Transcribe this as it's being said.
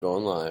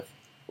Going live.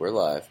 We're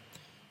live.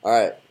 All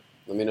right.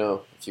 Let me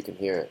know if you can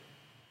hear it.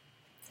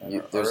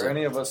 Are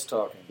any of us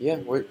talking? Yeah,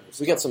 we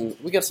got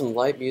some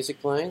light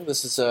music playing.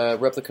 This is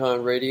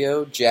Replicon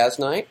Radio Jazz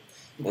Night.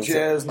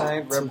 Jazz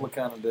Night,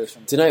 Replicon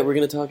Edition. Tonight we're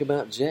going to talk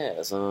about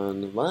jazz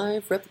on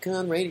live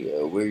Replicon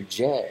Radio, where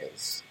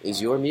jazz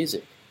is your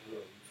music,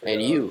 and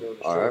you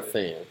are our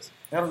fans.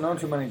 I don't know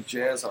too many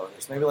jazz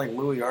artists. Maybe like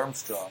Louis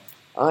Armstrong.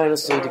 I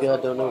honestly to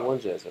God don't know one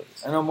jazz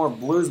artist. I know more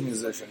blues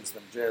musicians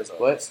than jazz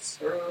artists.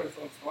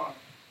 What?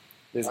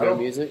 There's no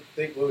music? I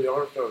think Louis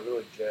Armstrong was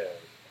really jazz.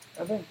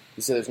 I think.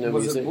 You said there's no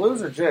was music? Was it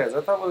blues or jazz? I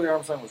thought Louis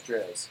Armstrong was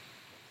jazz.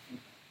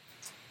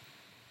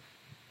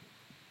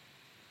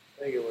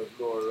 I think it was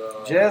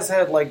more... jazz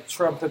had like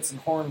trumpets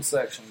and horn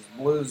sections.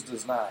 Blues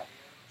does not.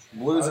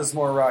 Blues is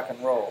more rock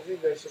and roll. I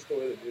think that's just the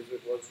way the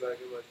music was back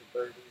in like the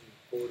 30s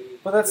and 40s.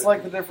 But that's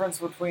like the difference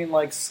between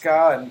like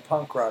ska and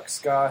punk rock.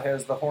 Ska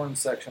has the horn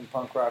section,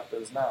 punk rock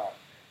does not.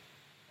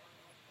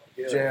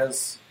 Yeah.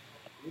 Jazz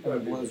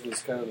and blues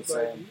was kind of the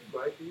same. You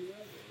might be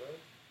right?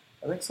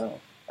 I think so.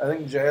 I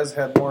think jazz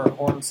had more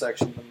horn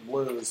section than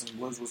blues, and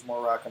blues was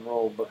more rock and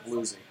roll, but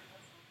bluesy.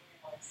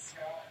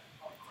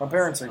 My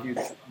parents are huge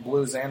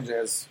blues and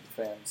jazz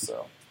fans,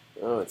 so.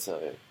 Oh, I tell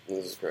you,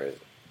 this is crazy.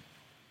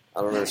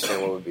 I don't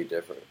understand what would be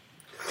different.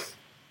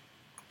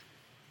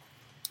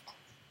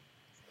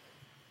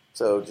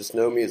 So, just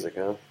no music,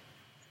 huh?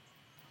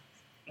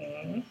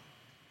 Mm-hmm.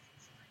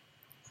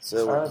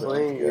 So we're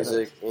playing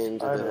music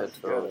into the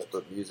headphones,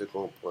 but music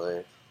won't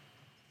play.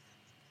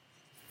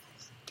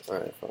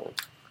 Alright, fine.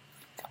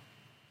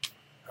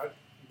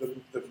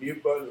 The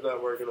mute button's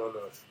not working on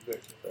the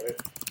mixer, right?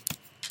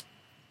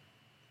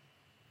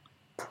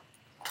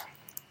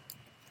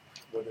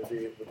 Would it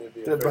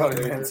be Dead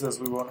Body Man says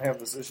we won't have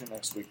this issue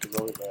next week because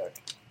I'll be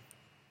back.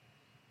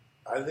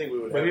 I think we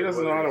would. But he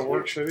doesn't know how to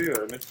work shit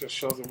either, and it just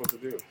shows him what to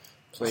do.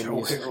 Joe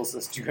Wiggles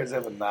says, "Do you guys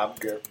have a knob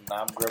grip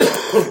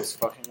who's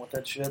fucking with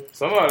that shit?"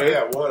 Somebody.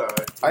 Yeah, one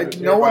eye.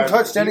 No one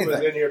touched anything. He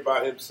was in here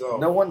by himself.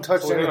 No one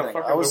touched anything.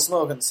 I was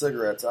smoking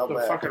cigarettes out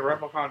back. The fucking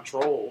Replicon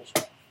trolls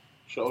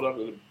showed up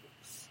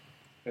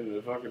in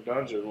the fucking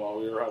dungeon while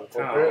we were out of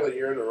town. Well, apparently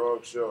you're in the wrong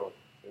show.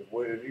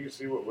 If you can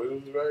see what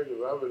Wiggles is right, because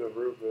I'm in the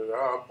group and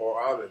I'm in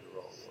the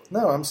wrong one.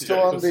 No, I'm still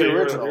on the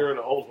original. You're in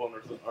the old one,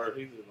 or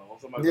he's in the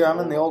old one. Yeah, I'm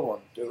in the old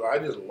one. I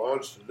just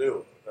launched the new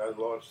one. I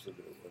launched the new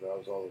one. I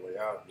was all the way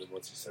out, and then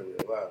once he said we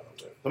were allowed,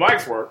 the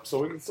mics work, so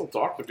we can still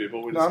talk to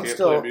people. We just can't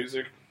play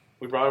music.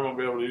 We probably won't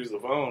be able to use the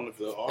phone if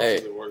the aux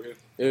isn't working.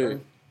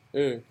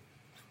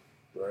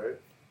 Right.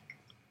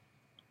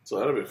 So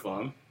that'll be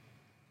fun.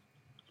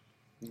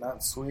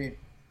 Not sweet.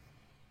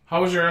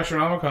 How was your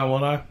Astronomicon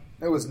one eye?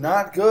 It was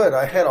not good.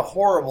 I had a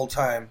horrible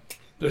time.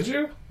 Did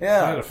you?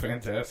 Yeah. I had a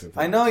fantastic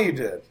time. I know you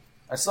did.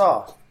 I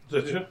saw.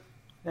 Did you?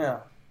 Yeah.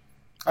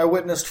 I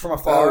witnessed from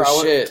afar.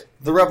 Oh, shit.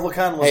 The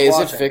Replicon was Hey, is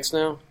watching. it fixed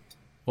now?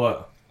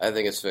 What? I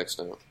think it's fixed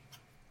now.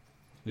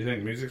 You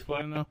think music's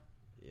playing now?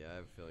 Yeah, I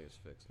have a feeling it's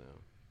fixed now.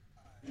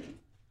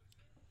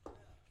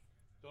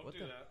 Don't do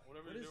that.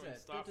 Whatever you're doing,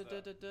 stop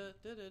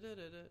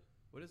that.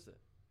 What is it?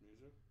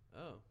 Music?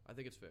 Oh, I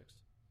think it's fixed.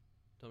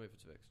 Tell me if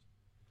it's fixed.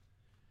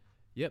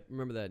 Yep,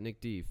 remember that. Nick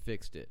D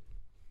fixed it.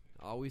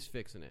 Always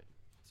fixing it.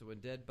 So when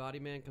Dead Body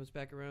Man comes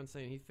back around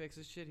saying he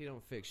fixes shit, he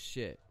don't fix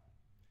shit.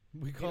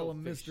 We call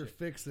him Mr.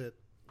 Fix It.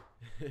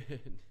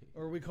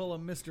 Or we call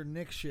him Mr.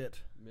 Nick Shit.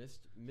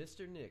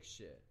 Mr. Nick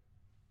Shit.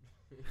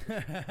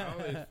 I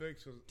only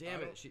fix was,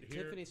 Damn it.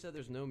 Tiffany said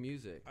there's no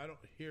music. I don't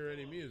hear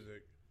any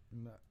music.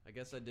 No. I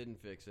guess I didn't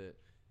fix it.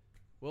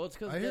 Well, it's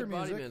because Dead Dead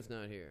Body music. Man's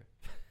not here.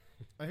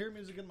 I hear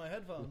music in my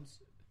headphones.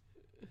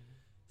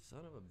 Son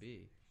of a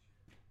bee.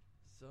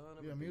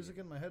 Yeah, music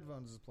in my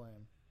headphones is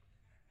playing.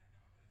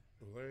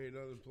 Well, there ain't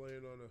nothing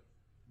playing on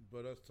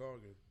but us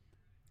talking.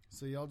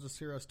 So y'all just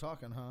hear us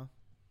talking, huh?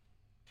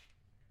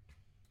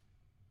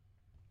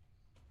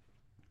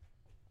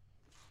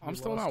 I'm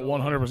still not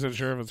 100%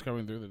 sure if it's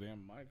coming through the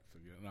damn mics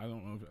again. I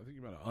don't know. I think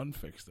you might have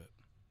unfixed it.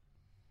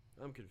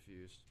 I'm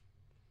confused.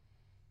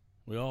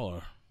 We all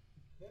are.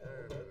 Yeah,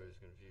 everybody's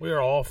confused. We are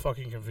all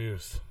fucking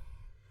confused.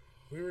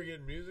 We were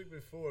getting music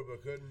before,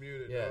 but couldn't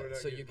mute it. Yeah,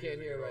 so you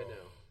can't hear it right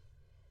now.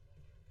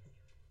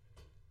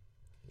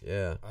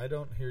 Yeah. I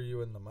don't hear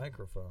you in the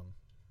microphone.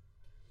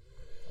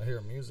 I hear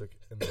music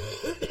in the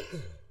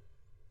headphones.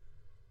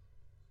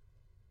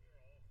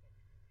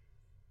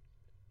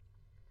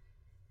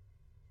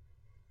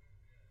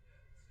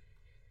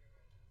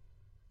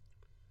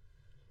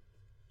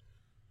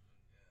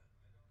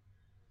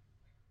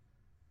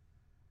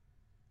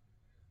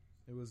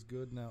 It was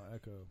good, now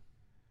echo.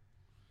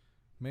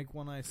 Make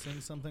one eye sing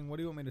something. What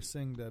do you want me to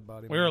sing, Dead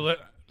Body Man? We are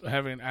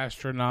having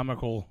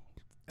astronomical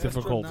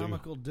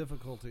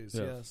difficulties,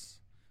 yes.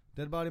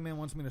 Dead Body Man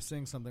wants me to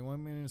sing something.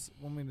 Want me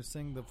to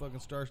sing the fucking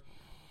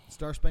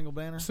Star Spangled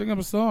Banner? Sing up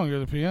a song. You're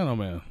the piano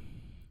man.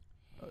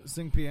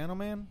 Sing Piano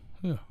Man?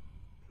 Yeah.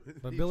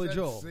 By Billy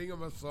Joel. Sing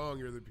him a song.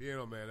 You're the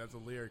piano man. That's a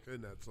lyric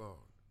in that song.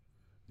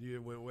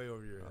 You went way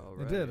over your head. All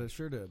right. It did. It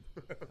sure did.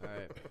 All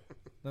right.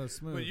 That was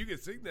smooth. But you can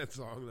sing that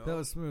song, though. That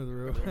was smooth,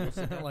 Rue.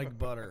 Like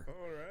butter.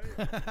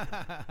 All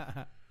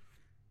right.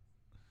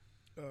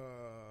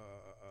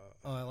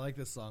 like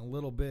this song,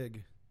 Little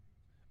Big.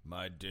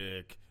 My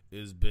dick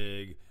is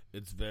big.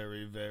 It's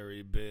very,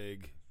 very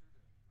big.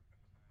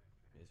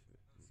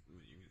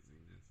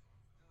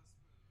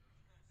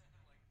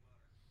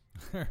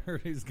 I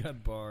heard he's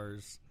got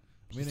bars.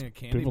 I'm eating a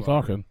candy People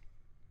bar. talking.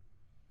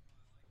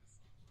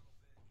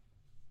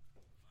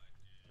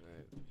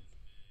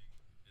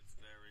 It's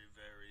very,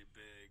 very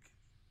big.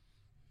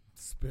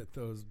 Spit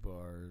those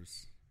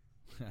bars.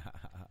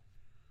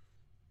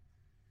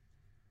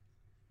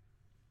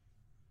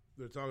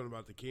 They're talking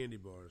about the candy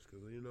bars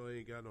because you know they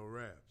ain't got no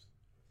wraps.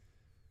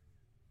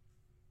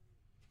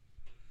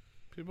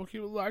 People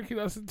keep liking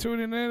us and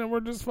tuning in, and we're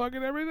just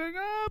fucking everything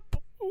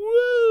up.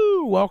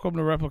 Woo! Welcome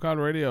to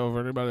Replicon Radio for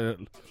anybody that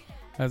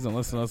hasn't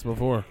listened to us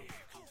before.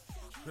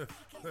 They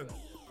said the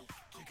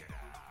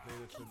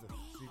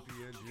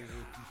CPN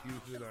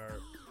using our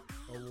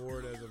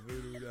award as a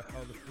voodoo doll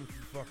to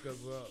fuck us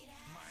up.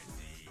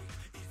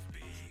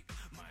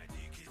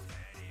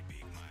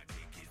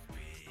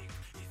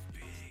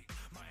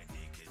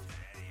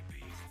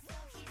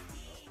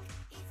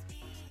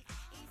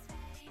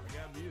 I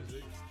got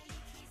music,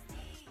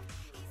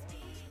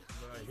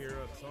 but I hear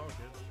us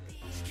talking.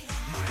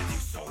 My dick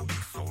so big,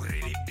 so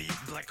really big.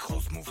 Black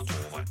holes move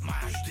toward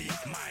my dick.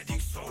 My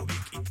dick so big,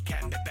 it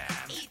can be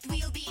bad. It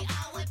will be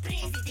our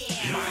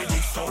president. My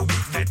dick so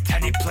big that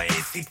any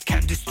place it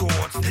can distort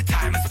the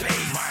time and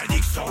space. My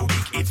dick so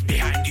big, it's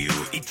behind you,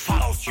 it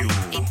follows you.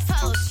 It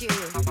follows you.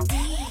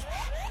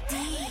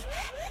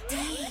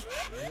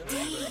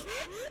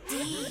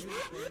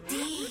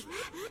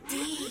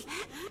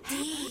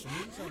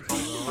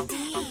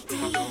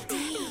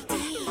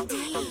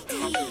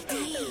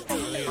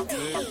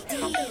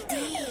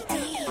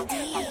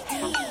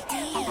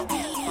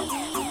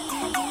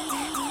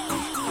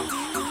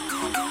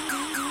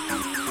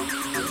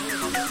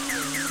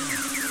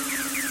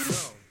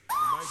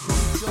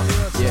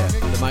 Yeah,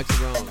 the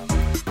mics are on.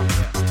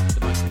 Yeah, the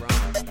mics are on.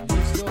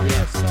 You still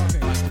hear us talking.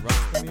 The mics are on.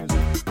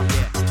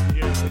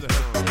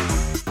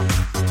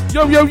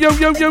 Yeah.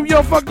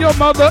 Yo, fuck your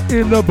mother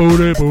in the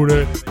booty.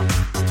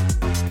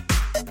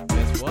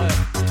 Guess what?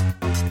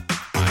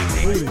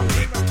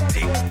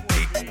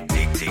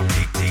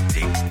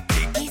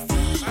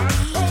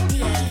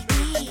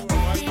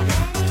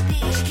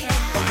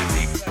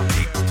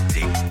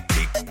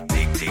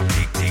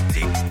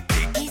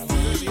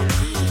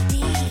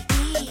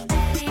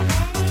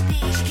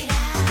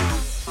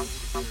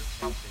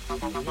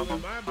 Well,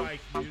 my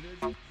mic's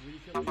muted. Will you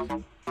kill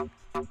me?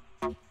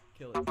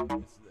 Kill it.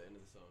 This is the end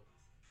of the song.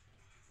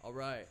 All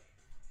right.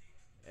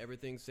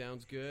 Everything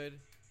sounds good.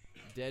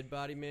 Dead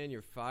Body Man,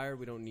 you're fired.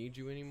 We don't need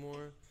you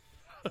anymore.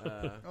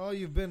 Oh,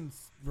 you've been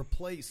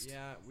replaced.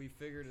 Yeah, we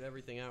figured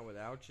everything out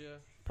without you.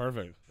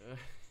 Perfect.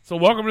 So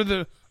welcome to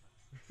the.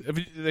 If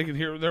they can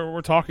hear,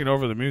 we're talking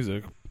over the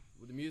music.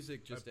 The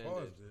music just I ended.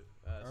 paused it.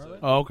 So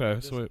Oh, okay.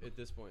 this- Sweet. At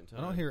this point in time,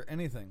 I don't hear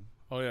anything.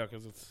 Oh yeah,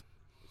 because it's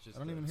just I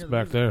don't even hear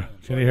back the there.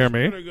 music. Can you hear I'm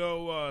me? gonna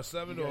go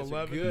 7 to You guys are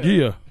 11. good.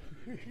 Yeah.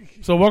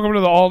 So welcome to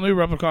the all new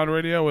Replicon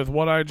Radio with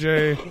One Eye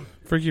J,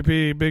 Freaky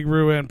P, Big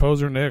Roo, and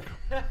Poser Nick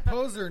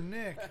Poser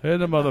Nick. in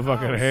the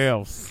motherfucking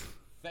house.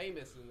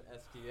 famous in the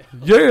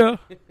STL. Yeah.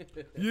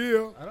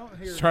 Yeah. I don't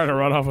hear. Just trying to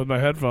run off with my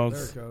There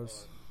headphones. it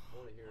goes. I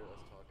want to hear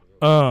us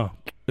talking.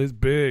 It's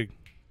big.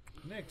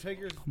 Nick, take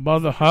your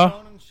Mother, phone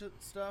huh? and shit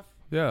stuff.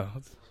 Yeah.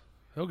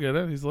 He'll get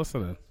it. He's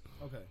listening.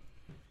 Okay.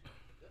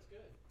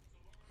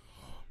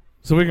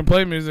 So we can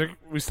play music.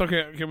 We still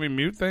can't. Can we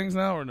mute things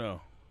now or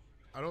no?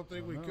 I don't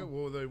think we could.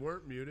 Well, they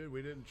weren't muted.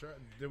 We didn't try.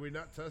 Did we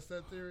not test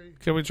that theory?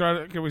 Can we try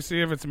to? Can we see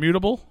if it's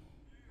mutable?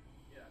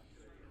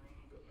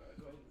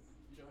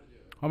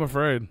 I'm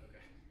afraid.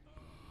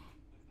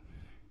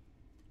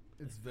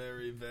 It's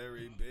very,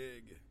 very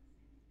big.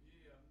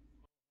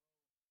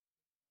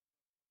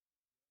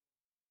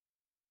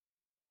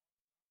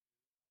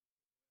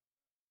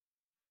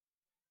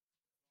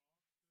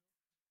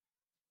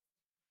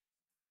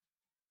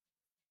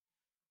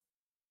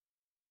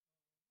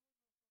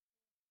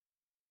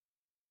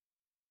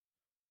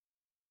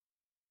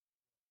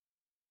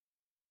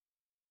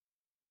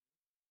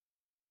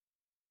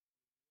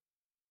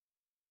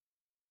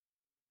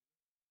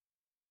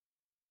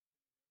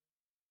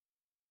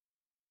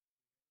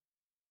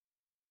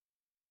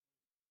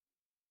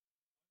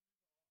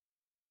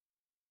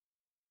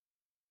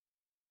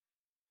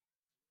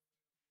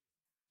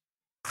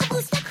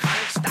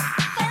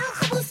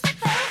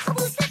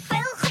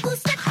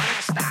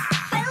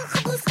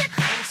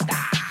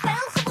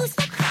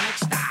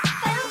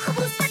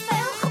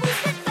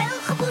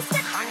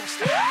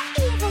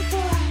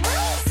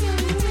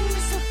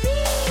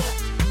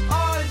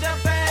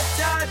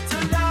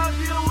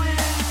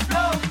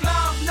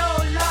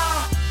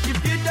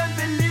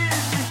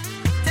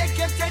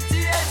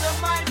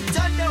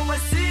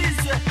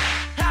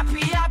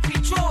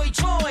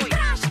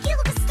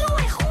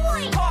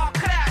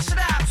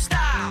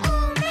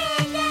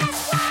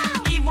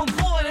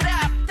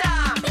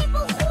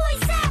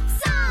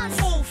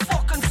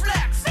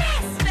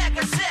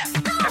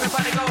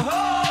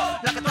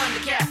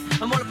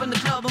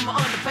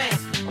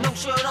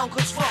 shirt on,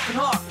 cause fucking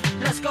hard.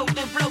 Let's go,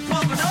 the blow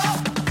pumping up.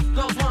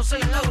 Girls wanna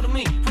say hello to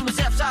me from the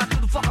F side to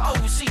the fucking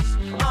overseas.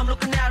 I'm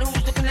looking at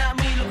who's looking at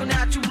me, looking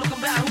at you,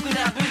 looking back, who can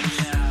that be?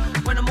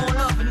 When I'm all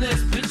up in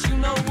this, bitch, you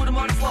know who the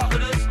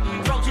motherfucker is.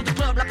 Throw to the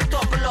club like a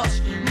dog of lush.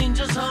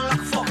 Ninjas hunt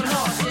like a fucking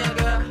horse, yeah,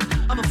 girl.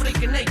 I'm a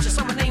freak in nature,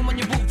 so my name on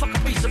your boot,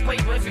 fucking piece of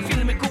paper. If you're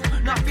feeling me cool,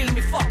 not feeling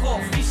me, fuck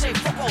off. You say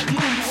fuck off,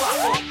 move you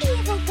out.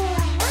 Evil boy,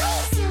 why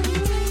you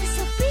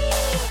so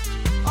big?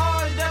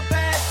 All the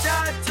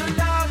better to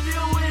love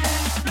you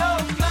is no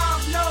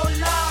love, no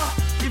love.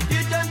 If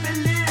you don't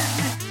believe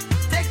me,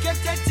 take your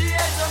 30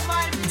 years of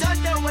mine, turn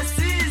them a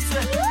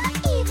season.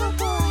 Evil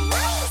boy,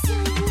 why you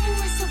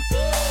so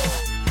big?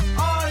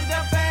 All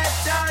the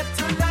better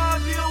to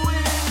love you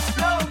is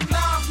no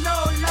love, no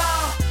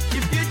love.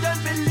 If you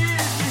don't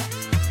believe me,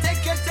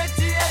 take your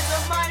 30 years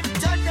of mine,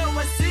 turn them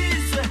a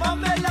season.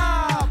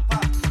 Mamelapa,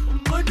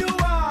 mbudu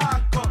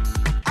wako,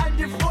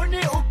 andifuni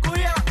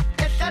ukuya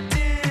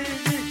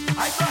etatini.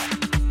 Aiba,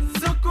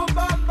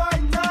 sukubamba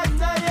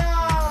nyata ya,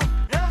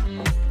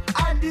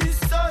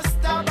 andiso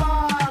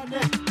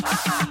stabane.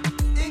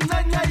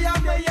 Inganya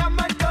yame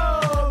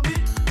yamadobi,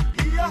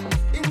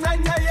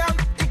 inganya yam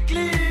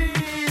ikli.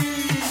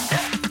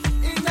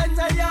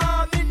 Inganya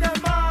yam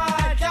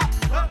inamada,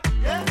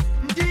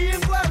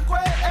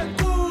 ndiyingwekwe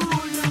enkulu.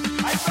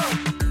 Aiba,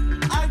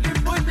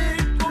 angifuni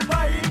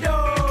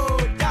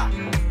kubayidoda.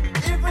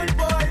 Evil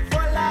boy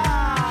for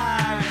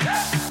life.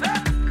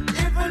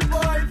 Evil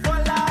boy for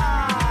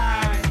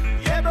life.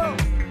 Yebo,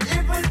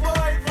 evil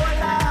boy for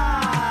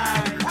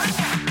life.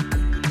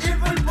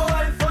 Evil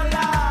boy for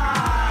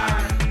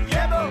life.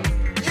 Yebo,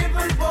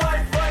 evil boy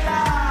for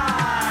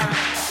life.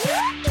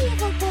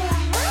 Evil boy,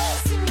 why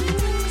you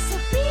so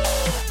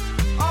big?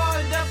 All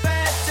the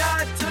better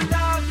to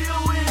love you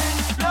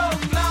is no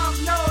love,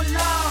 no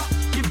love.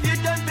 If you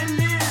don't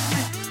believe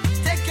me,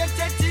 take your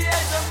 30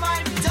 years of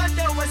mine, turn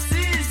them a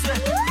season.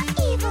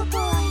 Evil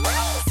boy, why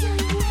you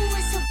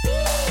so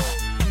big?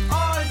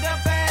 All the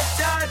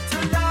better to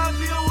love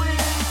you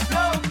is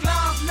no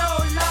love, no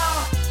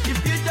love. If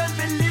you don't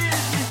believe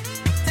me,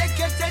 take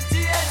your 30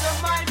 years of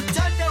mine,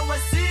 turn them a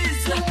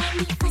season. Yeah, let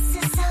me fuss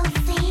is so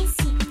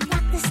fancy.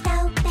 Rock the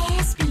stove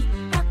bass beat.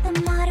 Rock the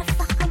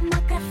motherfucking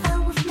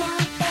microphone with no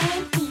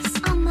panties.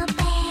 I'm a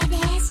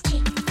badass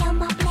chick. You're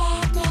my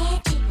black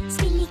magic.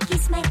 Spilly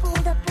kiss make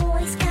all the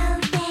boys go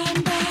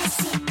damn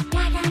basic.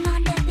 Riding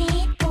on the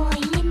big boy.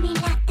 Let me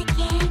light the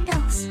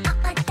candles.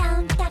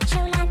 Don't touch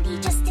your landy,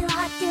 just too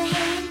hot to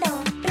handle.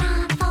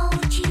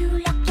 Blindfold you,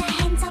 lock your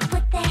hands up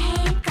with the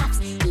handcuffs.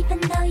 Even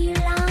though you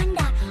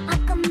launder, I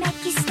can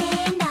make you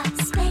stand up.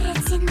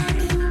 Spirits in the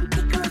room,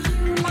 tickle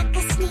you like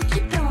a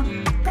sneaky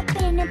prawn. Back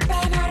up in the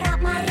bed, I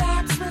wrap my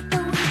raps with the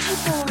Ouija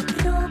board.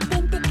 Throw a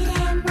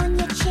pentagram on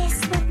your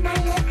chest with my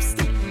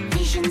lipstick.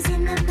 Visions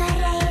in the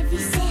mirror, every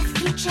set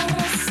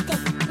futuristic.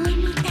 Let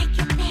me take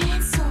your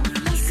pants off,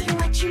 let's see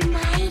what you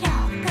made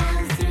of.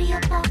 Go through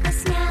your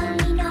pockets now,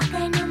 we not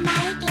gonna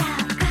make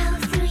love. Go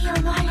through your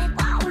wallet,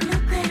 wow,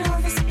 look at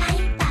all this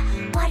paper.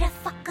 What a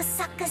fucker,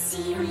 sucker,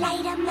 see you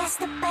later,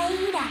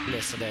 masturbator.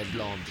 Listen that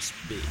blondest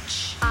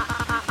bitch.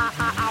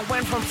 I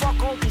went from fuck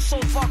to so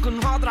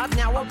fucking hard right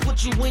now. I'll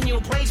put you in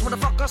your place.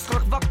 Motherfuckers,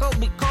 terug wakker,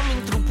 be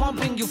coming through,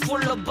 pumping you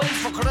full of bass.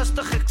 Fuck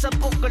rustig, ik zet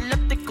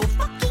apocalyptical.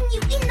 Fucking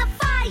you in the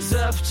face.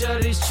 Zef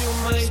cherries to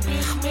me.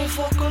 Spieg me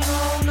fucking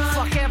hona.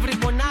 Fuck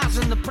everyone else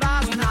in the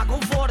prize. When I go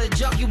for the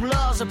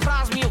jugular,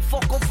 surprise me, you'll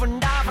fuck off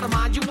and die. But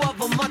remind you of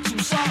how much you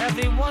saw.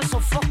 Everyone so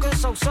fucking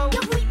so. Yo,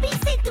 we be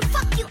fit to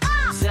fuck you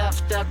up.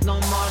 Zef dat no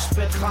more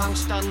spit,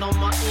 gangsta no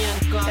more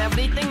inkom.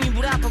 Everything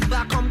you rap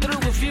about come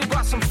through if you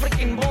got some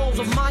freaking balls.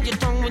 Of mind your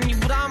tongue when you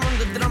ram on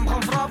the drum.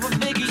 Gaan vooral voor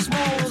Biggie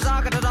Smalls.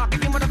 I got it up,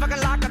 if you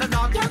motherfucking like it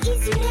up. Yo,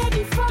 is you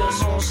ready for? The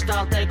soul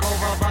style take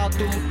over, what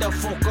do the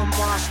fucking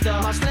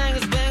master? My slang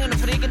is banging, the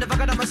freak and the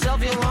fucking up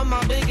myself. You are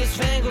my biggest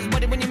fan. Cause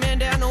buddy, when you man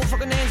down, no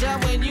fucking hands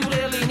out. When you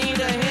really need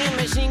a hand,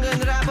 machine gun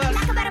rapper.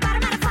 Like a better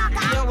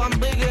motherfucker. Yo, I'm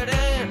bigger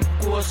than.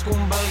 Koos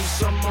kom bij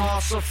zijn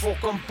maas, een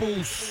fucking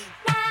poes.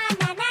 Na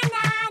na na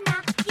na na,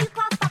 you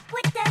gon' fuck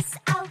with us,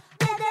 oh.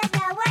 Blah blah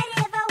blah,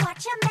 whatever.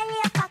 Watch a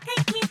million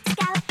fucking kids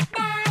go.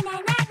 Na na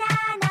na na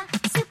na,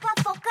 super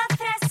fucking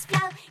fresh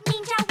flow.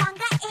 Ninja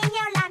wanga in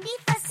your landy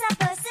for some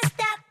versus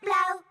step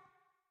blow.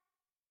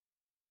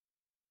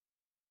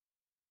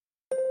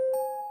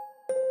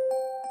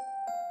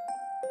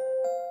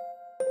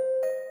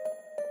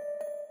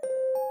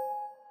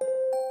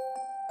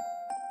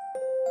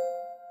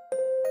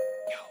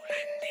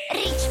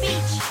 Rich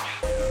bitch.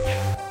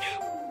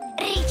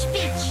 Rich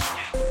bitch.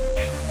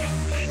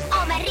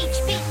 I'm a rich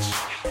bitch.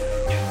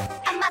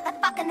 A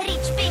motherfucking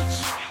rich bitch.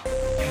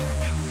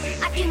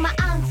 I do my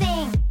own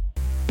thing.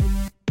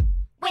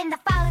 When the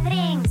phone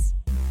rings,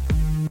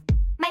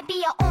 maybe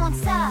you're on,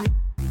 sir.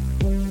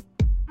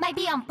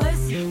 Maybe I'm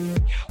busy.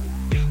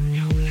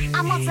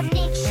 I'm on some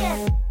Nick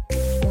shit.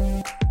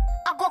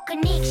 I got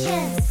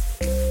connections.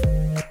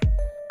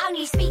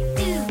 Only speak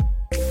to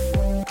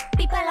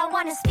people I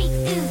wanna speak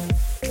to.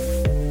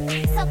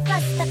 So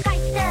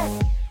kastakaited.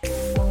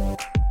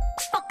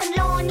 Fucking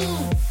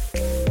Lonnie.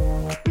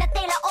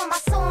 Natela on my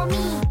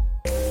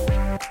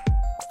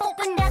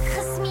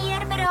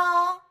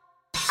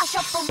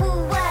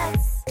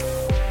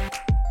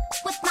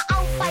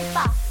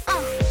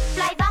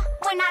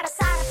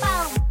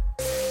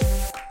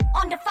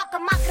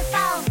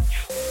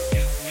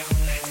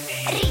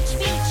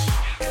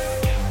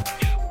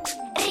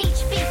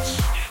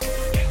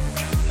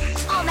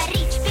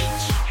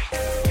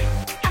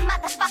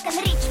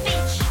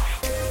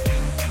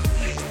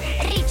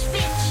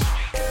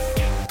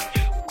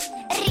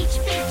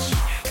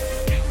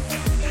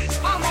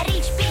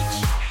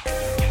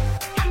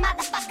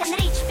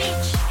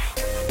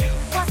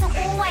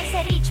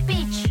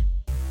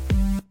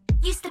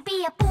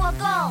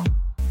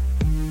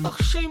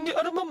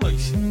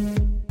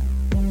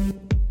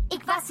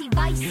Situatie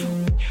wijzie.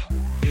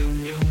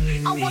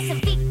 I was a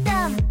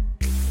victim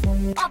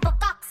of a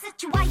cock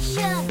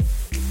situation.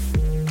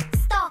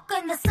 Stuck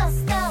in the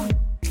system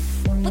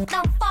with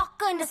no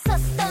fucking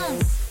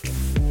assistance.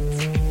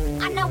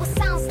 I know it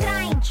sounds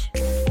strange,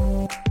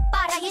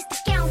 but I used to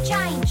count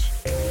change.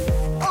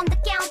 On the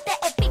counter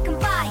at Pick n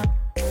Pay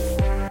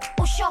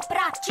or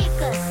Shoprite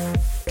chicas.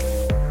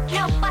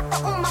 Help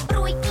patten om mijn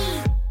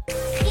broodje.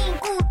 Geen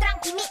cool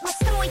drankje met mijn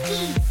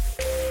strooitje.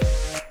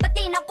 But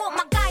then I got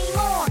my game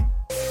on.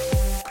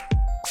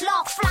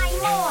 Love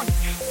flame on.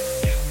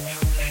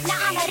 Now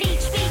I'm a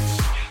rich bitch.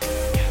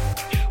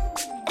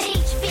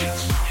 Rich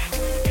bitch.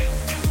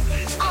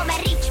 I'm a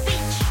rich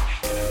bitch.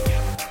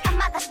 A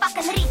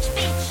motherfucking rich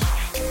bitch.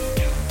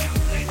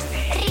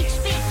 Rich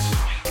bitch.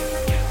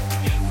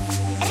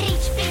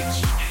 Rich bitch.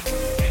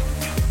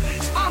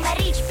 I'm a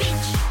rich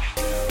bitch.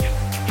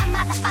 A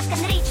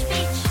motherfucking rich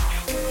bitch.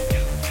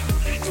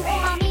 To all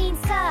my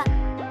mensen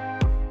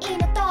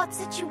in a thought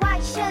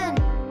situation,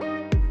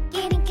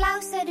 getting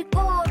closer to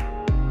God.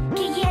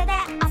 Can you hear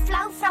that? I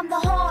flow from the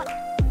heart.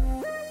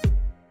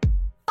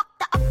 Fuck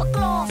the upper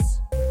class.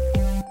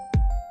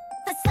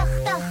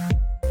 Voorzichtig,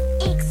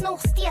 ik nog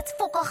steeds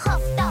fucking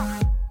giftig.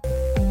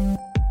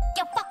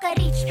 You fucking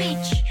rich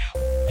bitch.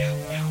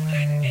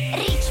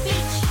 Rich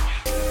bitch.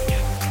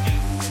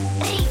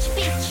 Rich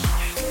bitch.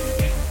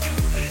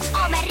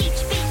 I'm a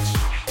rich bitch.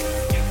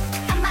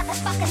 A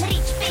motherfucking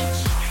rich bitch.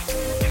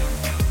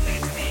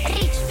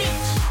 Rich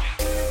bitch.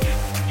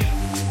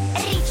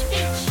 Rich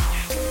bitch.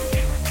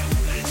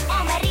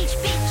 I'm a rich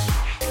bitch.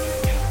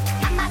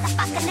 A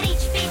motherfucking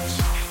rich bitch.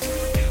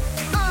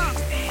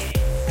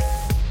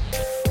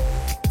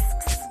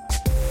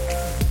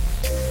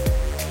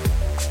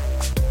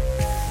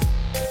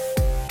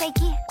 Kijk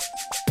hier.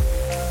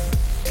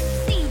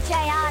 DJ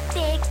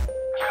Arctic.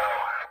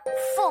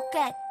 Fuck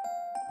it.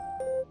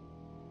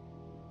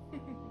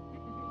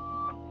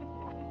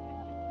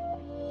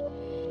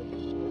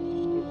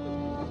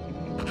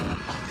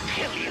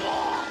 Kill you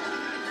all.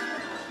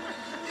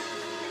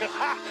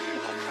 I'll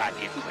drive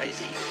you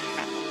crazy.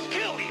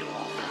 Kill you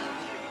all.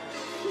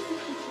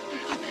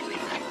 Every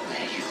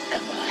nightmare you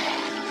ever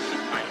had.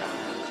 My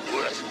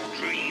worst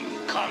dream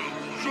come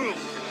true.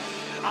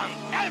 I'm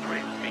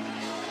everything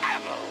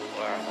ever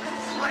were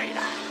afraid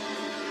of.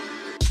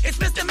 It's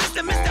Mr.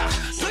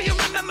 Do you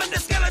remember the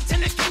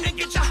skeleton that came to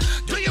get ya?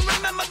 Do you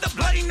remember the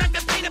bloody knife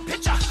that painted a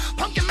picture?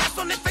 Pumpkin masks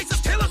on their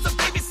faces, tailors of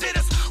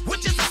babysitters.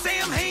 Witches of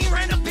Sam Hain,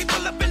 random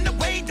people up in the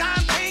way,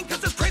 dying pain,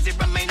 cause it's crazy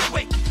remain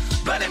awake.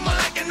 Blood ain't more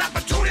like an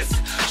opportunist.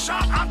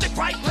 Sharp object,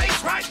 right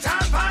place, right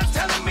time. Vines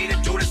telling me to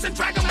do this and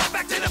drag them all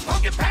back to the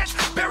pumpkin patch.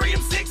 Bury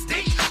them 6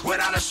 deep,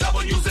 without a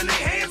shovel, using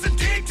their hands and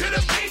dig to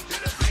the beat.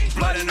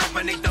 Blood and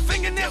underneath the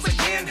fingernails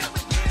again.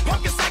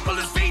 Pumpkin cycle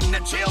is feeding the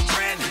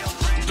children.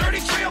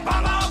 Dirty trail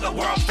by all the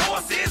world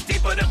forces.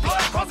 Deeper than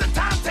blood, causing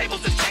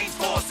timetables and change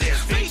forces.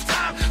 Feed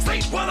time,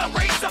 sleep while I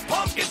raise a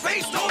pumpkin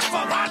face. Those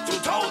for right to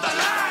toe the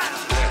line.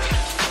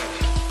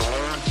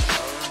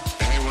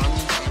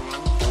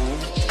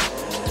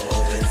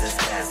 Open this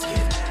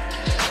casket.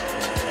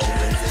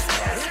 Open this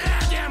casket.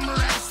 Let them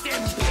rest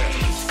in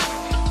peace.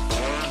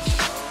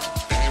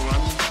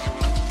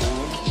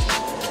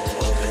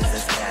 Open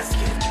this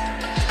casket.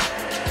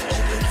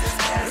 Open this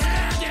casket.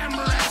 Let them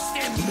rest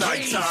in peace.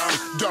 Nighttime,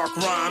 dark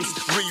rhymes,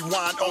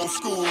 rewind old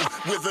school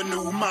with a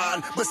new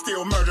mind, but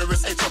still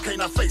murderous. HOK,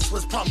 now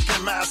faceless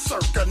pumpkin mask,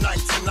 circa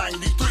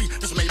 1993.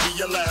 This may be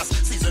your last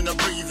season of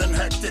breathing,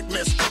 hectic,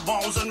 Mr.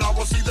 Bones, and I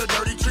will see the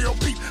dirty trio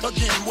peep.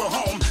 Again, we're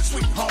home,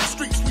 sweet home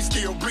streets, we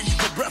still breathe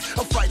the breath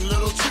of frightened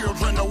little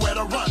children. Nowhere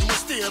to run,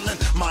 we're stealing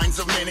minds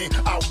of many,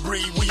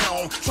 outbreed we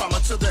own. Trauma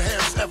to the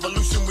heads,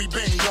 evolution we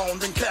been gone.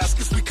 Then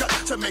caskets we cut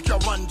to make y'all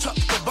run, tuck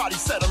the body,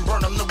 set them,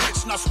 burn them, the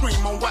witch, now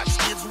scream on wax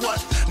kids,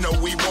 what? No,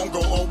 we won't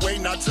go away,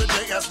 not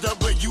today.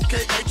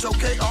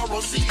 SWUKHOK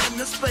ROC in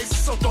this space,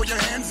 so throw your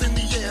hands in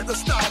the air. The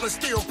style is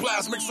still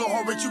plasmic, so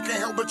horrid you can't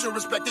help but you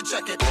respect it.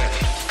 Check it.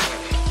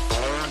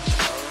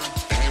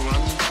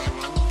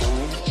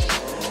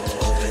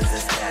 Open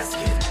this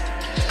casket.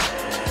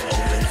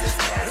 Open this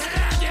casket.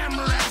 Let them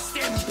rest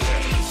in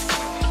peace.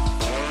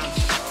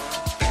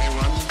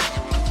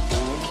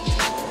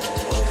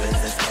 Open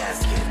this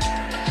casket.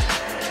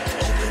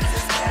 Open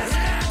this casket.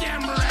 Let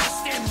them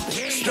rest in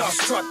peace.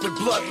 Starstruck with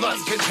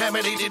bloodlust,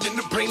 contaminated in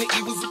the brain of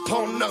evils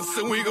upon us.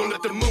 And we gon'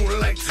 let the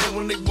moonlight tell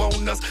when they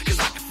want us. Cause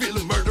I can feel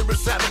the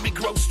murderous out of me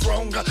grow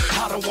stronger.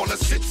 I don't wanna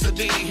sit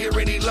sedated here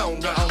any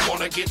longer. I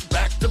wanna get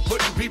back to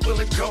putting people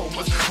in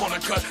comas. Wanna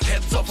cut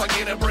heads off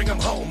again and bring them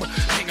home.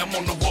 Hang them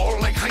on the wall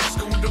like high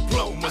school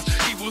diplomas.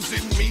 Evil's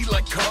in me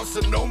like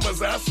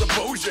carcinomas. I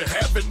suppose you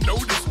haven't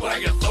noticed why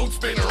your throat's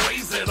been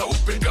raised and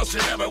open.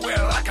 Gushing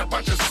everywhere like a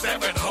bunch of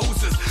severed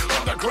hoses.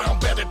 Underground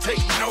better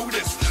take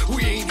notice.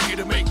 We ain't here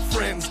to make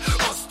friends.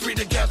 Us three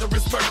together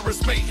is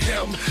murderous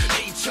mayhem.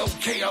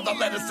 HOK are the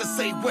letters to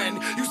say when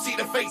you see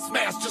the face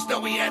mask, just know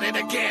we at it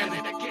again.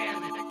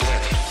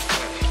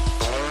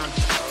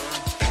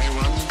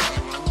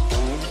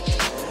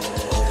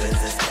 Open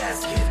this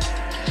casket.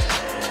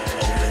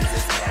 Open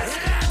this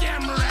casket. Let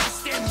them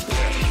rest in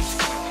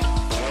peace.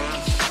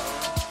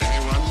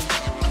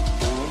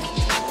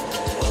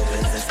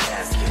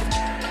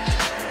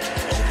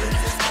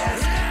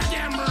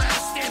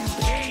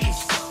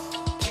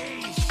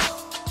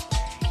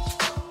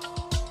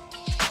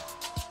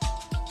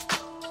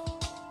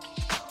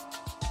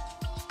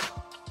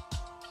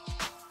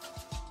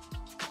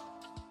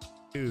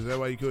 Is that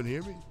why you couldn't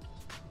hear me?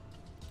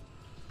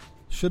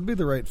 Should be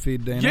the right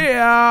feed, Dana.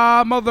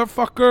 Yeah,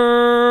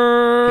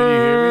 motherfucker. Can you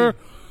hear me?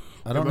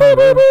 I don't Am know. I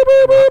just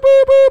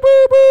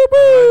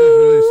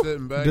really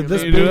sitting back Did and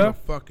this listening be- to a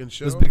fucking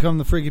show? This become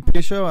the Freaky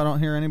P show? I don't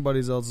hear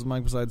anybody's else's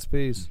mic besides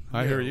P's.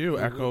 I hear you.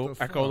 what Echo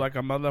the echo fuck? like a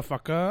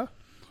motherfucker.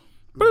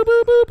 I'm gonna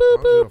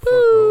fuck the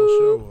whole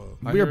show up.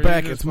 I We're hear you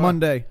back. just It's fine.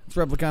 Monday. It's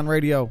Replicon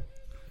Radio.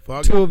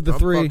 Fuck Two it. of the I'm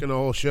three. fucking the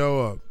whole show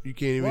up. You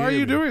can't even Why are hear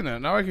you me. doing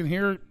that? Now I can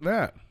hear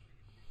that.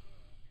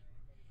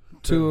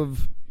 Two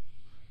of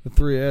the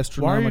three Why are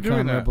you Astronomicon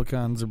doing that?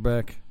 Replicons are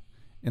back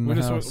in We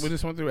the just, house. went, we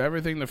just went through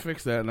everything to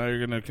fix that. Now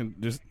you're gonna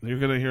you're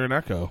gonna hear an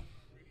echo.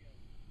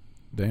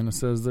 Dana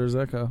says there's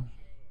echo.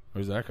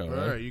 There's echo, All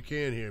right? right, you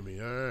can hear me.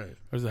 All right,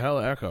 There's a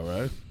hella echo,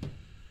 right?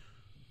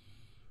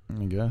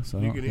 I guess.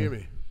 you can hear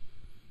me.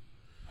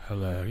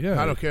 Hello, yeah.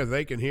 I don't care if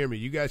they can hear me.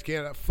 You guys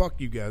can't. Fuck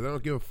you guys. I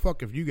don't give a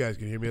fuck if you guys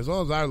can hear me. As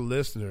long as our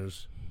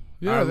listeners,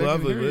 Yeah, our they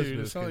lovely can hear you. listeners,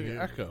 You sound can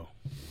like an hear me. echo.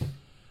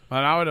 And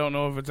now I don't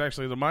know if it's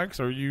actually the mics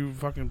or you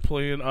fucking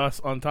playing us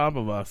on top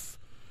of us.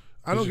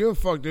 I don't give a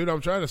fuck, dude.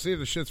 I'm trying to see if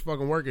the shit's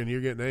fucking working. You're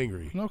getting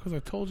angry. No, because I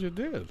told you it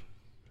did.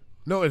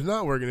 No, it's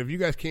not working. If you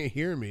guys can't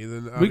hear me,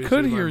 then We obviously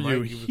could my hear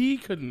mic- you. He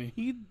couldn't.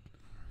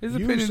 His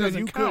You opinion said doesn't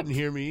you count. couldn't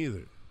hear me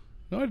either.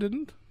 No, I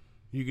didn't.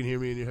 You can hear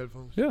me in your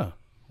headphones. Yeah,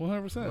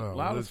 100%. Oh,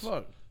 Loud well, as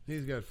fuck.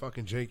 He's got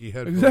fucking janky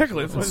headphones.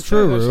 Exactly. That's what It's I said.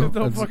 true, That Rue. shit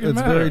don't It's fucking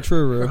matter. very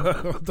true, Rue.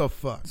 What the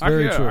fuck? It's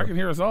very true. I can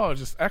hear us all. It's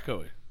just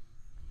echoey.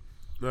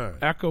 All right.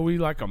 Echoey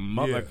like a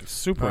Yeah. like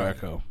super All right.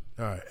 echo.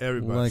 All right,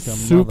 everybody. Like a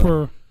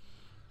Super.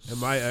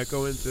 Am I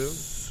echoing too?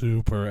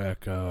 Super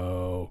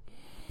echo.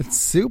 It's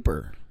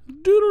super.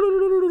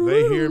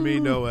 They hear me,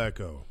 no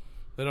echo.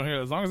 They don't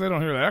hear. As long as they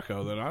don't hear the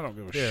echo, then I don't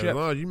give a Yeah, shit. as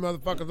long as you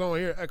motherfuckers don't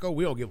hear echo,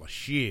 we don't give a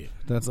shit.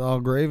 That's all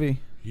gravy.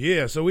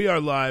 Yeah, so we are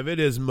live. It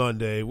is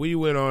Monday. We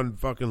went on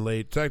fucking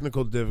late.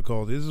 Technical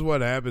difficulties. This is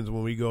what happens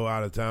when we go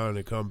out of town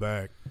and come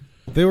back.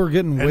 They were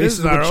getting And this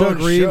wasted is our with Chuck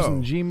own Reeves show.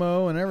 and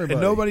G-Mo and everybody.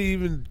 And nobody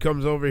even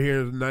comes over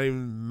here and not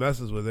even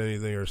messes with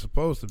anything or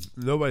supposed to.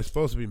 Nobody's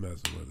supposed to be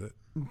messing with it.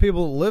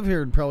 People that live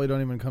here probably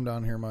don't even come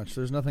down here much.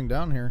 There's nothing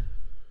down here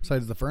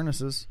besides the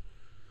furnaces.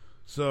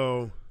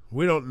 So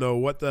we don't know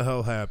what the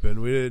hell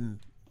happened. We didn't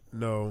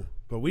know.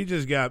 But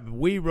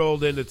we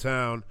rolled into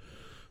town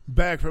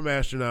back from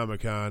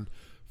Astronomicon.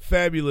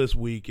 Fabulous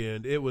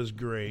weekend. It was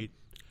great.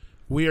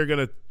 We are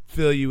going to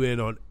fill you in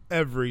on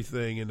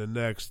everything in the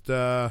next,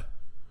 I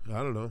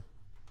don't know.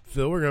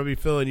 We're going to be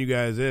filling you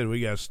guys in. We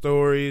got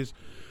stories.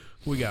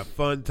 We got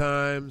fun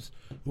times.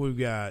 We've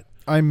got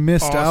I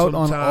missed awesome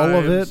out on all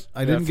of times. it. I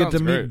Yeah, didn't it get to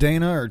sounds meet great.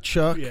 Dana or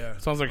Chuck. Yeah.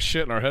 Sounds like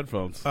shit in our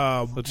headphones.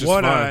 That's just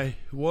One fine.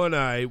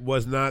 eye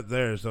was not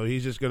there, so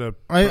he's just going to.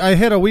 I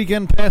had a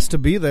weekend pass to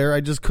be there.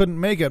 I just couldn't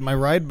make it. My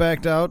ride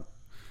backed out,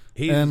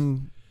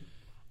 and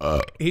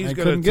He's I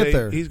gonna couldn't get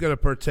there. He's gonna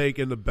partake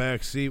in the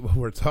back seat when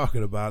we're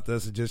talking about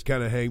this and just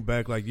kind of hang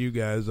back like you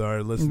guys are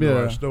and listen to Yeah.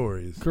 our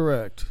stories.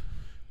 correct.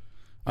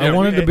 Yeah, I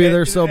wanted to be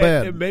there so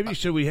bad. and maybe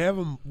should we have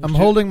him? I'm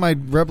holding my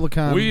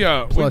Replicon we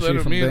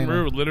plushie from me and Dana.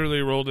 Rue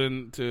literally rolled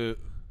into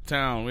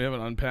town. We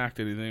haven't unpacked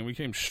anything. We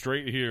came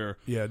straight here.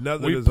 Yeah,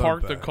 nothing. We is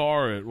parked the unpacked.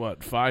 car at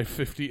what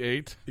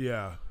 5:58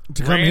 Yeah,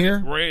 to come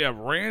here.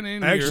 Ran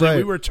in actually, here. Right.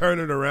 we were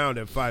turning around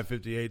at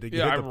 5:58 to get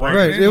Yeah, I the ran park.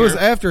 Right. in It was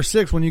here. after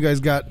 6 when you guys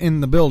got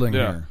in the building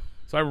Yeah. here.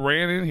 So I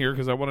ran in here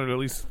because I wanted to at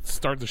least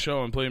start the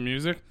show and play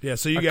music. Yeah,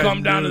 so you I guys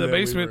come down knew to the that we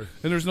basement were-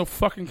 and there's no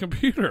fucking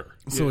computer.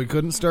 So we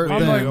couldn't start I'm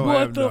then. like, don't what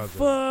have the nothing.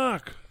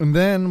 fuck? And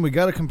then we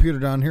got a computer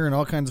down here and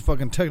all kinds of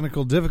fucking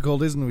technical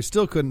difficulties, and we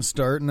still couldn't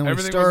start. And then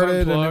Everything we was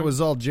started, and it unplugged. was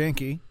all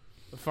janky.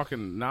 The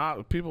fucking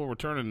knob. People were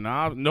turning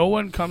knobs. No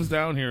one comes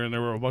down here and there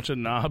were a bunch of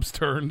knobs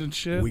turned and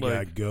shit. We like,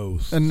 got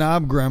ghosts. A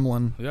knob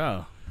gremlin.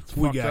 yeah. It's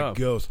we fucked got up.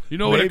 ghosts. You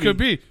know what it Maybe could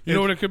be? You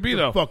know it's what it could be the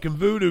though. Fucking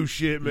voodoo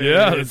shit, man.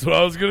 Yeah, that's what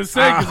I was gonna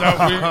say because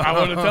I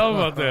want to tell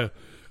about that.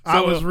 I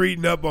So, was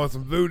reading up on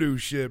some voodoo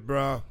shit,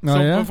 bro. Oh, So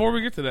yeah? before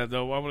we get to that,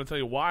 though, I want to tell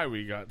you why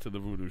we got to the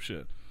voodoo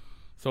shit.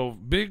 So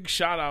big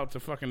shout out to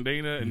fucking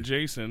Dana and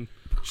Jason.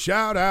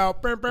 Shout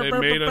out. They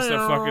made us a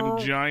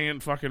fucking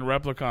giant fucking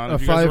replicon. A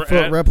If you guys were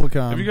 5-foot at-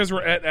 replicon. If you guys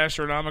were at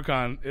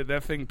Astronomicon,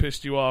 that thing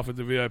pissed you off at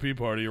the VIP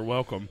party. You're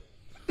welcome.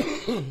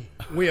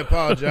 We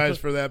apologize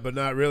for that, but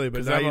not really. But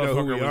 'Cause now that you know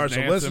who motherfucker we was are. So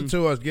dancing. listen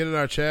to us, get in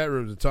our chat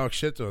rooms, and talk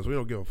shit to us. We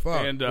don't give a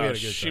fuck. And We had a good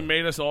she time.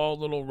 made us all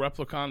little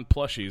replicon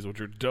plushies, which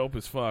are dope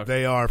as fuck.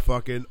 They are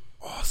fucking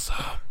awesome.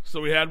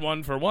 So we had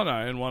one for One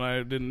Eye, and One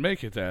Eye didn't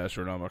make it to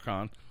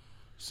Astronomicon.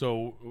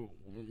 So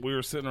we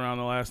were sitting around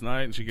the last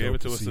night, and she gave Dope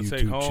it to to us see to you take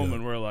too, home, Chuck.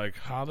 and we're like,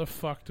 how the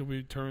fuck do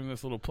we turn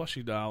this little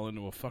plushie doll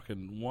into a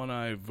fucking One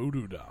Eye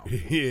voodoo doll?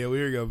 Yeah, we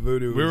were gonna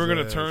voodoo. We were his going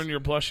to ass. turn your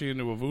plushie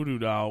into a voodoo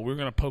doll. We were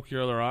going to poke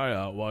your other eye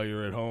out while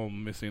you're at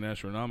home missing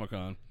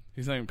Astronomicon.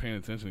 He's not even paying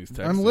attention. He's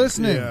texting. I'm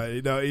listening. Yeah,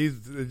 you know, he's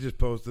just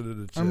posted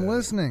in the chat. I'm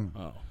listening.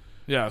 Oh.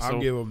 Yeah, so,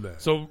 I'll give him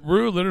that. So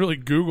Rue literally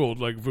Googled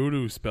like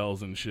voodoo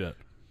spells and shit.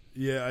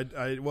 Yeah,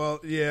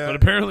 well, yeah, But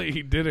apparently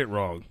he did it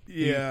wrong.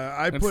 yeah.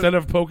 I put Instead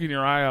of poking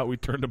your eye out, we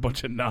turned a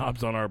bunch of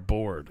knobs on our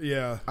board.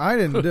 yeah. I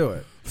didn't do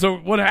it. So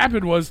what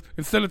happened was,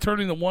 instead of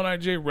turning the One Eye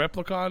J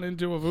Replicon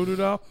into a voodoo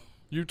doll,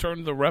 You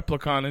turned the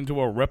Replicon into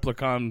a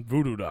Replicon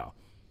voodoo doll.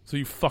 So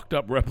you fucked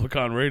up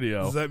Replicon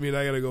Radio. Does that mean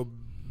I got to go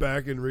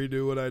back and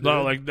redo what I did?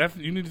 No, like that.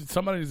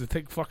 Somebody needs to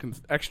take fucking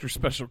extra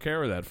special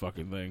care of that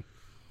fucking thing.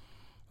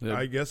 Yeah,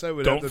 I guess I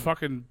would don't have to...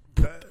 fucking...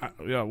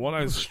 one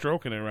eye's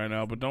stroking it right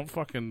now, but don't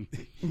fucking...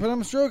 But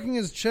I'm stroking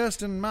his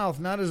chest and mouth,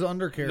 not his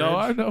undercarriage. No,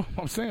 I know.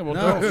 I'm saying, well,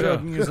 no, don't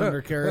stroking his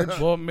undercarriage.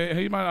 Well,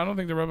 he might. I don't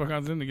think the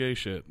Replicon's into gay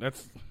shit.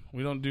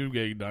 We don't do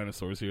gay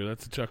dinosaurs here.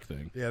 That's a Chuck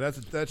thing. Yeah,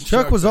 that's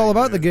Chuck was all thing,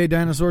 about man. the gay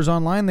dinosaurs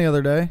online the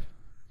other day.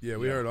 Yeah,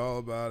 we heard all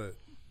about it.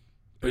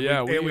 But and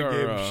yeah, we we are,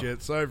 gave him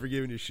shit. Sorry for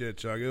giving you shit,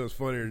 Chuck. It was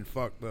funnier than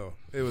fuck, though.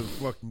 It was a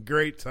fucking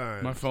great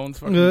time. My phone's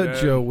fucking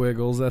dead. Joe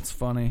Wiggles, that's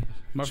funny.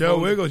 Joe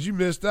Wiggles, you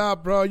missed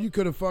out, bro. You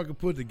could have fucking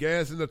put the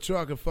gas in the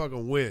truck and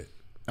fucking went.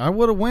 I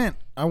would have went.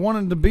 I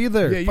wanted to be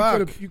there.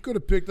 Yeah, you could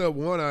have picked up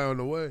one eye on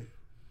the way.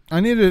 I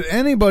needed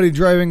anybody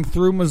driving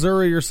through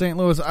Missouri or St.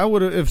 Louis. I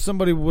would have, if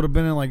somebody would have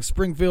been in like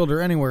Springfield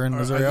or anywhere in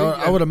Missouri,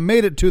 I would have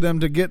made it to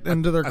them to get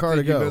into their car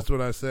to go. You missed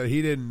what I said.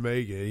 He didn't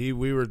make it.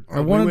 I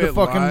wanted to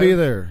fucking be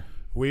there.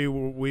 We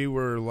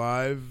were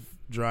live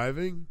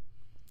driving,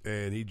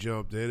 and he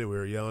jumped in, and we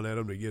were yelling at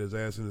him to get his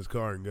ass in his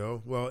car and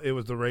go. Well, it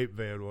was the rape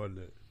van, wasn't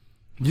it?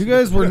 You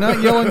guys were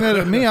not yelling that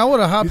at me. I would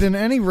have hopped in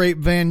any rape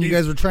van you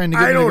guys were trying to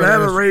get. I don't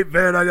have a rape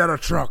van. I got a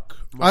truck.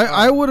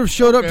 I would have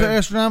showed up to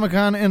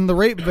Astronomicon in the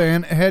rape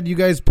van had you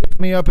guys picked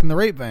me up in the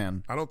rape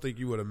van. I don't think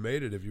you would have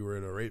made it if you were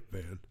in a rape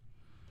van.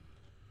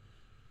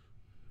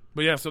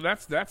 But yeah, so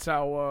that's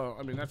how.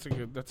 I mean, that's a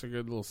good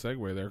little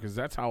segue there because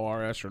that's how our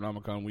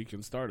Astronomicon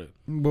weekend started.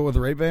 But with the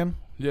rape van?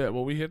 Yeah.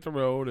 Well, we hit the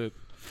road at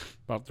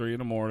about 3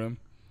 a.m.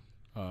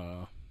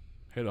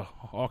 Hit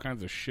all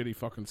kinds of shitty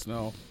fucking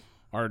snow.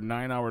 Our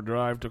 9-hour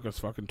drive took us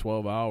fucking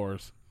 12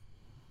 hours,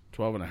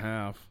 12 and a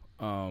half.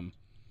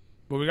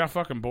 But we got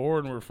fucking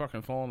bored and we were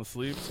fucking falling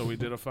asleep, so we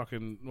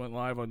went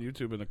live on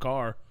YouTube in the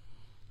car,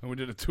 and we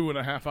did a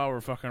 2.5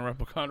 hour fucking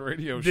Replicon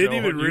radio show. Didn't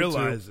even on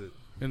realize YouTube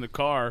it in the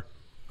car.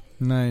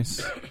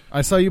 Nice.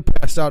 I saw you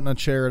passed out in a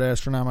chair at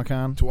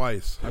Astronomicon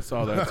twice. I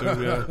saw that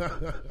too.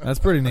 Yeah, that's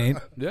pretty neat.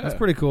 Yeah, that's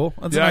pretty cool.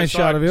 That's a nice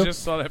shot of you. I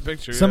just saw that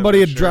picture. Somebody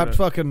had dropped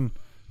fucking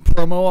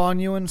promo on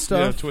you and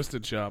stuff. Yeah,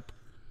 Twisted Shop.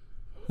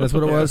 That's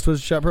what it was.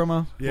 Twisted Shop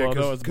promo. Yeah, well,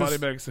 no, it's Body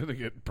Bag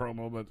Syndicate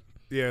promo, but.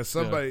 Yeah,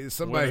 somebody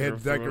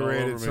had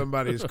decorated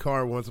somebody's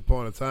car once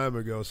upon a time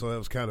ago, so that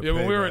was kind of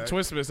when we were at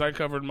Twistmas, I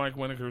covered Mike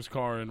Winneker's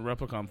car in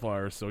Replicon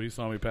flyers, so he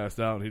saw me passed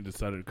out, and he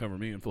decided to cover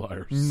me in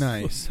flyers.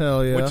 Nice,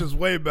 hell yeah! Which is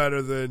way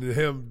better than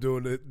him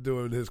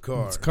doing his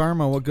car. It's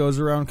karma. What goes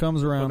around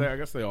comes around. Well, I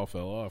guess they all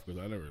fell off because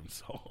I never even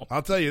saw them.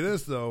 I'll tell you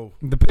this though: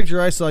 the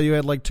picture I saw, you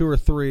had like 2 or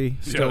 3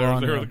 still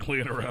on. They were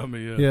clean around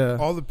me. Yeah.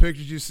 All the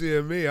pictures you see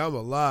of me, I'm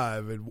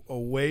alive and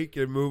awake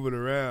and moving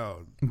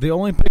around. The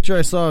only picture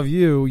I saw of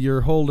you,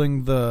 you're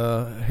holding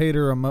the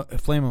hater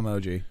flame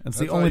emoji. That's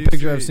the only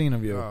picture I've seen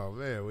of you. Oh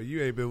man, well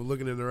you ain't been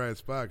looking in the right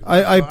spot.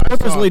 I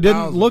purposely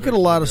didn't look at a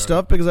lot of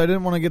stuff because I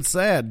didn't want to get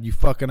sad. You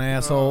fucking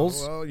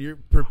assholes. Well, you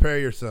prepare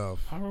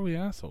yourself. How are we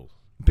assholes?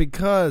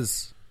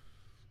 Because.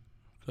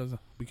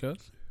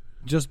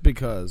 Just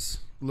because.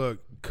 Look,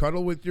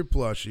 cuddle with your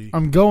plushie.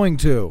 I'm going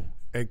to.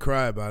 And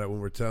cry about it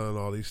when we're telling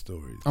all these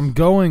stories. I'm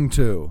going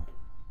to.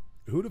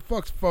 Who the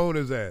fuck's phone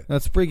is that?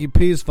 That's Freaky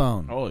P's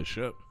phone. Holy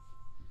shit.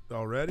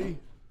 Already?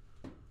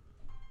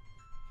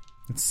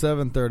 It's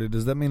 7:30.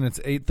 Does that mean it's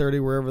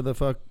 8:30 wherever the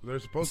fuck they're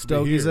supposed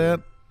Stokey's to be here. at?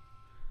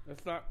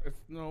 It's not.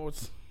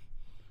 It's.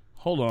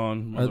 Hold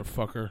on,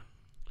 motherfucker.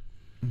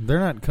 They're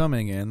not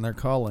coming in. They're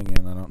calling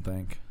in, I don't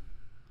think.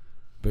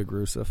 Big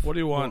Rusev. What do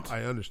you want? Well,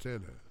 I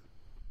understand that.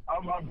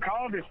 I'm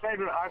calling to say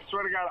that I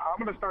swear to God, I'm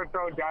going to start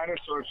throwing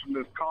dinosaurs from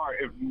this car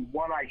if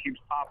one eye keeps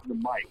popping the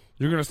mic.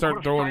 You're going to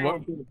start throwing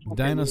what?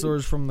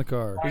 Dinosaurs from the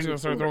car. He's going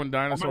to start throwing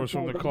dinosaurs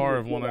from the car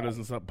if one eye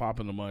doesn't stop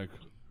popping the mic.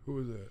 Who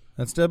is that?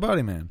 That's Dead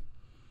Body Man.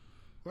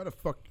 Why the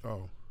fuck?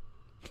 Oh.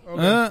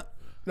 Okay.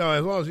 No,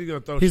 as long as he's going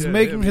to throw he's shit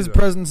making at him, his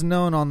presence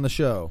known on the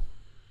show.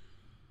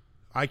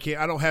 I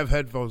don't have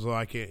headphones, so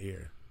I can't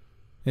hear.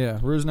 Yeah,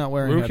 Rue's not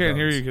wearing headphones. Rue can't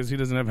hear you because he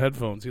doesn't have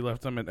headphones. He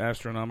left them at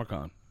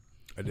Astronomicon.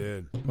 I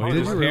did. Well,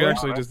 he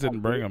actually just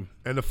didn't bring them.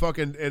 And the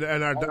fucking and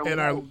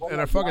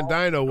our fucking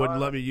Dino wouldn't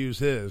let me use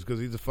his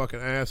because he's a fucking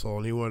asshole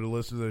and he wanted to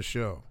listen to the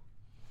show.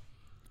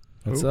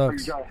 That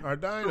sucks. Our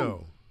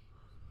Dino,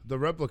 the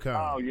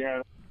Replicon. Oh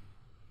yeah.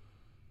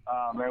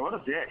 Man, what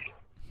a dick.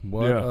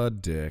 What a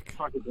dick.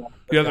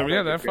 Yeah,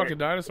 that fucking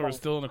dinosaur is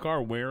still in the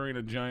car wearing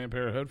a giant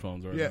pair of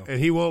headphones right now. Yeah, and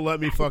he won't let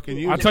me fucking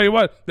use it. I'll tell you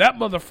what, that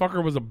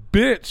motherfucker was a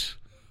bitch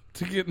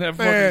to get in that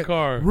fucking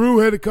car. Rue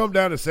had to come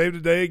down to save the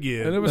day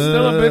again. And it was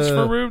still a bitch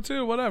for Rue,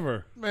 too,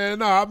 whatever.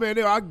 Man,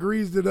 I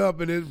greased it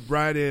up and it's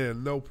right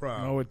in, no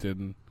problem. No, it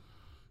didn't.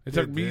 It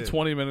took me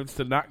 20 minutes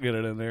to not get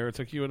it in there. It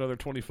took you another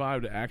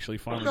 25 to actually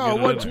finally get it in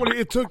there. No,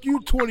 it took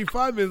you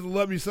 25 minutes to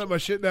let me set my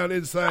shit down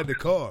inside the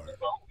car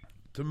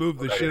to move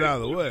the shit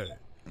out of the way.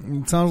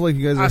 It sounds like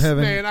you guys are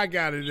having... Man, I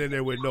got it in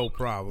there with no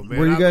problem, man.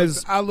 Were you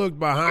guys... I looked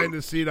behind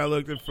the seat. I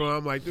looked in front.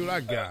 I'm like, dude,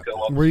 I got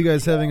it. Were you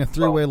guys having a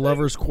 3-way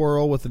lovers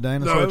quarrel with the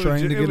dinosaur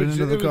trying to get it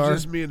into the car? It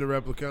was just me and the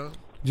Replicon.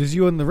 Just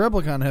you and the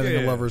Replicon having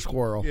a Yeah. lover's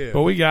quarrel. Yeah.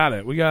 But we got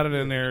it. We got it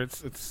in there.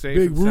 It's safe.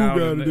 Big and Roo sound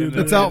got in it the- in in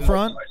there. It's the- out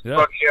front. Yeah.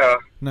 Fuck yeah.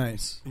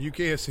 Nice. You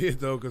can't see it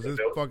though because it's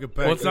fucking packed.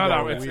 Well, it's not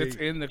out. in It's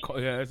in the.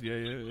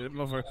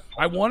 Yeah.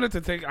 I wanted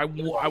to take. I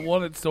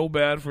wanted so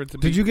bad for it to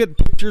be. Did you get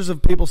pictures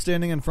of people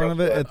standing in front of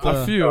it at the?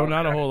 A few,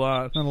 not a whole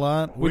lot. Not a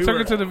lot. We took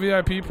it to the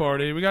VIP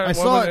party. We got I one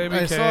saw with it-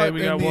 ABK. I saw it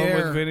we in got the one air.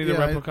 with Vinny, the Yeah,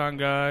 Replicon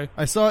guy.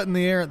 I saw it in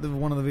the air at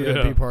one of the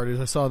VIP Yeah. parties.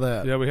 I saw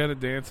that. Yeah, we had a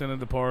dancing at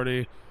the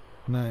party.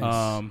 Nice.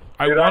 I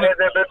Dude, I wanted. had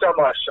that bitch on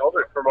my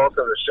shoulder for most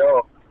of the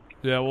show.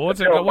 Yeah, well, once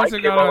it Until got Mike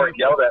came on. over and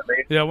yelled at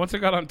me. Yeah, once it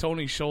got on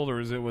Tony's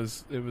shoulders, it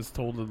was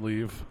told to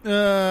leave.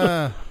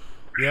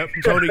 Yep,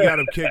 Tony got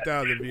him kicked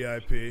out of the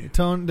VIP.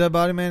 Tone Dead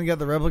Body Man got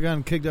the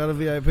Replicon kicked out of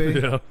VIP.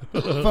 Yeah.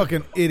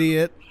 Fucking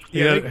idiot. He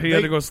had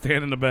to go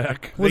stand in the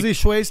back. Was he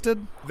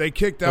wasted? They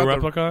kicked The out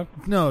Replicon?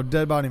 No,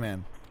 Dead Body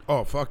Man.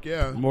 Oh fuck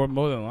yeah! More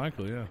than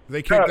likely, yeah.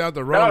 They kicked out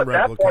the wrong Not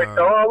at that point, Replicon.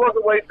 though. I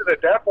wasn't wasted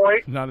at that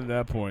point. Not at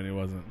that point, he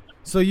wasn't.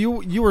 So you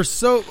were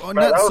so that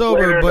not was later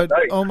sober, in the but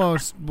night.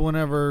 almost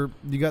whenever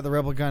you got the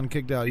Replicon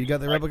kicked out. You got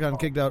the Replicon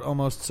kicked out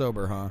almost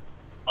sober, huh?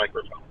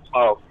 Microphone.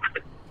 Oh.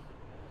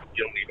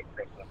 You don't need to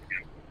press that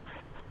again.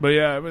 But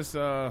yeah, it was.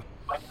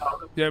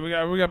 Yeah,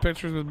 we got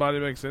pictures with Body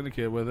Bag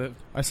Syndicate with it.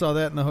 I saw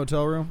that in the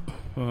hotel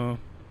room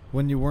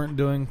when you weren't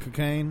doing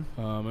cocaine.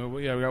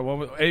 We got one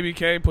with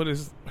ABK put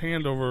his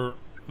hand over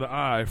the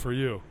eye for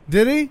you.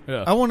 Did he?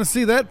 Yeah. I want to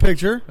see that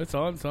picture. It's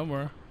on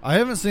somewhere. I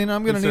haven't seen it.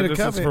 I'm going He to said need a this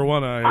copy. is for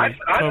one eye. I He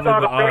saw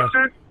covered the eye.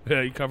 picture.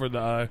 Yeah, he covered the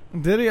eye.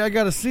 Did he? I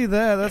got to see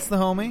that. That's the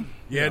homie.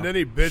 Yeah, and then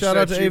he bitched. Shout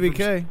out at to you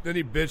ABK. then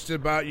he bitched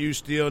about you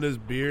stealing his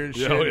beer and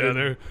shit. Oh, yeah, and-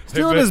 they're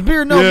Stealing his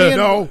beer? No, Yeah, me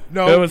and,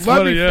 no. That was let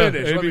funny, me yeah.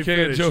 finish. Let me ABK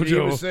and finish. He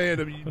JoJo. was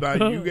saying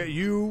about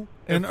you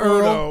And and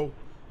Earl. Frodo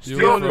You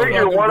stealing his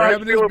figure fucking why not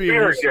grabbing his steal a beer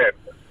beers. again?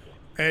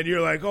 And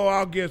you're like, oh,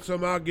 I'll get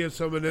some, and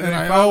then And they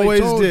I finally always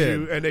told did.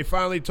 you, and they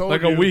finally told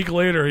Like you. a week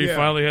later, he Yeah.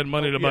 finally had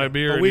money to buy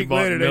beer. A and he week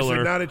bought later, they Miller.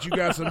 said, now that you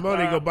got some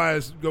money,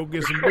 go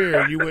get some beer.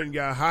 And you went and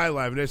got High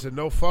Life. And they said,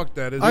 no, fuck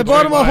that. It's I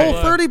bought him a Bud whole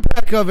Light.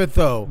 30-pack of it,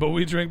 though. But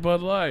we drink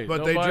Bud Light.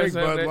 But Nobody they drink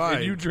said Bud that, Light.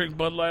 And you drink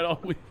Bud Light all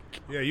week.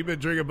 Yeah, you've been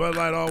drinking Bud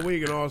Light all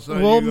week, and all of a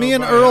sudden, Well, you go me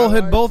and buy Earl High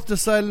had Life? both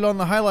decided on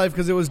the High Life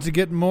because it was to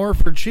get more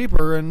for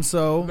cheaper, and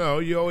so... No,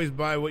 you always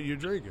buy what you're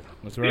drinking.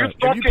 That's You right. If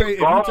you fucking take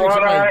bum one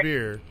somebody's eye.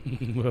 beer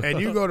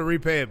and you go to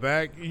repay it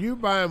back, you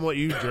buy them what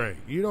you drink.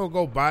 You don't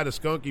go buy the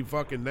skunky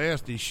fucking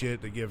nasty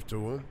shit to give to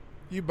them.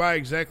 You buy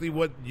exactly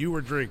what you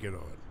were drinking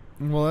on.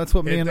 Well, that's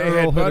what me If and they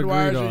Earl had had agreed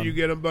Budweiser, on. you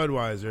get them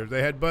Budweiser. If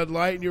they had Bud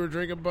Light and you were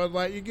drinking Bud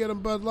Light, you get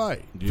them Bud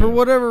Light. For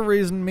whatever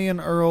reason, me and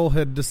Earl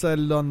had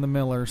decided on the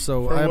Miller,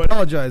 so For I what-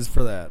 apologize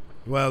for that.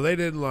 Well, they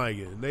didn't like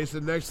it. They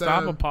said next Stop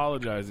time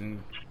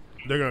apologizing.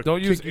 they're going to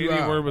Don't use you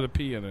any out. word with a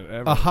P in it,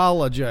 ever.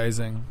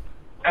 Apologizing.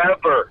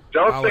 Ever.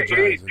 Don't say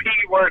any Apologizing. P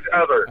words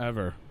ever.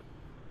 Ever.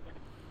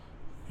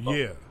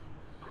 Yeah.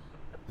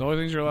 The only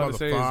things you're allowed to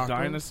say is Motherfucker.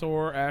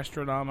 Dinosaur,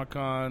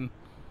 Astronomicon,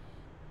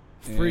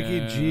 Freaky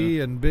and G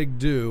and Big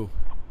Do.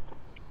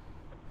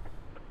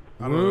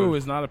 I don't Woo know.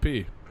 is not a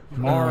P.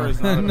 No, R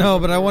is not a no,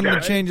 P. but I wanted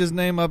to change his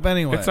name up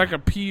anyway. It's like a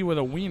P with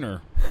a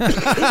wiener.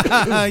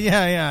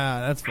 yeah,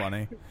 that's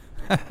funny.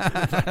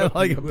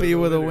 Like a P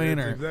with a That's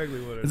wiener.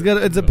 exactly what it It's is. got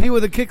it's a P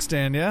with a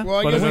kickstand, yeah. Well,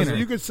 I But guess it it's- doesn't-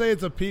 you could say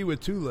it's a P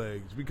with two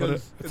legs But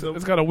because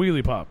it's got a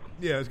wheelie pop.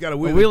 yeah, it's got a A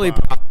wheelie, wheelie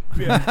pop.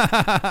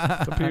 Yeah,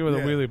 It's a P with a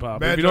Yeah. wheelie pop.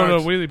 Mad If you don't know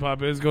Dogs- what a wheelie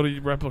pop is, go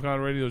to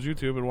Replicon Radio's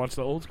YouTube and watch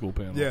the old school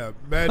panel. yeah.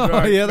 Mad Oh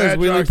Dogs, yeah, there's Mad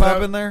wheelie Dogs, pop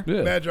that- in there.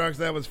 Yeah. Mad Dogs,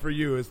 that was for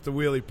you. It's the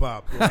wheelie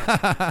pop.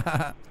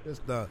 It's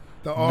the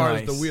R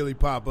is the Nice. wheelie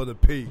pop of the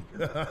P.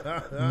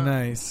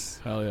 Nice.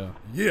 Hell yeah.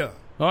 Yeah.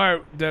 All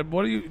right, Deb.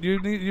 What do you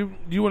need?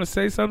 You want to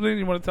say something?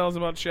 You want to tell us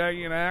about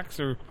Shaggy and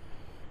Axe, or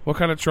what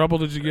kind of trouble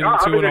did you get No, I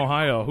into mean, in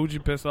Ohio? Who'd you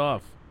piss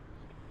off?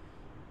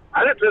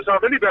 I didn't piss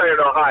off anybody in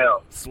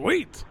Ohio.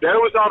 Sweet. That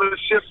was all the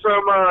shit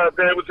from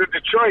that was in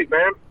Detroit,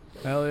 man.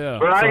 Hell yeah.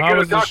 But I So ain't how gonna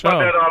was the talk about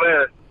that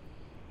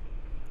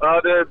show?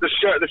 on air.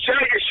 The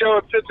Shaggy show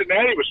in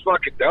Cincinnati was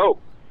fucking dope.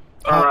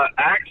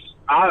 Axe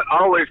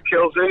always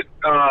kills it.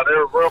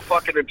 They're real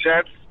fucking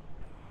intense.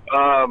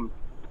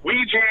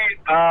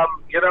 Ouija,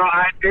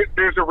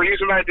 there's a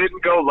reason I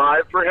didn't go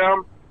live for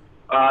him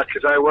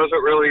because I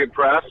wasn't really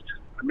impressed.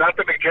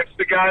 Nothing against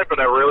the guy, but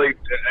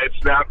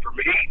it's not for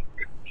me.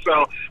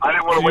 So I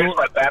didn't want to waste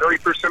my battery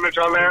percentage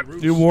on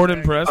that. You weren't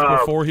impressed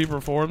before he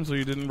performed, so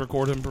you didn't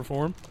record him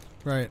perform?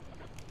 Right.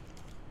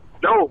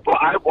 No, but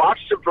I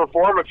watched him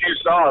perform a few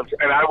songs,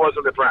 and I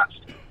wasn't impressed.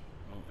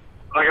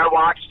 Like, I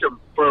watched him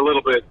for a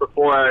little bit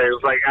before I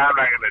was like, I'm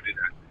not going to do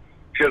that.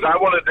 Because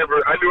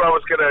I knew I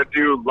was going to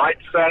do Light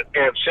set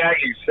and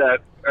Shaggy set,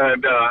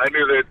 and I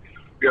knew that,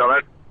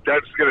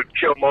 that's going to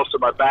kill most of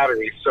my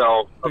battery. So I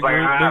was Big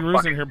like, Ru's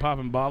fuck in it. here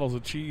popping bottles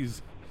of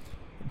cheese.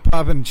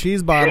 Popping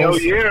cheese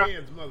bottles. Hell yeah.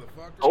 Hands,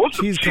 motherfucker. Oh,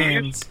 some Cheese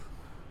cans.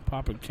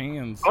 Popping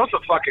cans. Oh,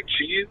 some fucking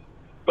cheese.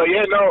 But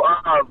yeah, no,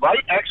 Light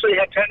actually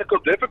had technical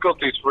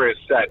difficulties for his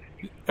set.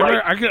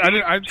 Like,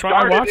 I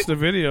started watched it- the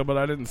video, but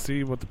I didn't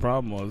see what the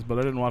problem was. But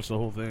I didn't watch the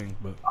whole thing.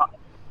 But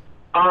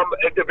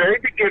At the very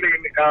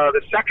beginning,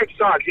 the second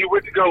song, he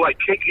went to go like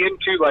kick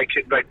into like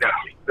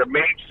the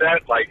main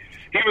set. Like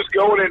he was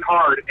going in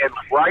hard, and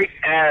right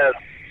as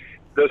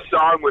the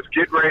song was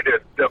getting ready to,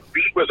 the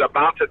beat was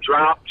about to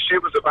drop,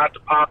 shit was about to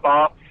pop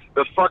off,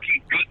 the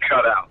fucking beat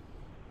cut out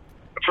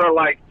for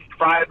like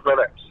 5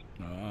 minutes.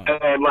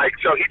 And like,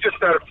 so he just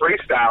started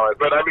freestyling.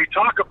 But I mean,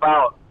 talk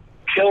about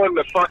killing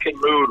the fucking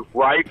mood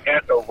right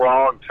at the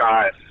wrong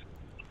time.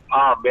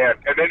 Oh man.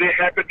 And then it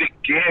happened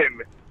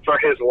again for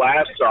his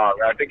last song.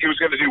 I think he was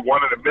going to do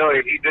One in a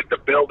Million. He did the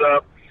build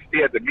up. He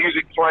had the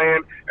music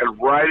playing,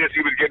 and right as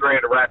he was getting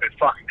ready to rap, it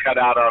fucking cut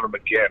out on him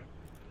again.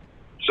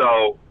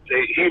 So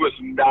he was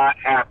not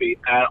happy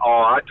at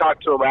all. I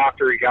talked to him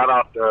after he got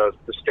off the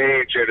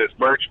stage at his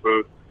merch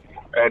booth.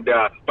 And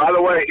by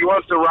the way, he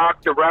wants to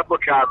rock the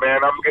Replicon,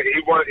 man.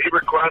 He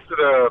requested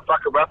a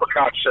fucking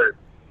Replicon shirt.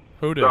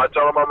 Who did? So I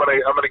told him I'm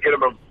gonna get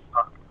him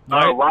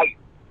a Light.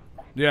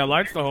 Yeah,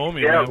 Light's the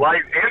homie. Yeah, man.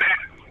 Light.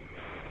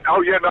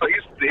 Oh yeah, no,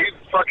 he's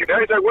fucking.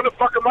 He's like, when the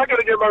fuck am I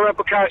gonna get my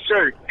Replicon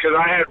shirt? Because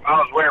I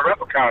was wearing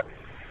Replicon,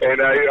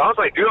 and I was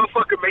like, dude, I'll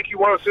fucking make you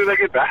one as soon as I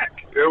get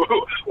back.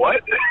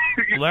 What?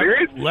 You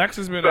serious? Lex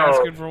has been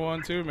asking for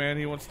one too, man.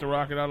 He wants to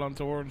rock it out on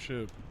tour and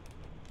shit.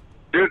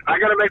 Dude, I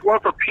gotta make one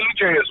for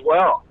PJ as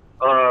well.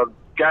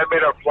 Guy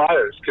made our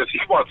flyers because he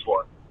wants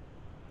one.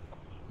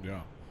 Yeah.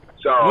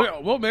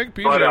 So we'll make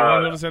PJ one.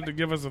 He'll just have to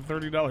give us a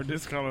 $30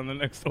 discount on the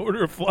next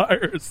order of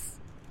flyers.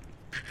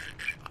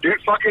 Dude,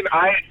 fucking,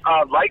 I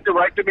liked to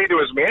write to me to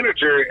his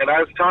manager, and I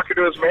was talking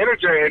to his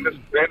manager, and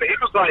he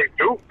was like,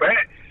 dude, man,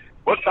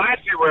 what size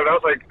do you wear? And I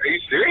was like, are you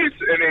serious?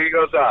 And he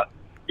goes, yeah.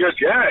 And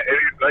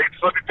he like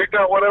fucking picked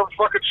out whatever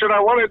fucking shit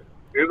I wanted.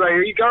 He was like,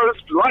 here you go,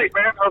 this is Light,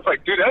 man. I was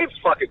like, dude, that is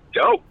fucking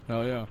dope.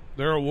 Oh yeah,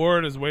 their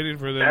award is waiting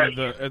for them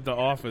at the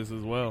office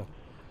as well.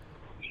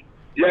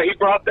 Yeah, he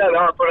brought that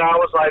up, and I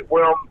was like,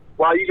 well,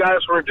 while you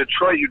guys were in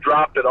Detroit, you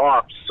dropped it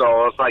off. So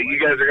I was like, you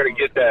guys are gonna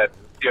get that,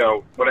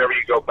 whenever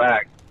you go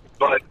back.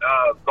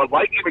 But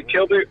Light even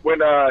killed it when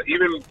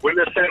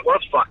the set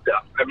was fucked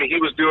up. I mean, he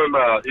was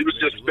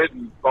just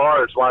spitting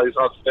bars while he was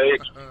on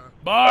stage.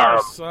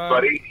 Bars,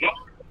 but he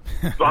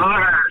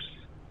bars.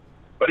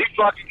 But he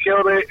fucking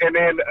killed it. And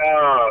then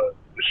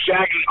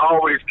Shaggy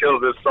always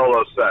kills his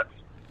solo sets.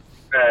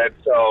 And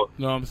so,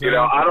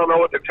 I don't know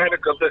what the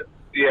technical.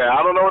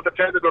 I don't know what the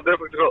technical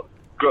difference.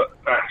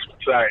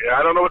 Sorry,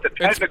 I don't know what the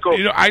technical.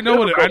 I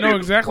know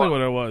exactly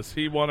what it was.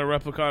 He won a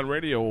Replicon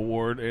Radio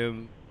Award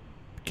and.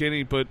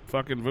 Kenny put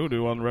fucking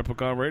Voodoo on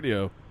Replicon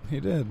Radio. He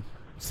did.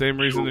 Same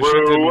reason the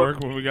shit didn't work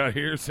when we got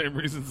here. Same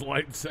reasons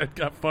Light set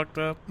got fucked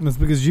up. That's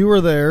because you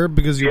were there,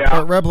 because you're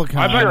part Replicon.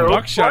 I bet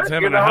Buckshot's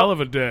having a hell of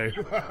a day.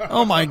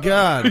 Oh my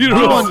god. He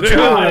won 2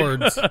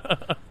 awards.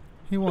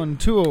 He won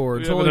 2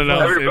 awards. Holy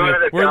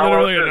fuck. We're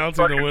literally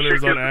announcing the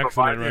winners on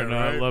accident right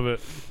now. I love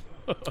it.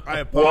 I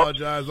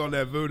apologize on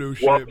that Voodoo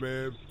shit,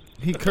 man.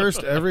 He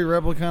cursed every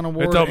Replicon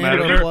award it don't and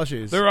matter. their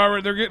plushies.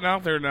 They're getting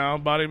out there now.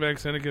 Body Bag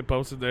Syndicate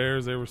posted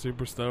theirs. They were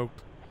super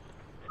stoked.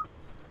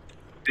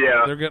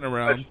 Yeah. They're getting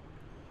around.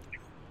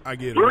 I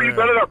get it. Drew, you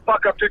better not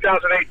fuck up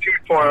 2018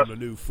 for us. I'm a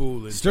new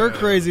fool in Stir town.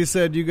 Crazy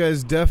said you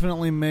guys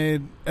definitely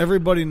made...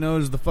 Everybody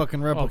knows the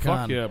fucking Replicon. Oh,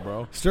 fuck yeah,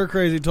 bro. Stir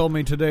Crazy told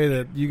me today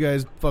that you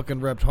guys fucking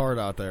repped hard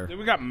out there. Dude,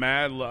 we got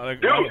mad love.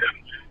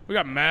 We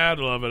got mad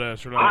love at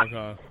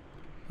Astronomicon.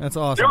 That's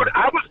awesome. Dude,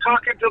 I was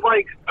talking to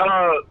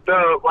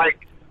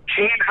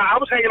Kane, I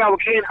was hanging out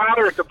with Kane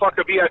Hodder at the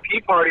fucking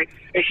VIP party,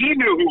 and he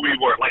knew who we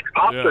were, like,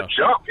 off the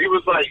jump. He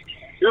was like,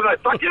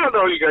 fuck, I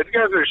know you guys. You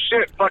guys are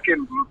shit.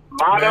 Fucking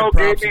Mono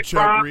gave me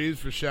Chuck props. Reeves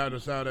for shouting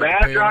us out at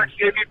Madrox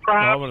gave me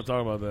props. I want to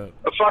talk about that.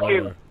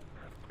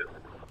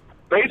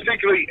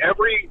 Basically,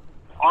 every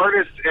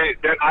artist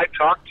that I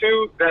talked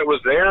to that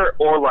was there,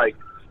 or, like,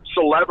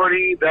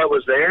 celebrity that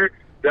was there,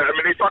 they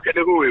fucking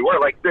knew who we were.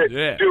 Like,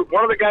 dude,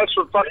 one of the guys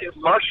from fucking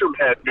Mushroom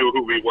Head knew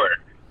who we were.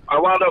 I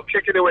wound up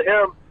kicking it with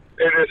him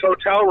in his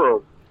hotel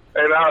room,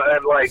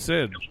 and like,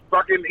 Sid.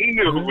 fucking, he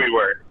knew who we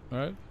were. All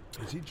right.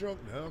 Is he drunk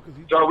now?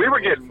 So we were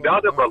getting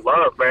nothing but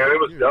love, man. It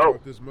was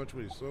dope. This much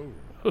when he's sober.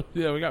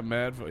 Yeah, we got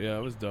mad. Yeah,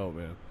 it was dope,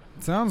 man.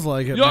 Sounds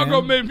like it. Y'all man.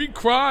 gonna make me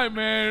cry,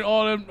 man.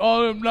 All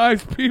them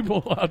nice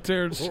people out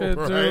there and shit,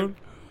 dude.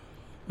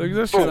 Like,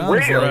 that shit sounds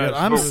like it.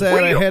 I'm sad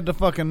real. I had to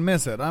fucking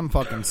miss it. I'm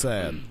fucking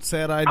sad.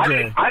 Sad-eyed I Joe.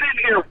 didn't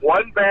hear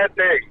one bad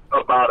thing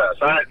about us.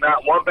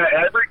 Not one bad.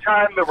 Every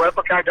time the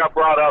Replicon got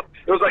brought up,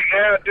 it was like,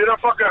 yeah, dude, I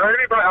fucking heard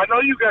anybody. I know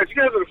you guys. You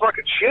guys are the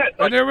fucking shit.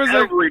 Like, and there was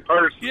every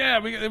person.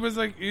 Yeah, it was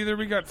like either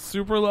we got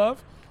super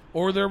love,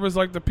 or there was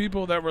like the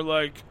people that were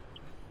like,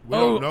 we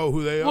don't know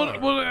who they are.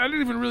 Well, I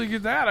didn't even really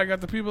get that. I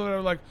got the people that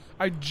are like,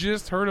 I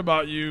just heard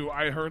about you.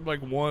 I heard like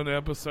one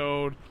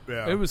episode.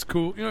 Yeah. It was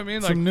cool. You know what I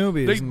mean? Like, some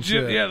newbies and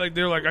shit. Yeah, like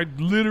they're like, I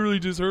literally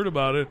just heard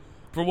about it.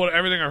 For what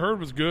everything I heard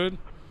was good.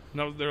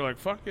 And they're like,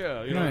 fuck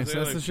yeah. You know nice.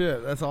 That's like, the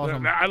shit. That's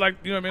awesome. I like,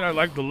 you know what I mean? I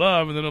like the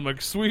love, and then I'm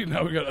like, sweet.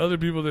 Now we got other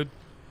people that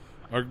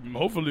are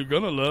hopefully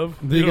gonna love.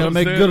 They gotta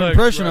make a good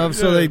impression of,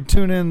 so they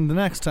tune in the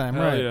next time,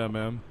 Hell right? Yeah,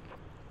 man.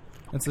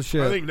 That's the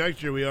shit. I think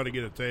next year we ought to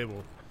get a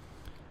table.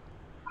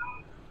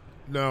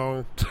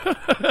 No.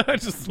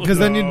 Because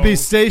then you'd be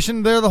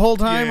stationed there the whole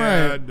time,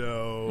 yeah, right?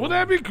 No. Well,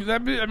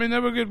 that'd be. I mean,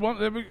 that would give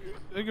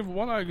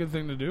one eye a good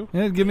thing to do.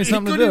 Yeah, give me He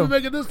something to couldn't do. even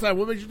make it this time.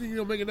 What makes you think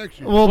he'll make it next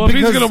year? Well, If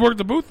he's because going to work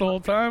the booth the whole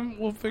time,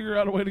 we'll figure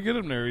out a way to get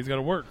him there. He's got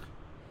to work.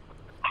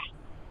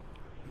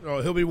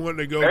 Oh, he'll be wanting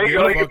to go. There you get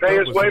go, he can fucked pay up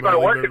his with way by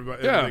somebody, working.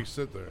 everybody- Yeah. everybody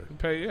sit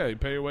there. You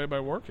pay your way by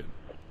working.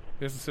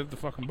 He has to sit at the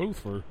fucking booth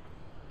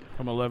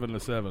from 11 to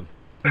 7.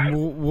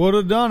 would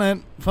have done it.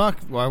 Fuck,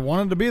 I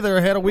wanted to be there.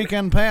 I had a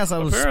weekend pass. I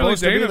was Apparently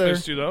supposed to be Dana there.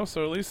 missed you, though,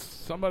 so at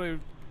least somebody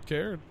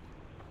cared.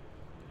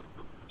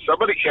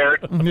 Somebody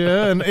cared.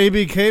 Yeah, and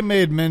ABK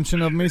made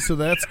mention of me, so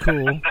that's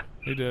cool.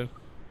 He did.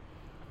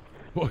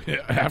 Well, yeah,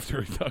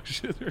 after he talked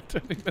shit for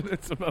 20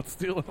 minutes about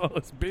stealing all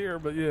his beer,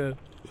 but yeah.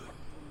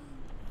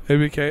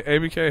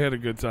 ABK had a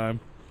good time.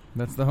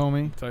 That's the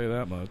homie. I'll tell you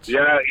that much.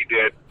 Yeah, he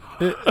did.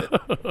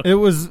 It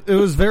was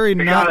very He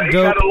not got a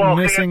dope little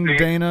missing fancy.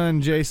 Dana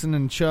and Jason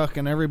and Chuck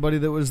and everybody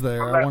that was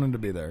there. I wanted to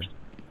be there.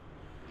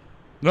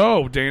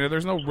 No, Dana,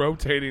 there's no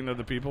rotating of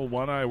the people.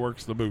 One eye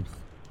works the booth.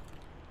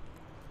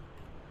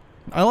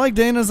 I like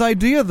Dana's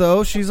idea,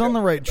 though. She's on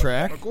the right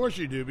track. Of course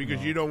you do,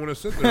 because you don't want to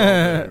sit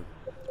there all day.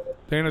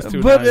 Dana's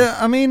too But,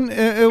 nice. I mean,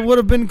 it would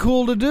have been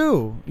cool to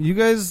do. You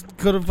guys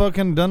could have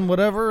fucking done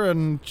whatever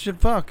and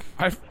shit, fuck.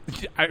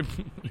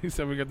 He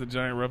said we got the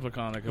giant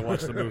replicon. I can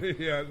watch the booth.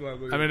 Yeah, that's what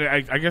I'm looking I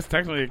mean, I guess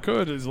technically it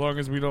could, as long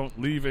as we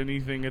don't leave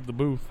anything at the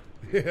booth.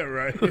 Yeah,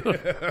 right.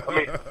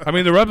 I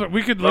mean,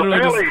 we could literally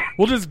apparently-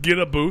 we'll just get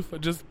a booth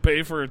and just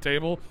pay for a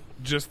table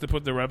just to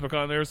put the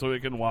replicon there so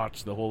we can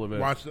watch the whole event.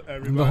 Watch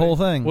everybody. The whole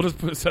thing. We'll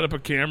just set up a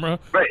camera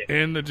Right.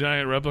 in the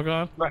giant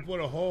replicon Put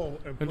a hole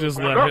and, and put just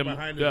a let gun him.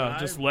 behind his Yeah, eye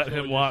just let so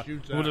him it watch.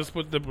 shoots We'll out. just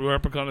put the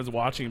replicon as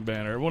watching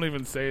banner. It won't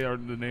even say the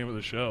name of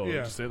the show. It'll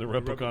Yeah. just say the The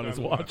replicon is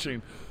replicon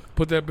watching.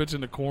 Put that bitch in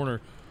the corner.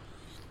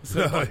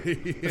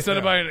 Instead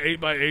of buying an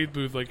 8x8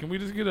 booth, like, can we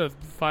just get a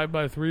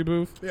 5x3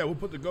 booth? Yeah, we'll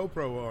put the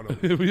GoPro on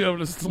him. We have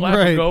to slap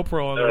Right. a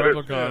GoPro on the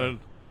replicon,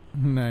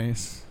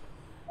 Nice.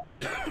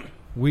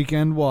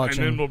 Weekend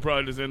watching. and then we'll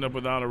probably just end up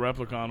without a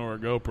replicon or a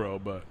GoPro.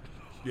 But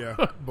Yeah,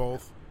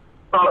 both.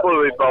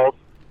 Probably both.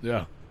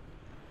 yeah,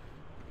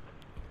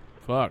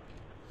 fuck.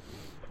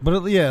 But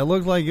it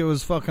looked like it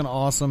was fucking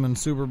awesome and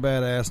super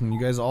badass, and you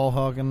guys all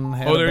fucking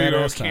had Oh, a there you go,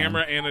 a badass time.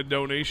 camera and a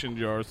donation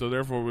jar. So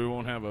therefore, we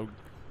won't have a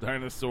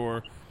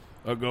dinosaur,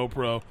 a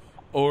GoPro,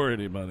 or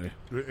any money.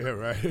 Yeah,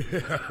 right.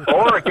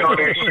 Or a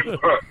donation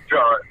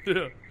jar.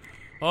 Yeah,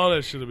 all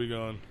that shit will be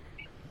gone.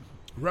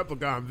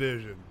 Replicon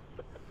Vision.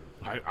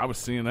 I was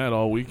seeing that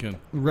all weekend.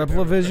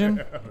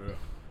 Replivision?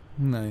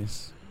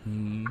 Nice.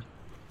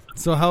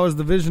 So how is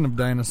the vision of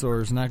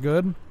dinosaurs? Not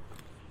good?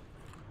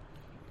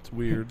 It's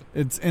weird.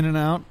 It's in and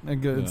out?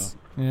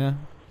 Yeah.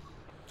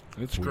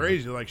 It's weird.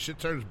 Crazy. Like, shit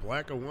turns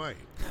black and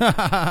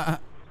white.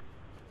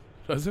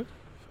 Does it?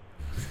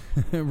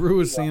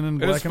 Rue is seeing in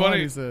black It's and white,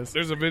 funny. he says.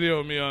 There's a video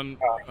of me on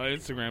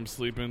Instagram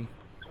sleeping,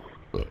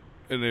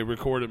 and they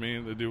recorded me,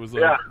 and the dude was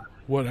like, Yeah.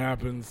 "What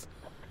happens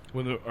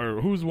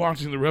or who's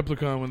watching the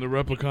replicon when the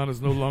replicon is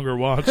no longer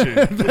watching?"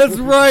 That's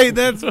right.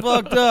 That's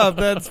fucked up.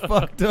 That's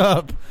fucked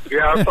up.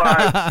 Yeah,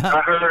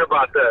 I heard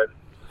about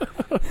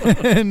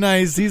that.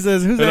 Nice. He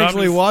says, who's And I'm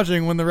actually just-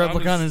 watching when the I'm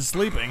replicon just- is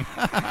sleeping?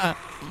 That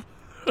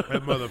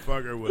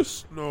motherfucker was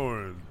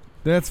snoring.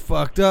 That's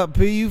fucked up.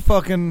 P, you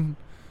fucking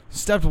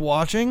stepped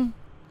watching?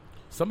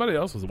 Somebody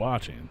else was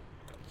watching.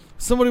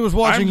 Somebody was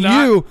watching I'm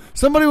not- you.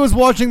 Somebody was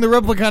watching the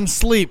replicon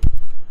sleep.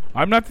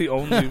 I'm not the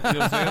only. You know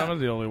what I'm saying? I'm not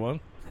the only one.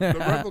 The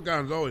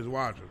Replicon's always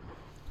watching.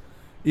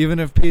 Even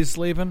if P's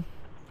sleeping?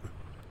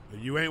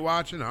 You ain't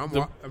watching? I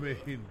mean,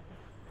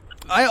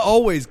 I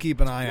always keep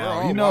an eye We're out.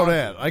 all You know watching.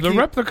 that. I The keep,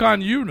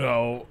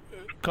 replicon,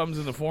 comes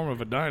in the form of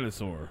a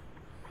dinosaur,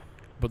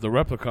 but the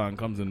replicon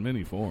comes in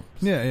many forms.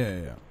 Yeah.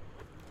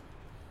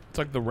 It's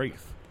like the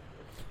Wraith,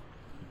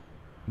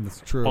 That's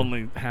true.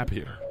 only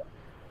happier.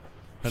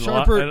 And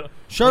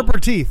Sharper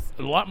teeth.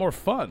 a lot more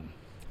fun.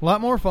 A lot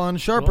more fun.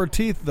 Sharper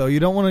teeth, though. You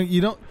don't want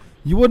to.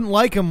 You wouldn't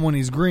like him when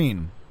he's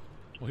green.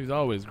 Well, he's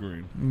always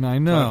green. I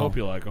know. So I hope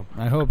you like him.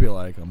 I hope you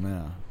like him.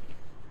 Yeah.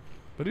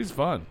 But he's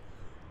fun.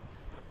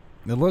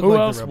 It looked Who like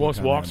else the walks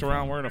replicon had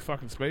around wearing a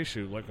fucking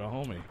spacesuit like a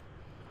homie?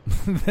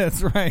 fun.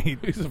 That's right.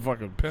 He's a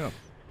fucking pimp.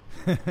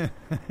 That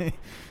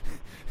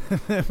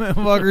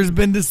motherfucker's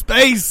been to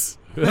space.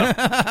 is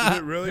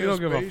it really He a don't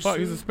give a space fuck. suit?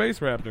 He's a space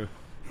raptor.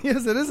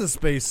 Yes, it is a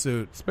space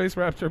suit. Space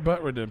raptor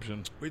butt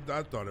redemption.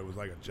 I thought it was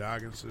like a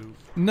jogging suit.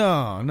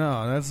 No,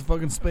 that's a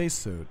fucking space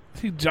suit.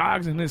 He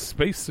jogs in his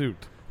space suit.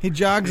 He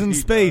jogs in He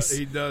space. does-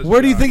 he does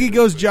Where do you jog think he in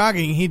goes space.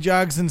 jogging? He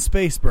jogs in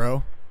space,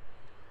 bro.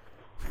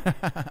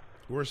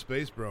 Where's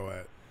Space Bro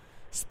at?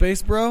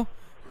 Space, bro?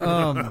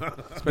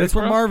 That's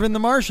where Bro? Marvin the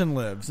Martian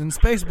lives. In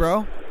space,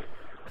 bro.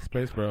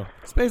 Space bro.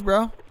 Space,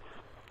 bro.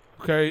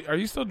 Okay, are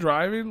you still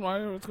driving?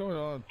 What's going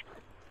on?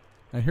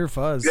 I hear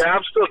fuzz. Yeah,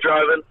 I'm still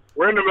driving.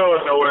 We're in the middle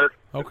of nowhere.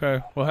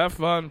 Okay, well, have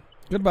fun.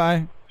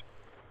 Goodbye.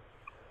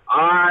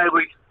 I'll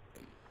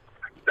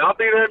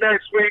be there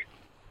next week.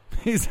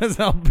 He says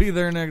I'll be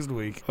there next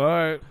week. All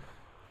right.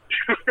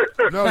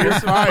 No, you're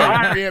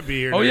fired. You can't be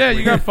here. Oh next yeah, week.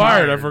 you got You're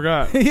fired. I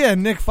forgot. Yeah,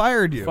 Nick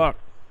fired you. Fuck.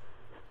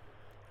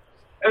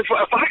 If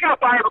I got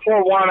fired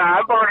before 1,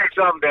 I'm burning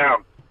something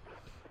down.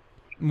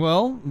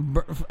 Well,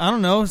 I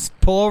don't know.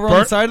 Pull over on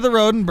the side of the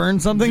road and burn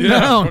something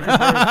down.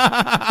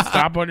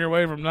 Stop on your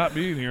way from not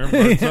being here and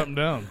burn something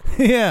down.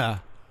 Yeah.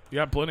 You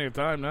got plenty of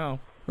time now.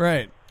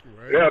 Right.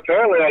 Yeah,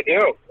 apparently I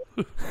do.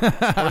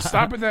 Or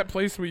stop at that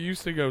place we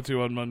used to go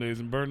to on Mondays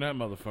and burn that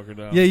motherfucker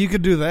down. Yeah, you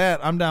could do that.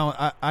 I'm down.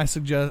 I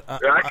suggest. Yeah,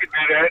 I could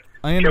do that.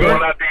 I Can we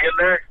not be in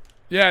there?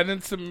 Yeah, and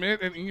then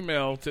submit an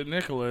email to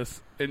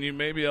Nicholas, and you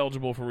may be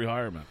eligible for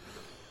rehirement.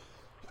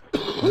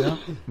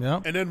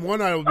 Yeah. And then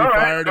one eye will be All right,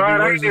 fired all if he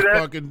right, I wears can do his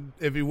that.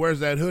 fucking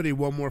that hoodie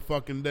one more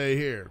fucking day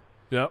here.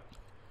 Yep.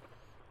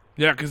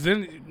 Yeah, because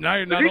then now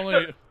you're not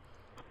only.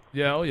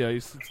 Yeah, oh yeah,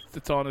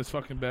 it's on his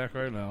fucking back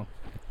right now.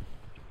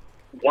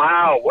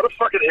 Wow, what a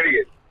fucking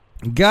idiot.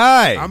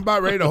 Guy. I'm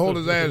about ready to hold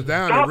his ass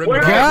down Stop and rip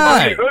wearing it that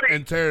off fucking hoodie.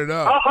 and tear it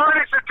How up. hard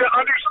is it to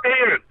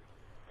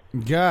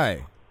understand?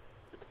 Guy.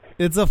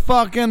 It's a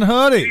fucking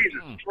hoodie.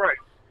 Jesus Christ.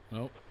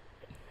 Nope.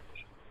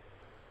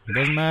 It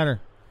doesn't matter.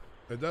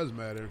 It does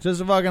matter. It's just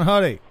a fucking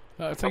hoodie.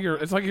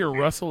 It's like you're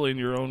wrestling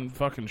your own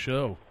fucking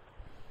show.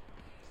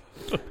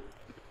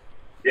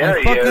 Yeah,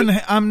 he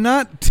is. I'm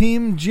not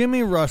Team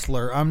Jimmy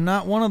Rustler. I'm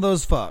not one of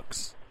those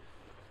fucks.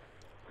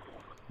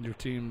 Your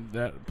team,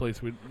 that place,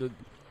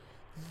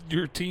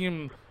 your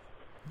team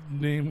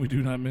name we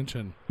do not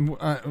mention.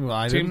 I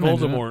Team didn't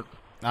mention Voldemort. it.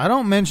 I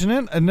don't mention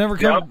it. It never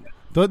comes.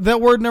 That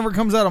word never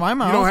comes out of my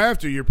mouth. You don't have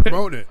to. You're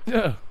promoting it.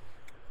 Yeah.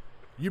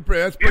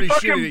 That's pretty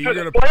fucking shitty that you're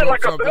going to play it promote like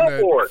a something that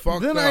billboard.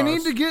 fucked Then us. I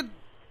need to get.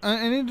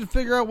 I need to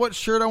figure out what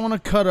shirt I want to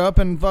cut up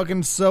and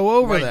fucking sew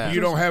over Like, that. you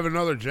don't have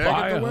another Buy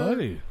jacket a to wear?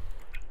 hoodie.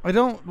 I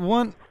don't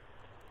want.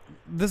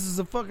 This is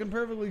a fucking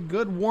perfectly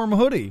good warm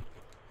hoodie.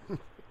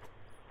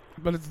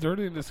 But it's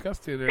dirty and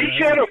disgusting. He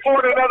can't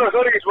afford another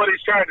hoodie is what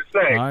he's trying to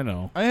say. I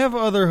know. I have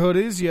other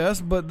hoodies,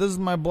 yes, but this is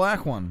my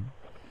black one.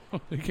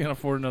 You can't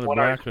afford another What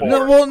black I hoodie.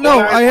 No, well, no,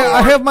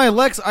 I have my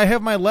Lex. I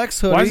have my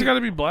Lex hoodie. Why is it got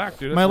to be black,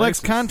 dude? My That's Lex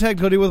racist. contact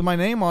hoodie with my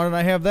name on it.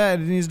 I have that.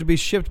 It needs to be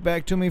shipped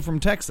back to me from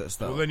Texas,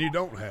 though. Well, then you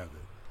don't have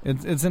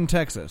it. It's in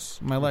Texas.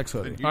 My Lex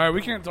hoodie. All right,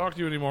 we can't talk to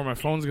you anymore. My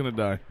phone's gonna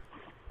die.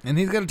 And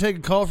he's got to take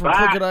a call from Bye.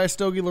 Crooked Eye,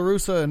 Stogie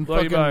LaRussa, and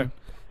Love you, bye. fucking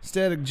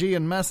Static G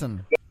and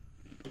Messin.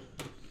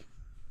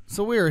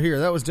 So we are here.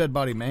 That was Dead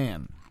Body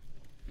Man.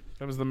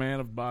 That was the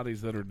man of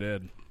bodies that are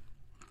dead.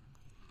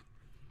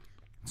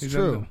 It's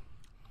true.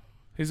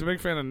 He's a big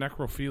fan of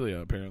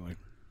necrophilia, apparently.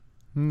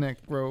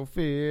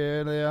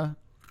 Necrophilia.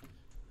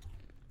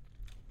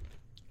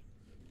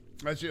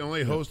 That's the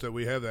only host that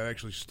we have that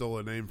actually stole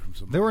a name from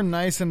somebody. They were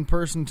nice in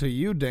person to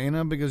you,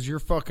 Dana, because you're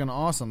fucking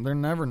awesome. They're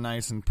never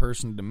nice in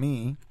person to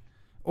me.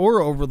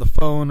 Or over the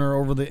phone or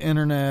over the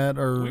internet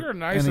or We are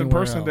nice in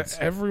anywhere person else.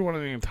 to everyone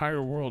in the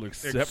entire world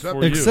except for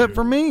you. Except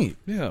for me.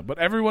 Yeah, but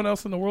everyone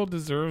else in the world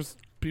deserves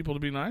people to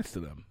be nice to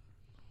them.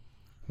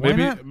 Why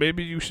not?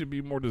 Maybe you should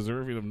be more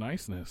deserving of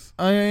niceness.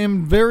 I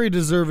am very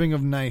deserving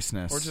of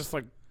niceness. Or just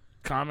like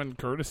common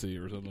courtesy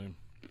or something.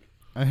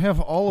 I have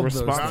all of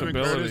those. Common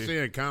Responsibility. courtesy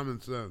and common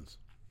sense.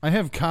 I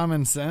have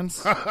common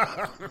sense. You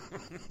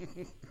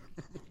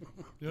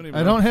don't even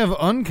I don't have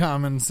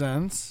uncommon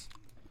sense.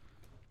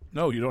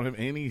 No, you don't have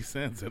any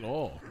sense at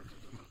all.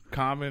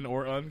 Common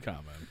or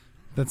uncommon.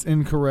 That's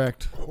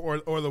incorrect. Or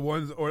the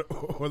ones or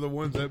the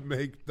ones that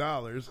make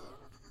dollars.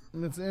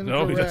 That's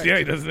No, incorrect.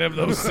 he doesn't have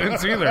those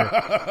cents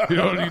either. You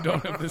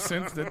don't have the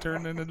cents that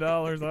turn into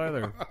dollars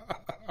either.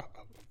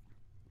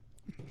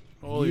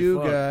 Holy You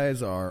fuck.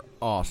 guys are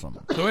awesome.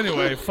 So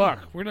anyway, fuck.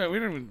 We're not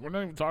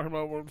even talking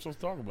about what we're supposed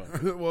to talk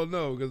about. Well,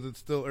 no, because it's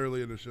still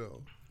early in the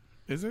show.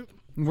 Is it?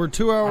 We're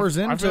 2 hours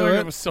I into feel like it.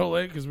 it was so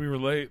late because we were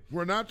late.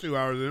 We're not 2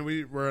 hours in.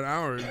 We're an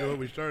hour into it.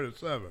 We started at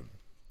 7.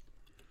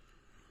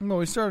 No,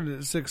 we started at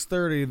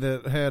 6:30.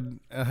 That had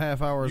a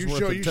half hour's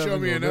worth of You show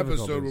me an technical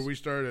episode where difficulties. we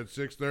started at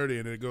 6:30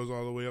 and it goes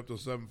all the way up to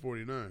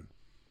 7:49.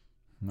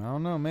 I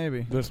don't know,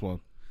 maybe This one.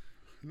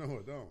 No,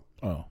 it don't.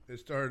 Oh. It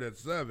started at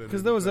 7.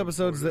 because there was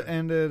episodes that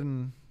ended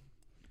and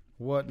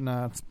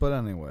whatnots. But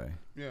anyway,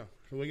 Yeah,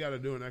 so we got to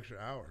do an extra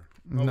hour.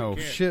 no we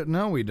can't. shit.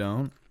 No, we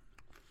don't.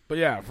 But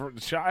yeah, for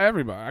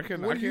everybody.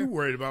 What are you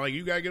worried about? Like,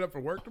 you got to get up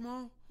for work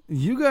tomorrow?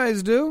 You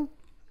guys do.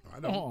 I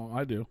don't. Oh,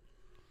 I do.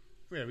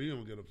 Yeah, but you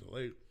don't get up till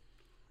late.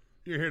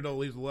 You're here till at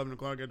least 11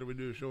 o'clock after we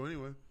do the show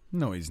anyway.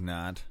 No, he's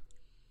not.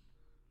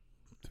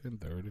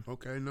 10:30.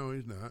 Okay, no,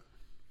 he's not.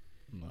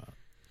 No.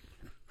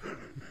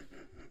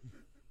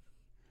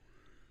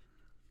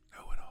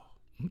 Know it all.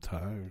 I'm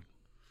tired.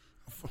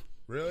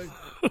 Really?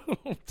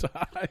 I'm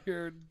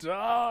tired,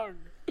 dog.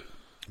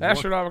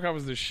 Astronomicon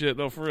was the shit,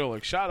 though, for real.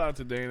 Like, shout out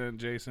to Dana and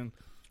Jason.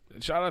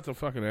 And shout out to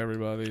fucking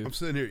everybody. I'm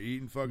sitting here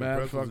eating fucking Mad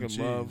pretzels fucking and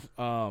cheese.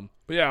 love.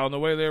 But yeah, on the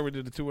way there, we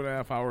did a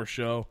 2.5 hour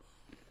show.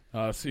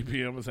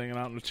 CPM was hanging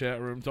out in the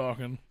chat room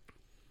talking.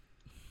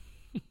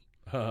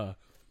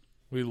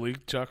 We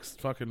leaked Chuck's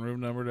fucking room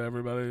number to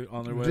everybody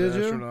on their way Did to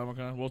you?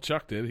 Astronomicon. Well,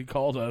 Chuck did. He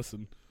called us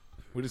and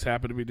We just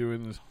happened to be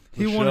doing this.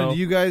 He wanted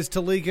you guys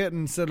to leak it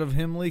instead of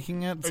him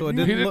leaking it, so it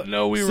He didn't. didn't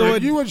know we were. So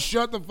If you would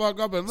shut the fuck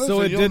up and listen,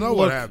 So it you'll didn't know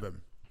what look-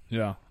 happened.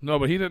 Yeah, no,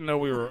 but he didn't know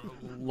we were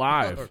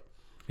live.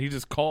 He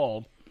just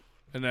called,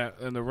 and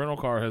the rental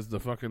car has the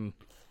fucking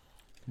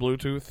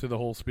Bluetooth to the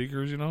whole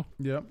speakers, you know.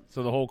 Yep.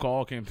 So the whole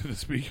call came to the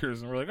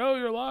speakers, and we're like, "Oh,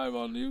 you're live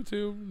on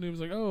YouTube." And he was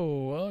like,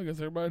 "Oh, well, I guess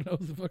everybody knows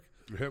the fuck."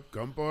 Yep,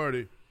 come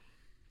party.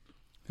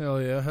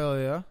 Hell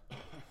yeah.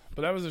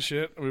 But that was the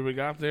shit. We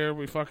got there.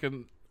 We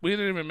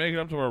didn't even make it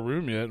up to our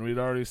room yet, and we'd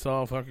already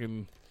saw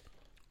fucking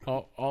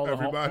all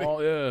Everybody.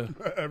 yeah,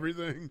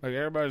 Everything. like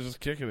everybody's just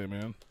kicking it,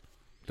 man.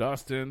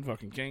 Dustin,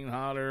 fucking King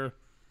Hodder,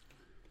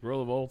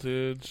 Gorilla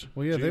Voltage.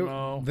 Well, yeah,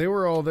 Gmo, they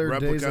were all there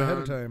days Replicon. ahead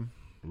of time.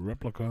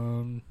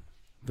 Replicon.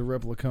 The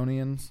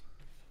Repliconians.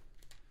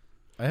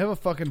 I have a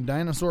fucking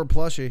dinosaur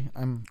plushie.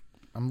 I'm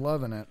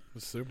loving it.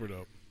 It's super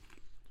dope.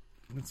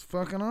 It's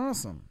fucking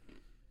awesome.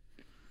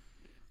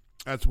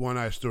 That's one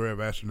eye story of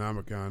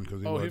Astronomicon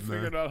because he He wasn't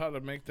figured there. out how to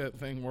make that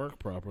thing work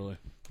properly.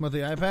 With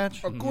the eye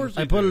patch? Of course,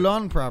 I put it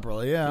on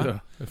properly, yeah.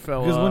 It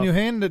fell Because off. when you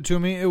handed it to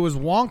me, it was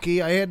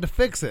wonky. I had to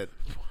fix it.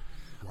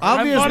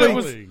 I thought it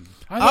was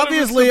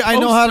Obviously, I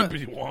know how to.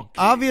 be wonky.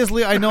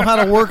 Obviously, I know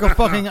how to work a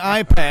fucking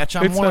eye patch.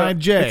 I'm one-eyed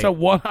J. It's a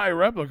one-eye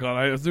Replicon.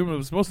 I assume it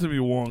was supposed to be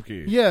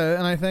wonky. Yeah,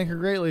 and I thank her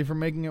greatly for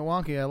making it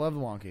wonky. I love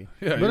wonky.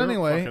 Yeah, but you're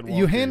anyway, fucking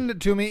you wonky. handed it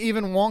to me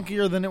even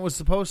wonkier than it was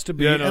supposed to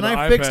be, Yeah, no, and the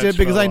I eye fixed patch it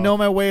because fell I know off.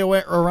 my way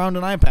around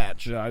an eye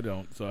patch. Yeah, I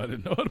don't, so I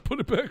didn't know how to put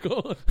it back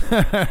on.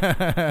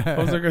 I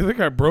was like, I think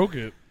I broke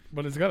it,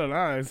 but it's got an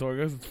eye, so I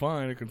guess it's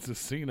fine. It can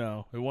just see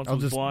now. It once I'll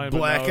was just blind,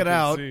 black but now it it can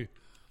out. see.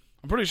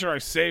 I'm pretty sure I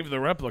saved the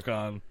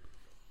Replicon.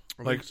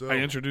 I Like, think so. I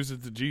introduced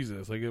it to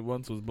Jesus. Like, it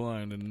once was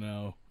blind, and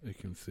now it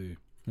can see.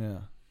 Yeah,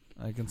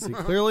 I can see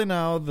clearly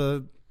now.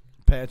 The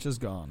patch is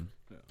gone.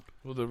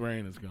 Well, the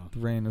rain is gone. The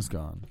rain is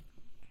gone.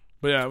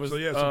 But yeah, it was.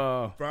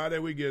 So Friday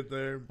we get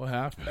there. What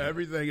happened?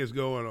 Everything is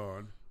going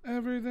on.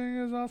 Everything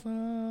is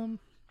awesome.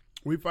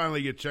 We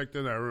finally get checked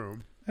in our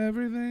room.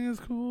 Everything is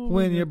cool.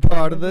 When you're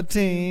part of the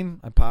team,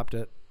 I popped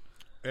it.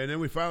 And then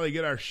we finally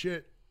get our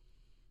shit.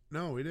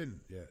 No, we didn't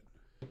yet.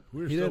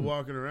 We were He still didn't.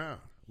 walking around.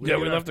 Yeah,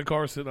 we left the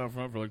car sitting out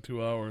front for like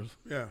 2 hours.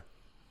 Yeah.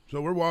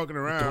 So we're walking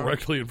around.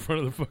 Directly in front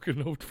of the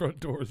fucking front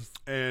doors.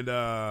 And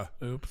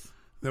Oops.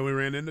 then we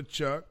ran into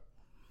Chuck.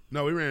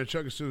 No, we ran into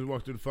Chuck as soon as we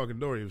walked through the fucking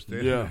door. He was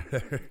standing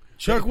there.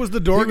 Chuck was the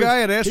door He was-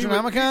 guy at he was-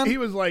 Astronomicon? He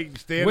was like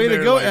standing Way there.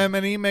 to go, like,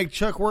 M&E. Make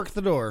Chuck work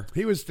the door.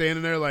 He was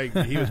standing there like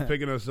he was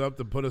picking us up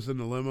to put us in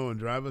the limo and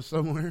drive us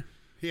somewhere.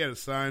 He had a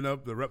sign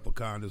up. The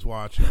Replicon is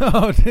watching.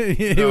 Oh,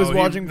 he was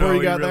watching before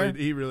you got really, there?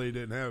 He really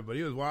didn't have it, but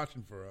he was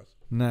watching for us.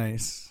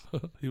 Nice.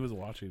 He was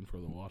watching for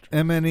the watcher.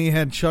 M&E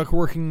had Chuck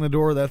working the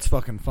door. That's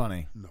fucking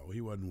funny. No,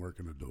 he wasn't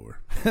working the door.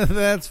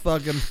 That's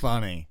fucking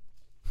funny.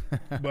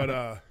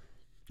 But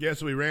yeah,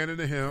 so we ran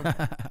into him,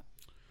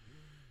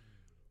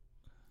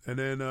 and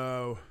then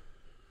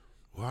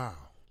wow,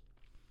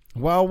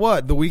 Wow,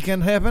 what? The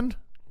weekend happened?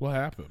 What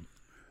happened?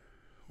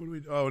 what do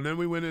we? Oh, and then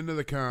we went into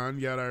the con,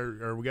 we got our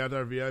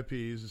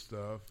VIPs and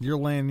stuff. Your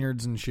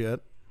lanyards and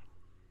shit.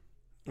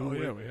 Oh,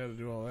 yeah, we had to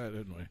do all that,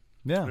 didn't we?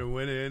 Yeah. And we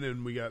went in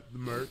and we got the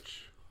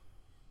merch.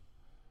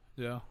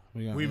 Yeah.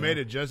 We made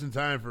it just in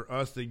time for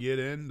us to get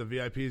in. The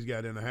VIPs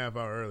got in a half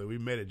hour early. We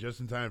made it just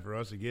in time for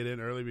us to get in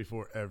early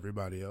before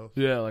everybody else.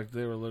 Yeah, like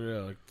they were literally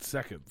like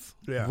seconds.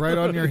 Yeah. Right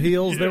on your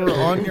heels. They were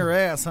on your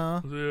ass,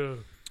 huh? Yeah.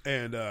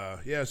 And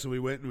yeah, so we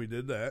went and we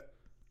did that.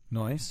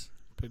 Nice.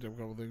 Picked up a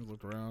couple things,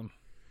 looked around.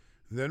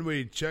 Then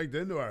we checked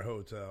into our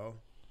hotel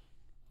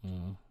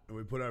and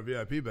we put our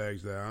VIP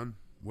bags down.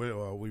 We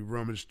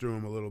rummaged through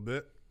them a little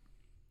bit.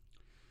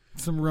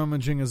 Some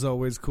rummaging is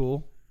always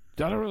cool.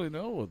 I don't really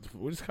know.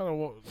 We just kind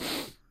of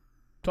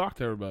talked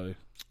to everybody.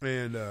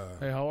 And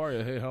hey, how are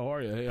you? Hey, how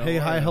are you? Hey, how Hey,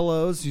 are hi, ya?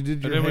 hellos. You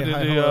did your And then hey, we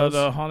hi, did hellos.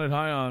 the Haunted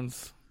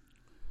Hions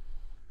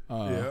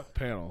Yeah.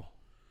 panel.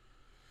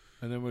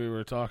 And then we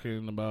were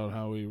talking about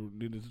how we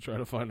needed to try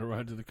to find a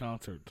ride to the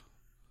concert.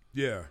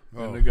 yeah.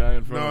 And the guy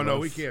in front of No,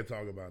 us. we can't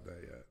talk about that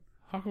yet.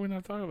 How can we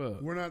not talk about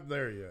it? We're not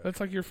there yet. That's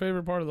like your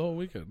favorite part of the whole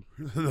weekend.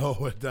 No,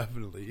 it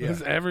definitely. Yeah.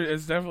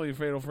 It's definitely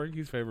Fatal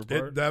Frankie's favorite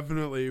part. It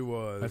definitely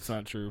was. That's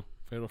not true.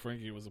 Fatal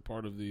Frankie was a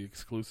part of the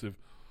exclusive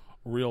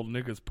Real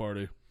Niggas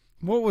party.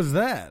 What was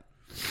that?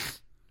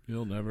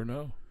 You'll never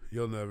know.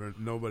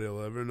 Nobody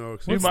will ever know. You,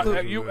 except might,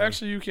 for you me.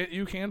 actually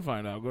you can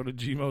find out. Go to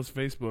Gmo's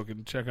Facebook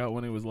and check out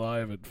when he was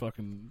live at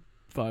fucking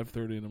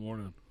 5:30 in the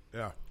morning.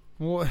 Yeah.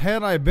 Well,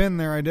 had I been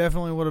there, I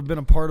definitely would have been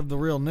a part of the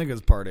Real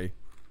Niggas party.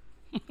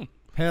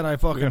 Had I We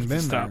fucking have to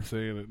been stop there.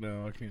 saying it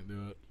now. I can't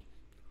do it.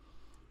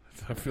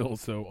 I feel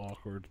so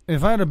awkward.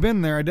 If I'd have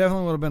been there, I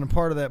definitely would have been a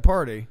part of that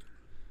party.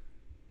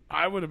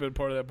 I would have been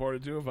part of that party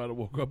too if I'd have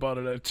woke up out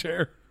of that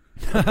chair.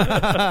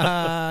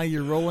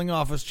 Your rolling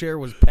office chair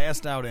was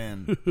passed out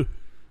in.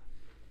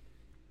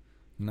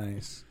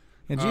 Nice.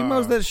 And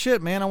Gmo's that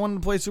shit, man. I wanted to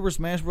play Super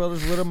Smash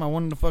Brothers with him. I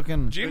wanted to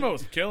fucking...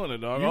 Gmo's killing it,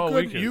 dog. All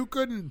weekend. You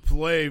couldn't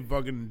play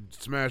fucking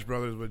Smash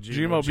Brothers with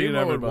Gmo. Gmo beat would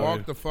everybody.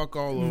 walk the fuck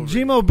all over.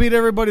 Gmo beat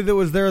everybody that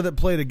was there that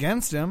played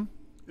against him.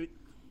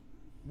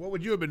 What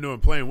would you have been doing?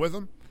 Playing with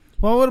him?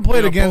 Well, I would have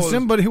played You against pull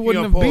him, but he his-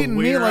 wouldn't you have pull his beaten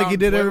me wiener like out he and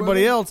did play with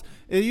everybody him? else.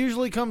 It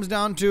usually comes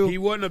down to He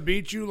wouldn't have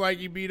beat you like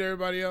he beat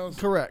everybody else?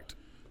 correct.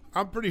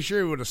 I'm pretty sure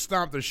he would have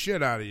stomped the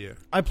shit out of you.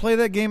 I play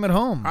that game at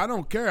home. I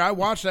don't care. I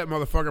watched that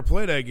motherfucker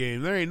play that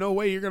game. There ain't no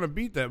way you're going to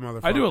beat that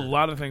motherfucker. I do a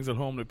lot of things at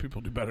home that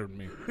people do better than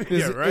me.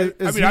 Yeah, right?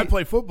 is I mean, he- I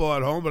play football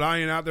at home, but I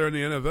ain't out there in the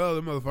NFL.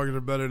 Them motherfuckers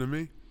are better than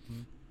me.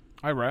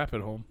 I rap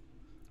at home.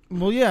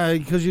 Well, yeah,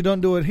 because you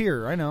don't do it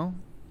here. I know.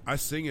 I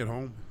sing at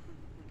home.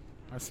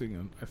 I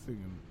sing.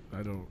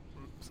 I don't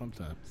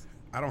sometimes.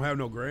 I don't have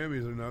no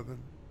Grammys or nothing.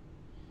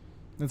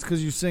 That's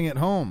because you sing at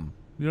home.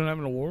 You don't have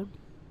an award?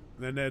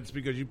 Then that's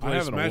because you I play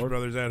have an Smash award.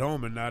 Brothers at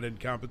home and not in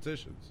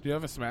competitions. Do you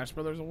have a Smash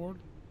Brothers award?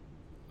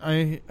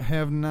 I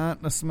have not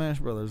a Smash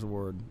Brothers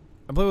award.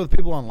 I play with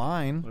people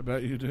online, I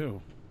bet you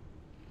do.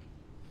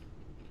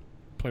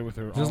 Play with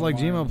her. just like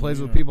online, Gmo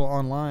plays with yeah. people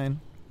online.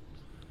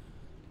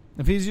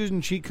 If he's using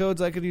cheat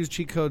codes, I could use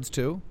cheat codes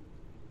too.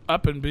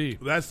 Up and B.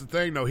 That's the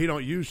thing, though. He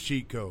don't use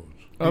cheat codes.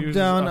 Up, uses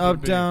down, up and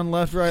up, B. down,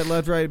 left,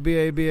 right,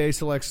 BA, BA,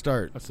 select,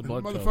 start. That's the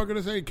blood code. Motherfucker,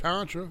 this ain't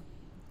Contra.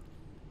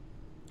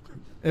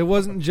 It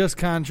wasn't just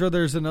Contra.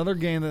 There's another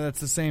game that's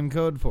the same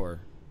code for.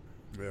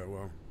 Yeah,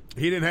 well.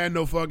 He didn't have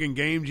no fucking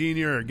Game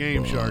Genie or a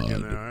Game Shark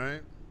in there, all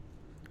right?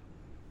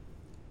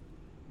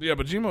 Yeah,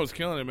 but Gmo was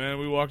killing it, man.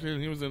 We walked in,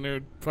 he was in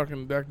there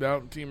fucking decked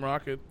out in Team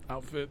Rocket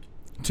outfit.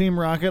 Team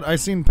Rocket. I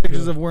seen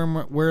pictures of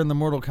wearing the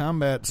Mortal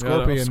Kombat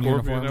Scorpion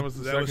uniform. That was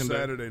the That second was day.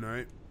 Saturday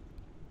night.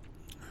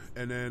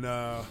 And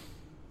then,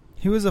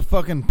 He was a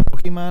fucking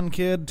Pokemon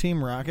kid.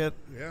 Team Rocket.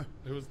 yeah.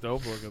 It was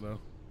dope looking though.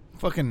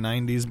 Fucking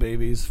 90s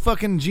babies.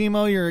 Fucking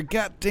Gmo, you're a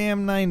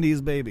goddamn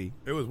 90s baby.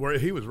 It was where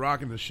he was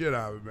rocking the shit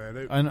out of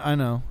it, man. I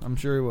know. I'm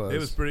sure he was. It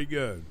was pretty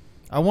good.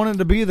 I wanted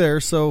to be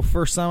there, so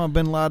first Osama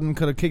bin Laden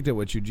could have kicked it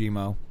with you,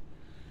 Gmo.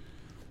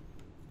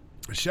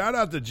 Shout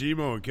out to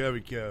Gmo and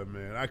Kevy Kev,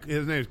 man.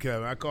 His name's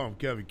Kevin. I call him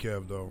Kevy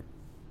Kev, though.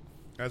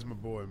 That's my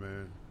boy,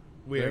 man.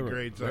 We had a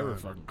great time. They were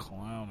fucking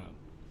clowning.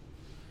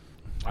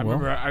 I Well.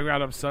 remember I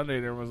got up Sunday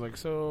and everyone was like,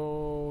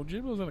 so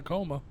Gmo's in a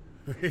coma.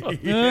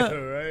 Yeah,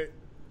 right?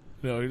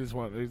 No, he just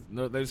wanted.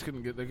 They just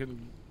couldn't get. They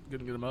couldn't get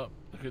him up.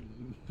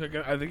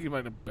 I think he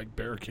might have like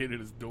barricaded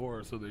his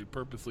door, so they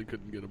purposely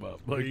couldn't get him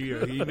up. Like, He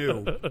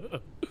knew.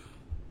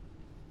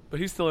 But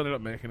he still ended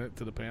up making it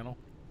to the panel.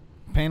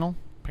 Panel?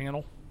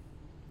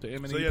 The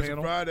M&E So, yeah, it's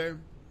panel. Friday.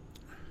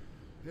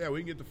 Yeah,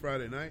 we can get to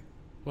Friday night.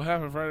 What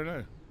happened Friday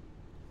night?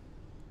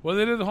 Well,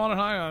 they did the Haunted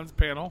Ions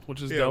panel,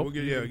 which is Yeah, dope.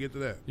 we'll get to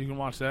that. You can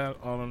watch that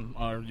on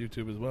our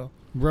YouTube as well.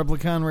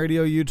 Replicon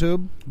Radio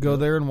YouTube. Go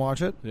there and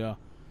watch it. Yeah.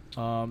 They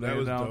That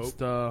was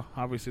announced,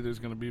 obviously, there's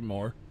going to be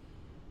more.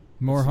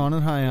 More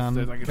Haunted Ion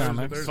There's like a-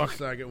 comics. There's a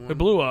second one. It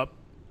blew up.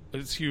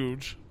 It's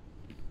huge.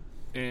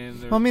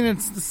 And Well, I mean,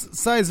 it's the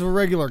size of a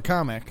regular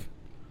comic.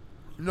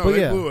 No, But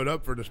they yeah. blew it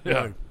up for display.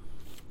 Yeah.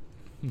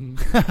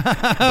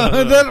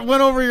 That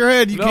went over your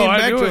head. You No, came I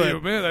back knew to what it.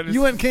 you meant.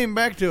 You went and came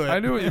back to it. I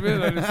knew what you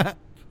meant.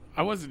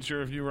 I wasn't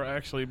sure if you were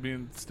actually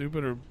being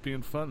stupid or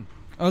being fun.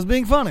 I was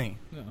being funny.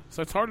 Yeah.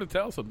 So it's hard to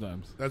tell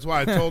sometimes. That's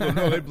why I told them,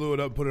 no, they blew it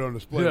up, put it on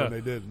display Yeah. when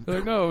they didn't. They're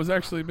like, no, it was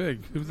actually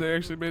big. They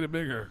actually made it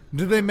bigger.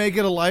 Did they make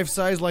it a life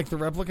size like the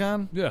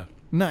Replicon? Yeah.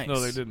 Nice. No,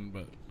 they didn't,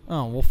 but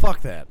Oh, well,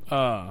 fuck that.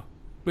 But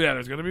yeah,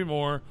 there's going to be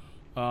more.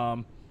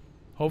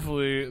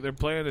 Hopefully, their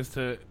plan is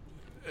to,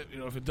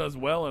 if it does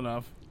well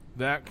enough,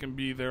 that can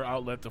be their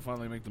outlet to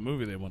finally make the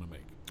movie they want to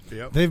make.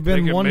 Yep. They've They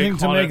been can wanting make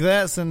to Haunted- make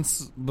that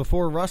since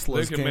before They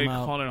Rustlers can came make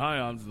out. Haunted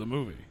Ions the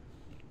movie.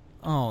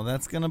 Oh,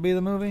 that's going to be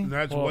the movie? And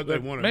that's Well, what they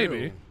want to do.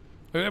 Maybe.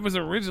 It was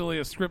originally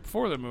a script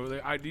for the movie.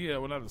 The idea,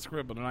 well, not a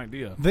script, but an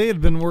idea. They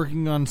had been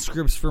working on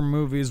scripts for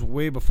movies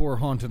way before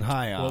Haunted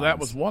Ions. Well, that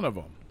was one of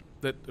them.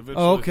 That eventually,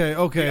 Oh, okay.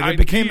 the It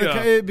became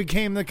idea- it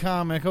became the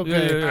comic. Okay. Yeah,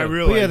 yeah, yeah. I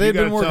realize But yeah, they've you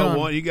been gotta working tell on.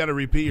 one. You got to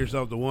repeat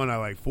yourself to one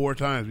like 4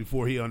 times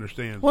before he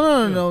understands.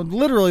 Well, no.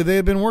 Literally, they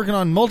had been working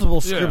on multiple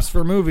scripts Yeah.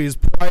 for movies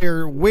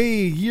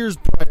years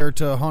prior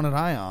to Haunted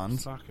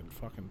Ions.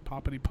 Fucking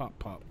poppity pop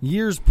pop.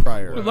 Years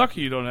prior. You're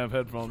lucky you don't have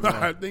headphones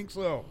I on. think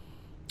so.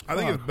 I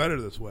think it's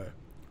better this way.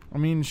 I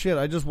mean, shit.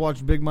 I just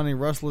watched Big Money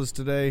Rustlers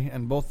today,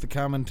 and both the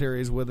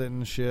commentaries with it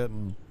and shit.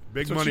 And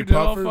Big That's what money you did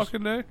all puffers.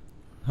 fucking day?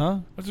 huh?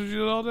 That's what you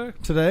did all day?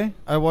 Today,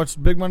 I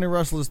watched Big Money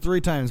Rustlers 3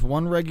 times.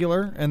 One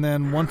regular, and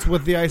then once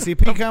with the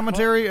ICP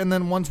commentary, and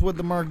then once with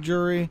the Mark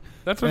Jury.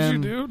 That's what you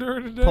and do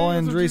during the day? Paul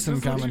That's what you- Andreessen that's what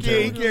you commentary.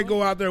 Yeah, he can't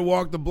go out there,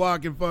 walk the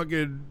block, and fucking.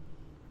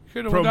 You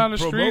could have went down the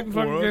street promote and for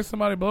fucking us. gave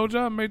somebody a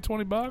blowjob and made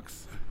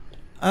 $20.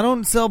 I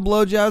don't sell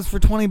blowjobs for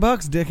 $20,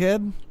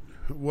 dickhead.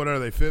 What are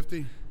they?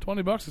 50?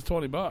 $20 is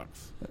 $20.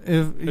 If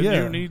And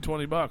yeah, you need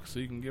 $20, so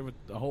you can give it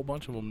a whole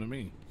bunch of them to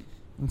me.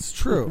 it's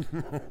true.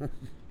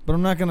 But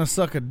I'm not going to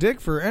suck a dick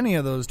for any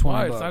of those $20.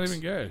 Why? It's not even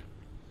gay.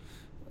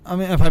 I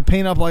mean, if I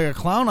paint up like a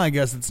clown, I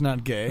guess it's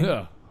not gay.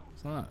 Yeah.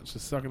 It's not. It's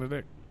just sucking a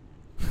dick.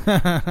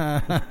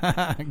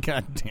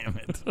 God damn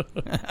it.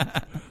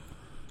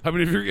 I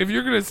mean, if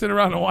you're gonna sit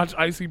around and watch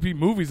ICP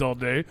movies all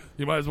day,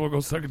 you might as well go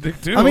suck a dick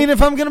too. I mean,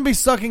 if I'm going to be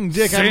sucking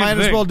dick, I Same might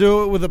as thing. well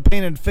do it with a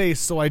painted face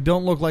so I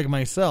don't look like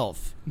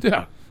myself.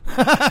 yeah.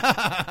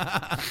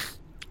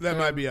 That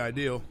might be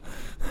ideal.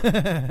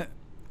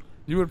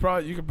 You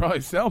could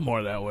probably sell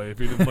more that way if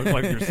you didn't look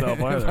like yourself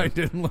either. If I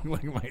didn't look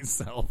like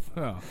myself.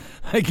 Yeah.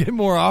 I get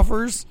more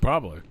offers?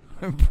 Probably.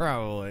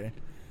 Probably.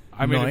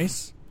 I mean,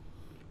 nice.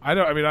 I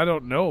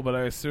don't know, but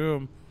I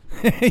assume.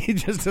 You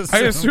just assume. I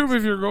assume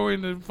if you're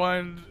going to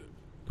find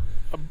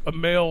a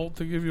male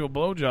to give you a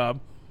blowjob,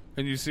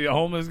 and you see a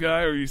homeless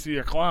guy or you see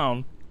a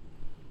clown,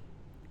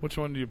 which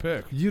one do you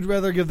pick? You'd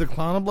rather give the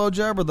clown a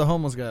blowjob or the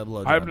homeless guy a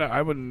blowjob?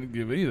 I wouldn't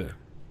give either.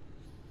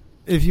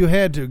 If you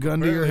had to, gun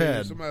to your Apparently,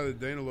 head. Somebody that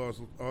Dana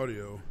lost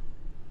audio.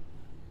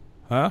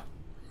 Huh?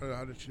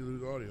 How did she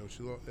lose audio?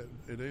 She lost.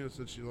 Dana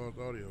said she lost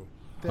audio.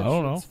 That I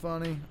don't know. shit's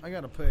funny. I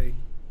gotta pay.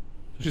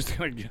 Just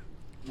gonna get.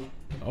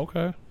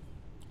 Okay.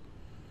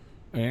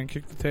 And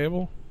kick the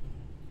table?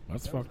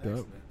 That's fucked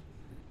up.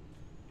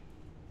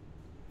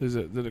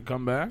 Did it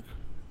come back?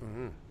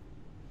 Mm-hmm.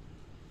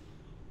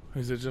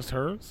 Is it just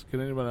hers?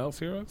 Can anybody else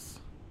hear us?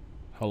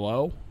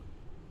 Hello?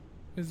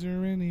 Is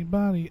there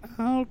anybody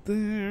out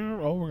there?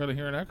 Oh, we're gonna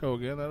hear an echo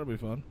again. That'll be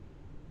fun.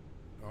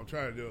 I'll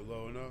try to do it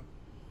low enough.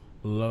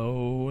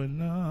 Low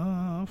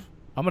enough.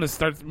 I'm gonna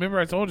start. Remember,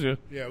 I told you.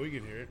 Yeah, we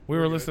can hear it. We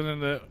were listening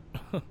to.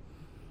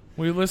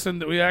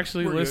 We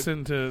actually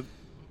listened to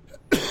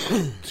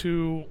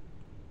 2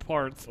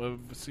 parts of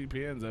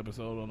CPN's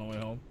episode on the way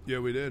home. Yeah,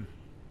 we did.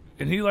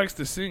 And he likes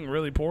to sing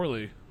really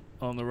poorly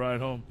on the ride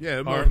home. Yeah,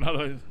 or not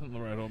on the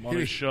ride home, on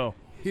his show.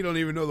 He don't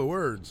even know the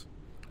words.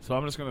 So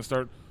I'm just going to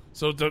start.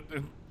 So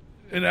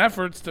in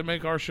efforts to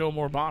make our show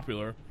more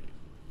popular,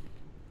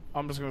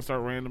 I'm just going to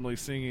start randomly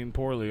singing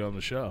poorly on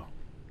the show.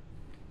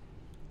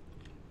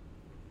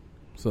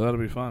 So that'll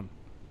be fun.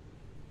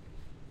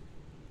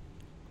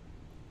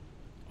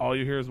 All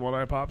you hear is one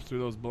eye pops through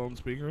those blown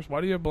speakers.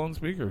 Why do you have blown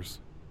speakers?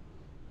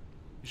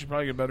 You should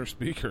probably get better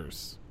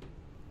speakers.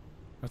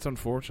 That's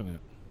unfortunate.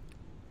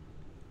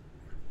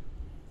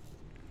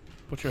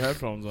 Put your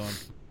headphones on.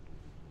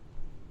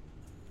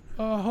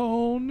 A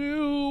whole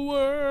new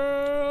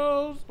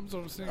world. I'm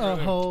so singing. A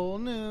whole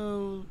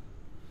new.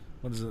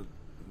 What is it?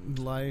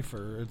 Life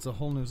or it's a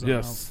whole new.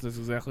 Yes, that's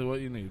exactly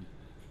what you need.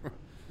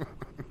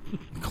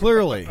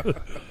 Clearly.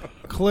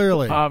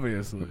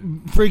 Obviously.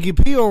 Freaky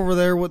P over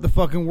there with the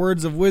fucking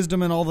words of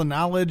wisdom and all the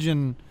knowledge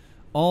and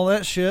all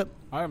that shit.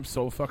 I am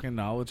so fucking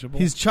knowledgeable.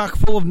 He's chock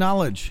full of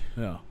knowledge.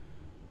 Yeah.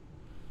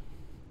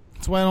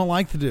 That's why I don't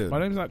like the dude. My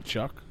name's not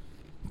Chuck.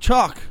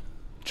 Chalk.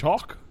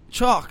 Chalk?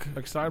 Chalk.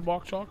 Like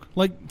sidewalk chalk?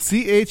 Like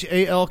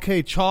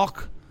CHALK.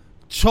 Chalk.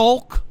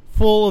 Chalk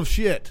full of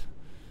shit.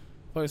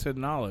 I thought I said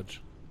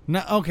knowledge.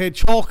 Okay,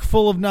 chalk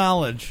full of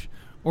knowledge.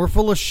 Or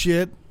full of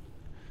shit.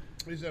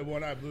 He said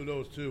one eye blew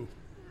those too.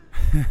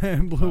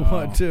 Blew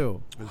what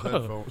too? His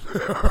headphones.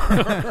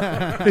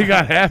 He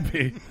got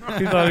happy.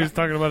 He thought he was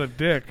talking about a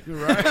dick.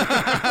 Right?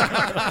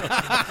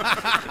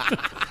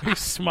 He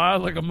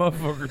smiled like a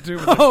motherfucker too.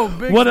 Oh,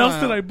 big what smile.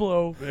 else did I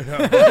blow?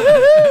 Yeah.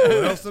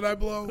 What else did I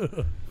blow?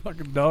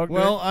 Fucking dog.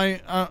 Well,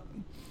 dick.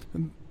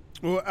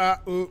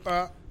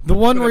 the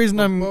one reason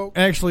I'm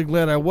actually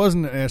glad I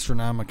wasn't at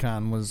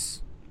Astronomicon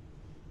was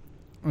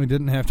we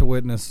didn't have to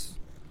witness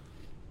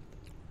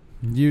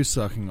you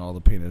sucking all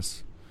the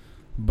penis,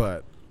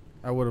 but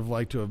I would have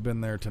liked to have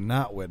been there to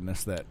not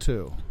witness that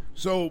too.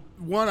 So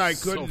one eye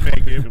couldn't So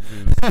make it.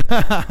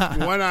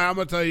 fucking One eye. I'm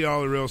gonna tell you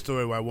all the real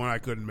story why one eye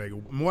couldn't make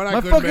it. One eye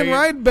My couldn't fucking make it.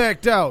 ride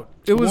backed out.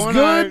 It was One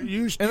good, eye-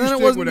 you and then it stick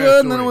wasn't with that good,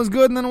 and then it story. was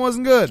good, and then it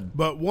wasn't good.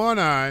 But one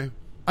eye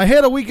I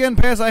had a weekend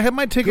pass. I had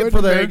my ticket couldn't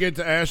for there. make it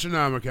to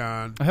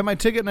Astronomicon I had my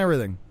ticket and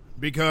everything.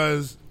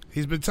 because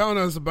he's been telling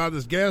us about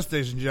this gas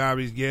station job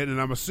he's getting, and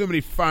I'm assuming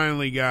he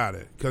finally got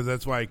it because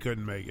that's why he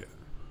couldn't make it.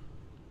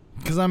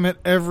 Because I'm at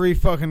every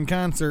fucking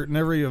concert and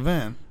every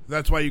event.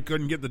 That's why you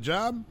couldn't get the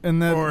job?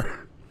 And then,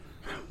 Or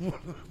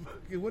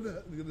what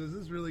is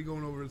this really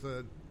going over his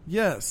head?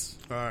 yes,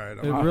 All right.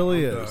 it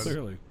really I'm is. done.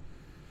 Clearly.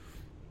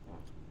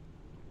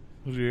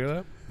 Did you hear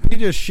that? He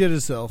just shit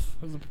himself.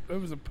 It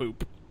was a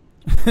poop.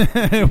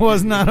 It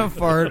was not a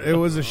fart. It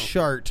was a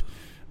shart.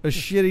 A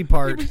shitty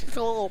part. It was just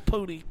a little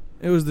pooty.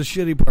 It was the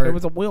shitty part. It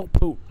was a will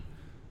poop.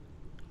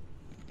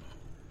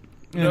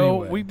 No,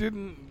 Anyway. we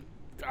didn't.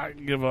 I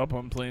give up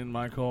on playing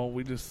my call.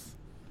 We just.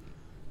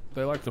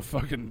 They like to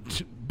fucking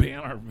ban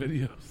our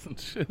videos and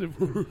shit.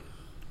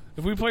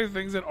 If we play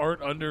things that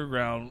aren't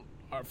underground,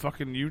 our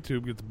fucking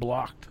YouTube gets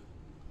blocked.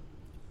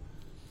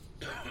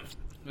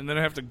 And then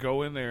I have to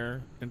go in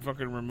there and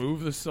fucking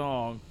remove the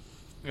song.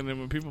 And then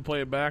when people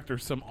play it back,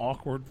 there's some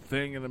awkward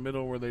thing in the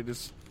middle where they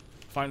just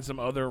find some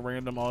other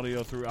random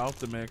audio throughout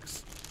the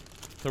mix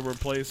to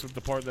replace with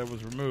the part that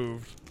was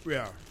removed.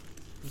 Yeah.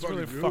 It's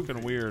really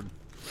fucking weird.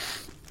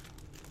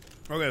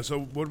 Okay, so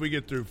what did we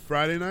get through?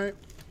 Friday night?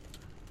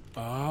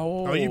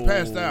 Oh, you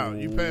passed out.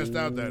 You passed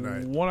out that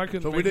night. One I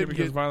couldn't So we make it didn't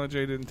because get- Violent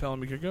J didn't tell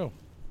him he could go.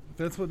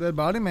 That's what that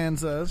body man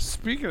says.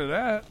 Speaking of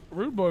that,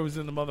 Rude Boy was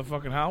in the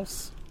motherfucking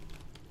house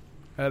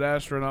at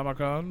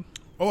Astronomicon.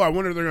 Oh, I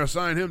wonder if they're going to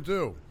sign him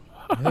too.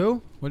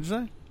 Who? What'd you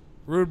say?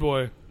 Rude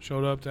Boy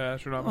showed up to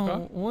Astronomicon.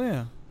 Oh, well,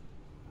 yeah.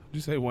 Did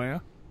you say wah?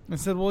 I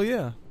said, well,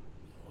 yeah.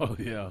 Oh,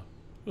 yeah.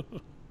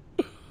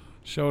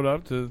 Showed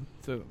up to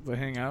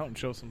hang out and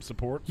show some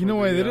support. You for know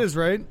why the, that is,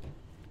 right?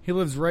 He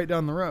lives right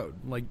down the road,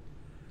 like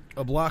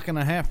a block and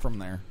a half from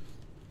there.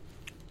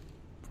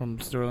 From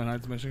Sterling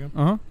Heights, Michigan?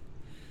 Uh-huh.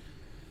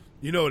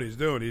 You know what he's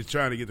doing? He's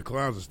trying to get the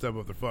clowns to step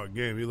up their fucking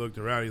game. He looked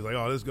around. He's like,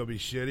 "Oh, this is gonna be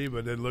shitty,"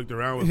 but then looked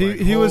around with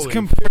He was "Holy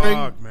comparing.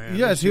 fuck, man,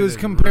 yes, this he shit was is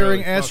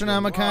comparing really fucking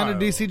Astronomicon wild."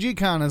 to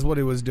DCG-Con is what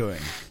he was doing.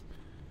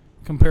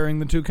 Comparing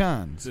the two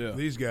cons. Yeah.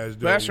 These guys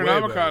do. The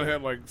Astronomicon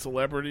had like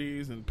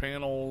celebrities and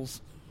panels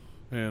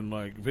and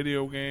like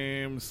video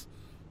games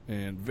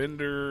and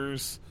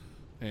vendors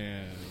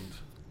and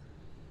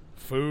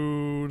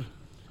food,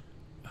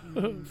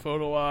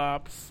 photo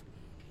ops,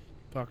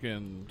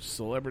 fucking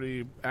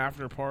celebrity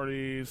after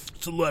parties,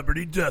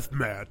 celebrity death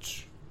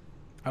match.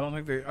 I don't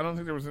think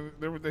there was.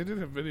 They did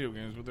have video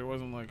games, but there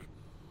wasn't like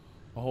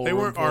a whole. They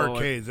room weren't full of,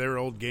 arcades. They were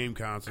old game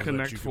consoles.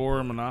 Connect Four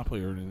or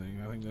Monopoly or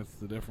anything. I think that's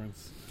the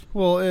difference.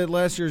 Well, at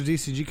last year's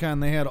DCG-Con,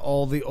 they had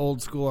all the old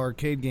school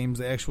arcade games,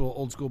 the actual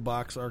old school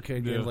box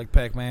arcade games like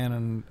Pac-Man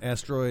and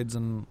Asteroids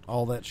and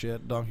all that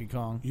shit, Donkey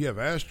Kong. You have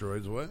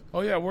Asteroids, what? Oh,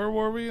 yeah, where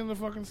were we in the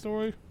fucking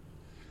story?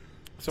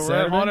 So Saturday?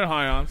 we're at Haunted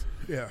Highlands.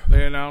 Yeah.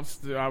 They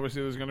announced that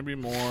obviously there's going to be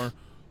more.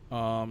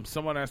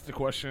 Someone asked the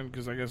question,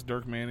 because I guess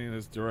Dirk Manning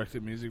has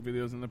directed music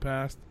videos in the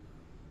past.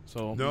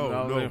 So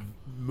No,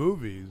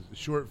 movies,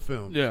 short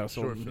films. Yeah,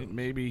 so short films.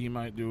 maybe he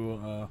might do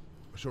a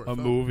film.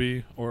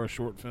 movie or a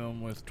short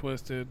film with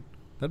Twisted.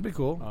 That'd be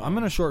cool. I'm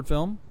in a short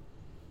film.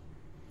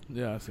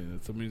 Yeah, I've seen it.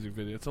 It's a music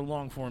video. It's a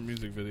long-form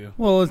music video.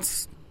 Well,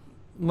 it's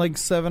like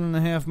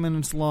 7.5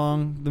 minutes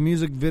long. The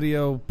music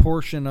video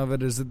portion of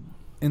it is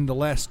in the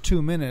last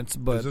 2 minutes.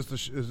 But is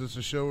this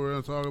a show we're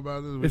going to talk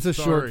about? It's a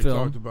short film.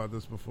 Talked about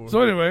this before.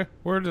 So anyway,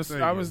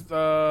 I was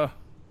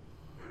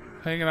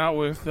hanging out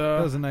with.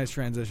 That was a nice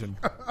transition.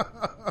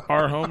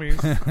 Our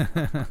homies.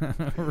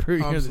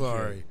 I'm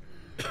sorry.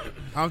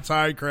 I'm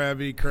tired,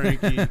 crabby,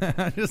 cranky.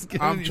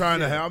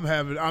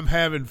 I'm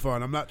having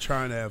fun. I'm not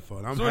trying to have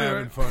fun. I'm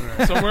having fun.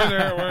 Right So we're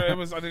there. I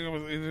think it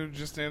was either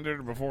just ended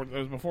or before. It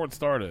was before it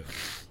started,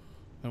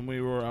 and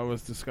I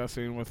was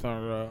discussing with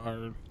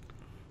our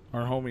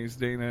homies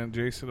Dana and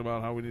Jason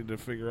about how we need to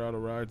figure out a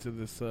ride to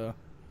this.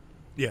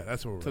 Yeah,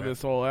 that's where we're at.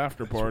 This whole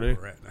after That's party.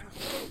 where we're at now.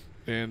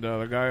 And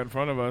the guy in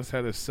front of us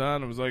had his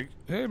son and was like,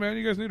 "Hey man,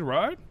 you guys need a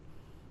ride?"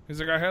 He's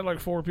like, "I had like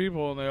 4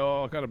 people and they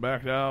all kind of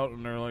backed out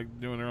and they're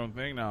like doing their own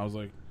thing now." I was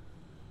like,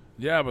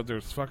 "Yeah, but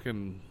there's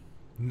fucking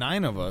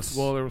 9 of us."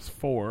 Well, there was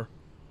 4,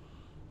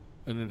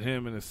 and then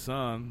him and his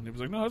son. He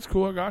was like, "No, that's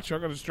cool. I got you. I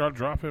got to just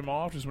drop him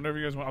off just whenever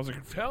you guys want." I was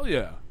like, "Hell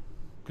yeah,"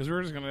 because we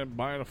were just gonna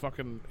buy a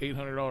fucking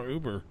 $800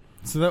 Uber.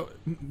 So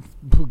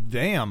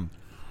damn.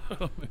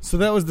 So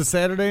that was the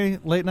Saturday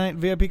late night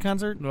VIP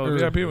concert? No, the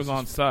VIP was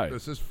on site.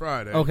 This is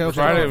Friday. Okay.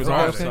 Friday was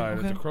on Okay, site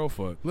okay. at the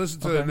Crowfoot.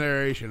 Listen to the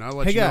narration. I'll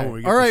let Hey, you guy. know when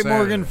we get All right, to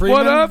Morgan Saturday. Freeman.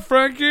 What up,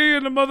 Frankie,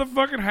 in the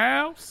motherfucking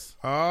house?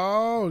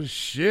 Oh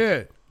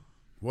shit!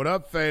 What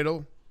up,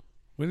 Fatal?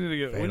 We need to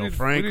get Fatal we need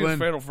Franklin.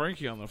 Fatal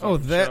Frankie on the fucking Oh,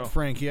 that show.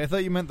 Frankie. I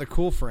thought you meant the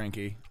cool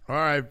Frankie. All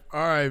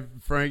right,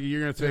 Frankie. You're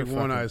gonna take You're a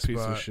one fucking eye piece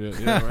spot. of shit.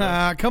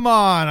 Yeah, right. Come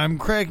on. I'm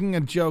cracking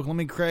a joke. Let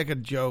me crack a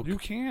joke. You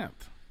can't.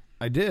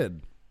 I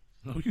did.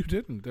 No, you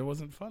didn't. That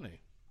wasn't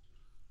funny.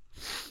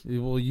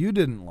 Well, you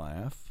didn't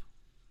laugh.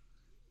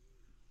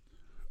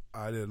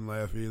 I didn't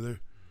laugh either.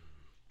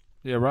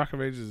 Yeah, Rock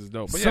of Ages is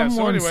dope. But Someone yeah,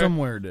 so anyway,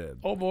 somewhere did.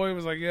 old boy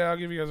was like, "Yeah, I'll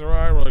give you guys a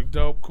ride." We're like,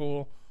 "Dope,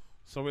 cool."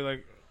 So we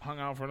like hung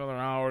out for another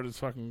hour, just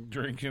fucking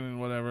drinking and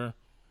whatever.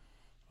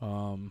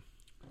 And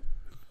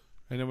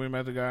then we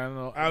met the guy.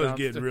 I was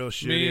getting real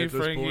shitty Me, at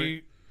this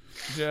Frankie,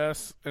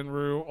 Jess, and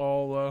Rue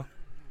all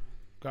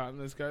got in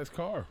this guy's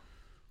car,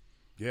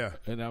 Yeah.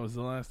 and that was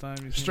the last time.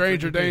 You seen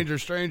Stranger Frankie P. danger,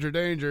 stranger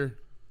danger.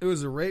 It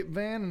was a rape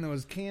van and there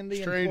was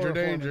candy Stranger and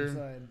chloroform danger.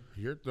 inside.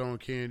 You're throwing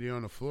candy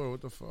on the floor.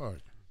 What the fuck?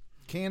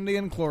 Candy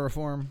and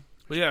chloroform.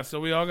 But yeah, so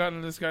we all got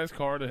in this guy's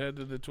car to head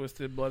to the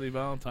Twisted Bloody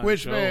Valentine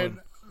Which show, man?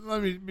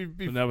 Let me.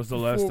 and that was the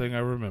last thing I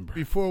remember.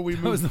 Before we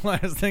That move, was the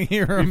last thing he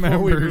before we move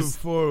remembers.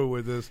 forward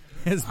with this,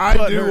 His I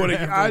butt do hurt want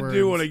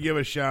afterwards. to give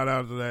a shout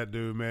out to that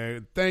dude,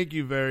 man. Thank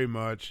you very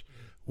much.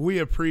 We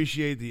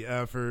appreciate the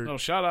effort. No,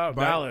 shout out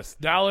By-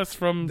 Dallas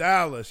from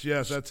Dallas,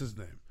 yes, that's his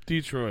name.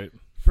 Detroit.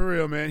 For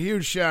real, man.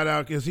 Huge shout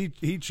out because he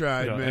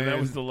tried, Yeah, man. and that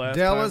was the last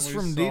Dallas time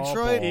we from saw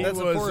Detroit? Paul. That's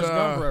a was, Forrest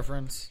Gump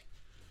reference.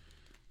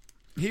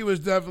 He was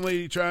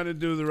definitely trying to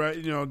do the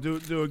right,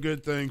 do a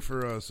good thing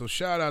for us. So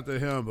shout out to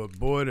him. But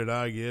boy, did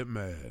I get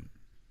mad.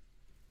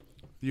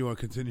 You want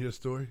to continue the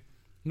story?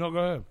 No, go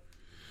ahead.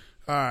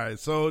 All right,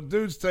 so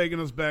dude's taking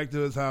us back to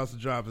his house to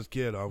drop his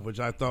kid off, which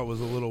I thought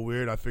was a little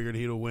weird. I figured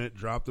he'd have went,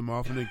 dropped him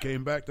off, and then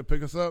came back to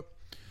pick us up.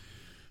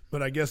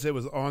 But I guess it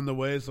was on the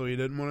way, so he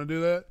didn't want to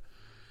do that.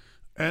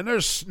 And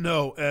there's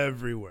snow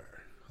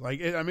everywhere.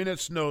 It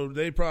snowed.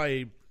 They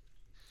probably,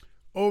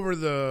 over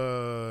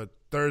the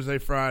Thursday,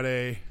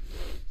 Friday,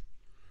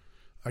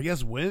 I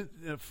guess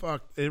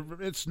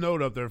it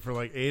snowed up there for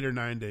like 8 or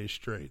 9 days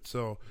straight.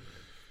 So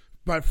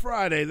by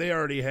Friday, they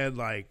already had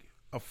like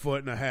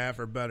 1.5 feet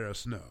or better of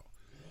snow.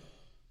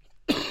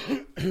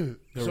 There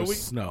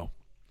was snow.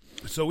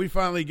 So we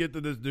finally get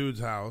to this dude's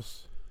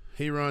house.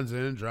 He runs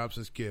in, drops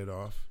his kid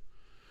off.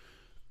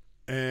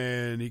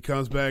 And he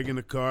comes back in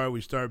the car.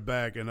 We start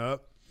backing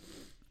up.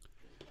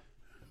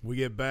 We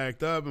get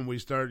backed up, and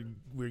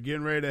we're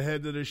getting ready to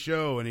head to the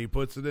show, and he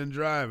puts it in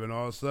drive, and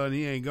all of a sudden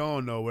he ain't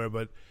going nowhere.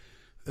 But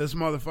this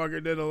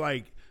motherfucker did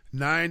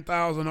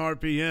 9,000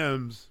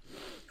 RPMs,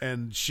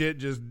 and shit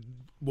just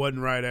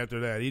wasn't right after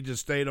that. He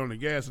just stayed on the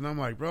gas, and I'm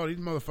like, bro, these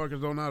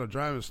motherfuckers don't know how to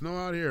drive in snow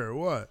out here or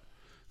what?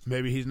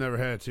 Maybe he's never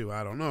had to.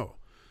 I don't know.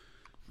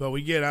 But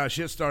we get out.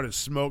 Shit started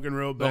smoking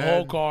real bad. The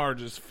whole car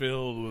just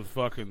filled with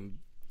fucking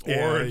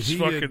orange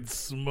fucking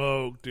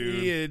smoke, dude.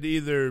 He had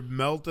either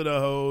melted a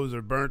hose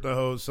or burnt the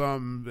hose,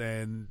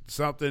 and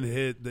something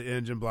hit the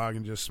engine block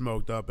and just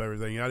smoked up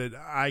everything.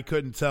 I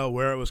couldn't tell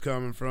where it was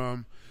coming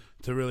from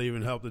to really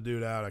even help the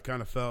dude out. I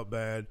kind of felt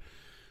bad.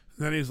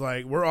 Then he's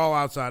like, we're all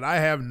outside. I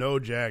have no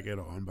jacket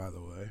on, by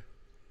the way.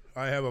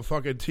 I have a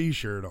fucking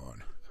T-shirt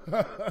on.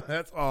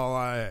 That's all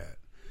I had.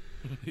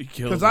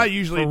 Because I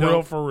usually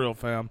don't. For real,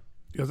 fam.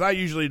 Because I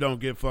usually don't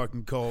get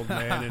fucking cold,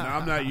 man, and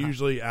I'm not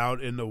usually out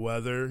in the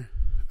weather,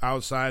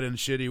 outside in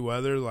shitty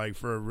weather,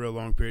 for a real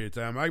long period of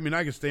time. I mean,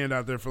 I could stand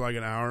out there for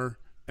an hour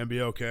and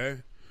be okay.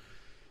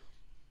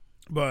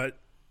 But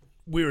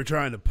we were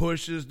trying to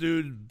push this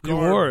dude. You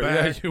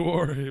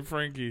were,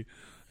 Frankie.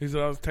 He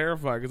said I was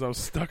terrified because I was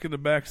stuck in the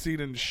back seat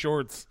in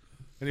shorts,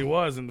 and he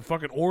was, and the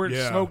fucking orange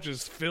smoke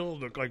just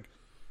filled,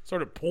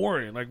 started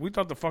pouring. We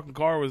thought the fucking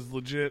car was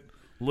legit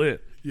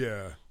lit.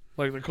 Yeah.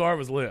 The car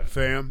was lit.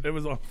 Fam. It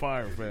was on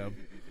fire, fam.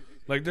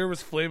 There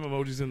was flame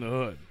emojis in the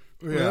hood.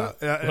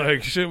 Yeah.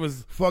 Shit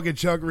was... Fucking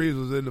Chuck Reeves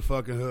was in the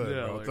fucking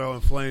hood, bro,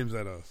 throwing flames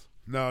at us.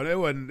 No, it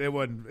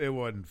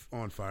wasn't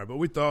on fire, but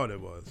we thought it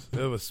was.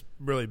 It was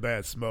really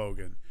bad smoke.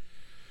 And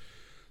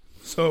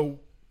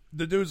so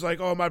the dude's like,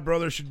 oh, my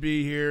brother should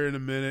be here in a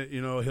minute.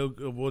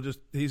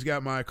 He's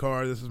got my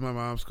car. This is my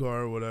mom's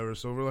car or whatever.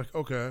 So we're like,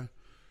 okay.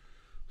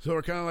 So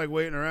we're kind of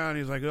waiting around.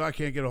 He's like, oh, I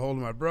can't get a hold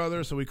of my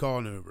brother. So we call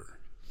an Uber.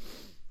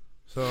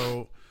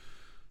 So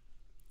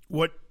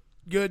what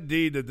good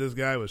deed that this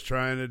guy was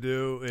trying to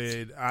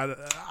do,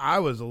 I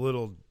was a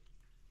little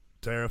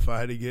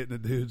terrified to get in the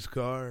dude's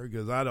car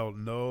because I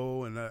don't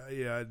know, and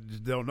I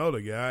just don't know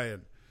the guy.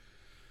 And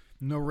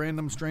no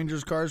random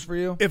strangers' cars for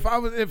you? If I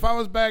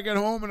was back at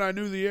home and I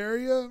knew the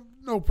area,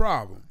 no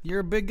problem. You're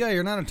a big guy.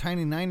 You're not a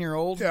tiny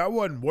 9-year-old. Yeah, I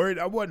wasn't worried.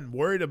 I wasn't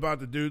worried about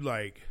the dude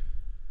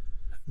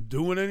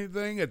doing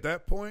anything at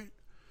that point.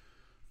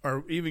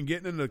 Or even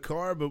getting in the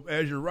car, but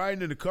as you're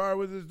riding in the car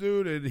with this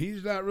dude and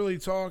he's not really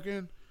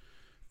talking,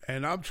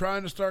 and I'm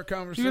trying to start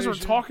conversation. You guys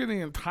were talking the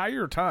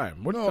entire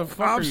time. What the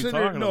fuck are you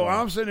talking about?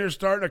 I'm sitting here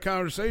starting a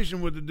conversation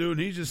with the dude, and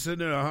he's just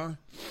sitting there,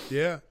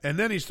 yeah. And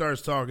then he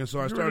starts talking, so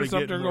I started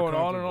getting there more going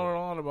on and on and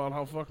on about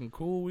how fucking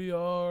cool we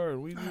are,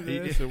 and we do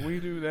this and we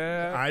do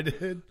that. I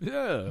did?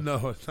 Yeah.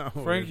 No, it's not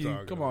what Frankie, we're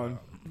talking come about. on.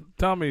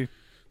 Tell me.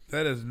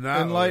 That is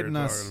not Enlighten what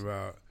we're us. talking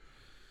about.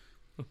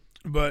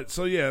 But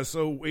so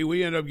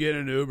we end up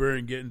getting an Uber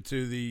and getting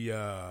to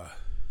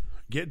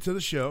the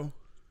show,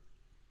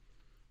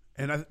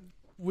 and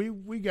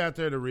we got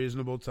there at a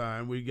reasonable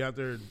time. We got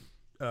there.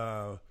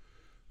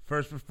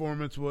 First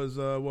performance was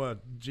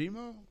what,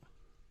 Gmo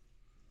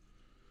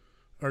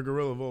or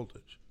Gorilla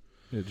Voltage?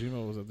 Yeah,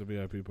 Gmo was at the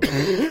VIP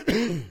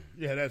party.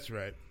 Yeah, that's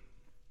right.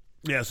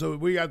 Yeah, so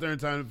we got there in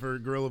time for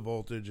Gorilla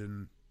Voltage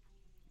and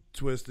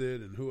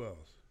Twisted, and who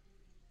else?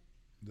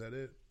 Is that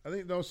it? I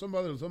think some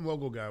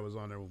local guy was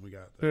on there when we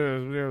got there.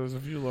 Yeah, there's a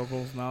few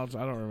locals now. I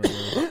don't remember.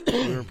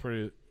 We were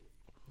pretty.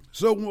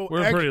 So we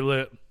were pretty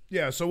lit.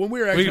 Yeah. So when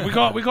we were actually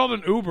we called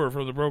an Uber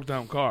for the broke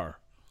down car.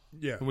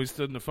 Yeah. And we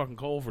stood in the fucking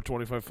cold for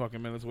 25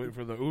 fucking minutes waiting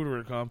for the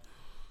Uber to come.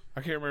 I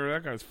can't remember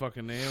that guy's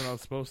fucking name, and I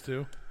was supposed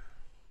to.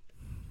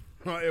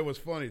 It was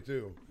funny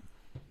too.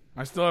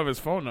 I still have his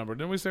phone number.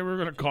 Didn't we say we were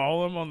going to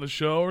call him on the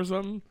show or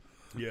something?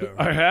 Yeah.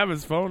 I have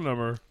his phone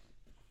number.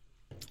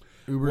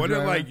 Uber what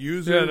driver? It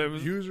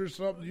user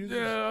something?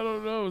 Yeah, I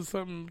don't know. It was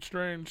something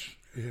strange.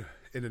 Yeah,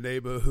 in the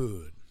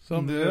neighborhood.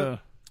 Something.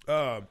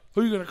 Yeah.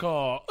 Who you gonna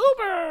call?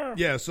 Uber.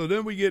 Yeah. So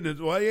then we get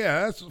into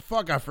that's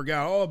I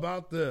forgot all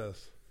about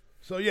this.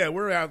 So yeah,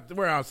 we're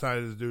outside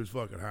of this dude's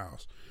fucking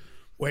house,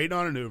 waiting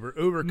on an Uber.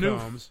 Uber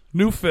comes.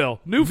 New Phil.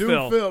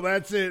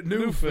 That's it.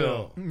 New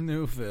Phil.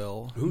 New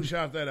Phil. Who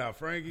shot that out,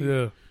 Frankie?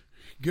 Yeah.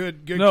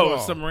 Good. No, call. it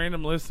was some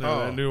random listener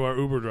that knew our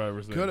Uber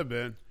driver's name. Could have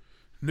been.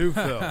 New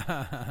Phil.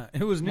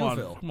 It was New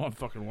Phil. Come on,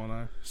 fucking one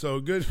eye. So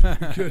good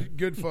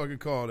fucking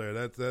call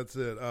there. That's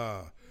it.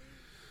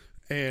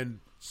 And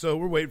so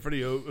we're waiting for the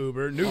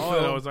Uber. New All Phil.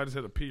 I know is I just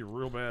had to pee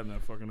real bad in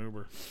that fucking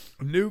Uber.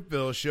 New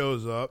Phil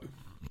shows up,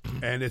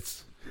 and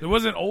it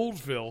wasn't old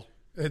Phil.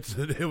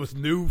 It was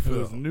New Phil.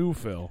 It was New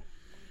Phil.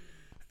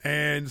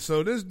 And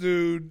so this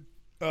dude,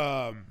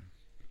 I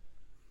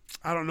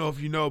don't know if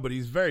you know, but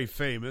he's very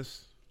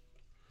famous.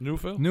 New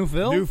Phil? New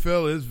Phil? New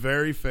Phil is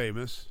very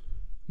famous.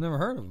 Never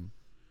heard of him.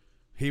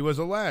 He was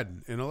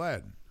Aladdin in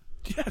Aladdin.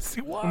 Yes,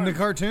 he was. In the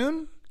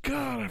cartoon?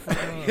 God, I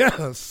forgot.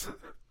 Yes.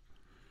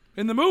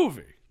 In the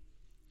movie.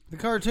 The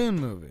cartoon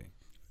movie.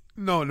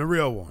 No, in the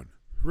real one.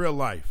 Real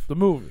life. The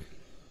movie.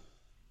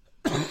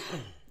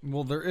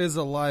 Well, there is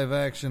a live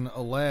action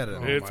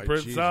Aladdin. It's my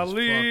Prince Jesus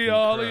Ali, fucking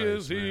Ali Christ,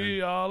 is he,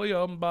 man. Ali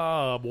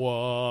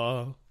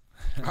Mbabwa.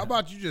 How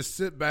about you just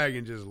sit back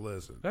and just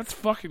listen? That's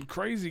fucking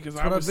crazy because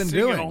I what was I've been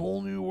singing doing. a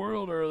whole new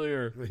world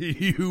earlier.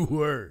 You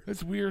were.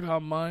 It's weird how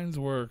minds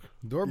work.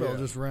 Doorbell Yeah.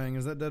 just rang.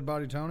 Is that Dead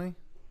Body Tony?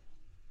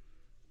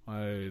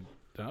 I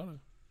doubt it.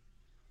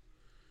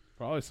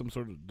 Probably some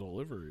sort of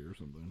delivery or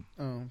something.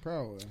 Oh,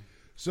 probably.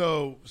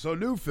 So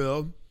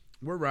Newfield,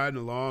 we're riding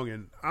along,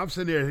 and I'm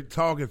sitting there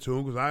talking to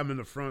him because I'm in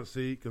the front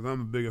seat because I'm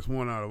the biggest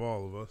one out of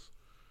all of us.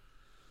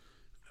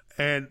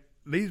 And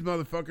these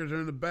motherfuckers are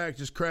in the back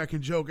just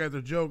cracking joke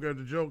after joke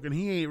after joke, and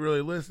he ain't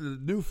really listening.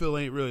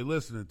 Newfield ain't really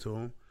listening to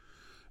him.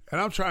 And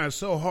I'm trying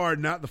so hard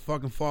not to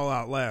fucking fall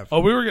out laughing.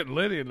 Oh, we were getting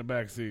Liddy in the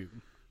back seat.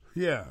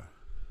 Yeah.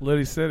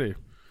 Liddy City.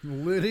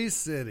 Liddy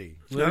City.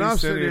 Liddy I'm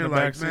City sitting in here the like,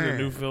 back seat of man.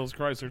 Newfield's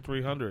Chrysler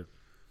 300.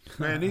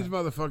 Man, these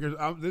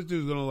motherfuckers, this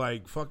dude's going to,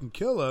 like, fucking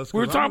kill us. We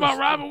were 'cause talking I'm about just-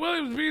 Robin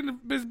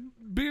Williams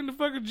being the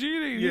fucking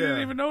genie. He Yeah.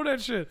 didn't even know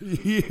that shit.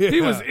 Yeah. He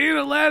was in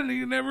Aladdin.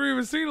 He never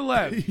even seen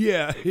Aladdin.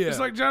 Yeah, yeah. It's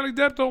like Johnny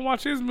Depp don't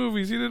watch his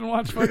movies. He didn't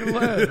watch fucking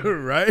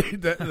Aladdin.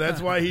 Right?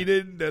 That's why he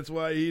didn't. That's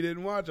why he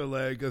didn't watch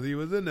Aladdin, because he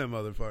was in that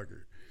motherfucker.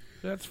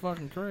 That's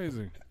fucking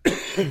crazy.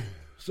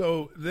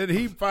 So then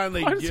he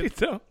finally Why does he gets.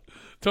 tell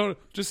Tony?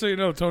 Just so you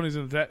know, Tony's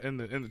in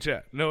the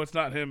chat. No, it's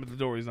not him at the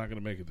door. He's not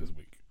going to make it this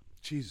week.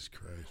 Jesus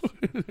Christ!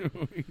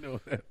 We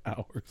know that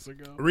hours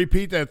ago.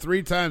 Repeat that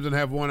 3 times and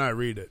have one eye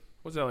read it.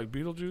 What's that, like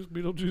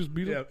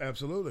Beetlejuice? Yeah,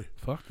 absolutely.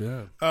 Fuck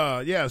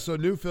that. Yeah. So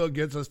Newfield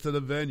gets us to the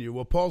venue.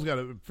 Well,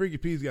 Freaky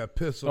P's got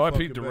pissed. So Oh, I fucking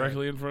peeked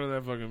directly in front of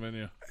that fucking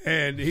venue. bad.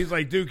 And he's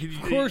like, "Dude, can you?"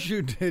 Of course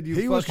you did. You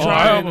He was fucking Oh,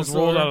 I almost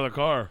dinosaur. rolled out of the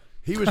car.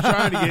 He was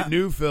trying to get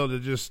Newfield to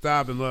just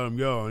stop and let him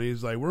go, and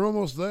he's like, "We're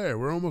almost there.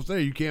 We're almost there.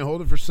 You can't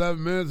hold it for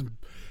 7 minutes."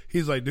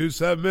 He's like, "Dude,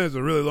 7 minutes is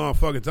a really long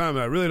fucking time, and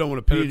I really don't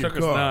want to pee And in it your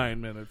took car." us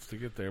 9 minutes to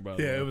get there, by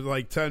the way. Yeah, it was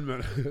like 10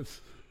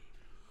 minutes.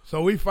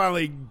 So we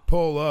finally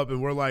pull up,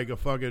 and we're like a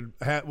fucking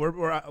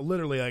we're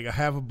literally like a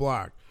half a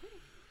block.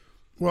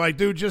 We're like,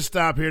 "Dude, just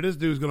stop here. This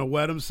dude's gonna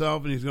wet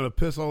himself, and he's gonna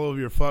piss all over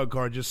your fucking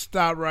car. Just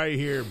stop right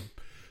here."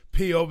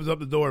 P opens up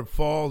the door and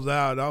falls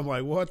out. And I'm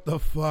like, "What the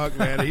fuck,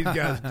 man?" He's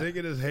got his dick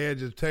in his hand,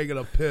 just taking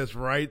a piss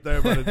right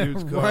there by the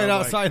dude's car. right I'm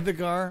outside the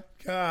car.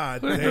 Like,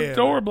 God The damn.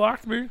 door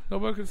blocked me.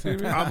 Nobody could see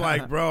me. I'm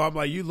like, bro. I'm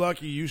like, you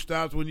lucky you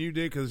stopped when you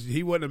did, because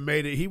he wouldn't have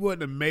made it. He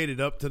wouldn't have made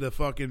it up to the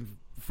fucking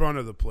front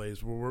of the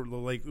place where we're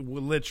like,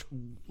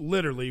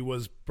 literally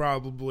was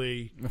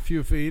probably A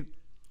few feet.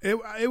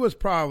 It was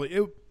probably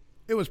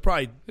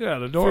Yeah,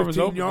 the door was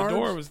 15 open.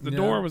 yards? The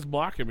door was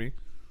blocking me.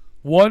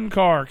 One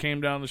car came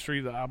down the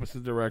street the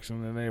opposite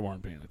direction, and they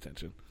weren't paying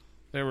attention.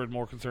 They were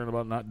more concerned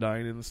about not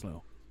dying in the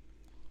snow.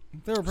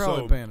 They were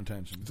probably So- paying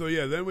attention. So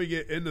yeah, then we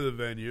get into the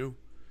venue,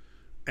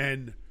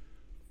 and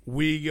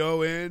we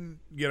go in,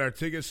 get our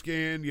ticket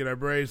scanned, get our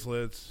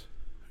bracelets,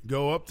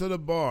 go up to the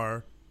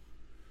bar,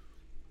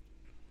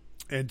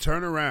 and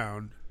turn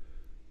around,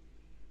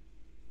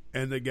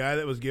 and the guy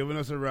that was giving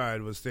us a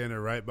ride was standing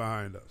right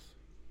behind us.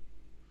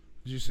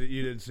 Did you see?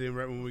 You didn't see him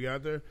right when we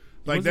got there.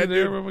 Like Was that he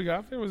there dude, when we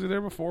got there? Was he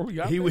there before we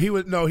got he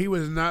there? he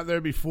was not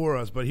there before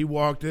us, but he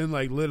walked in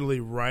like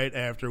literally right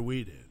after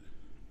we did.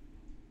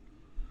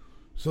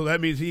 So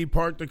that means he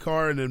parked the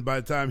car, and then by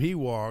the time he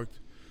walked,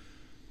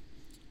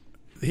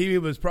 he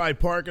was probably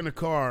parking the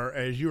car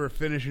as you were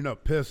finishing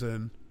up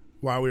pissing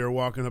while we were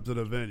walking up to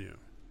the venue.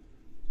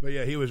 But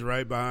yeah, he was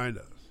right behind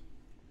us.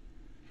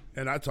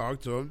 And I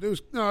talked to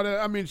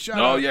him. Shout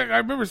out. Yeah, I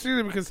remember seeing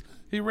him because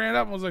he ran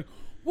up and was like,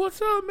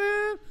 "What's up,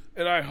 man?"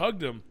 And I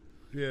hugged him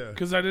Yeah.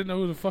 because I didn't know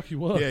who the fuck he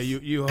was. Yeah,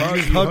 you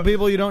Hug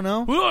people you don't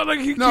know? Well,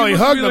 like he No, he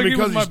looked at hugged me him like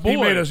because he was my he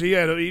boy.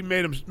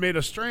 made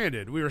us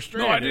stranded. We were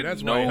stranded. No, I didn't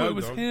That's why he know it hugged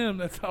was him. him.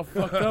 That's how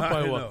fucked up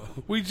I was.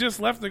 know. We just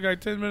left the guy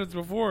 10 minutes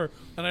before,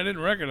 and I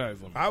didn't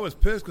recognize him. I was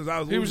pissed because I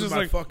was He was losing just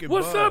my like, fucking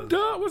 "What's buzz. up,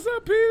 Doug? What's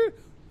up, Peter?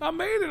 I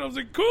made it." I was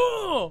like,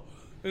 "Cool."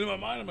 And in my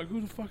mind, I'm like,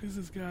 "Who the fuck is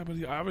this guy?" But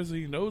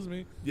he knows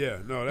me. Yeah,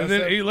 no. That's And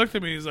then that- he looked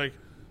at me. He's like,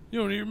 "You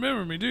don't even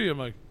remember me, do you?" I'm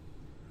like,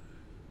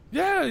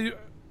 "Yeah, you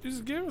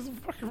just gave us a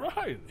fucking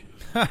ride."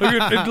 Like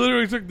it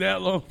literally took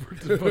that long for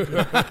it to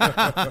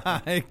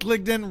fucking. It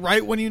clicked in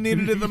right when you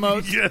needed it the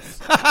most.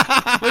 Yes.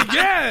 Like,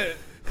 yeah.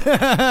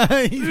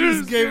 You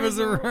just gave us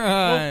a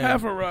ride.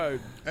 Half a ride.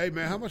 Hey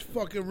man, how much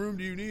fucking room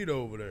do you need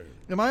over there?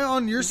 Am I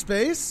on your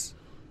space?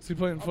 Is he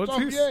playing Oh,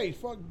 footsies? yeah,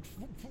 he's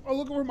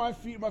look at where my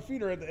feet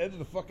are at the edge of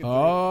the fucking thing.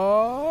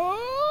 Oh.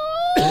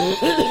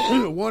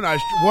 One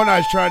eye's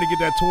trying to get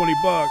that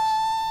 $20.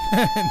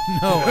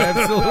 No,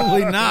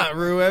 absolutely not,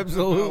 Rue.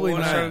 Absolutely I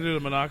was trying to not. do the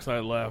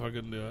monoxide laugh. I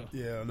couldn't do it.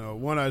 Yeah, no.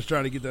 One eye's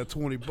trying to get that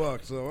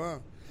 $20.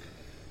 So,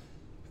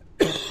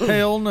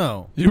 Hell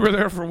no. You were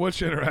there for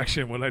which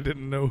interaction when I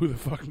didn't know who the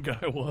fucking guy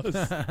was?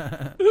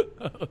 I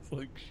was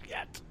like,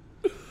 shit.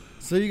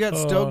 So you got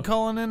Stoke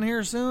calling in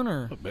here soon,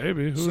 or?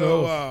 Maybe. Who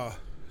knows?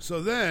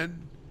 so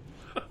then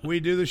we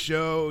do the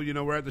show. You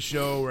know, we're at the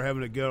show. We're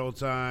having a good old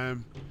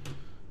time.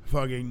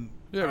 Fucking.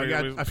 Yeah, I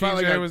PJ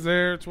finally was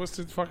there.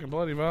 Twisted fucking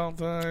Bloody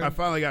Valentine. I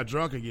finally got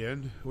drunk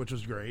again, which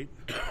was great.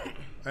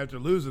 after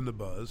losing the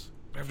buzz.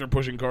 After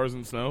pushing cars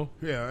in snow?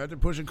 Yeah, after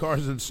pushing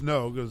cars in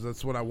snow, because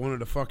that's what I wanted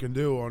to fucking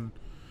do on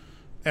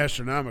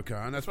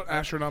Astronomicon. That's what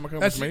Astronomicon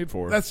was made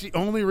for. That's the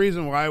only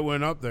reason why I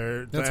went up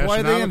there. That's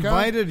why they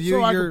invited you.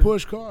 So I could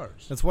push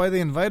cars. That's why they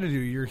invited you.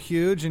 You're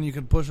huge and you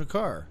can push a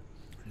car.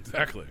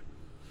 Exactly.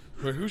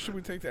 But who should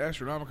we take to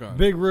Astronomicon?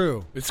 Big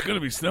Roo. It's going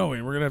to be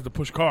snowing. We're going to have to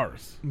push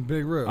cars.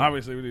 Big Roo.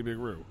 Obviously, we need Big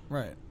Roo.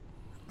 Right.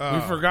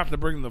 We forgot to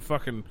bring the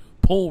fucking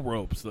pull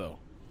ropes, though.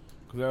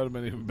 Because that would have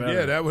been even better.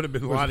 Yeah, that would have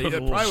been a lot easier.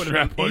 That probably would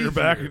have been on your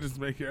back and just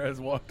make your ass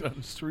walk down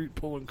the street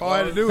pulling cars. All I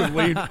had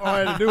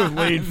to do was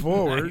lean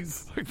forward.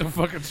 Nice. Like the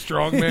fucking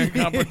strongman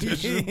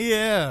competition.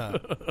 Yeah.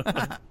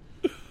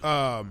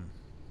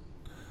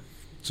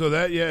 So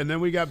that, and then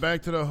we got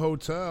back to the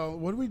hotel.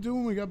 What did we do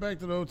when we got back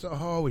to the hotel?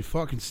 Oh, we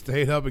fucking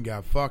stayed up and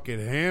got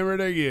fucking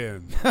hammered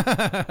again.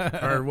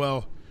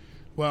 Well,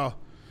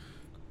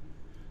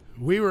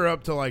 we were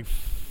up to like.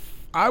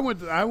 I went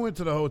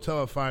to the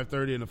hotel at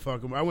 5:30 in the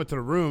fucking. I went to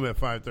the room at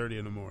 5:30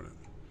 in the morning.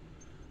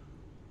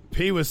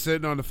 P was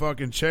sitting on the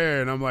fucking chair,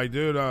 and I'm like,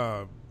 dude,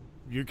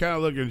 you're kind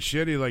of looking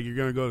shitty, like you're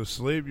gonna go to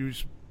sleep. You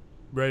just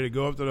ready to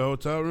go up to the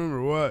hotel room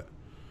or what?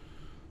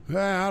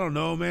 I don't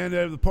know, man.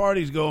 The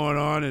party's going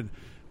on,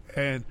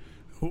 and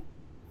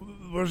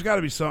there's got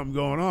to be something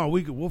going on.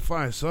 We'll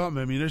find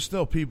something. I mean, there's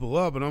still people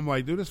up, and I'm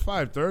like, dude, it's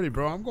 5:30,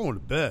 bro. I'm going to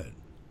bed.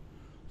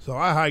 So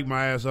I hiked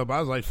my ass up. I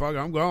was like, fuck it,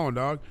 I'm going,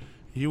 dog.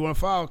 You want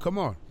to follow? Come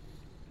on.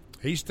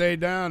 He stayed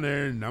down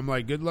there, and I'm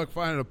like, good luck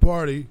finding a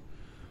party.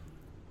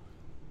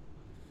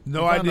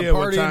 No idea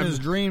what time. In his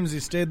dreams, he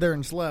stayed there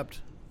and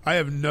slept. I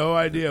have no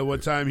idea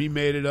what time he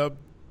made it up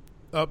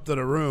to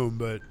the room,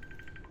 but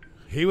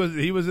he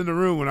was in the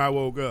room when I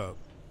woke up.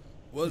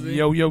 Was he?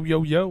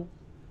 Yo.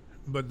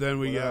 But then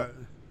we got...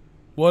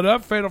 What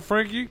up, Fatal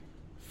Frankie?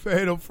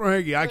 Fatal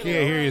Frankie. I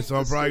can't hear you, so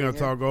I'm probably going to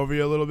talk over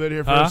you a little bit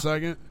here for a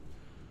second.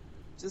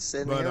 Just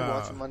sitting here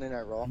watching Monday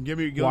Night Raw.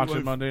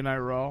 Watching Monday Night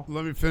Raw.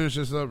 Let me finish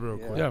this up real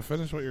quick. Yeah,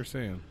 finish what you're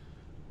saying.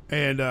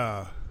 And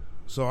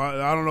so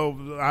I don't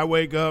know. I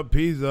wake up,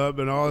 P's up,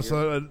 and all of a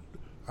sudden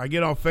I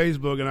get on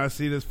Facebook and I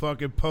see this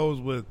fucking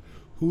post with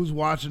who's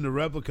watching the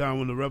Replicon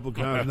when the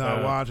Replicon's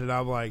not watching.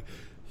 I'm like,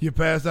 you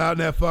passed out in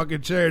that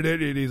fucking chair, didn't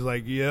you? And he's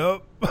like,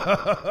 yep.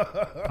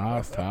 I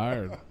was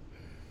tired.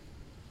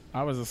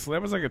 I was asleep.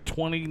 It was like a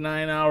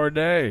 29-hour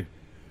day.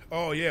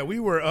 Oh yeah, we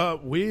were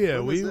up. We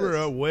were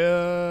up.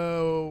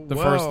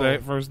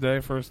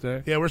 First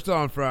day. Yeah, we're still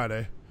on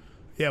Friday.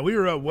 Yeah, we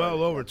were up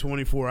well over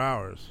 24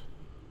 hours,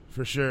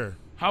 for sure.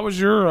 How was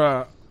your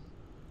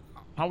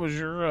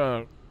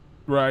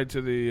ride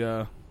to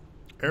the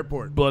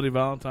airport? Bloody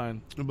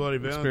Valentine. Bloody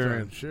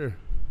Valentine. Sure.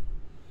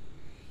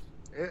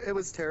 It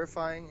was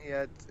terrifying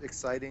yet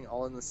exciting,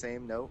 all in the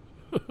same note.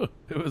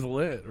 It was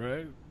lit,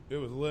 right? It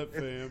was lit,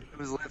 fam. It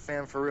was lit,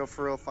 fam. For real,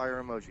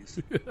 fire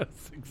emojis.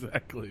 Yes,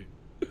 exactly.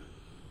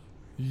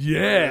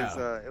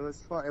 Yeah, it was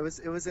fun. It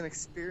was an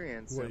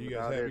experience. What, you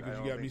guys happy because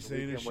you got me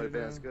saying this shit?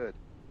 That's good.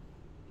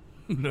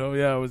 No,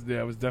 yeah, it was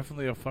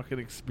definitely a fucking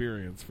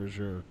experience for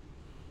sure.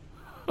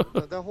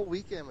 The whole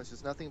weekend was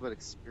just nothing but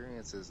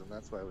experiences, and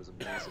that's why it was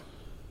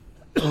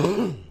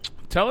amazing.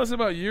 Tell us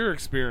about your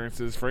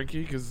experiences,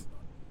 Frankie, because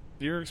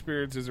your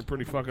experiences are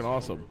pretty fucking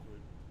awesome.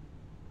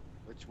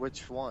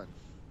 Which one?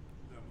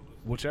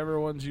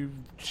 Whichever ones you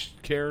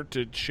care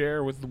to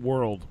share with the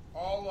world.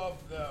 All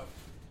of them.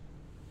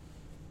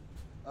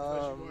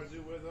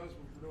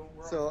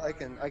 So I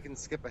can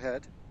skip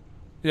ahead.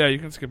 Yeah, you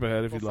can skip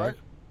ahead if you'd like.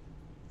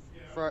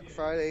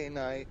 Friday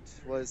night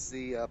was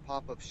the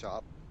pop-up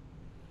shop.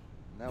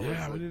 And that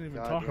was we didn't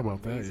even talk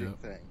about that yet.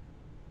 Thing.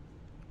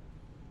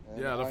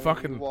 Yeah,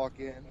 you walk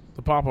in.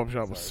 The pop-up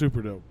shop was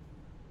super dope.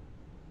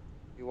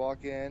 You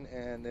walk in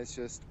and it's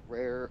just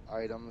rare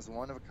items,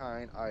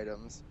 one-of-a-kind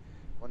items,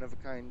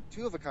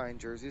 two-of-a-kind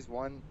jerseys.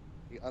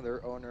 The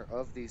other owner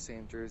of the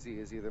same jersey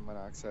is either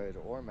Monoxide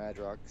or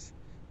Madrox,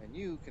 and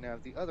you can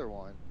have the other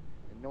one,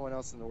 and no one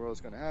else in the world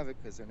is going to have it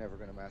because they're never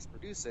going to mass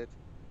produce it.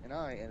 And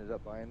I ended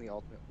up buying the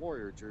Ultimate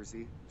Warrior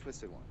jersey,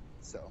 twisted one.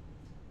 So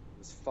it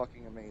was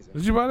fucking amazing.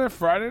 Did you buy that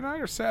Friday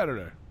night or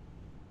Saturday?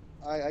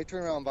 I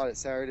turned around and bought it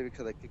Saturday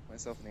because I kicked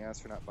myself in the ass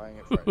for not buying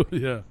it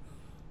Friday.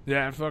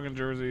 Yeah, and fucking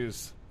jersey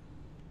is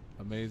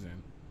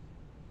amazing.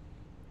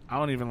 I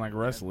don't even like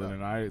wrestling,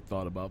 and I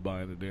thought about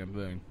buying the damn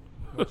thing.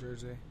 What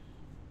jersey?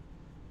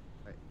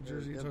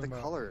 The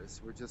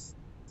colors were just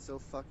so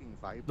fucking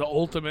vibrant. The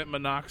Ultimate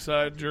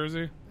Monoxide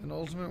jersey? An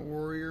Ultimate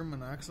Warrior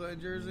Monoxide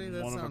jersey?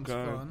 That sounds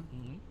fun.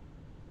 Mm-hmm.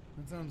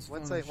 That sounds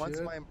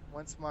fun.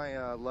 Once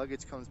my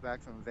luggage comes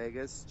back from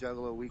Vegas,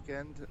 Juggalo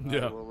weekend,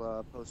 I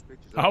will post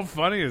pictures. How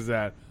funny is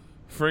that?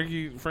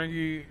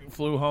 Frankie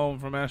flew home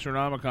from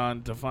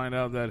Astronomicon to find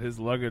out that his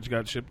luggage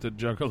got shipped to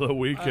Juggalo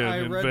weekend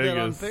in Vegas. I read that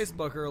on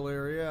Facebook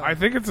earlier, yeah. I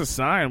think it's a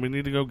sign. We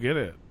need to go get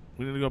it.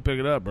 We need to go pick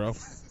it up, bro.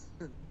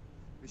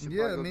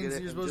 Yeah, it means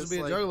you're supposed to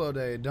be a Juggalo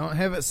Day. Don't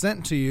have it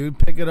sent to you.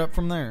 Pick it up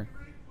from there.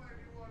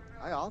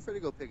 I offered to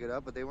go pick it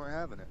up, but they weren't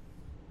having it.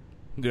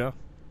 Yeah.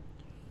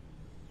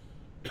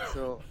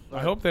 So I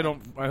hope they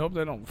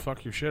don't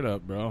fuck your shit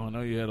up, bro. I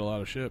know you had a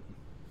lot of shit.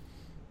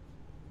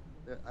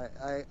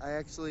 I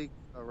actually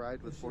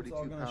arrived with This shit's 42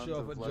 all gonna pounds show up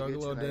of at luggage,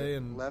 Juggalo and Day I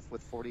and- left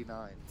with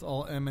 49. It's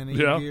all M&E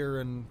Yeah. gear,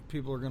 and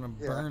people are gonna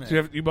burn So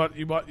it. you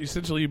bought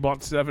essentially you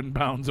bought 7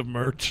 pounds of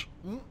merch.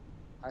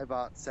 I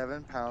bought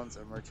 7 pounds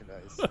of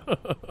merchandise.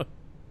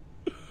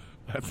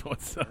 That's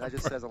what's up. And that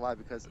just says a lot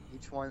because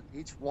each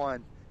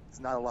one is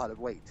not a lot of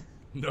weight.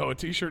 No, a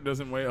T-shirt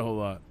doesn't weigh a whole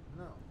lot.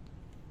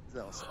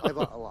 So I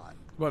bought a lot.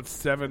 About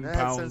 7 And I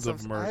had pounds sent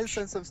of some- I had merch.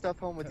 sent some stuff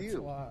home with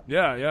you.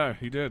 Yeah,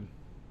 he did.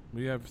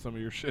 We have some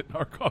of your shit in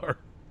our car.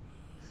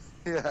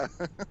 Yeah.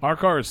 Our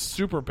car is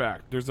super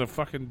packed. There's a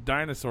fucking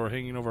dinosaur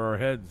hanging over our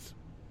heads.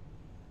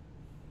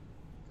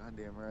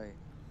 Goddamn right.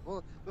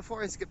 Well,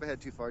 before I skip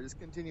ahead too far, just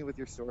continue with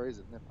your stories.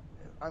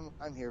 And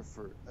I'm here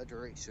for a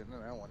duration,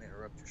 and I don't want to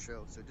interrupt your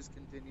show. So just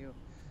continue.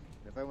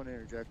 And if I want to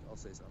interject, I'll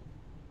say something.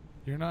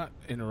 You're not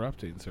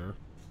interrupting, sir.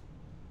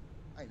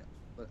 I know,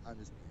 but I'm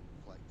just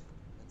being polite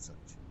and such.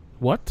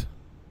 What?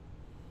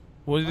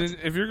 Well, then,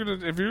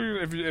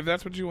 if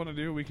that's what you want to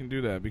do, we can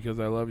do that because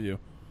I love you,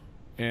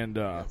 and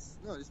No,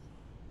 just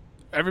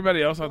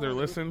everybody else out there,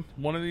 listen.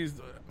 One of these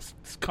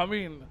it's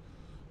coming,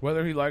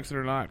 whether he likes it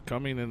or not,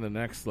 coming in the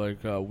next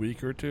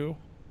week or two.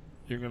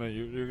 You're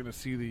gonna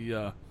see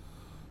the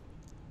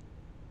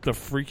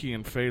Freaky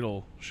and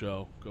Fatal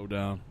show go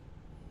down.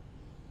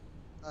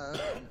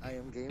 I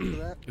am game for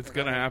that. It's and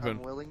gonna happen.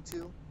 I'm willing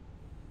to,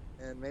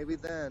 and maybe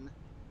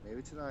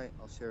tonight,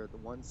 I'll share the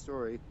one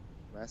story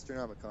from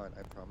Astronomicon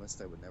I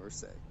promised I would never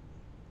say.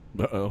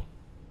 Uh-oh.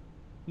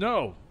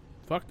 No,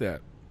 fuck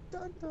that.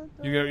 Dun, dun,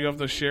 dun. You have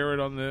to share it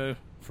on the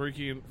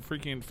Freaky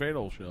and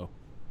Fatal show.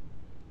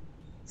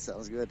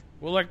 Sounds good.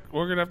 Well,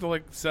 we're gonna have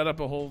to set up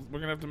a whole. We're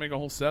gonna have to make a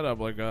whole setup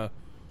like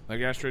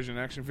Astration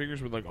action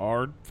figures with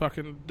our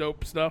fucking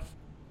dope stuff.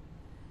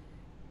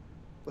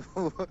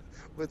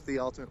 With the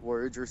Ultimate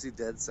Warrior jersey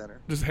dead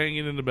center. Just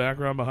hanging in the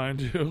background behind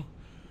you.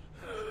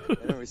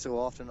 And every so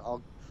often,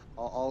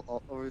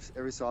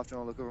 every so often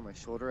I'll look over my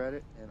shoulder at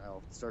it and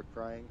I'll start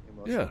crying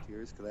emotional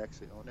tears because I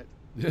actually own it.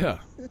 Yeah.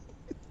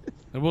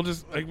 And we'll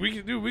just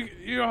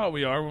you know how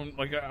we are when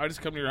I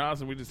just come to your house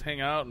and we just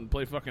hang out and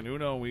play fucking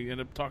Uno and we end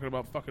up talking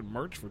about fucking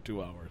merch for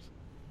 2 hours.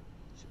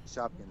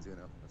 Shopkins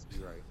Uno, let's be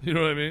right. You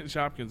know what I mean?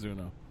 Shopkins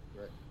Uno.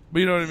 Right. But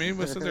you know what I mean?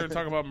 We'll sit there and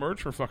talk about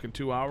merch for fucking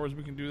 2 hours.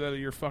 We can do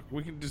that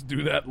we can just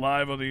do that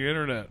live on the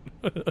internet.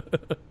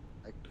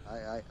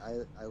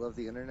 I love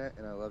the internet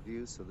and I love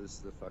you, so this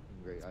is a fucking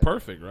great idea.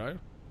 Perfect, right?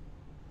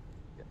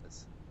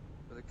 Yes.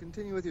 But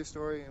continue with your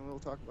story and we'll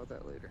talk about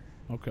that later.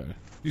 Okay.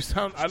 You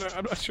sound I'm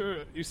not sure,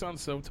 you sound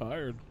so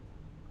tired.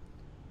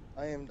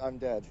 I'm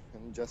dead,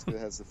 and Jessica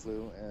has the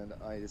flu, and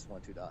I just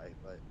want to die.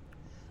 But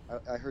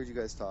I heard you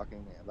guys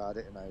talking about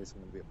it, and I just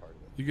want to be a part of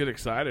it. You get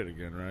excited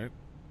again, right?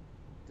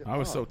 I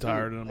was so dude,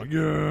 tired, and I'm like,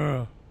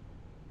 yeah.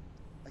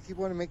 I keep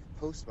wanting to make a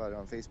post about it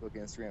on Facebook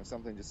and Instagram,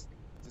 something just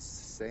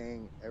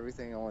saying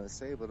everything I want to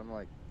say, but I'm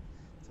like,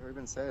 it's already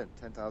been said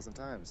 10,000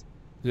 times.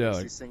 Yeah,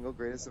 it's the single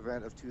greatest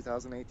event of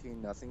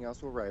 2018. Nothing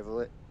else will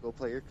rival it. Go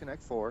play your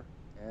Connect 4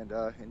 and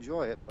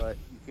enjoy it, but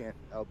you can't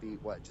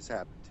outbeat what just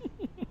happened.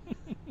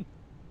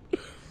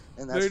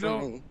 And that's for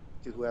me,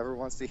 to whoever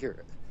wants to hear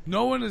it.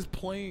 No one is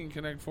playing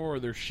Connect 4.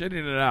 They're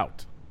shitting it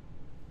out.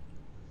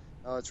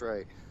 Oh, that's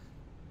right.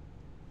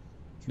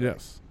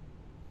 Yes.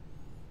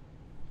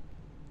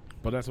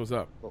 But that's what's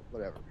up. Well,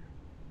 whatever.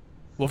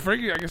 Well,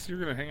 Frankie, I guess you're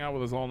going to hang out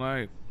with us all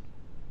night.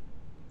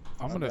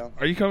 I'm down.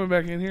 Are you coming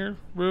back in here,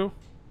 Rue?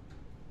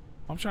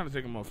 I'm trying to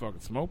take a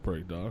motherfucking smoke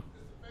break, dog.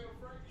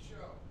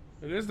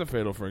 It is the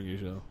Fatal Frankie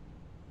show.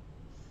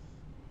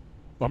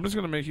 Well, I'm just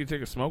gonna make you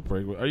take a smoke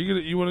break. Are you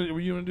gonna? Were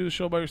you gonna do the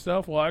show by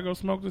yourself while I go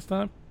smoke this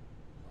time?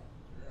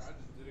 I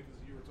just did it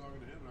because you were talking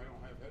to him and I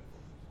don't have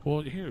headphones.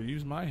 Well, here,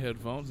 use my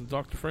headphones and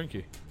talk to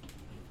Frankie.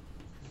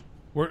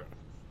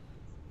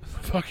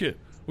 Fuck it.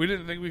 We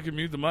didn't think we could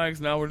mute the mics.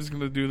 Now we're just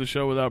gonna do the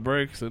show without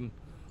breaks, and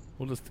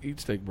we'll just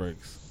each take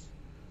breaks.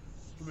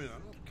 I mean, I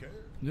don't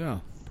care. Yeah,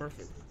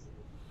 perfect.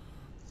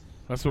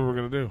 That's what we're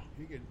gonna do.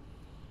 Can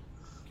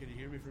you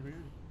hear me from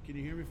here? Can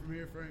you hear me from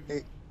here, Frank?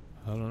 Hey.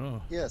 I don't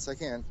know. Yes, I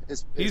can.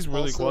 He's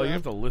really quiet. You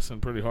have to listen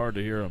pretty hard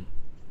to hear him.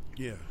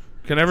 Yeah.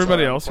 Can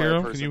everybody else hear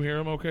him? Can you hear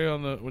him okay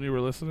when you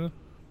were listening?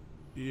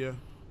 Yeah.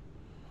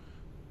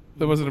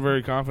 That wasn't a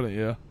very confident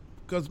yeah.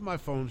 Because my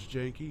phone's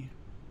janky.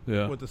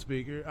 Yeah. With the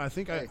speaker, I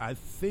think I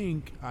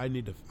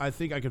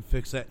can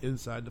fix that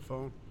inside the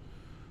phone.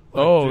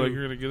 Like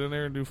you're gonna get in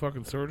there and do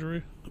fucking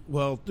surgery?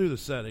 Well, do the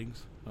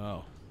settings.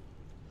 Oh.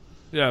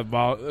 Yeah,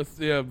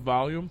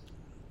 volume.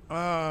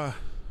 I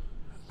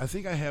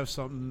think I have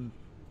something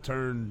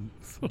turned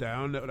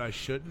down that I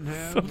shouldn't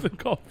have. Something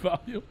called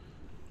volume.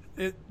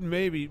 It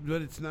maybe,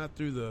 but it's not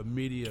through the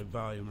media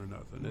volume or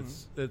nothing.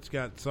 Mm-hmm. It's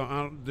got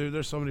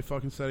there's so many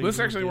fucking settings. This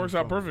actually works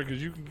out perfect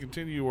because you can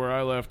continue where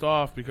I left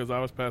off because I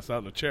was passed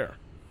out in a chair.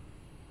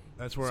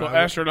 That's where. So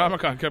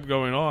Astronomicon kept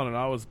going on, and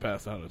I was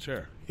passed out in a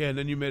chair. Yeah, and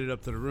then you made it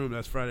up to the room.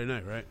 That's Friday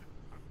night, right?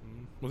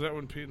 Mm-hmm. Was that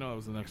when Pete? No, it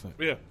was the next night.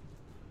 Yeah.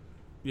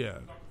 Yeah.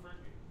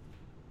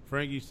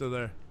 Frankie, still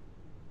there?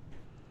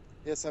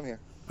 Yes, I'm here.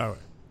 All right.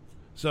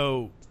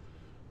 So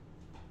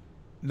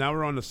now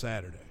we're on to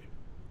Saturday.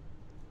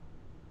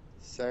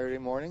 Saturday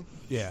morning?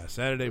 Yeah,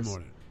 Saturday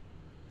morning.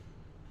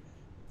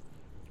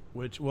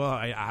 Which, well,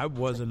 I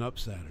wasn't up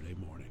Saturday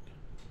morning.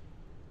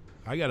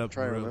 I got up. I'm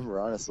trying to remember,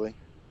 honestly.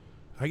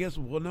 I guess,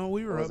 well, no,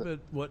 we were up at,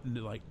 what,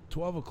 like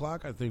 12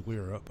 o'clock, I think we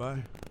were up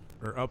by.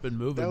 Or up and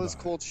moving That was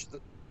by. cold.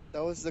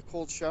 That was the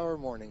cold shower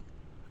morning.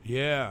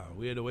 Yeah,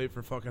 we had to wait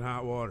for fucking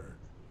hot water.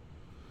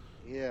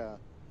 Yeah.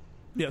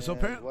 Yeah, so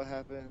apparently. What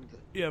happened?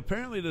 Yeah,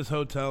 apparently this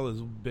hotel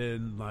has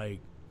been, like,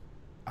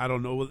 I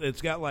don't know,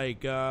 it's got,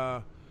 like,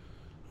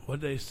 what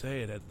did they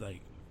say? It had,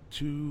 like,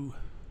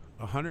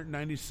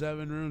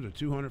 197 rooms or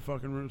 200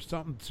 fucking rooms.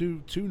 Something,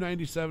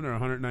 297 or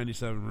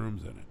 197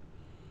 rooms in it.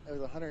 It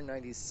was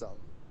 190 something.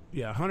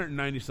 Yeah,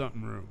 190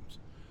 something rooms.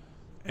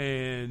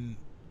 And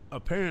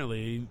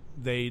apparently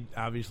they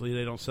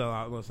don't sell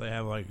out unless they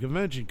have like a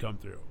convention come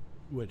through,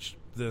 which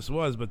this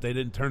was, but they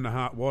didn't turn the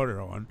hot water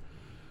on.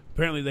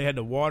 Apparently they had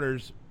the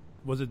waters.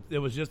 It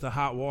was just the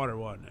hot water,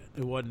 wasn't it?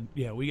 It wasn't.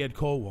 Yeah, we had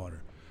cold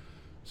water.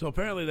 So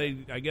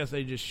apparently I guess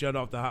they just shut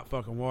off the hot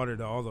fucking water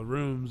to all the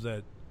rooms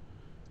that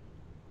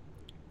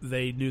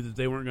they knew that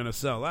they weren't going to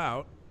sell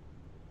out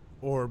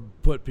or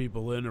put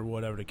people in or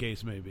whatever the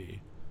case may be.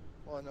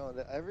 Well, no,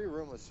 every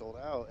room was sold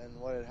out, and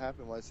what had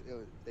happened was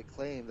they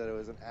claimed that it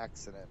was an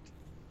accident.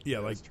 Yeah,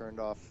 it like was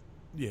turned off.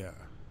 Yeah,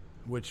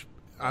 which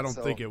I don't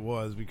think it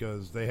was,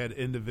 because they had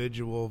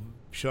individual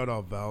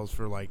shut-off valves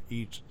for like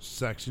each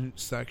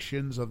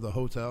sections of the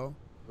hotel.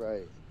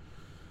 Right.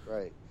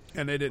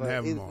 And they didn't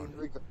have them on.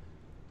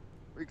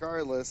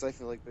 Regardless, I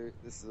feel like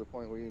this is the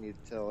point where you need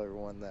to tell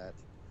everyone that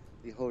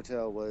the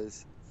hotel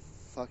was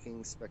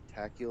fucking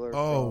spectacular.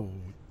 Oh,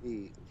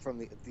 from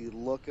the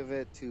look of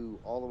it to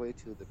all the way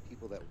to the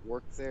people that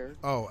work there.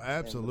 Oh,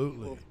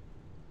 absolutely.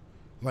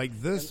 Like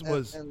this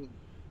was.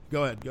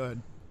 Go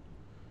ahead.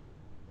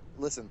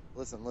 Listen.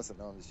 No,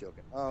 I'm just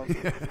joking.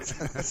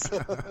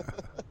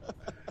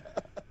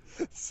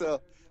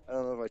 So I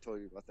don't know if I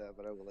told you about that,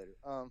 but I will later.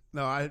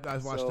 No, I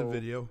watched the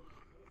video.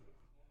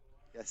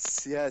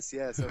 Yes.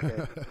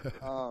 Okay.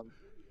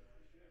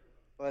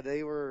 But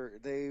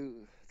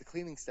the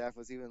cleaning staff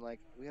was even like,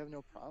 we have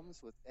no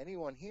problems with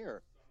anyone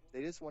here.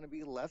 They just want to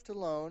be left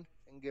alone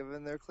and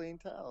given their clean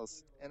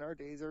towels. And our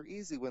days are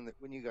easy when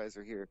you guys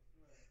are here.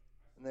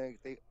 And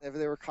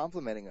they were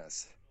complimenting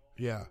us.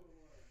 Yeah.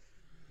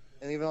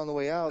 And even on the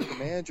way out, the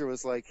manager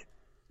was like,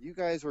 you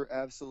guys were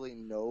absolutely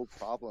no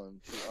problem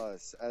to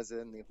us, as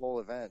in the whole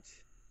event.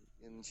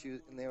 And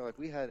they were like,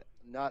 we had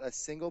not a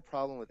single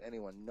problem with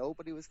anyone.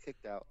 Nobody was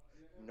kicked out.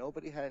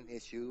 Nobody had an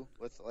issue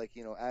with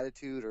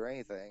attitude or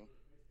anything.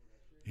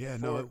 Yeah,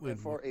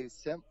 for a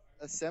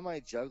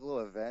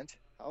semi-juggalo event,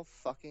 how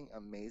fucking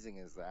amazing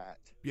is that?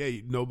 Yeah,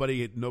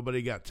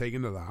 nobody got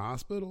taken to the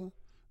hospital.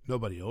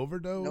 Nobody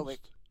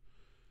overdosed.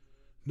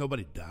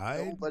 Nobody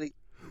died. Nobody.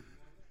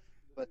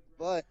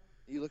 But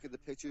you look at the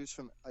pictures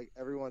from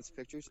everyone's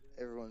pictures.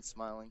 Everyone's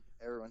smiling.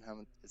 Everyone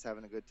is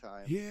having a good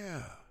time.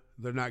 Yeah,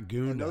 they're not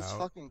gooned and out.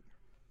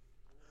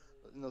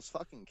 Those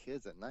fucking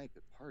kids at night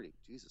could party.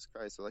 Jesus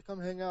Christ! They're like, "Come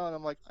hang out."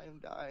 I'm like, "I'm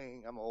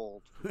dying. I'm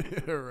old."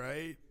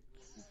 Right.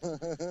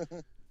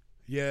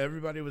 Yeah,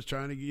 everybody was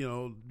trying to,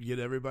 get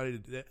everybody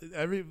to.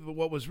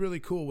 What was really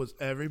cool was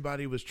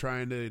everybody was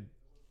trying to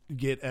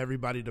get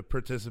everybody to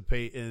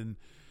participate in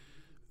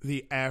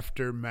the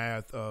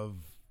aftermath of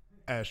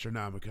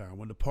Astronomicon.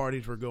 When the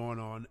parties were going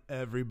on,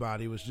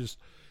 everybody was just,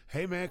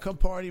 hey man, come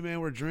party,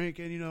 man. We're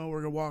drinking,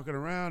 we're walking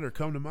around, or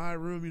come to my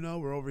room,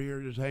 we're over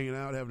here just hanging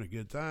out, having a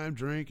good time,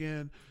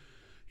 drinking,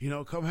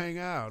 come hang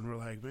out. And we're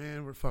like,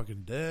 man, we're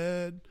fucking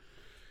dead.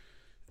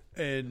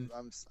 And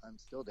I'm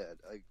still dead.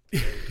 The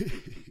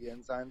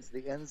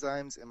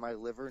enzymes in my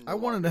liver. I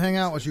wanted to hang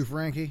out with you,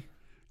 Frankie.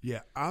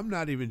 Yeah, I'm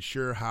not even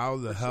sure how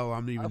the hell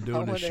I'm even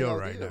doing this show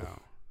right now.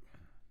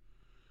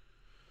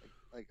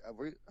 I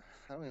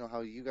don't even know how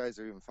you guys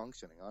are even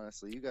functioning.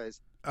 Honestly, you guys,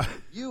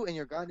 you and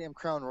your goddamn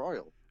Crown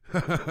Royal.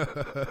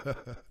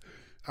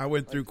 I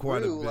went through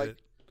quite a bit.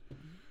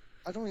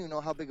 I don't even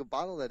know how big a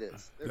bottle that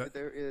is.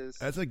 There is.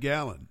 That's a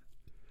gallon.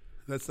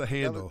 That's the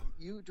handle.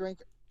 You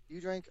drank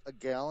a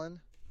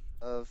gallon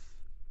of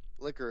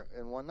liquor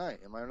in one night.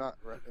 Am I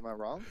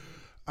wrong?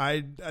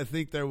 I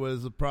think there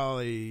was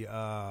probably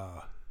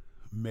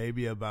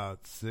maybe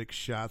about 6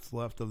 shots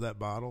left of that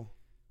bottle.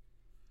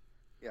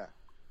 Yeah,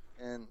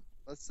 and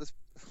that's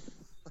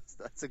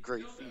a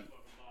great feat.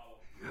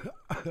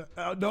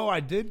 No, I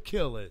did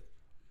kill it.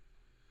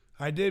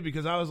 I did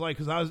because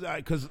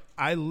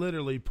I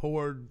literally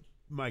poured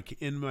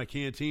in my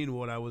canteen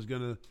what I was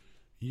gonna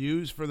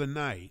use for the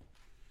night,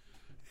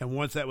 and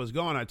once that was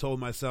gone, I told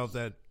myself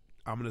that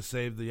I'm gonna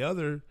save the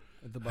other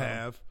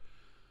half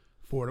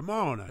for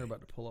tomorrow night. They're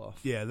about to pull off.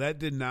 Yeah, that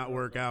did not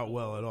work out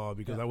well at all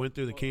because I went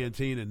through the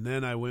canteen and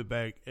then I went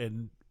back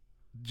and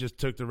just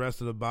took the rest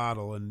of the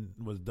bottle and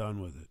was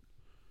done with it.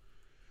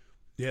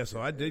 Yeah,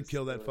 so I did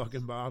kill that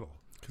fucking bottle.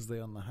 Because they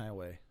on the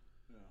highway.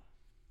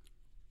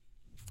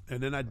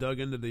 And then I dug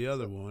into the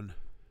other one.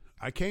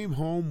 I came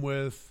home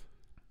with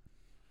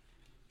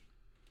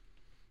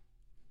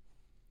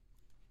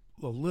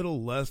a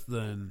little less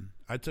than.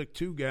 I took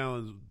 2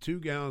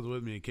 gallons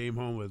with me and came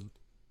home with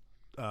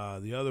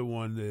The other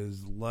one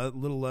is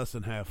little less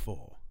than half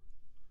full,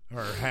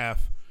 or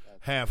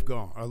half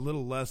gone, a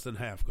little less than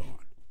half gone.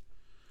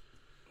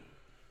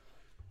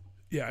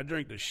 Yeah, I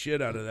drank the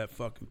shit out of that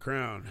fucking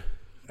Crown.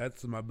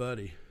 That's my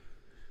buddy.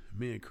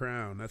 Me and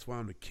Crown. That's why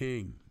I'm the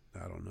king.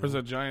 I don't know. There's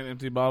a giant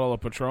empty bottle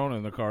of Patron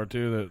in the car,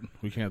 too, that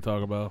we can't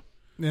talk about.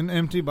 An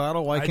empty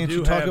bottle? Why can't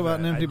you talk about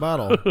an empty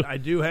bottle? I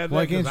do have that.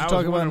 Why can't you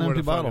talk about an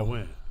empty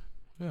bottle?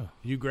 Yeah.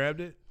 You grabbed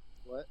it?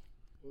 What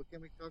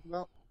can we talk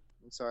about?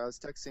 I'm sorry, I was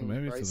texting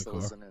Maybe it's Bryce in the car.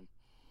 listening.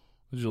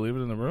 Did you leave it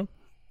in the room?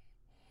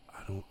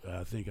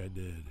 I think I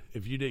did.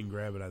 If you didn't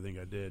grab it, I think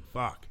I did.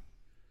 Fuck.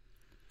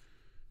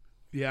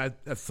 Yeah,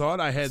 I thought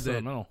I had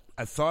that.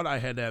 I thought I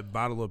had that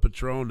bottle of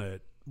Patron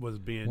that was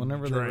being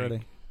Whenever drank. they're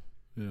ready.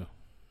 Yeah.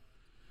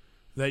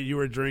 That you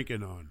were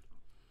drinking on.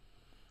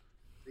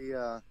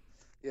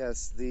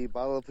 Yes, the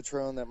bottle of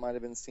Patron that might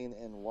have been seen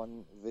in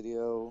one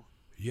video.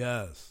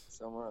 Yes.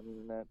 Somewhere on the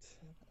internet.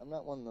 I'm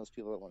not one of those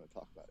people that want to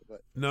talk about it,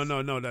 but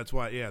No. That's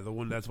why. Yeah, the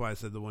one. That's why I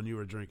said the one you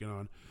were drinking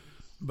on.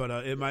 But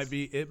it might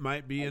be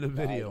in a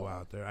video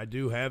out there. I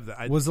do have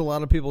that. Was a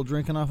lot of people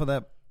drinking off of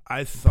that?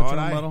 I thought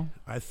bottle?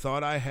 I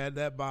thought I had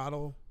that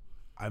bottle.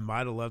 I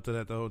might have left it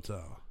at the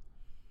hotel.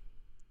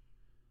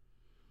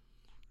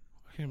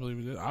 I can't believe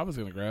you did. I was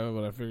going to grab it,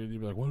 but I figured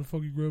you'd be like, "What the fuck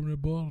are you grabbing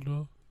that bottle,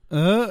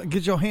 dog?"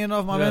 Get your hand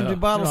off my empty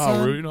bottle,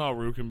 son. You know how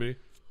rude can be.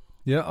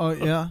 Yeah,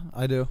 yeah,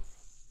 I do.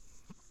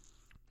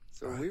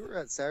 So we were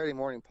at Saturday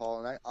morning, Paul,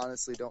 and I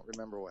honestly don't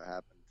remember what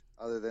happened,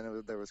 other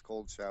than there was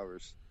cold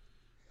showers.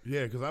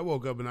 Yeah, because I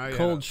woke up and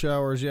cold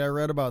showers. Yeah, I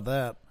read about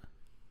that.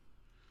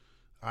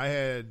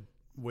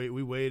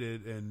 We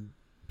waited, and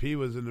P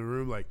was in the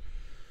room like,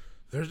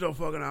 there's no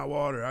fucking hot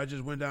water. I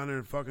just went down there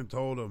and fucking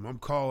told him. I'm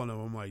calling him.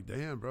 I'm like,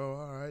 damn, bro,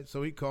 all right.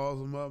 So he calls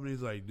him up, and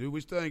he's like, dude,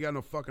 we still ain't got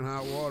no fucking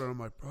hot water. I'm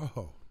like,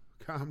 bro,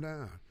 calm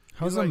down.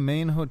 How's the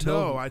main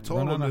hotel? No, I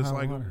told him this.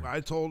 Like, water?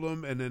 I told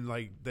him, and then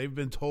like they've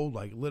been told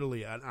like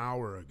literally an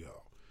hour ago.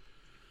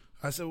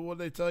 I said, well, what'd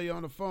they tell you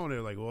on the phone?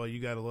 They're like, well, you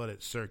got to let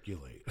it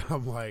circulate.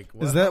 I'm like,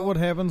 well, is that what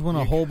happens when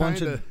a whole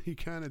bunch of... You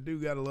kind of do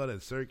got to let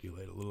it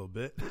circulate a little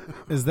bit.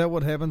 Is that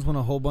what happens when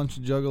a whole bunch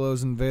of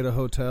juggalos invade a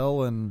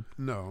hotel and...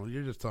 No,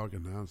 you're just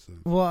talking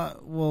nonsense.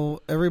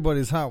 Well,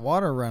 everybody's hot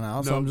water ran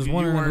out, so I'm just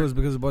wondering if it was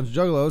because of a bunch of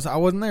juggalos. I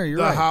wasn't there, you're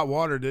right. The hot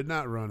water did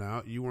not run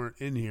out. You weren't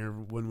in here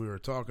when we were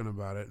talking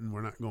about it, and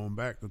we're not going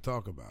back to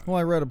talk about it. Well,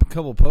 I read a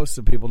couple posts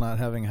of people not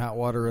having hot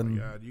water. Oh, and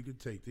my God, you could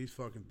take these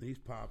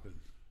popping.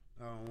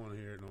 I don't want to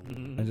hear it no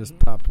more. I just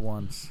popped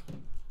once.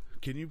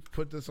 Can you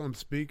put this on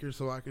speaker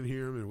so I can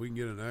hear him and we can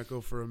get an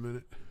echo for a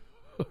minute?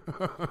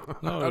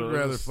 No, I'd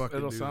rather fucking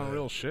it'll do sound that.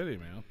 real shitty,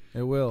 man.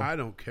 It will. I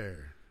don't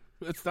care.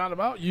 It's not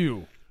about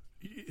you.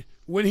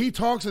 When he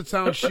talks, it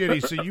sounds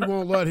shitty, so you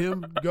won't let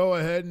him go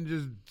ahead and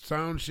just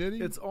sound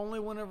shitty? It's only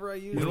whenever I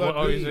use Whenever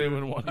I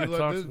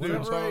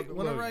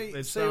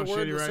say a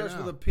word that starts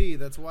with a P,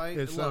 that's why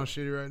it sounds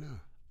shitty right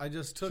now. I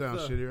just took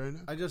shitty right now.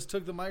 I just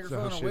took the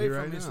microphone away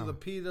from me so the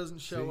P doesn't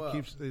show up.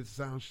 It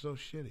sounds so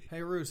shitty. Hey,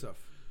 Rusev.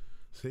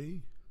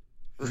 See?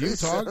 You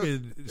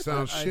talking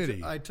sounds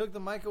shitty. I took the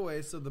mic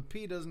away so the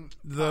P doesn't...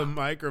 The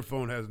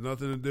microphone has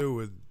nothing to do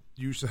with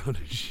you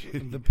sounding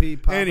shitty. The P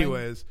popping.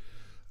 Anyways,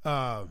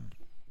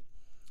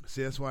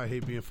 see, that's why I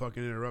hate being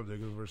fucking interrupted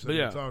because we're sitting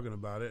there talking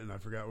about it and I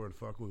forgot where the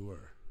fuck we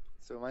were.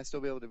 So am I still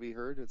be able to be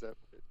heard? Is that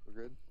we're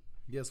good?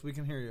 Yes, we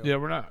can hear you. Yeah,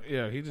 we're not.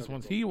 Yeah, he just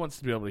wants. He wants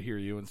to be able to hear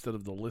you instead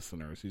of the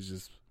listeners. He's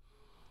just.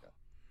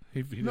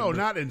 No,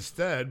 not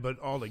instead, but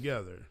all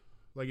together.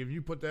 Like if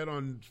you put that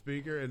on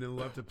speaker and then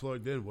left it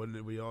plugged in,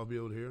 wouldn't we all be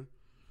able to hear?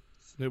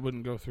 It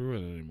wouldn't go through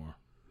it anymore.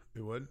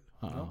 It wouldn't.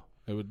 No.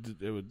 It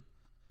would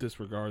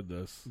disregard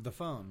this. The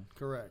phone,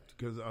 correct?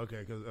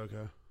 Okay.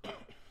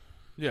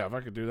 Yeah, if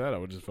I could do that, I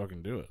would just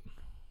fucking do it.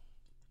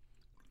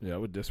 Yeah, I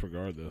would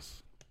disregard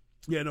this.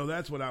 Yeah, no,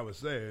 that's what I was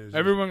saying.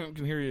 Everyone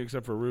can hear you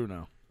except for Rue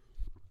now.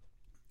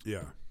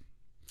 Yeah.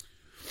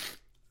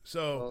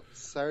 So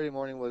Saturday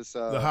morning was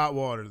the hot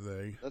water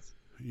thing.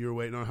 You were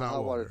waiting on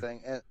hot water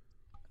thing,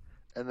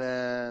 and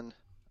then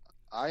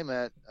I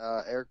met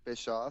Eric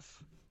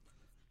Bischoff,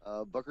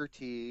 Booker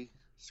T,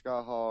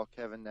 Scott Hall,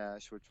 Kevin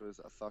Nash, which was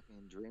a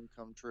fucking dream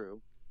come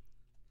true.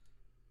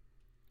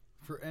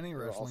 For any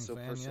wrestling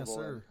fan, yes,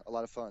 sir. A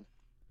lot of fun.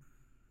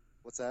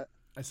 What's that?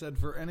 I said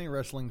for any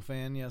wrestling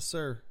fan, yes,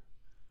 sir.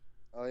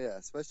 Oh yeah,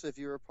 especially if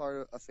you were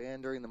a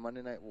fan during the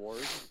Monday Night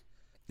Wars.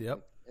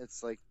 Yep.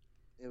 It's like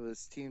it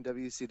was Team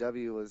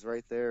WCW was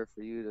right there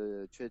for you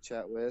to chit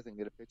chat with and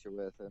get a picture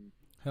with. And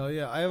hell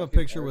yeah, I have a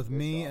picture with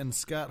me and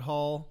Scott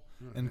Hall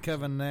and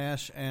Kevin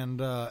Nash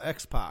and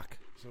X-Pac.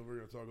 So we're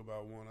gonna talk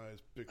about One Eye's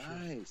picture.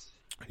 Nice.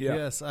 Yeah.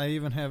 Yes, I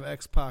even have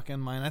X-Pac in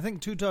mine. I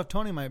think Too Tough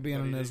Tony might be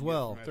in it as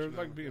well. They're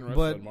like being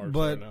wrestled in March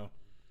right now.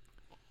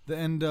 The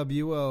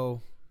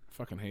NWO.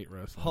 Fucking hate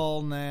wrestling.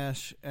 Hall,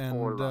 Nash,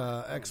 and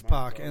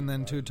X-Pac, and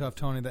then Too Tough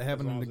Tony that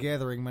happened in the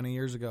Gathering many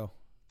years ago.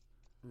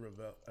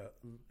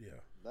 Yeah.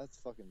 That's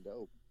fucking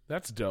dope.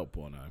 That's dope,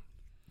 One Eye.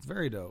 It's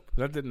very dope.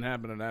 That didn't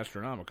happen at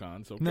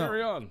Astronomicon, so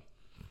carry on.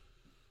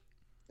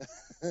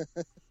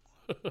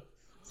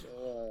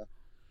 So,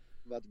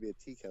 about to be a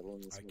tea kettle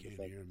in this. I can't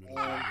hear him.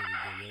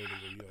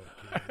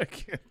 I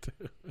can't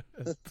do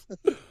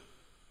it.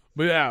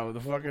 But yeah,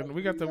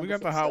 we got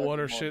the hot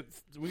water shit.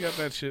 We got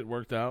that shit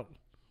worked out.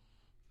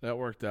 That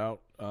worked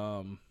out.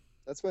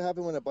 That's what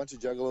happened when a bunch of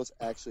juggalos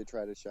actually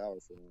tried to shower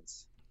for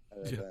once.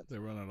 Yeah, they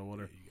run out of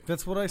water.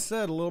 That's what I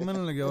said a little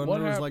minute ago, and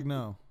What I was happened- like,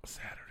 no.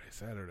 Saturday.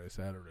 I was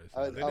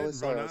run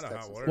sorry, out of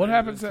hot water. What They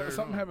happened? didn't turn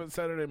Something on. happened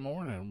Saturday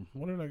morning.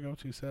 What did I go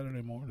to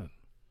Saturday morning?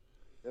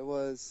 It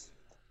was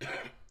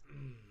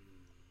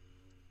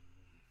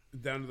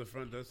Down to the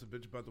front desk, the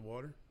bitch about the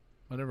water.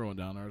 I never went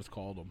down there. I just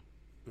called them.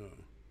 Oh.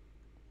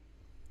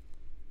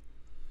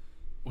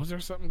 Was there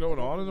something going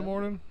on in the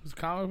morning? Was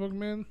comic book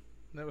man?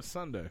 That was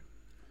Sunday.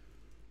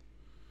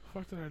 What the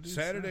fuck did I do?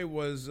 Saturday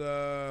was.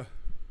 I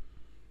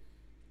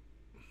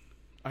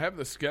have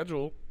the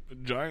schedule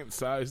giant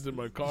sized in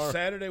my car.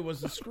 Saturday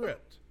was the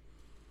script.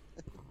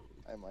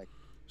 Hi, Mike.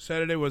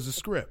 Saturday was the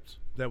script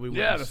that we went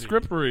Yeah, to the see.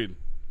 script read.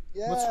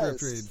 Yes. What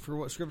script read? For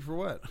what? Script for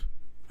what?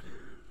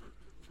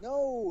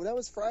 No, that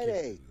was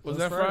Friday. Was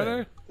that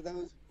Friday? That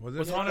was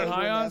Was Haunted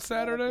High on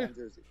Saturday?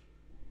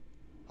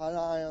 Haunted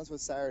Ions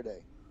was Saturday.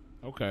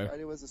 Okay.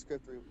 Friday was the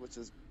script read, which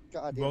is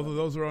goddamn. Both of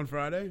those were on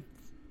Friday.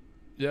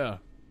 Yeah.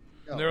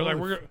 And they were like,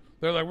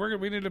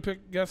 we need to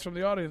pick guests from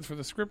the audience for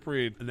the script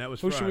read. And that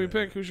was Who should we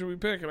Friday. pick? Who should we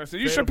pick? And I said,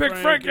 you Fail should pick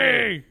Frankie.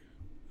 Frankie.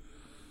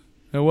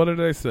 And what did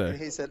they And say?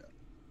 he said,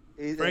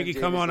 Frankie,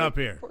 come on up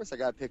here. Of course, I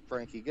got to pick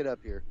Frankie. Get up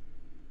here.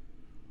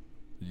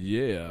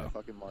 Yeah. I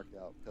fucking marked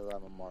out because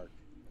I'm a mark.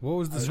 What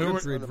was the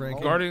script read,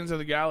 Frankie? Guardians of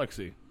the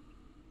Galaxy.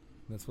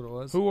 That's what it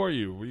was? Who are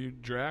you? Were you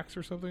Drax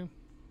or something?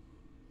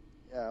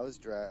 Yeah, I was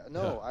Drax.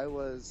 No, I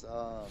was.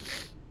 I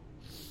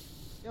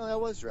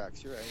was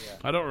Drax. You're right. Yeah.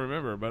 I don't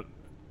remember, but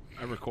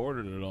I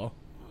recorded it all.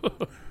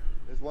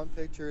 There's one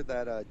picture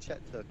that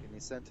Chet took and he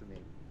sent to me,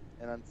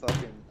 and I'm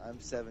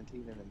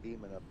 17 and I'm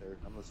beaming up there.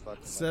 I'm just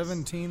fucking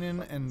 17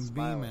 and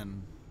smiling.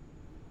 beaming.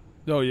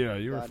 Oh, yeah,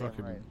 you were Goddamn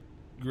fucking right.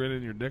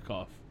 grinning your dick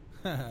off.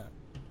 Yes.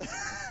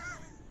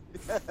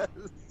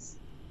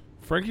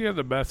 Frankie had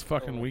the best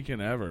fucking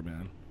weekend ever,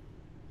 man.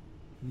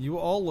 You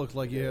all looked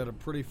like you had a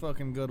pretty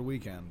fucking good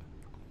weekend.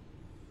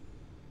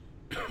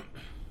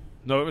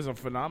 No, it was a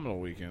phenomenal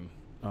weekend.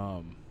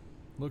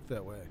 Looked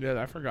that way.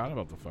 Yeah, I forgot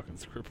about the fucking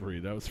script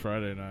read. That was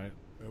Friday night.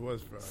 It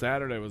was Friday.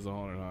 Saturday was the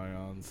Haunted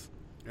Ions.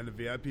 And the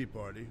VIP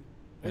party.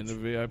 And the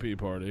VIP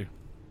party.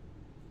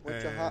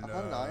 Which And, Haunted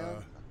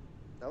Ions,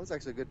 that was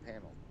actually a good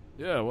panel.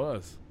 Yeah, it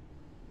was.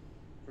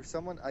 For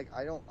someone,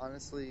 I don't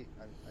honestly,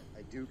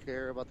 I do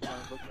care about the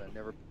comic book, but I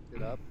never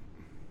picked it up.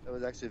 It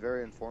was actually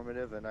very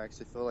informative, and I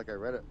actually feel like I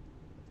read it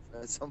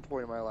at some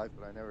point in my life,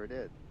 but I never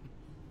did.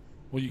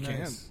 Well, you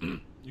Nice.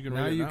 can. You can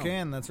Now read it you now.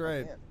 can, that's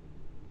right. Man,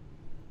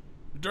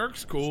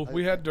 Dirk's cool.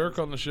 We had Dirk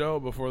on the show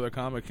before the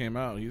comic came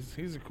out.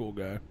 He's a cool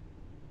guy.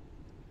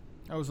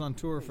 I was on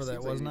tour he for that,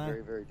 seems like wasn't he's I?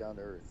 Very, very down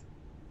to earth.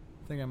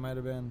 I think I might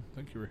have been. I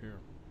think you were here.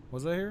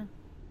 Was I here?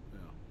 Yeah.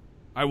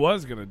 I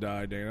was gonna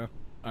die, Dana.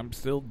 I'm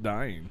still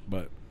dying,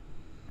 but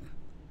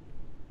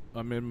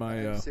I'm in my.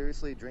 I'm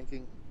seriously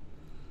drinking.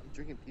 I'm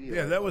drinking Pedialyte.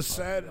 Yeah, that was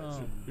sad.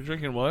 You're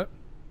drinking what?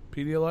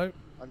 Pedialyte?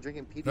 I'm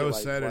drinking Pedialyte. That was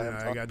while Saturday I'm night. I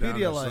talking. got down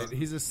there. Pedialyte.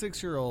 He's a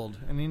 6-year-old,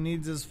 and he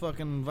needs his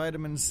fucking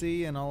vitamin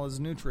C and all his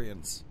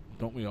nutrients.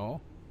 Don't we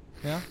all?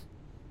 Yeah?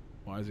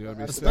 Why is he gotta be?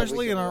 That's sick?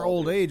 Especially we in can our all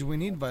old do. age. We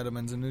need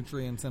vitamins and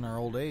nutrients in our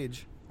old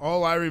age.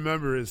 All I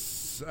remember is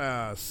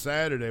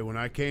Saturday when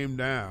I came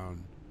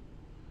down.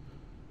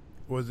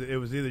 It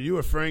was either you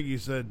or Frankie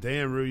said,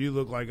 "Damn, Rue, you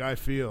look like I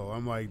feel."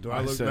 I'm like, do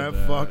I look said that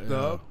fucked yeah.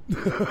 up?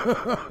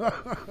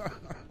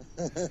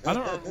 I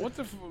don't. What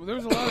the? There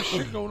was a lot of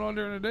shit going on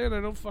during the day, and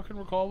I don't fucking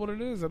recall what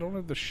it is. I don't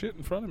have the shit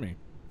in front of me.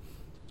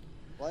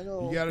 Well, I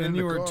know. You got it in And the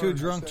you were car. too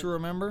drunk to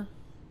remember?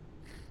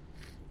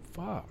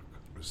 Fuck.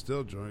 We're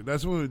still drunk.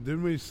 That's when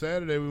didn't we?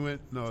 Saturday we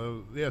went.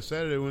 No, yeah,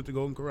 Saturday we went to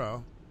Golden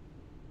Corral.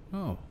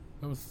 Oh,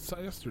 that was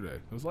yesterday.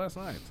 It was last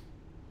night.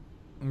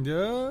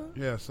 Yeah?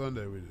 Yeah,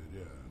 Sunday we did.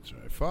 Yeah, that's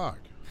right.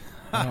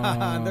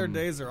 Fuck. Their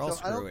days are all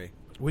So I don't- screwy.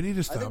 We need to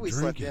I stop think we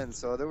drinking. slept in,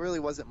 so there really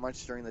wasn't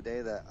much during the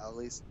day that at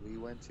least we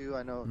went to.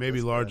 I know Maybe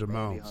Jessica large and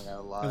Randy amounts. hung out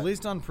a lot. At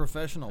least on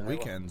professional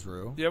weekends,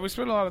 Rue. Yeah, we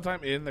spent a lot of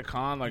time in the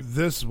con. Like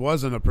This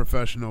wasn't a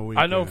professional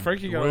weekend. I know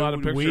Frankie got a lot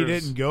of We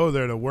pictures. didn't go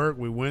there to work.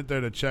 We went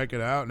there to check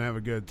it out and have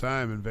a good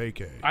time and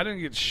vacate. I didn't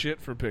get shit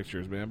for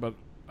pictures, man. But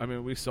I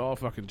mean, we saw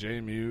fucking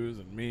Jay Muse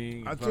and me.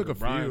 And I took fucking a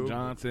Brian few.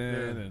 Johnson,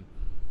 Yeah. and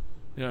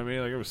you know what I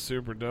mean. Like it was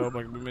super dope.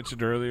 Like we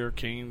mentioned earlier,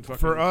 Kane. Fucking,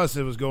 For us,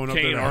 it was going up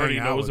there Kane to already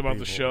hang out knows with about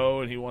the people.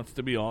 show, and he wants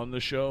to be on the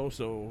show.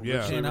 So Yeah.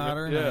 eventually Kane we're gonna-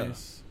 Hodder, yeah.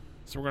 nice.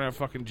 So we're gonna have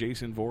fucking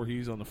Jason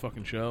Voorhees on the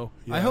fucking show.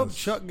 I hope Yes.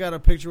 Chuck got a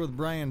picture with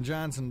Brian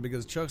Johnson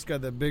because Chuck's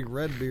got that big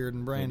red beard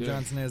and Brian did.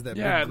 Johnson has that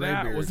Yeah, big gray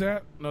that beard. was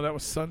that. No, that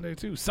was Sunday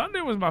too. Sunday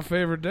was my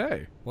favorite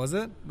day. Was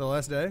it? The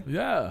last day?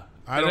 Yeah,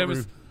 I and don't it was,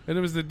 re- and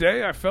it was the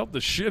day I felt the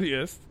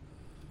shittiest,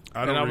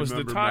 I and don't I was the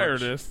remember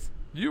tiredest.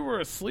 You were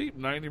asleep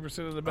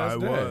 90% of the best I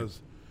day.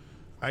 was.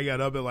 I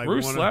got up at like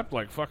Bruce 1. slept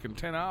like fucking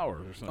 10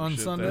 hours or something. On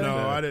Sunday?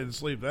 No, I didn't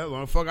sleep that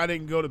long. Fuck, I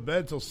didn't go to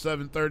bed till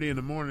 7:30 in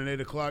the morning,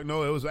 8 o'clock.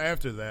 No, it was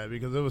after that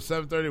because it was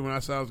 7:30 when I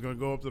said I was going to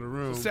go up to the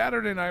room.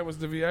 Saturday night was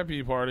the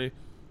VIP party.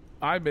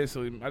 I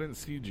didn't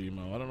see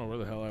Gmo. I don't know where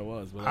the hell I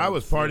was. But I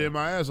was partying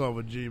my ass off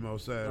with Gmo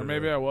Saturday. Or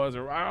maybe I was.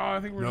 Or I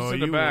think we were just in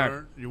the you back.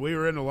 weren't. We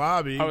were in the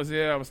lobby. I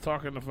was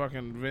talking to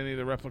fucking Vinny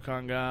the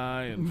Replicon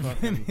guy and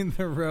fucking Vinny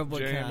the Replicon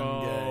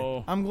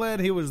J-Mo. guy. I'm glad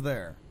he was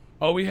there.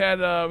 Oh, we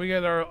had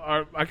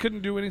our I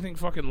couldn't do anything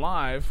fucking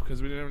live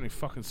because we didn't have any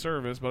fucking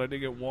service, but I did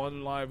get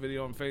one live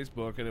video on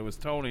Facebook, and it was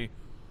Tony,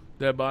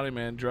 Dead Body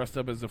Man, dressed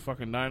up as a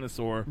fucking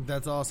dinosaur.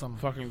 That's awesome.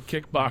 Fucking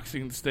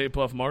kickboxing Stay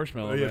Puft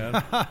Marshmallow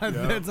Man.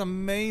 That's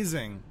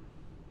amazing.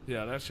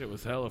 Yeah, that shit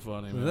was hella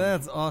funny, man.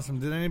 That's awesome.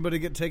 Did anybody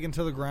get taken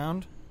to the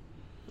ground?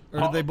 Or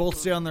did they both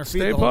stay on their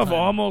feet Stay the whole Puft time?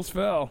 almost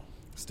fell.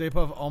 Stay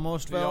Puft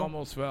almost He fell?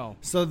 almost fell.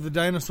 So the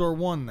dinosaur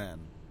won then?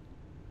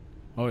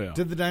 Oh, yeah.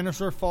 Did the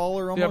dinosaur fall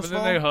or almost fall? Yeah,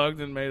 but then they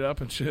hugged and made up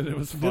and shit. It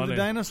was funny. Did the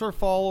dinosaur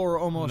fall or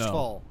almost No,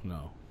 fall?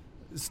 no.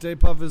 Stay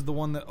Puft is the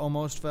one that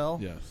almost fell?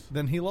 Yes.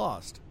 Then he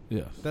lost.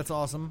 Yes. That's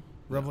awesome.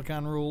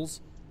 Replicon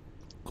rules.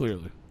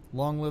 Clearly.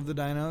 Long live the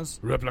dinos.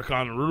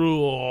 Replicon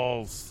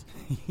rules.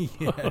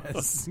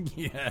 Yes.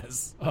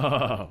 Yes.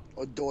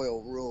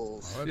 Doyle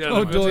rules. Yeah,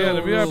 Doyle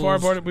the VIP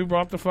rules. party, we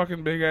brought the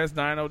fucking big ass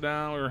dino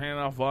down. We were handing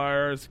out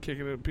flyers,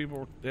 kicking it.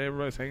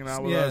 Everybody's hanging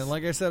out with us. Yeah,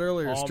 like I said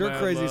earlier, All Stir mad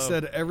Crazy love.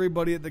 said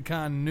everybody at the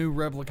con knew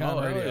Replicon Oh,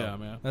 hell Radio. yeah,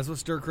 man. That's what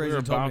Stir We Crazy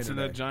were told me bouncing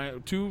today. that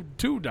giant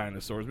two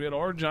dinosaurs. We had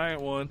our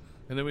giant one,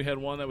 and then we had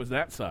one that was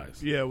that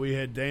size. Yeah, we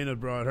had Dana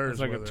brought It hers. was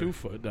like a with her.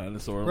 2-foot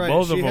dinosaur. Right,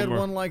 Both she of them had were,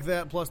 one like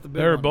that plus the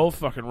big They were one. both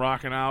fucking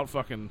rocking out.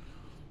 Fucking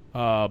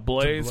Blaze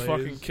Blaze.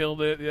 fucking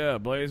killed it. Yeah,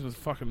 Blaze was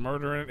fucking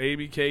murdering it.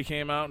 ABK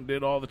came out and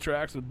did all the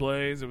tracks with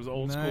Blaze. It was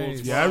old school.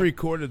 Nice. as Yeah, I fuck.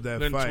 recorded that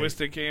Then fight.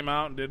 Twisted came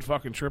out and did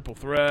fucking Triple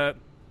Threat.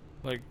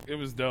 Like, it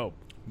was dope.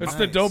 It's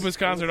the Nice. dopest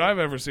concert I've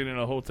ever seen in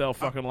a hotel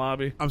fucking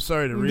lobby. I'm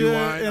sorry to Yeah,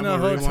 rewind. in I'm a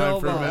gonna hotel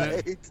rewind for a bar.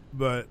 minute,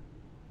 but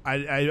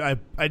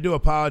I do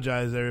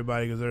apologize to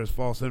everybody because there was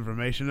false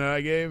information that I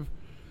gave.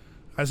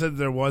 I said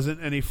there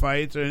wasn't any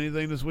fights or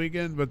anything this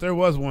weekend, but there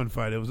was one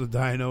fight. It was a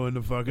dino in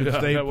the fucking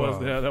State that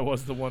Park.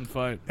 was the one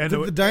fight. And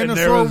The it-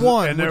 dinosaur and there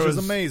won, and there which was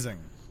is amazing.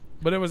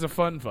 But it was a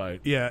fun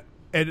fight. Yeah,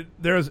 and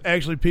there was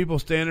actually people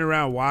standing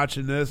around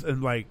watching this,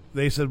 and like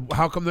they said,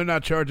 "How come they're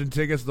not charging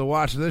tickets to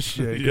watch this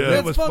shit?" 'Cause Yeah.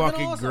 it was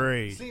fucking awesome.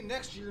 great. See,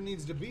 next year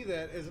needs to be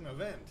that as an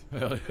event.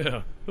 Hell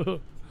yeah.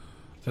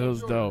 That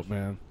was dope,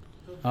 man.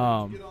 Get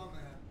on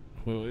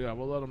that. Well, yeah,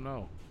 we'll let them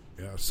know.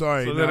 Yeah,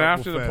 sorry. So then now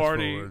after we'll the fast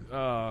party,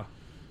 forward.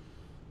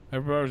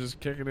 everybody was just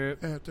kicking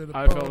it. After the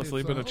I fell party,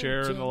 asleep it's in a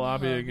chair in the hotel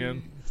lobby lobby.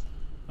 again.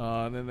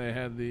 And then they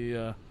had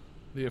the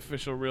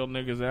official real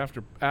niggas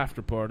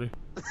after party.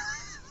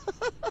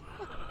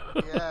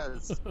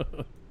 Yes.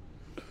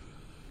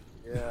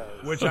 Yes.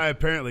 Which I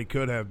apparently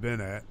could have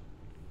been at.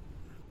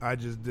 I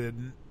just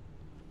didn't.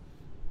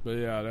 But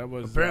yeah, that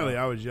was Apparently,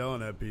 I was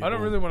yelling at people. I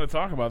don't really want to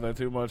talk about that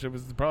too much. It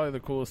was probably the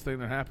coolest thing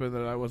that happened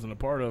that I wasn't a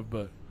part of,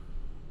 but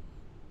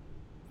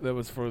that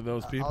was for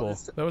those people.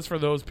 That was for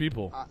those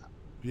people.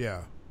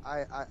 Yeah.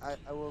 I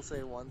will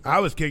say one thing. I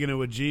was kicking it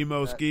with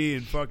G-Mo Ski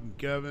and fucking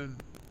Kevin.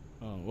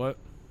 Oh, what?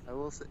 I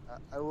will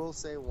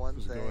say one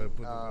Just go thing. ahead and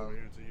put this over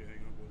here until you hang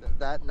up with it.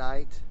 That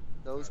night,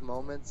 those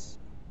moments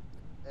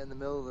in the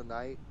middle of the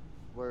night,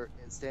 where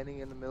standing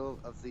in the middle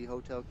of the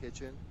hotel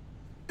kitchen,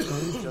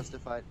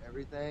 justified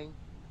everything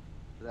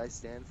that I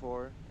stand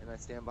for, and I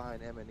stand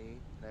behind M&E,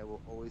 and I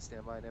will always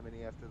stand behind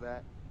M&E after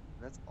that.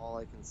 And that's all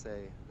I can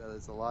say.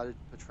 There's a lot of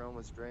Patron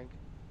was drink,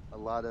 a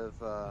lot of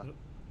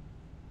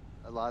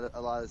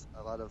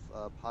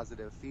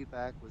positive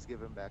feedback was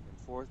given back and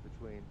forth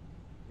between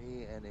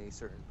me and a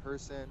certain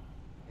person,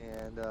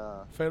 and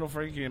Fatal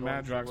Frankie and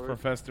going Madrox forward-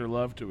 professed their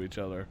love to each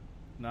other,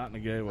 not in a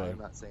gay way. I'm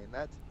not saying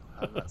that.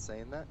 I'm not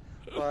saying that.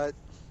 But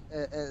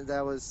and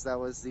that was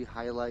the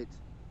highlight.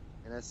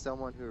 And as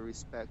someone who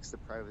respects the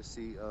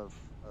privacy of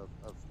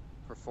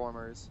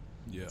performers,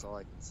 Yeah. that's all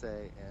I can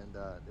say. And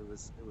it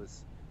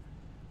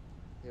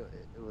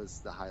was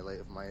the highlight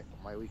of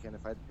my weekend.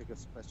 If I had to pick a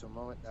special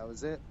moment, that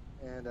was it.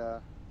 And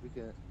we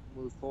can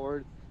move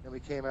forward. And we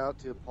came out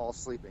to Paul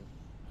sleeping.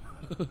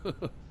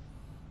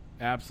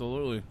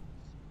 Absolutely.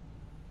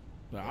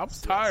 I'm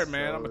Yes, tired, yes,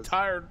 man. so I'm a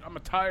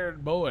it's-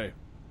 tired boy.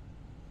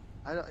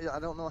 I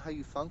don't know how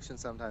you function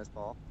sometimes,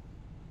 Paul.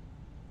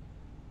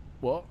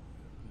 Well,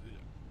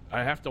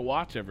 I have to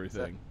watch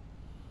everything.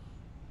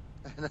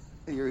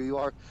 You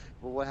are.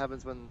 Well, what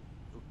happens when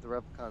the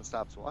Replicon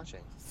stops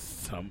watching?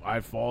 I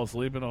fall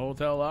asleep in a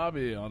hotel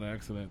lobby on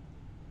accident.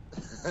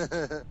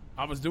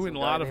 I was doing Some a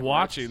guy lot of named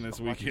watching Rex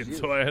this watches weekend, you.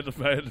 so I had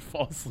to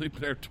fall asleep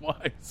there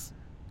twice.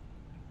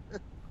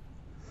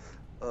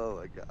 Oh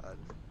my god,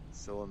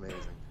 so amazing.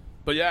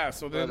 But yeah,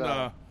 so then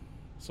But,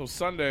 so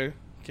Sunday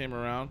came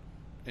around,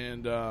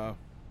 and I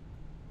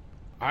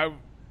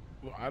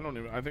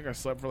think I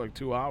slept for like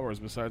 2 hours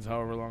besides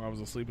however long I was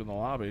asleep in the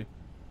lobby.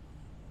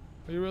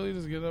 Are you really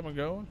just getting up and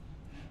going?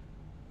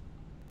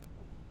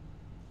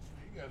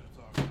 You guys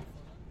are talking.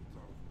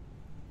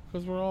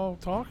 Because we're all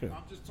talking.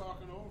 I'm just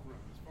talking over him.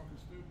 It's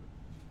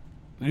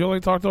You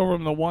only talked over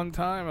him the one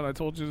time, and I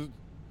told you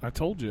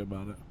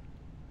about it.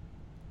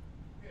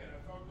 Yeah, I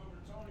talked over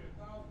Tony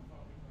 1,000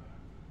 fucking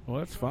times. Well,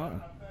 that's fine. I'm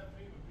not that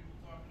famous, people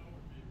talking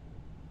over people.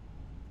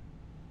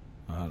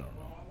 I don't know.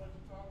 Well, I'll let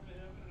you talk to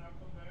him, and I'll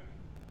come back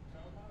and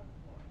tell him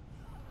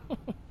my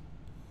part.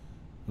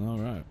 All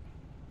right.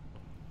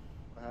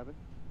 What happened?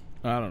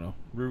 I don't know.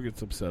 Rue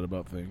gets upset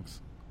about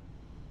things.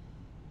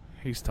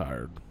 He's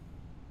tired.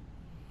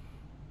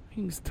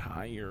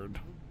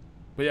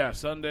 But yeah,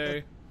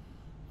 Sunday,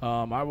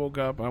 I woke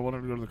up. I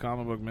wanted to go to the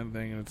comic book men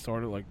thing, and it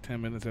started like 10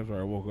 minutes after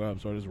I woke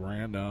up, so I just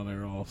ran down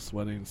there all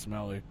sweaty and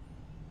smelly.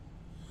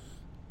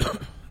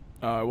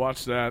 I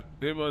watched that.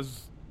 It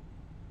wasn't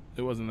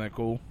that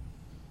cool.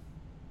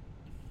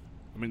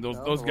 I mean,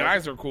 those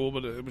guys are cool,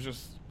 but it was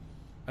just,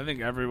 I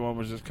think everyone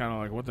was just kind of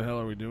like, what the hell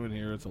are we doing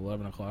here? It's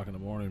 11 o'clock in the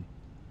morning.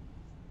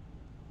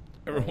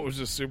 Everyone was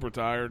just super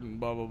tired and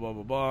blah, blah, blah,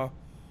 blah,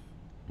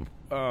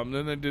 blah.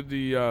 Then they did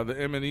the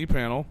M&E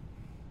panel,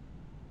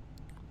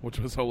 which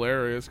was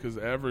hilarious because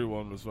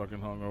everyone was fucking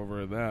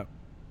hungover at that.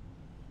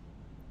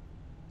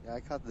 Yeah, I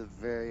caught the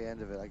very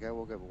end of it. Like, I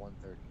woke up at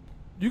 1:30.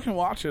 You can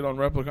watch it on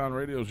Replicon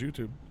Radio's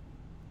YouTube.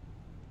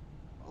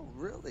 Oh,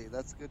 really?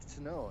 That's good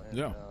to know. And,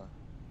 Yeah.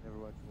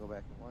 Everyone can go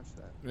back and watch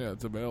that. Yeah,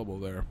 it's available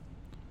there.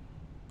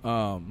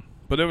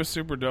 But it was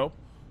super dope.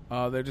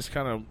 They just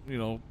kind of,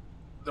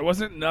 there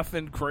wasn't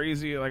nothing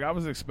crazy. Like, I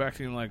was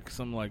expecting, like,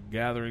 some, like,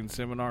 gathering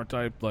seminar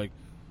type, like,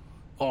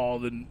 all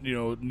the,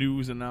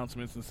 news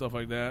announcements and stuff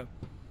like that.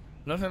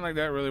 Nothing like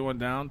that really went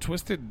down.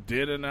 Twisted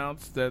did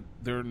announce that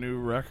their new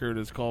record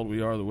is called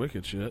We Are the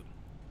Wicked Shit.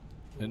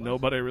 And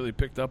nobody really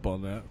picked up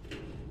on that.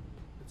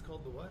 It's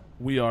called the what?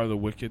 We Are the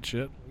Wicked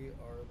Shit. We Are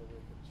the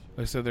Wicked Shit.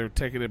 They said they're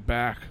taking it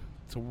back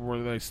to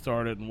where they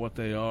started and what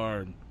they are.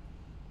 And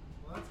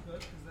Well, that's good,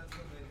 because that's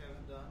what they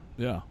haven't done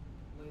yeah.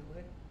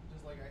 lately,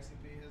 just like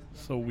ICP has done.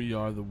 So We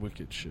Are the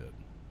Wicked Shit.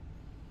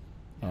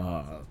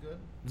 Sounds good.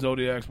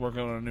 Zodiac's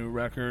working on a new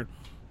record.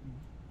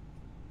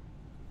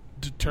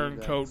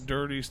 Turncoat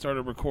Dirty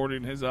started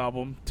recording his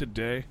album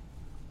today.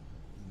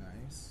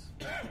 Nice.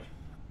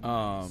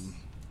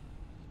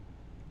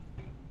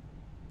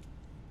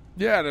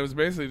 Yeah, and it was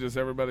basically just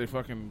everybody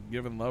fucking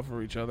giving love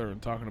for each other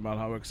and talking about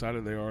how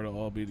excited they are to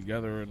all be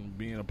together and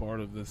being a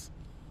part of this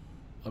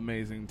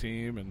amazing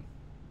team, and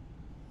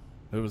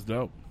it was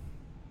dope.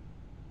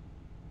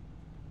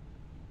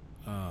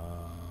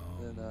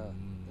 And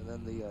then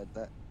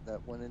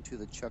that went into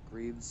the Chuck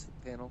Reeves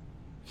panel.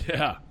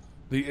 Yeah,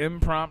 the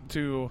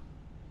impromptu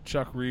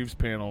Chuck Reeves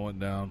panel went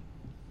down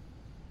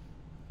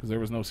because there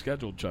was no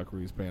scheduled Chuck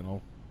Reeves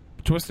panel.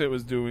 Twisted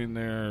was doing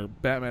their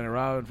Batman and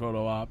Robin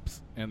photo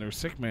ops and their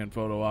Sick Man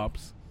photo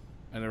ops,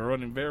 and they were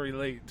running very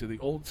late to the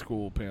old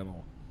school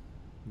panel.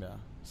 Yeah.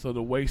 So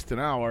to waste an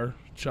hour,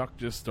 Chuck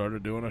just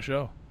started doing a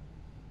show,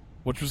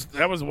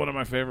 that was one of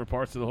my favorite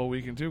parts of the whole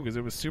weekend too, because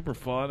it was super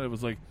fun. It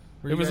was like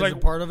Were you guys a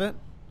part of it?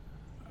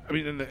 I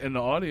mean, in the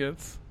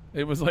audience,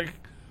 it was like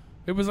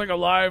a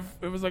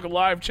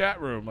live chat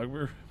room. Like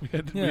we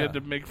had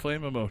to make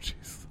flame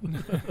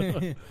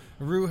emojis.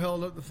 Rue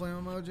held up the flame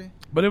emoji.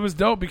 But it was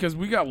dope because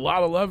we got a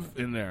lot of love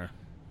in there.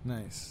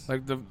 Nice.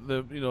 Like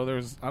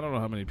there's I don't know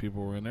how many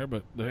people were in there,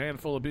 but the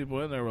handful of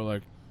people in there were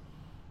like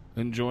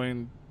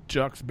enjoying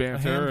Chuck's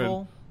banter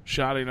and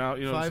shouting out.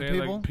 You know what I'm saying?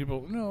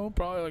 People? Like people,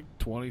 probably like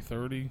 20,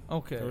 30,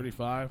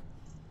 35.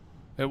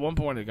 At one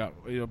point, it got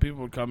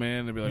people would come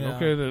in and be like,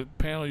 "Okay, the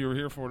panel you were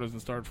here for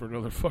doesn't start for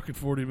another fucking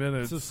 40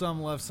 minutes." So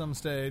some left, some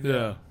stayed.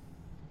 Yeah.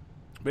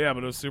 But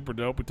it was super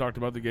dope. We talked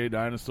about the gay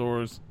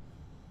dinosaurs.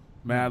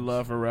 Mad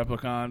love for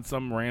Replicon.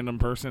 Some random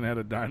person had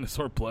a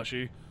dinosaur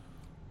plushie.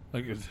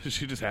 Like,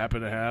 she just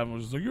happened to have and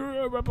was just like,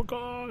 "You're a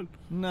Replicon."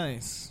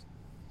 Nice.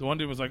 The one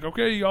dude was like,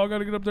 "Okay, y'all got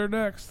to get up there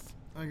next."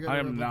 I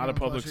am not a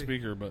public plushie.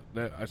 speaker, but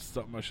that's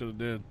something I should have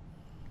did.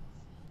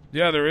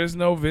 Yeah, there is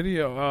no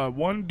video.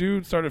 One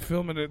dude started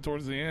filming it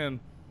towards the end.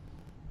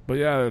 But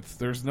yeah,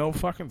 there's no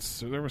fucking...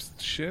 There was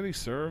shitty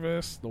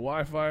service. The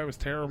Wi-Fi was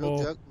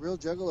terrible. Real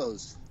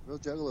Juggalos. Real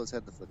Juggalos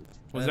had the footage.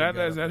 Is that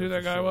who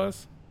that guy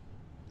was?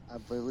 I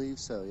believe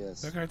so,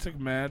 yes. That guy took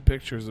mad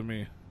pictures of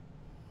me.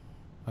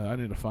 I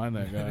need to find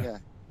that guy. Yeah.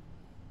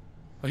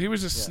 Like, he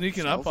was just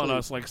sneaking up on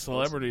us like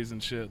celebrities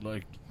and shit.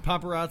 Like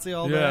paparazzi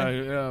all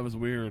day? Yeah, it was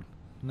weird.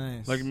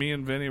 Nice. Like, me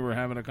and Vinny were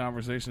having a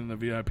conversation in the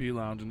VIP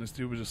lounge, and this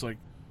dude was just like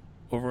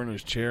over in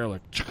his chair,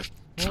 like...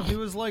 Well, he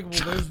was like,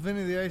 there's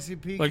Vinny the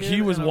ICP like, kid.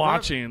 he was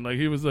watching. Like,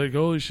 he was like,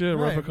 holy shit,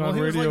 right.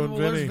 Replicon Radio and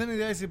Vinny. There's Vinny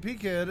the ICP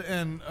kid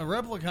and a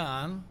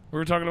Replicon. We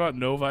were talking about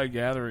Novi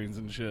gatherings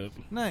and shit.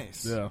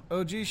 Nice. Yeah.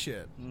 OG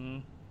shit. Mm-hmm.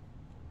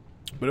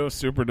 But it was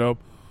super dope.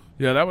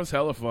 Yeah, that was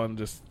hella fun,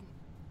 just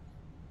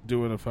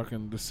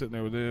just sitting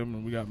there with him,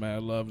 and we got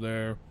mad love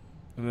there.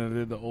 And then I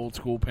did the old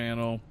school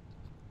panel.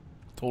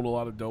 Told a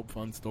lot of dope,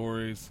 fun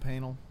stories.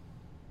 Panel.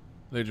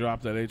 They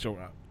dropped that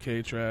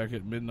HOK track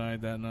at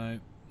midnight that night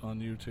on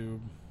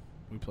YouTube.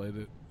 We played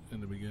it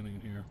in the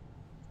beginning here.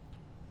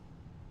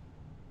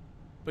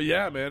 But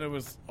yeah, man, it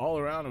was all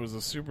around. It was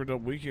a super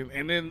dope weekend.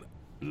 And then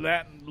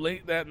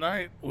late that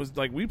night was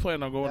like, we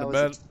planned on going to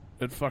bed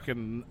at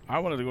fucking. I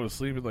wanted to go to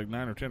sleep at like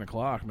 9 or 10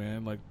 o'clock,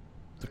 man. Like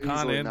the con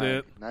Easily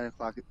ended. 9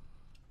 o'clock.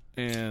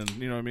 And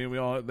you know what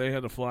I mean? They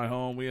had to fly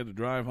home. We had to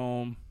drive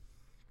home.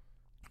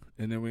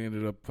 And then we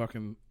ended up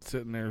fucking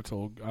sitting there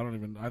till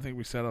I think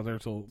we sat out there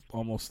till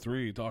almost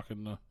 3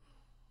 talking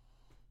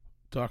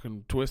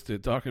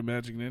Twisted, talking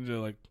Magic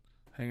Ninja, like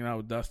hanging out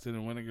with Dustin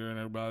and Winnegar and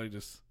everybody,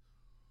 just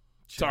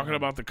talking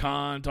about the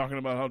con, talking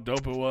about how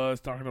dope it was,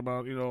 talking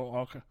about, you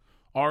know,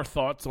 our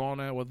thoughts on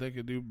it, what they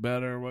could do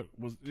better, what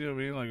was, you know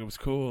what I mean? Like, it was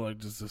cool, like,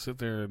 just to sit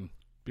there and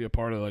be a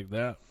part of like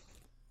that.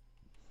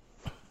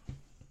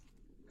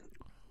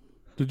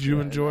 Did you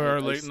enjoy our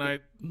late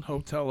night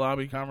hotel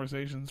lobby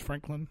conversations,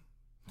 Franklin?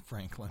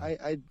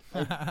 I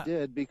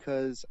did,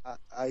 because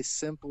I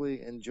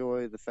simply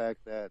enjoy the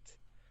fact that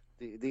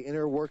the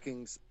inner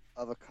workings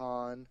of a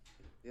con,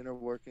 the inner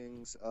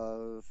workings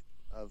of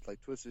like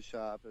Twisted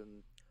Shop,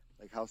 and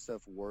like how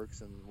stuff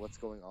works and what's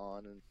going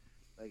on, and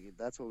like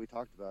that's what we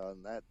talked about,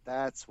 and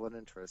that's what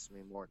interests me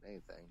more than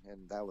anything,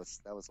 and that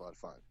was a lot of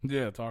fun.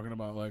 Yeah, talking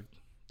about like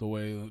the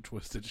way the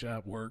Twisted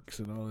Shop works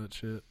and all that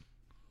shit.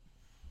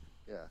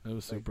 Yeah, it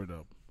was super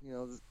dope. You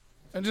know.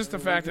 And just the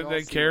fact that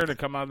they care to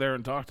come out there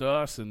and talk to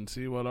us and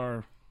see what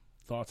our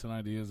thoughts and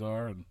ideas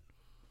are and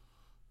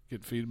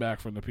get feedback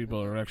from the people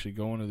that are actually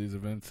going to these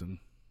events. And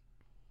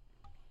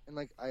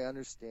like, I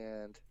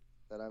understand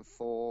that I'm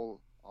full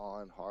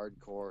on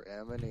hardcore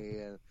M&E,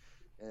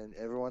 and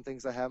everyone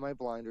thinks I have my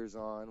blinders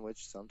on,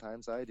 which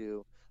sometimes I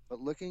do. But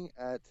looking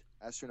at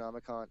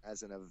Astronomicon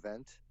as an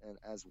event and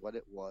as what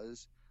it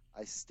was,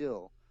 I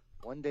still,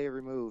 one day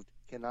removed,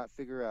 cannot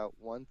figure out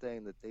one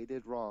thing that they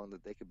did wrong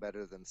that they could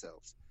better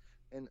themselves.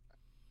 And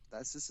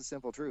that's just a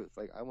simple truth.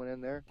 Like, I went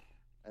in there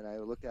and I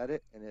looked at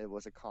it, and it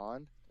was a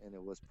con, and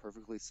it was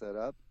perfectly set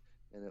up,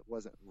 and it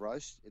wasn't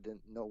rushed. It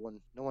didn't. No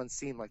one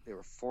seemed like they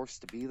were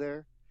forced to be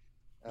there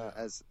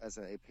as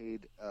a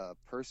paid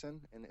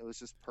person, and it was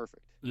just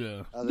perfect.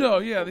 Yeah.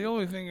 The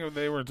only thing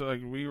they were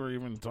we were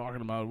even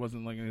talking about, it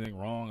wasn't like anything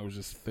wrong. It was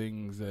just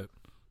things that,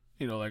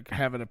 you know, like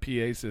having a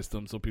PA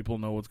system so people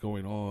know what's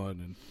going on,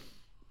 and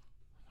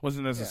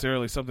wasn't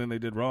necessarily something they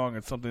did wrong.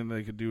 It's something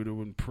they could do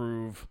to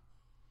improve.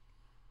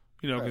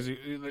 You know, because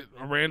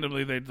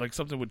randomly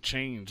something would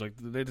change. Like,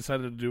 they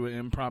decided to do an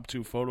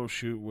impromptu photo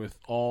shoot with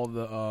all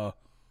the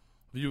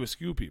View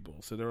Askew people.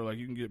 So they were like,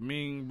 you can get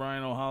Ming,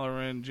 Brian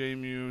O'Halloran, Jay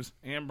Muse,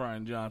 and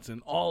Brian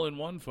Johnson all in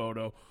one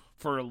photo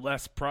for a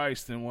less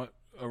price than what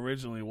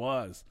originally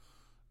was.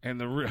 And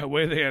the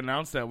way they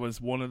announced that was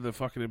one of the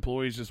fucking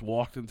employees just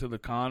walked into the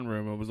con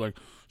room and was like,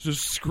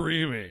 just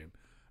screaming.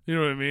 You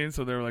know what I mean?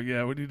 So they were like,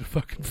 yeah, we need to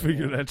fucking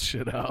figure that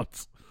shit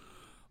out.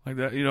 Like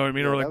that, you know what I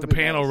mean? Or like the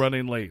panel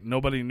running late.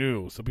 Nobody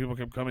knew. So people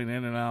kept coming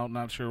in and out,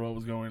 not sure what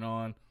was going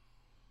on.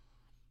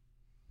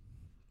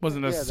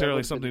 Wasn't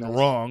necessarily something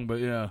wrong, but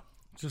yeah.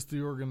 Just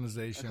the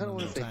organization and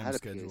the time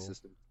schedule.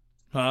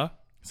 Huh?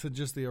 So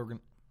just the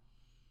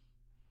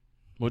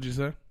What'd you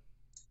say?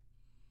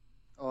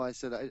 Oh, I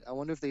said, I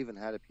wonder if they even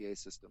had a PA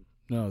system.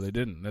 No, they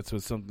didn't. That's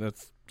something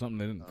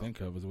they didn't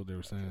think of, is what they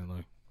were saying.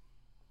 Like,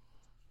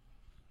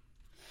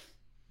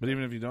 but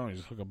even if you don't, you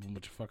just hook up a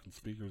bunch of fucking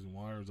speakers and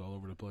wires all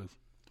over the place.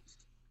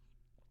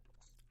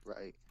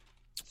 Right.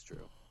 That's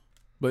true.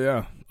 But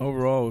yeah,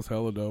 overall it was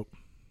hella dope.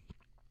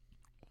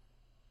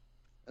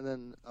 And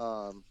then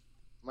I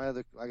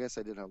guess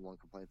I did have one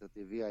complaint, that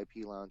the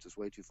VIP lounge is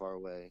way too far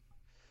away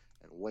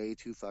and way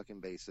too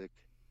fucking basic.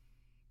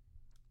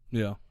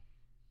 Yeah.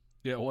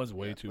 Yeah, it was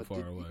way too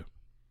far away.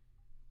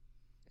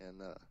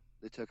 And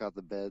they took out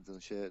the beds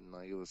and shit, and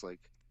like it was like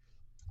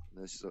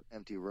there's just an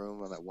empty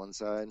room on that one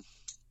side.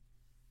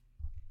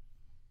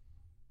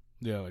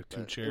 Yeah, like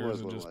two chairs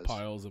and just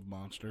piles of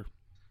monster.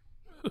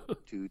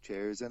 2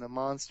 chairs and a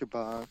monster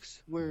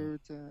box. Where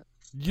it's at?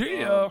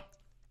 Yeah.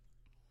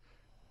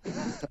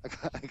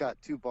 I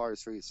got 2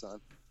 bars for you, son.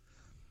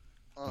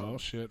 Oh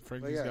shit,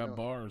 Frankie's got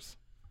bars.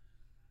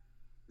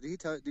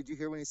 Did you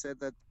hear when he said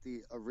that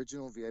the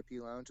original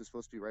VIP lounge was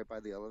supposed to be right by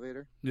the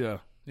elevator? Yeah,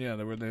 they had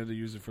to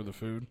use it for the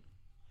food.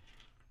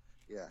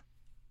 Yeah.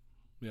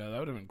 Yeah, that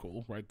would have been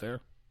cool, right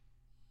there.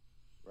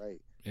 Right.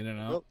 In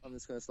and out. Nope, I'm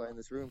just gonna slide in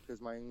this room because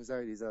my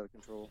anxiety's out of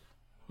control.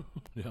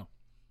 Yeah.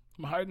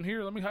 I'm hiding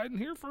here. Let me hide in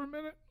here for a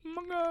minute.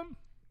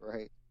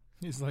 Right.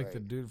 He's like the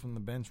dude from the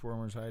bench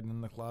warmers hiding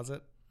in the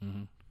closet.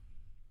 Mm-hmm.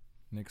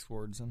 Nick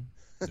Swardson.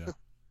 Yeah.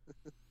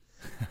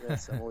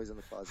 Yes, I'm always in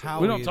the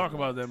closet. We don't talk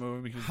about that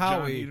movie because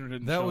John Heater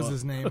didn't that show was up.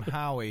 his name,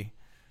 Howie.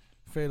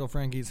 Fatal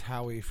Frankie's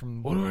Howie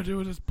from... What do I do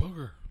with this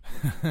booger?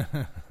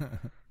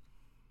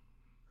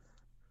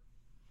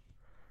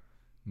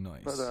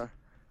 Nice. But,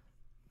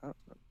 I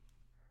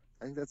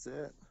think that's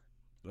it.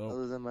 Oh.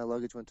 Other than my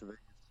luggage went to Vegas.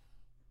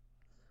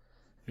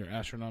 Your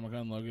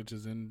Astronomicon luggage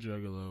is in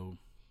Juggalo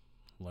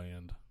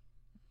land.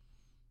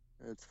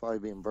 It's probably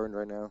being burned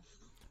right now.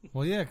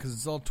 Well, yeah, because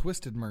it's all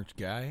Twisted merch,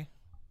 guy.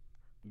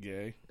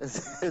 Gay.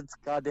 It's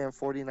goddamn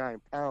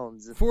 49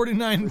 pounds.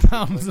 49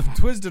 pounds of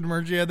Twisted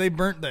merch. Yeah, they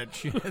burnt that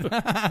shit.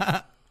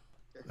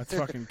 That's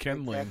fucking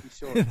kindling.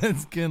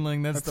 That's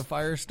kindling. That's the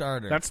fire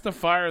starter. That's the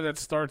fire that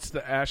starts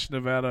the Ash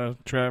Nevada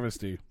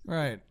travesty.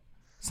 Right.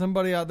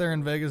 Somebody out there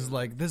in Vegas is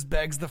like, this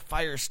bag's the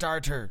fire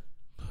starter.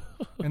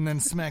 And then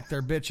smack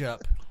their bitch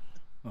up.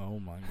 Oh,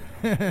 my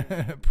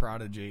God.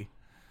 Prodigy.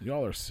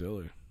 Y'all are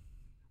silly.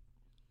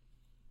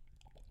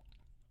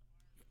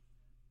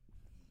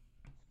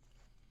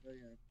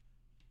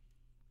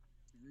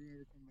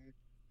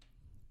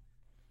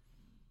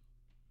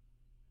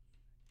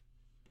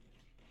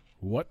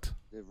 What?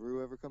 Did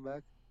Rue ever come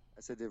back?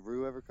 I said, did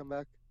Rue ever come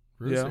back?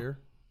 Rue's here.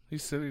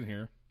 He's sitting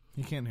here.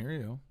 He can't hear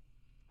you.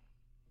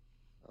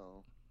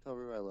 Oh, tell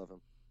Rue I love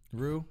him.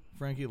 Rue,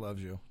 Frankie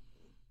loves you.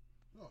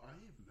 No, I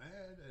ain't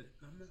mad.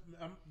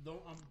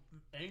 I'm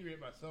angry at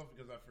myself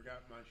because I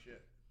forgot my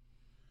shit.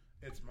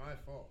 It's my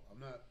fault. I'm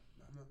not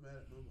mad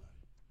at nobody.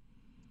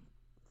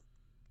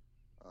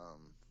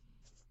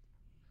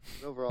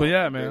 Overall, But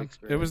yeah, great man,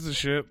 experience. it was the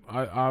shit.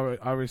 I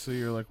obviously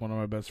you're like one of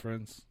my best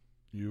friends.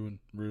 You and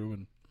Rue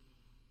and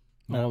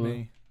Not all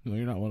me. No,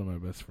 you're not one of my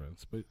best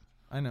friends, but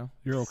I know.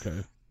 You're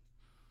okay.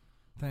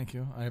 Thank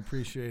you. I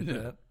appreciate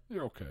that.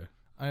 You're okay.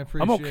 I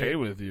appreciate. I'm okay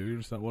with you. You're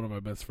just not one of my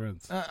best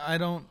friends. I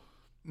don't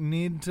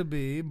need to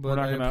be, but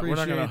we're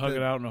not gonna hug that.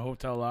 it out in a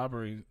hotel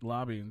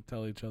lobby and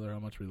tell each other how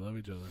much we love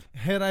each other.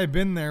 Had I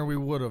been there, we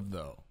would have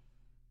though.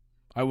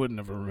 I wouldn't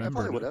have remembered. I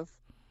probably would have.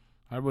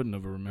 I wouldn't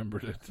have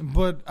remembered it.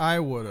 But I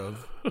would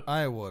have.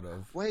 I would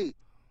have. Wait,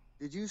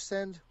 did you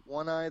send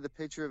One Eye the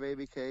picture of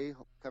ABK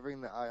covering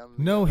the eye on?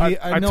 No, I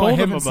told him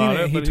haven't seen about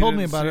it. it, He but he told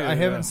me didn't about see it. it, I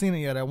haven't yeah. seen it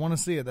yet. I want to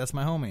see it. That's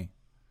my homie.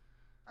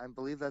 I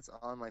believe that's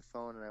on my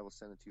phone, and I will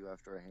send it to you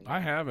after I hang.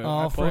 I haven't.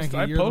 Oh, Frankie,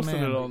 I you're the posted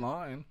man. it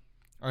online.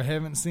 I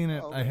haven't seen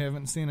it. Oh, I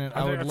haven't seen it.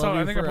 I would think, love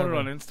you I think I forever. put it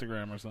on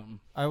Instagram or something.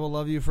 I will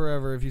love you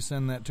forever if you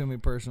send that to me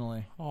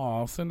personally. Oh,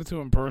 I'll send it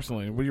to him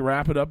personally. Will you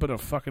wrap it up in a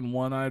fucking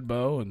one-eyed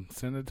bow and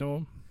send it to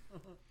him?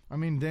 I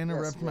mean, Dana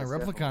Yes, wrapped my yes,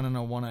 Replicon in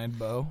a one-eyed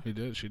bow. He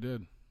did. She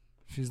did.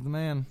 She's the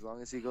man. As long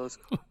as he goes.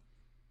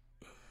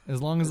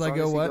 As long as I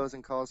go he what? goes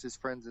and calls his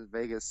friends in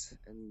Vegas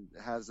and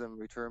has them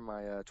return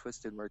my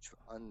Twisted merch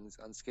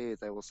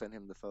unscathed, I will send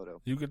him the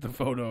photo. You get the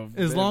photo.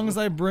 As long as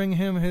I bring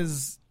him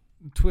his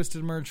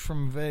Twisted merch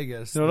from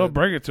Vegas. No, don't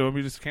bring it to him.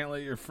 You just can't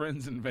let your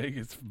friends in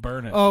Vegas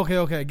burn it. Oh,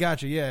 okay,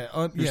 gotcha. Yeah,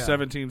 Your yeah.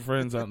 17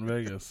 friends out in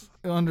Vegas.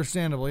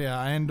 Understandable. Yeah,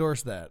 I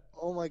endorse that.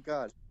 Oh my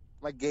God,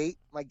 my gate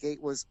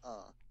was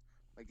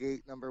my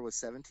gate number was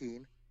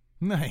 17.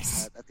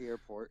 Nice. At the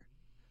airport,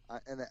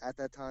 and at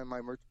that time,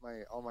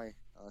 all my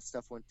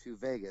stuff went to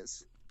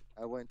Vegas.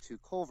 I went to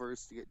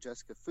Culver's to get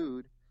Jessica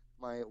food.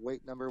 My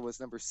weight number was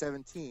number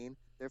 17.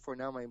 Therefore,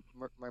 now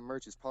my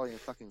merch is probably in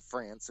fucking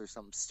France or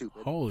something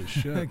stupid. Holy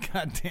shit.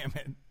 God damn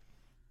it.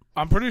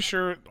 I'm pretty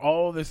sure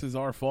all of this is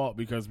our fault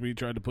because we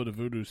tried to put a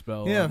voodoo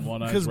spell Yeah, on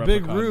one-eyed because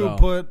Big Replicon Roo doll.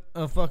 put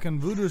a fucking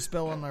voodoo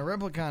spell on my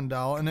Replicon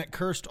doll, and it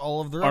cursed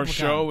all of the Replicon. Our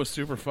show was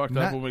super fucked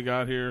up Not- when we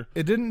got here.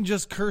 It didn't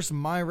just curse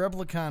my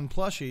Replicon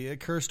plushie; it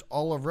cursed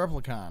all of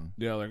Replicon.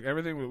 Yeah, like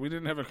everything. We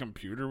didn't have a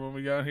computer when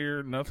we got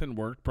here. Nothing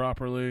worked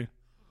properly.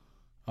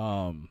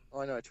 Oh,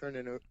 I know. I turned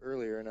in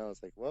earlier, and I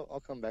was like, "Well, I'll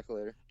come back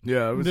later."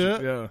 Yeah, it was. Yeah.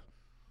 Yeah,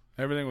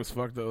 everything was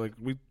fucked up. Like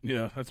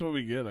that's what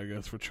we get, I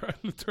guess, for trying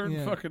to turn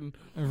Yeah. fucking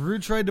Rue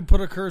tried to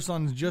put a curse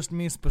on just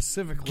me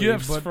specifically.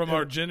 gifts but from it,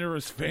 our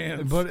generous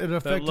fans. But it that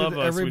affected love us.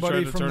 We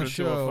everybody tried to from turn the it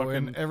into a show fucking-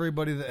 and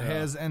everybody that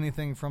has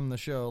anything from the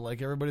show.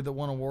 Like everybody that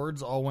won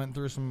awards all went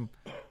through some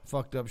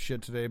fucked up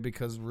shit today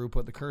because Rue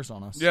put the curse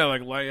on us. Yeah,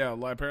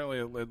 apparently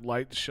at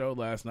Light's show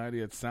last night he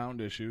had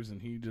sound issues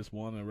and he just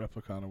won a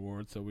Replicon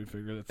award, so we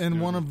figured it's And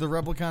good. one of the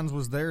Replicons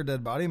was there,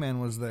 Dead Body Man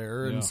was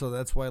there, Yeah. and so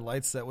that's why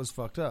Light's set was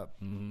fucked up.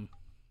 Mhm.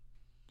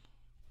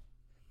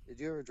 Did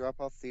you ever drop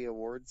off the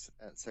awards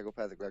at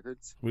Psychopathic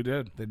Records? We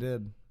did. They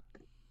did.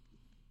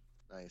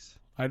 Nice.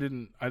 I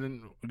didn't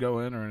go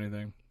in or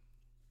anything.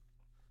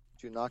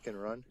 Did you knock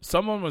and run?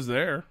 Someone was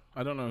there.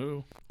 I don't know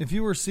who. If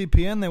you were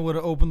CPN, they would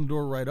have opened the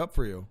door right up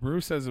for you.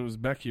 Rue says it was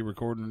Becky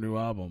recording a new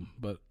album,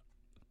 but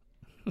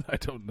I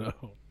don't know.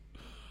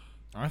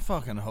 I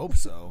fucking hope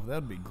so.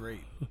 That'd be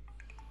great.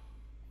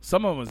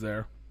 Someone was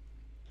there,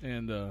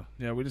 and I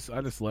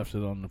just left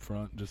it on the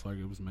front just like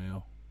it was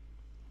mail.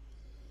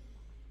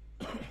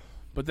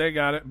 But they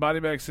got it. Body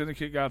Bag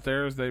Syndicate got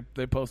theirs. They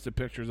posted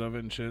pictures of it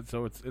and shit.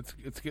 So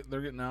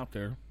they're getting out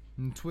there.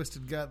 And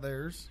Twisted got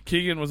theirs.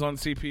 Keegan was on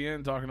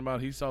CPN talking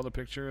about he saw the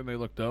picture and they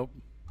looked dope.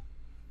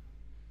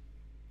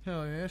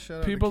 Hell yeah!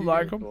 Shout out People to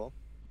like Keegan. them.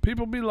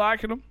 People be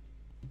liking them.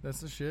 That's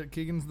the shit.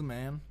 Keegan's the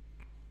man.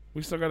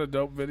 We still got a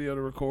dope video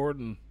to record,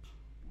 and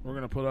we're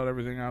gonna put out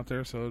everything out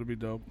there, so it'll be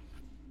dope.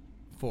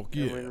 Fuck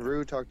And when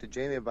Rue talked to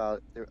Jamie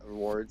about the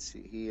awards,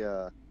 he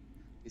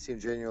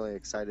seemed genuinely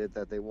excited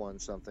that they won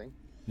something.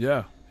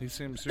 Yeah, he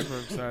seemed super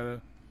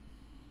excited.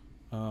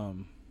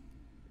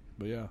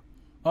 But yeah.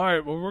 All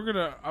right. Well, we're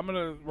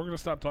gonna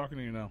stop talking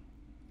to you now.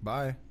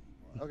 Bye.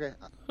 Okay,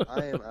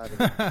 I am out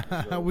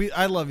of here.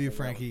 I love you,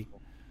 Frankie.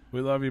 We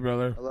love you,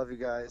 brother. I love you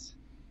guys.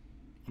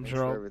 I'm Thanks sure.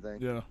 for I'll,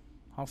 everything. Yeah,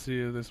 I'll see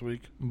you this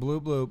week.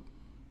 Bloop bloop.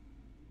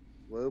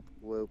 Whoop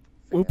whoop.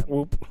 Whoop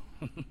whoop.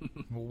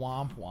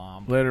 Womp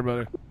womp. Later,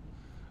 brother.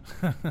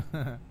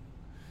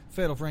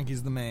 Fatal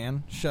Frankie's the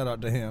man. Shout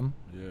out to him.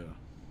 Yeah.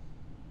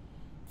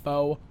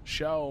 Faux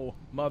show,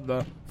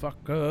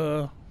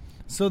 motherfucker.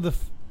 So the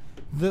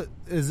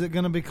is it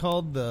going to be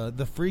called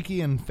the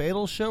Freaky and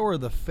Fatal Show or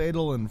the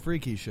Fatal and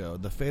Freaky Show?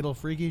 The Fatal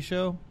Freaky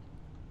Show?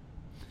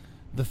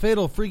 The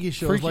Fatal Freaky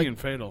Show Freaky is like... and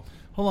Fatal.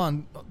 Hold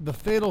on. The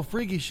Fatal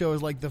Freaky Show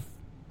is like the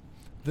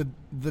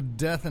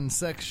Death and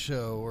Sex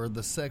Show or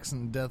the Sex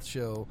and Death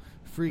Show.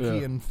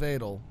 Freaky and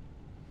Fatal.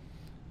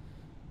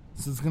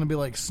 So it's going to be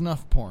like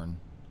snuff porn.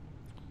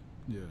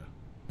 Yeah.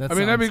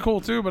 That'd be cool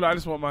too, but I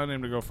just want my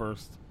name to go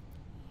first.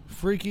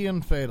 Freaky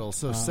and Fatal,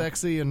 so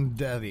sexy and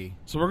deathy.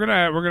 So we're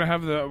gonna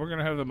have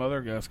the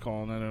mother guest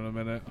calling in a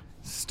minute.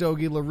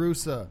 Stogie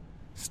LaRussa,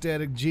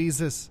 Static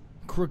Jesus,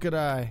 Crooked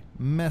Eye,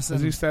 Messin.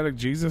 Is he Static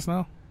Jesus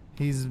now?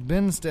 He's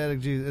been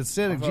Static Jesus. It's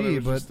Static G,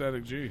 but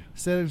Static G.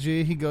 Static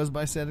G. He goes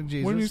by Static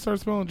Jesus. When did you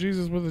start spelling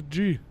Jesus with a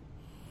G?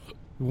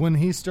 When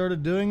he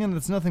started doing it,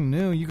 it's nothing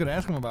new. You could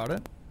ask him about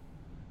it.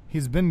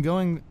 He's been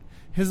going.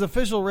 His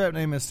official rap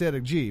name is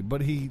Static G, but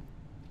he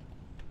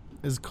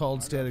is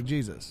called Static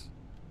Jesus.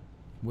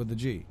 With the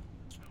G.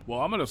 Well,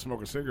 I'm gonna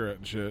smoke a cigarette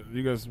and shit.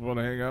 You guys want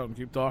to hang out and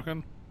keep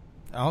talking?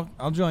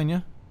 I'll join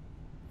you.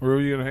 Or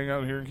are you gonna hang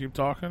out here and keep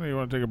talking, or you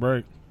want to take a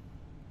break?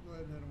 Go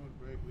ahead and have one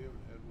break. We haven't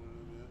had one of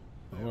them yet.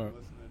 I What? haven't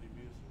listened to any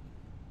music.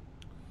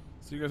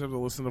 So you guys have to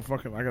listen to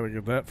fucking. I gotta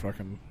get that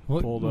fucking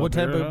What pulled up. what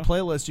type here, of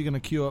playlist you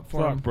gonna queue up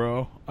for Fuck, him?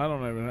 bro. I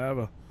don't even have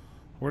a.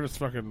 We're just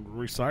fucking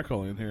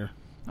recycling here.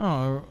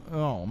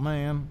 Oh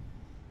man.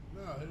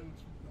 No, him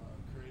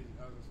crazy.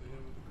 I was gonna say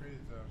him with the crazy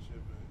town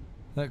shit,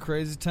 but That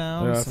Crazy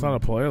Town. Yeah, it's not a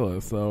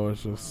playlist though.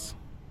 It's just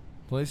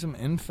play some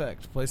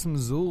Infect, play some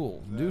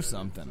Zool, do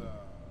something.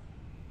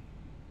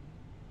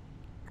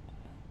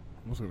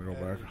 I'm just gonna go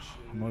back.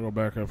 I'm gonna go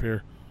back up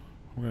here.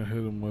 I'm gonna hit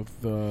him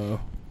with. I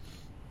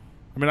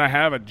mean, I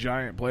have a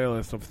giant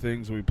playlist of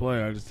things we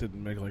play. I just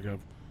didn't make like a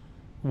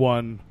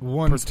one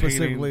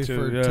specifically to,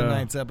 for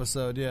tonight's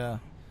episode. Yeah.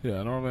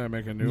 Yeah. Normally I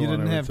make a new one. You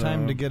didn't every have time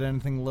time to get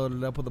anything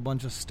loaded up with a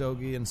bunch of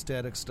Stogie and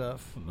Static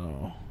stuff.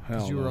 No,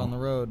 because you were on the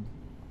road.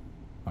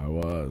 I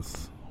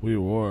was. We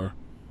were.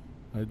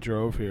 I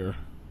drove here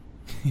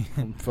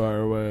from far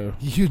away.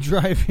 You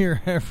drive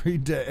here every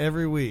day,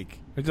 every week.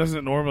 It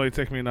doesn't normally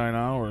take me 9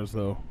 hours,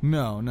 though.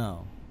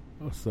 No.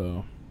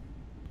 So.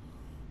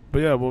 But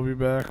yeah, we'll be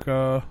back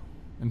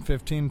in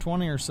 15,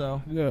 20 or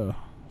so. Yeah.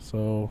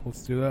 So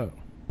let's do that.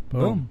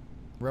 Boom.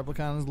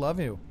 Replicons love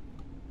you.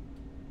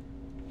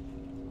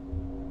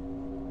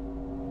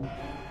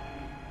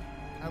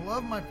 I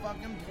love my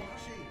fucking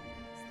plushie.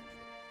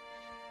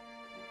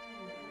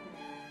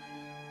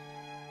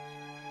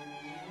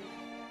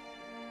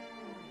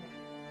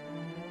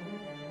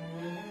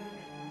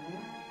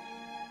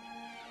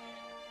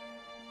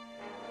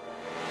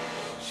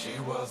 She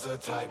was a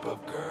type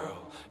of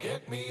girl,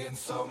 get me in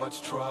so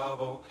much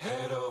trouble.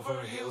 Head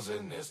over heels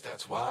in this,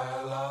 that's why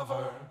I love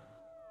her.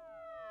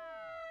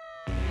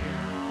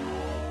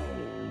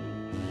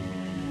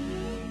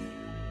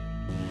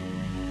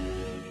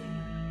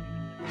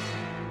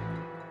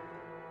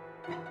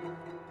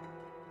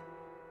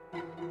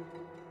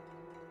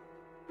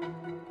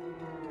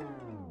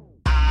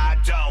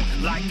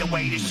 Like the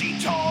way that she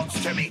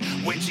talks to me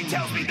when she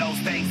tells me those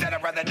things that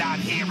I'd rather not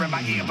hear in my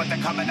ear, but they're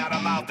coming out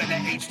of mouth in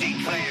the HD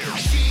clear.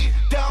 She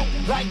don't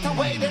like the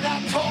way that I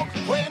talk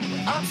when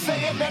I'm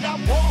saying that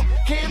I'm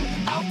walking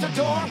out the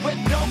door with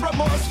no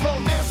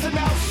remorsefulness, and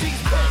now she's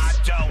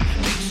pissed. I don't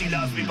think she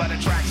loves me, but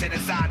attraction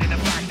inside and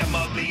the fact I'm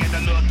ugly and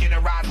the look in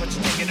her eyes when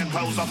she's taking her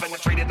clothes off and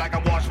treated like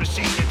a wash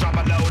machine and drop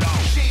a load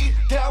on. She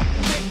don't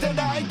think that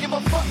I give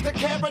a fuck to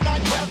care, and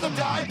I'd rather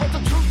die, but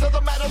the truth of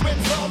the matter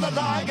is all a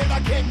lie, and I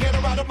can't get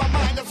her out of my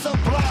mind. I'm so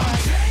blind.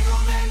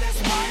 Tangled in the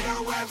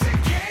spider webs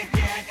and can't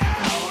get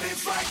out.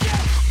 It's like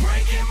you're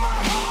breaking my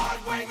heart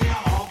when you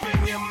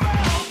open your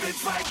mouth.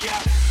 It's like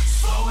you're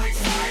so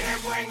excited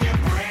when you're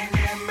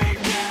bringing me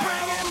down.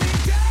 Bringing me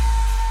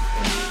down.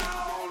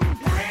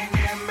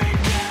 Bringing me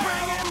down.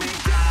 Bringing me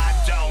down.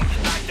 I don't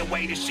like the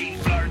way that she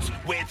flirts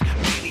with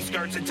mini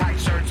skirts and tight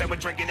shirts, and we're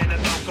drinking in a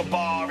local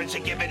bar, and she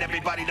giving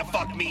everybody to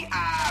fuck me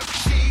out.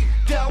 She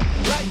don't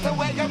like the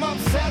way I'm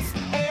obsessed,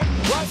 and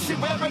why she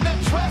wearing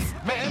that dress?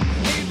 Man,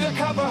 need to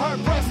cover her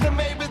breast, and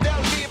maybe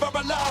they'll leave her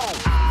alone.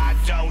 I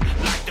don't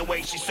like the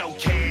way she's so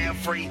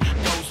carefree.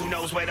 Those who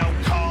knows where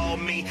don't call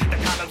me. The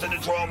condoms in the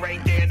drawer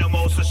ain't there no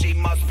more, so she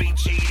must be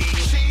cheating.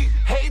 She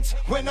hates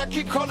when I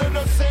keep calling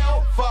her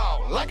cell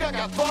phone, like I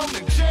got thrown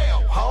in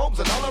jail, Holmes,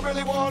 and all I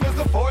really want is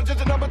the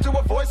 4-digit number to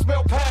a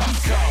voicemail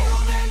pass.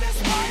 Tangled in the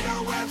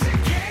spider webs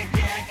and can't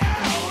get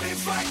out.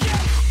 It's like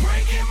you're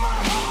breaking my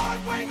heart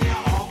when you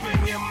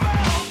open your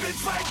mouth.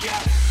 It's like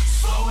you're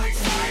so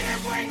excited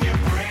when you're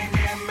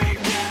bringing me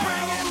down.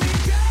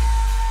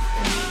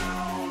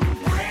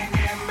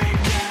 Bringing me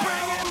down.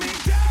 Bringing me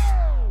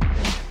down.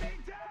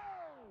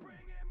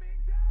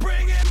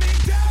 Bringing me down. Bringing me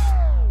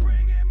down.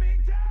 Bringing me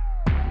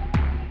down.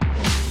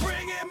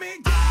 Bringing me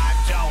down. I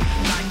don't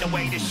like the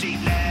way that she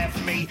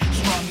left me,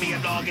 strung me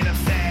along and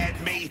upset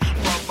me,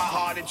 broke my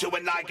heart into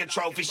it like a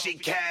trophy. She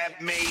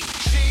kept me.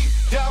 She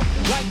don't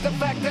like the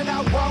fact that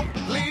I won't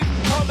leave,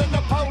 calling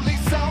the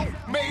police on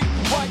me.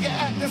 Why nigga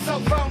acting so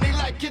phony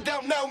like you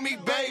don't know me,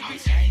 baby. I'm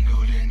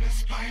tangled in the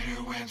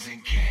spider webs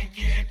and can't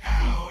get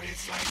out.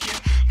 It's like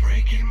you're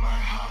breaking my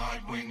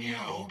heart when you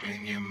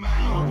open your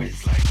mouth.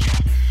 It's like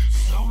you're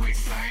so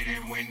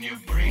excited when you're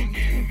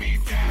bringing me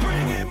down.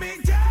 Bringing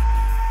me down.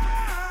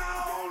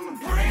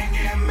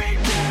 Bringing me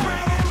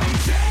down. I'm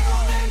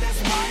tangled in the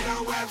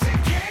spider webs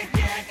and can't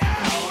get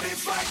out.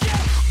 It's like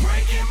you're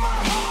breaking my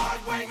heart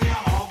when you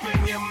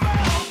open your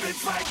mouth.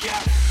 It's like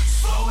you're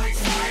so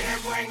excited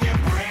when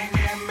you're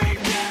bringing me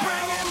down.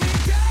 Bringing me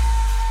down.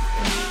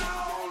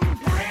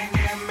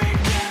 Bringing me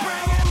down.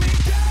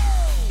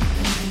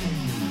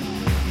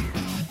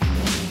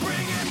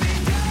 Bringing me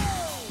down.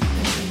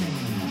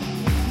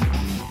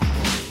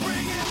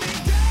 Bringing me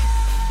down.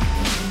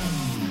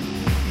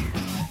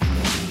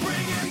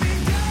 Bringing me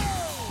down.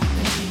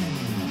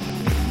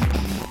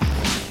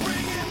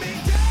 Bringing me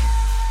down.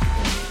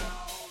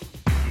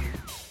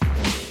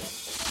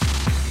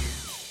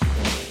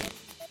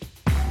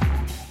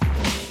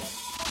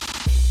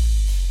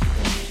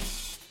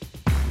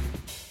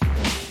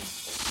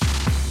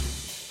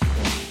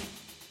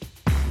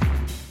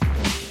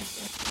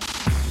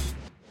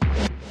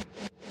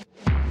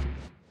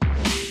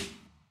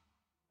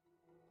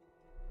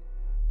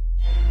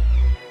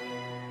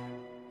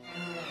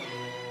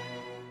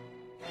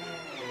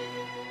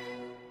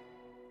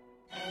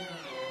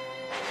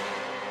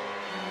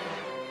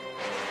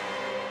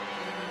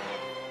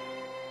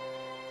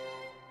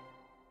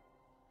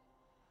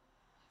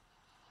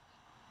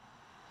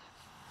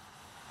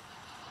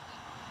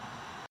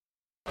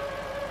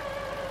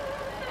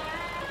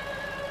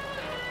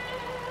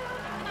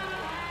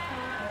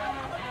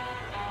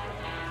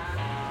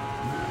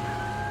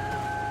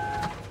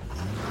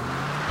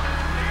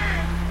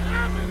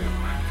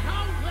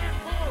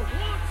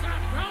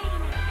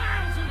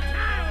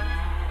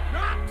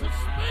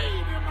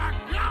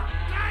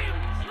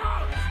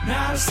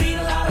 Now I've seen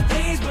a lot of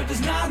things, but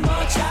there's not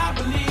much I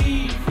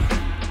believe.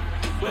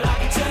 Well, I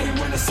can tell you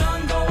when the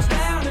sun goes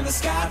down and the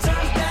sky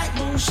turns black,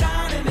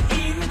 moonshine in the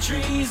evening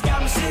trees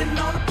got me sitting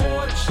on the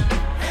porch.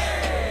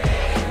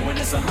 When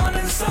it's 100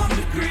 and some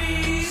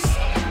degrees,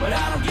 but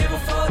I don't give a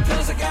fuck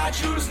 'cause I got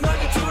you to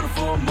snuggle to the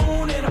full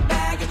moon in a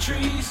bag of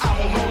trees.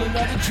 I'ma roll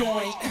another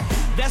joint.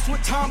 That's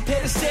what Tom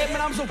Petty said,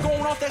 man. I'm so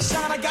going off that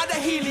shine. I got the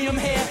helium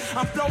hair.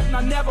 I'm floating,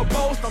 I never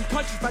boast. I'm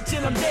country by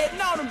till I'm dead.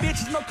 And all them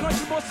bitches, no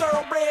country boy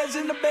thoroughbreds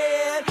in the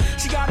bed.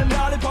 She got them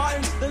Dolly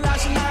Partons, the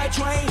Night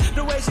Train.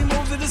 The way she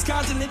moves it is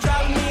constantly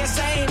driving me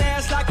insane.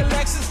 Ass like a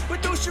Lexus,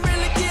 but do she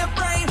really give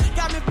brain?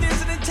 Got me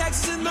visiting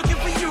Texas and looking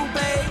for you,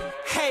 babe.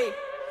 Hey,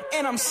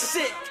 and I'm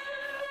sick.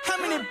 How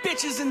many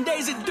bitches and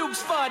Daisy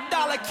Dukes for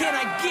 $1 can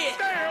I get?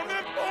 Damn,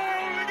 that boy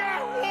only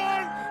got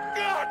one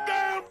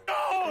goddamn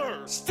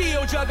dollar.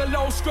 Still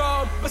juggalo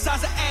scrub.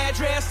 Besides the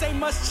address, ain't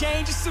much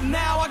changes. So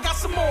now I got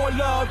some more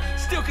love.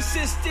 Still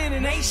consistent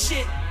and ain't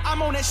shit.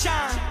 I'm on that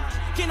shine.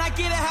 Can I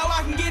get it how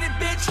I can get it,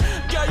 bitch?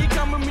 Girl, you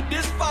come with me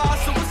this far,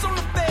 so it's on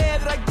the fair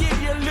that I give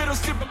you a little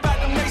sip about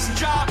the mason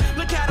jar.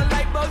 Look how the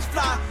light bugs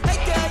fly. Hey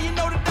girl, you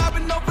know that I've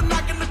been over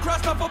knocking the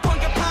crust off a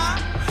pumpkin pie.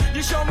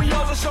 You show me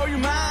yours, I'll show you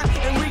mine,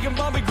 and we can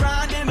bump and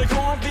grind in the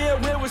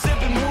cornfield where we're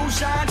sipping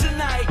moonshine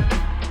tonight.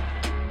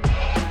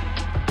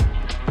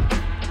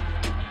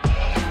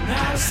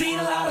 Now I've seen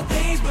a lot of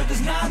things, but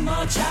there's not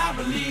much I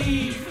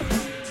believe.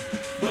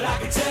 But I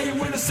can tell you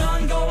when the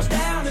sun goes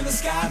down and the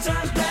sky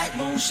turns black,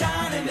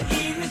 moonshine in the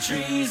evening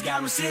trees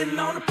got me sitting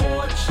on the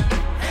porch.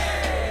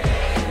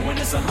 When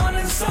it's 100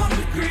 and some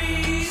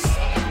degrees,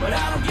 but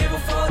I don't give a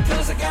fuck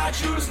 'cause I got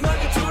you to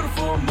snuggle to the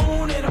full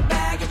moon in a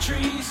bag of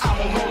trees.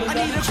 I'ma roll it. I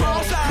need a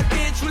cross-eyed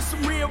bitch with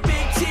some real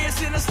big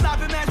tits and a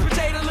sloppy mashed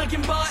potato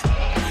looking butt.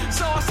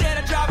 So I said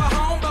I'd drive her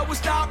home, but we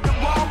stopped at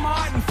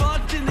Walmart and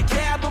fucked in the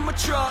cab of my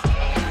truck.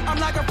 I'm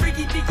like a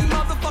freaky deaky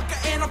motherfucker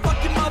and a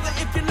fucking mother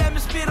if you let me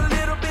spit a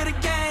little bit of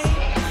game.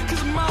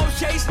 'Cause I'm always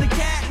chasing the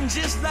cat and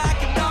just like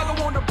a dog I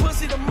want the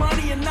pussy, the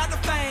money and not the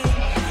fame.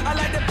 I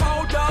like that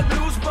pole dog,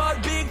 loose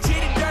butt, big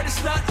titty, dirty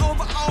slut,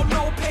 overall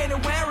no panty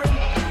wearing.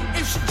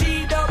 If she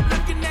G'd up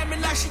looking at me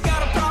like she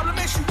got a problem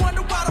and she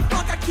wonder why the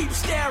fuck I keep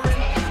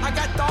staring. I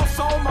got thoughts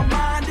on my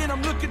mind and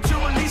I'm looking to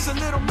release a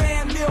little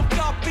man milk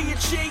up in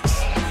your cheeks.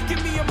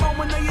 Give me a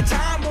moment of your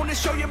time, wanna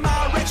show you my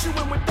erection.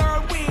 When we're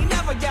third, we ain't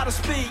never gotta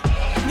speak.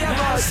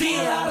 Never I've seen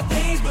a lot of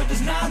things, but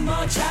there's not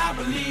much I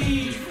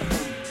believe.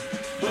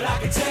 But I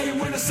can tell you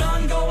when the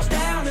sun goes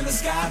down and the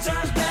sky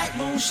turns black,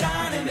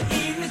 moonshine in the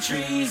evening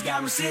trees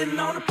got me sitting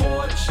on the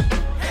porch.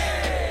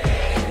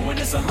 When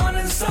it's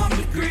 100 and some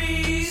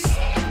degrees,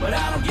 but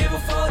I don't give a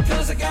fuck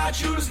 'cause I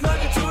got you to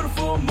snuggle to the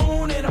full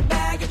moon in a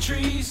bag of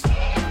trees.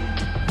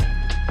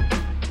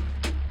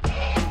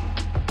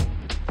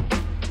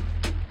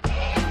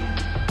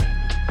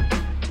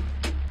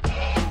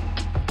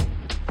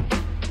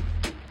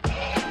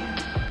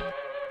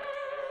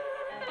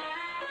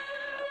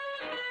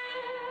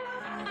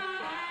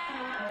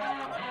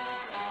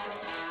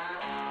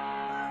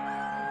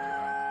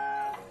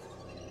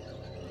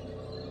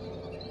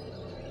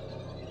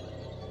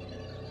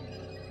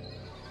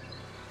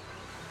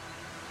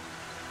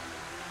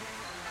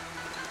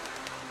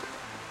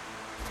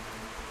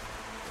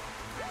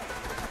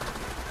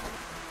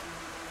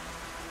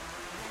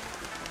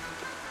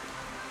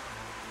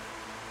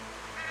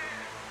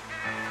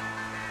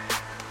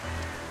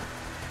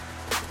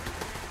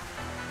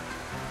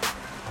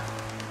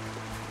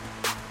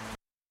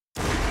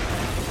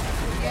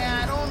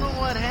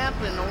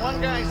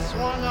 guy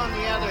swung on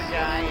the other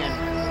guy, and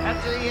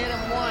after he hit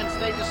him once,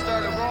 they just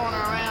started rolling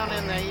around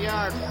in the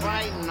yard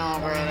fighting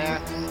over there.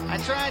 I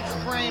tried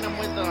spraying them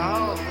with the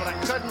hose, but I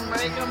couldn't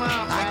break them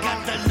up. I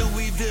got the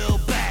Louisville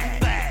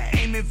bag,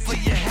 aiming for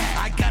your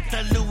hat. I got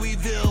the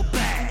Louisville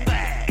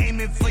bag,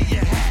 aiming for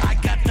your hat. I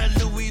got the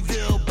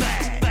Louisville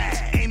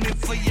bag, aiming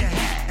for your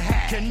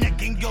hat. Your neck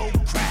can go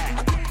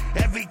crack,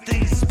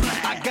 everything's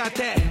splat. I got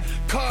that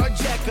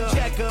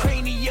carjacker,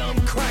 cranium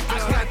cracker. I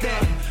got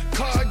that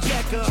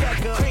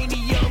carjacker,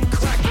 cranium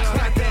cracker. I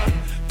got that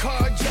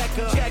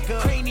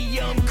carjacker,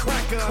 cranium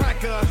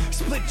cracker.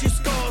 Split your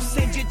skull,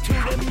 send you to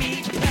the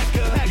meat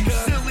packer. You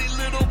silly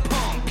little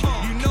punk,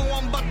 you know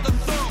I'm about to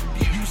thump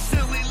you. You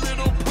silly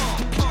little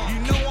punk, you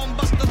know I'm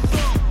about to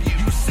thump you.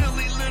 You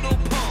silly little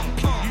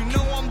punk, you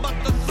know I'm about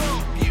to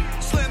thump you.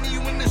 Slam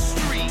you in the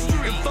street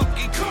and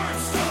fucking curb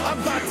stop.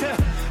 I'm about to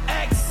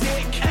act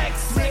sick,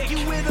 smack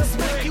you with a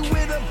brick, you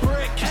with a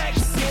brick. Act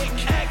sick,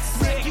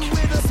 smack you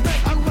with a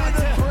smack you with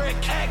a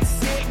brick. Act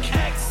sick,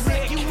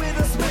 smack you with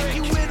a smack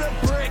you with a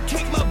brick.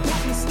 Kick my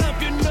boot and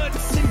snap your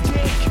nuts and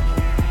dick.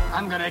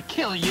 I'm gonna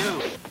kill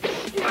you.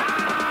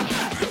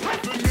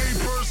 The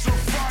neighbors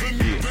are fighting.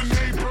 The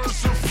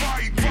neighbors are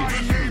fighting. The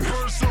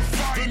neighbors are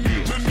fighting.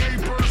 The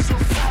neighbors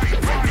are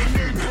fighting. The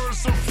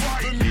neighbors are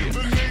fighting.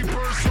 The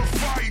neighbors are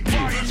fighting.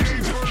 The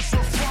neighbors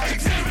are fighting.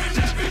 Examine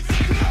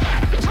everything.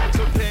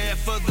 Prepare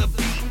for the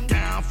beat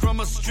down from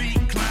a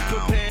street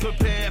clown.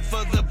 Prepare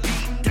for the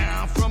beat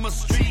down from a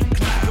street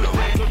clown.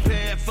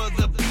 Prepare for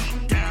the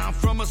beat down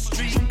from a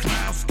street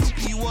clown.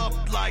 Scoop you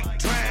up like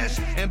trash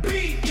and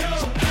beat your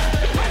ass.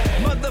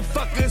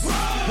 Motherfuckers,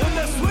 when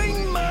I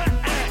swing my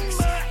axe.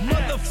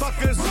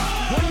 Motherfuckers,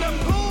 when I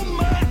pull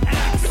my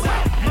axe.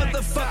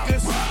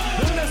 Motherfuckers,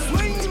 when I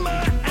swing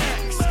my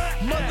axe.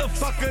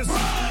 Motherfuckers,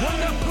 when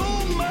I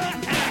pull my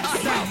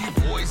axe. I hear you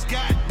boys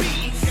got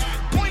beef,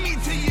 pointing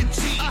to your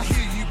cheek. I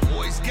hear you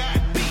boys got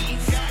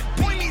beef,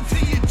 pointing to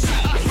your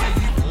cheek. I hear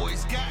you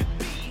boys got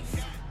beef,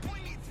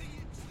 pointing to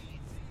your cheek.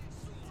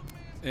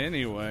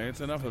 Anyway,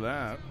 it's enough of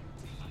that.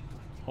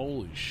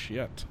 Holy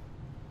shit.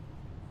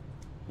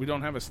 We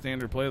don't have a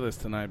standard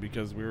playlist tonight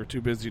because we were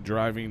too busy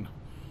driving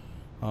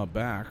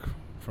back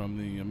from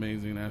the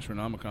amazing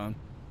Astronomicon.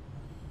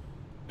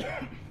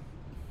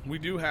 We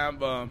do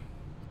have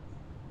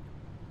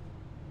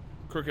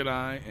Crooked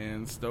Eye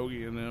and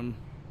Stogie and them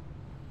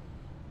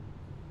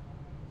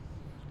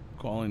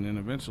calling in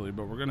eventually,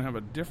 but we're going to have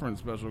a different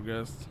special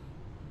guest,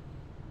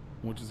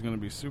 which is going to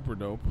be super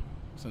dope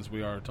since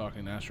we are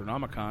talking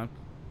Astronomicon.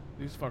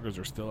 These fuckers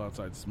are still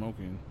outside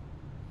smoking.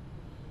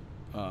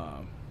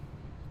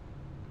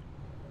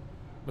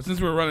 But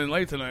since we're running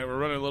late tonight, we're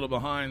running a little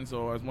behind,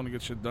 so I want to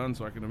get shit done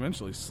so I can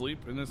eventually sleep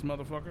in this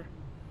motherfucker.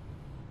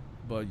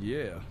 But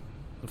yeah,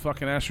 the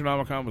fucking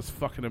Astronomicon was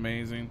fucking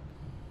amazing.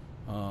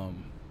 I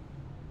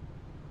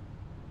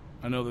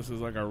know this is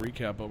like our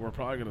recap, but we're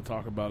probably going to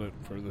talk about it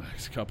for the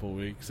next couple of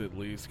weeks at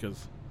least,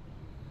 because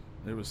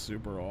it was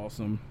super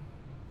awesome.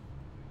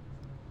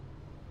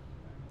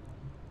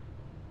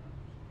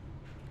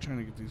 Trying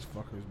to get these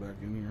fuckers back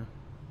in here.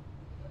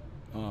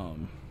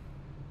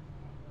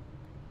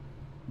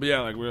 But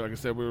yeah, like I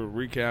said, we were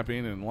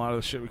recapping, and a lot of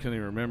the shit we couldn't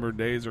even remember.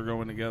 Days are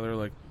going together.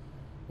 Like,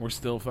 we're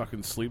still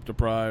fucking sleep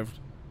deprived.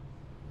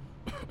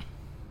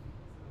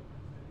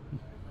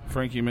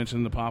 Frankie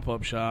mentioned the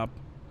pop-up shop,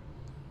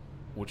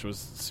 which was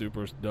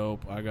super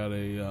dope. I got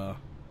a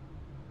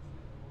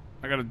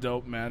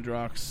dope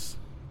Madrox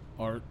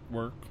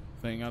artwork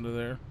thing out of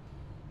there,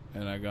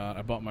 and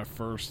I bought my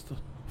first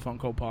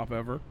Funko Pop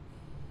ever.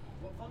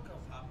 What Funko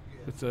Pop?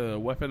 It's a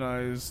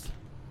weaponized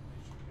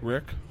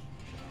Rick.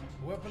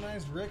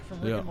 Weaponized Rick from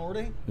Rick and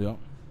Morty? Yep.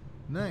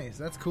 Nice.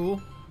 That's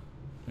cool.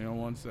 Hang on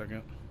 1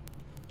 second.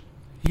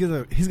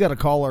 He's got a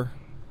caller.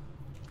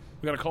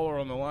 We got a caller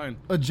on the line.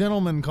 A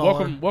gentleman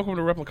caller. Welcome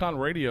to Replicon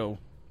Radio.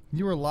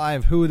 You are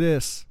live. Who it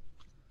is?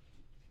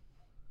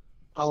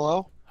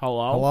 Hello?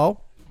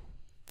 Hello?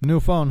 New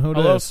phone. Who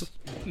this?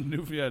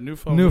 New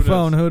phone. New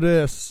phone. Who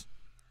this?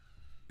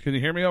 Can you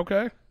hear me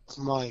okay? It's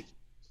Mike.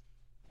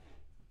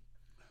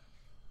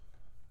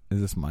 Is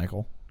this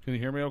Michael? Can you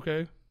hear me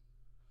okay?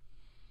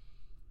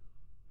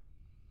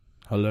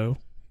 Hello?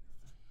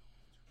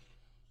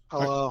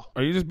 Hello?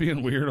 Are you just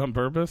being weird on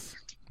purpose?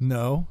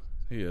 No.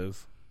 He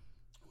is.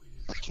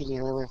 Can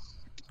you hear me?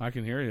 I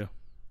can hear you.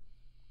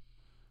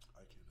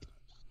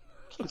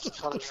 Keeps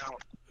cutting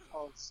out.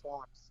 Oh, it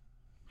sucks.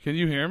 Can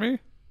you hear me?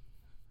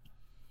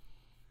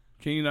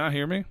 Can you not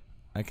hear me?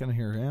 I can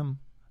hear him.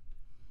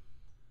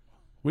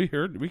 We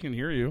can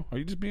hear you. Are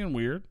you just being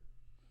weird?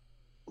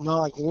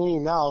 No, I can hear you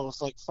now. It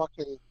was like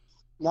fucking,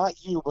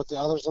 not you, but the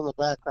others in the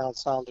background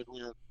sounded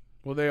weird.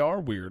 Well, they are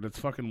weird. It's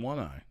fucking One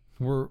Eye.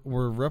 We're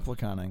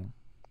replicating.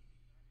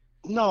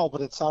 No,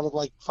 but it sounded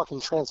like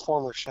fucking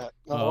Transformer shit.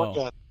 No, we're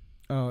good.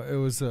 Oh, it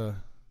was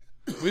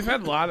We've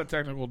had a lot of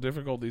technical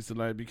difficulties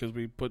tonight because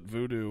we put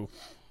Voodoo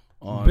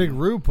Big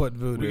Roo put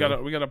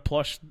voodoo. We got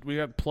plush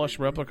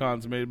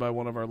replicons made by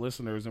one of our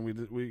listeners, and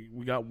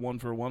we got one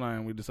for One Eye,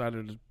 and we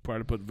decided to try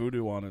to put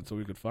voodoo on it so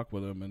we could fuck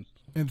with him,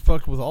 and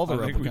fucked with all the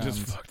replicons. I think we just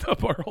fucked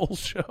up our whole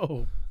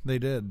show. They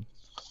did.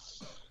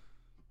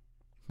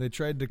 They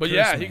tried to. But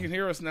curse he me. can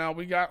hear us now.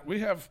 We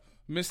have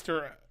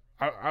Mr.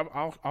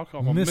 I'll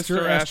call him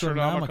Mr.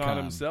 Astronomicon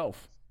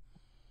himself.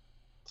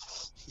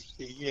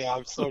 Yeah,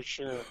 I'm so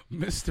sure.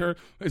 Mr.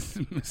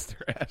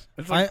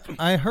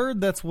 I heard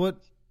that's what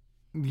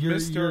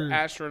Mr.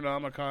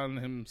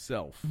 Astronomicon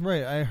himself.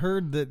 Right, I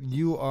heard that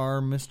you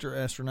are Mr.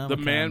 Astronomicon. The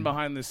man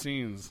behind the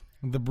scenes.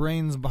 The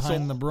brains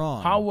behind the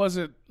brawn. How was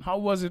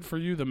it for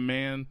you, the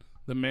man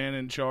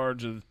in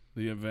charge of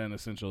the event,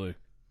 essentially?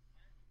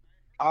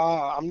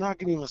 I'm not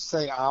going to even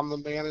say I'm the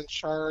man in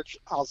charge.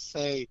 I'll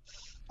say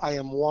I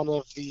am one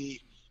of the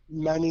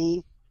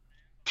many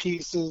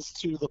pieces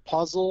to the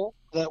puzzle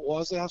that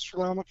was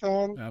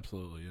Astronomicon.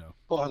 Absolutely, yeah.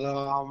 But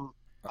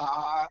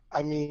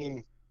I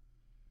mean,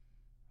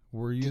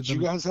 did you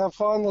guys have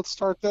fun? Let's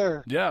start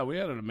there. Yeah, we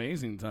had an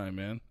amazing time,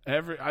 man.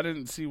 I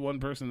didn't see one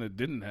person that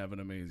didn't have an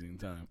amazing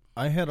time.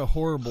 I had a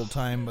horrible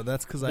time, but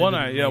that's because One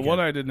Eye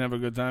didn't have a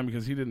good time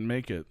because he didn't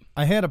make it.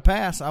 I had a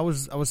pass. I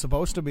was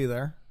supposed to be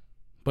there,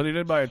 but he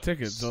did buy a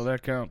ticket, so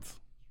that counts.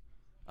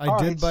 I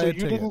did buy a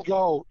ticket.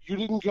 You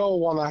didn't go,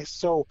 One Eye.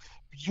 So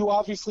you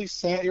obviously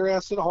sat your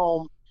ass at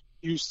home.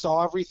 You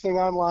saw everything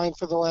online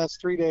for the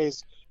last 3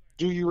 days.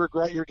 Do you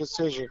regret your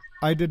decision?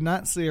 I did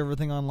not see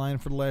everything online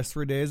for the last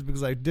 3 days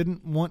because I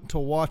didn't want to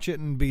watch it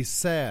and be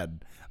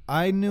sad.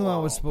 I knew I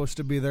was supposed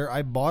to be there.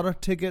 I bought a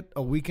ticket,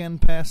 a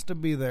weekend pass to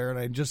be there, and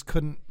I just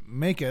couldn't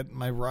make it.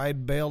 My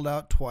ride bailed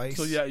out twice.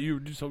 So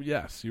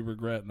yes, you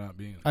regret not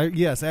being there.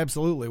 Yes,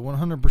 absolutely,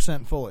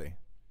 100% fully.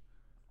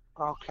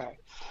 Okay.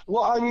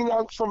 Well, I mean,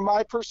 from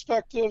my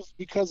perspective,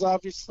 because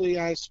obviously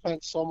I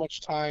spent so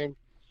much time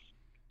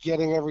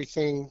getting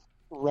everything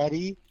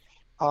ready,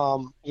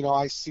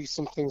 I see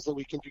some things that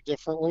we can do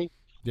differently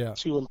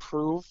to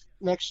improve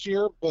next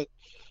year. But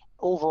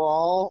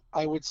overall,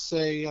 I would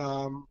say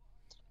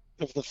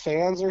if the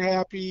fans are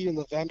happy and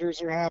the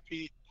vendors are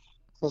happy,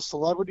 the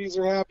celebrities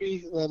are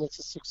happy, then it's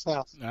a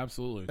success.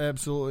 Absolutely.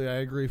 Absolutely. I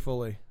agree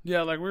fully.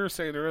 Yeah, like we were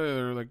saying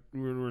earlier, like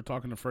we were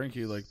talking to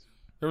Frankie, like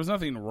there was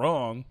nothing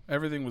wrong.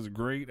 Everything was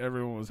great.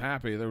 Everyone was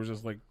happy. There was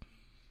just like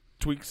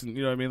tweaks and,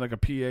 like a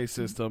PA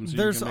system so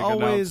there's you can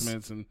make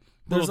announcements and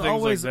little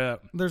things like that.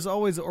 There's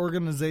always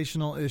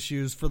organizational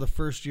issues for the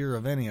first year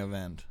of any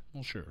event.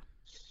 Well, sure.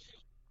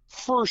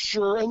 For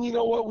sure. And you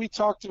know what we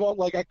talked about?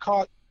 Like I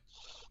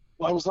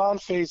was on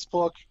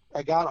Facebook.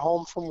 I got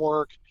home from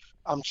work.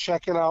 I'm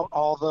checking out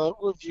all the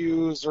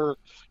reviews or,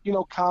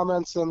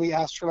 comments in the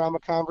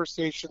Astronomic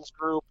Conversations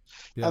group.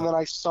 Yeah. And then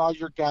I saw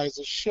your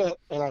guys' shit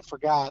and I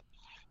forgot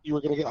you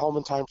were going to get home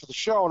in time for the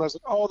show. And I was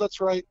like, oh,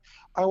 that's right.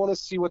 I want to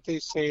see what they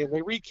say. And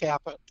they recap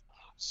it.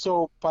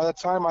 So by the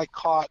time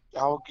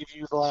I'll give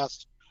you the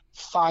last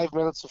 5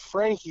 minutes of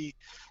Frankie,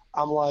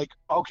 I'm like,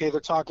 okay, they're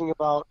talking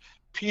about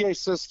PA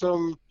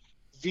system,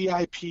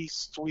 VIP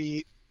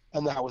suite,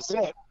 and that was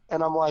it.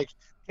 And I'm like,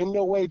 in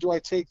no way do I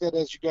take that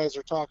as you guys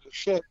are talking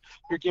shit.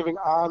 You're giving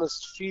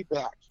honest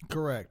feedback.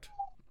 Correct.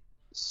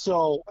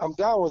 So I'm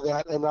down with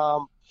that. And,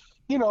 and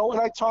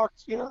I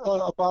talked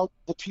about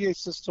the PA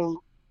system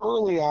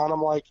early on.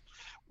 I'm like,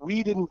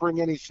 we didn't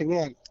bring anything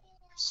in.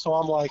 So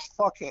I'm like,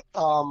 fuck it.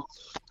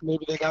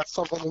 Maybe they got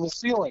something in the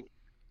ceiling.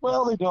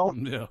 Well, they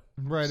don't. Yeah.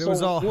 Right. It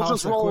was all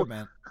house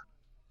equipment.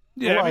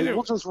 Yeah. Right.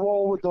 We'll just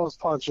roll with those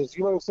punches.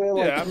 You know what I'm saying?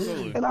 Yeah,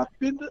 absolutely. And I've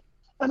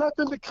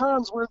been to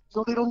cons where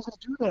they don't even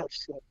do that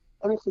shit.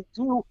 And if they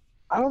do,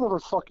 I don't ever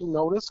fucking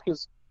notice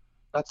because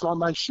that's not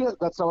my shit.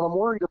 That's not what I'm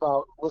worried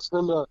about.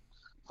 Listening to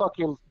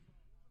fucking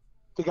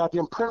the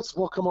goddamn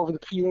principal come over the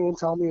PA and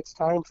tell me it's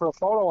time for a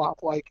photo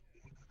op. Like,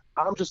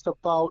 I'm just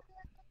about,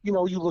 you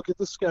look at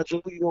the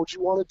schedule, you know what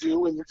you want to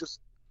do, and you just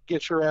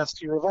get your ass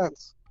to your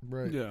events.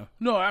 Right. Yeah.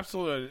 No,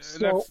 absolutely.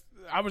 So,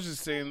 I was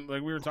just saying,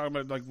 like, we were talking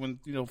about, like, when,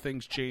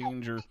 things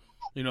change or,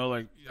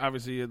 like,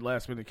 obviously you had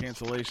last-minute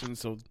cancellations,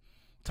 so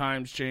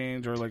times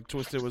change, or, like,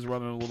 Twisted was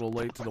running a little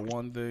late to the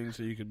one thing,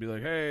 so you could be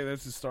like, hey,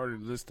 this is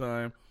starting this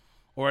time.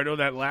 Or I know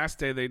that last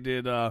day they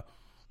did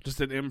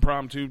just an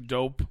impromptu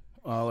dope,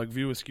 like,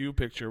 View Askew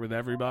picture with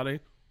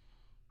everybody.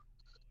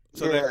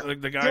 So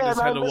the guy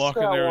just had to walk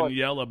in there and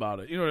yell about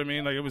it. You know what I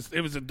mean? Like,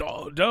 it was a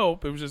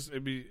dope. It was just,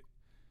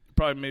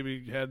 probably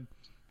maybe had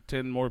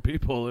 10 more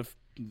people if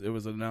it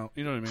was announced.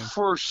 You know what I mean?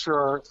 For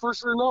sure.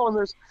 No,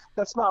 and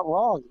that's not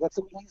wrong. That's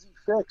an easy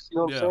fix. You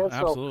know what I'm saying?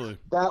 Absolutely. So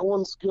that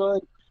one's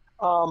good.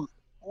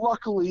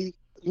 Luckily,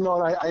 and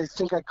I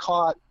think I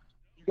caught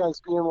you guys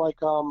being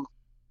like, the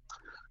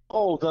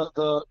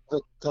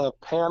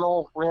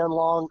panel ran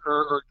long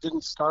or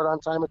didn't start on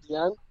time at the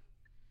end.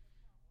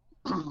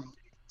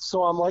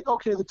 So I'm like,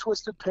 okay, the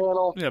Twisted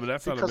panel. Yeah, but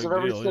that's not a big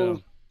deal.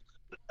 Yeah.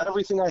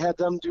 Everything I had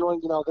them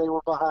doing, they were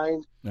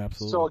behind.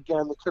 Absolutely. So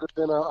again, there could have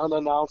been an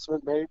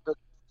announcement made. But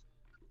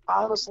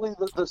honestly,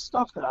 the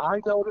stuff that I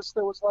noticed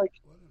that was like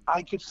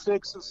I could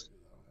fix is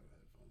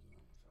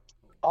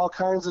all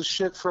kinds of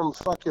shit from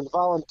fucking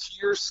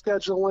volunteer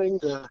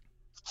scheduling to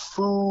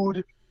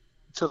food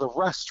to the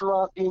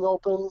restaurant being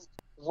open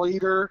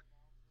later.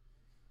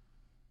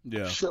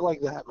 Yeah. Shit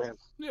like that, man.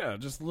 Yeah,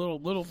 just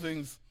little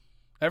things.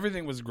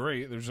 Everything was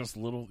great. There's just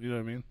little, you know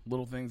what I mean?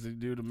 Little things they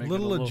do to make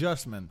Little it a little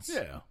adjustments.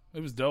 Yeah,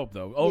 it was dope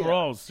though.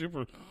 Overall, it was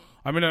super.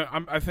 I mean,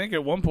 I think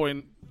at one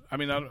point, I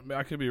mean,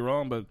 I could be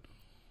wrong, but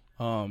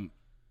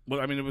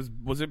I mean,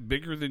 was it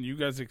bigger than you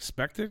guys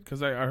expected?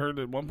 Because I heard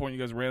at one point you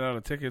guys ran out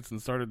of tickets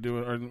and started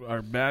doing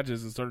our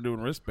badges and started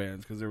doing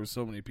wristbands because there was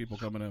so many people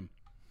coming in.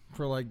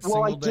 For like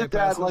Well, I single day did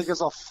that passes? like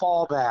as a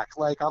fallback.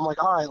 Like I'm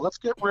like, all right, let's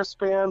get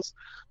wristbands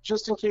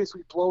just in case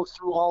we blow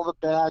through all the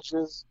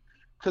badges,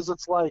 because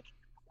it's like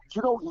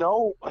you don't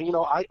know. You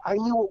know, I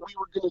knew what we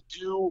were gonna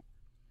do,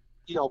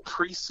 you know,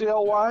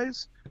 pre-sale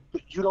wise,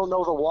 but you don't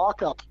know the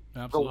walk up.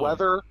 Absolutely. The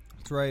weather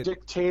That's right.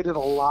 dictated a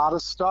lot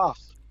of stuff.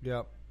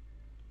 Yep.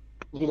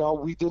 You know,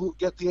 we didn't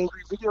get the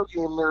Angry Video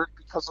Game Nerd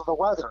because of the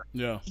weather.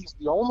 Yeah. He's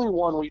the only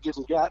one we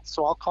didn't get,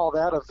 so I'll call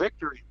that a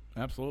victory.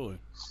 Absolutely.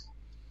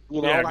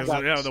 You know, yeah, I because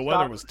got the weather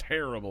stuck. was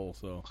terrible.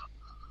 So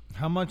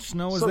How much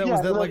snow was So, that? yeah,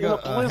 Was that in like in a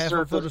half a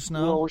blizzard, foot of you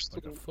snow? know, we're like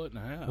sticking- a foot and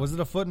a half. Was it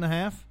a foot and a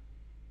half?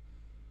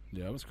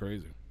 Yeah, it was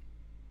crazy.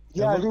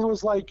 Yeah, I think it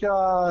was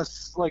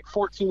like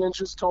 14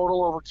 inches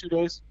total over 2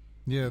 days.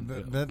 Yeah,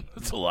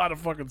 That's a lot of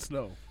fucking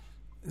snow.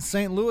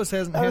 St. Louis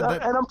hasn't had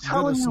that and I'm good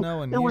telling of you,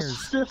 snow in it was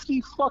years.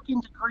 50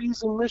 fucking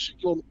degrees in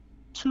Michigan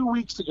 2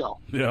 weeks ago.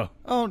 Yeah.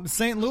 Oh,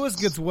 St. Louis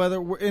gets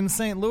weather in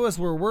St. Louis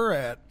where we're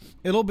at.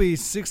 It'll be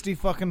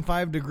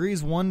 5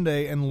 degrees one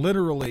day and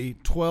literally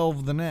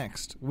 12 the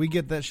next. We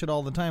get that shit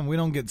all the time. We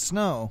don't get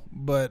snow,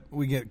 but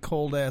we get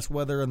cold ass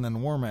weather and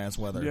then warm ass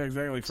weather. Yeah,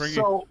 exactly.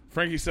 So-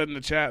 Frankie said in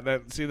the chat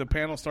that the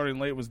panel starting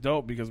late was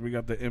dope because we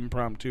got the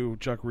impromptu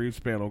Chuck Reeves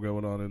panel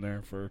going on in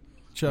there for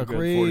Chuck a good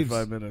Reeves.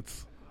 45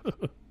 minutes.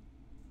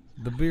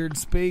 The beard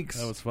speaks.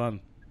 That was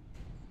fun.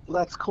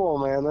 That's cool,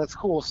 man. That's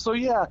cool. So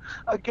yeah,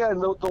 again,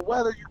 the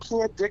weather you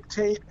can't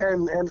dictate,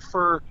 and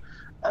for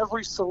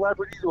every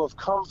celebrity to have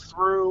come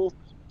through,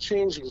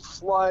 changing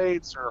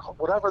flights or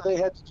whatever they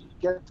had to do to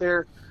get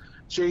there.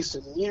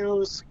 Jason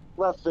Mewes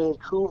left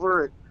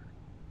Vancouver at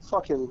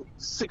fucking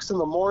 6 in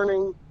the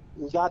morning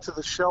and got to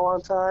the show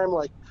on time.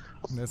 Like,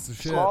 That's the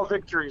shit. small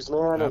victories,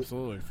 man. And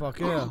Absolutely. Fuck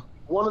yeah.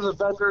 one of the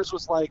vendors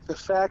was like, the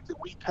fact that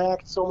we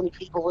packed so many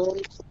people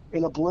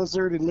in a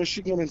blizzard in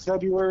Michigan in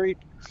February.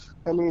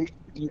 I mean,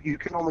 you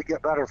can only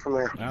get better from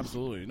there.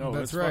 Absolutely. No,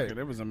 That's it's right. Fucking,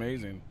 it was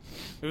amazing.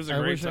 It was a I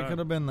great wish time. I could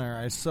have been there.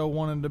 I so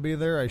wanted to be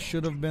there. I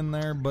should have been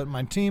there, but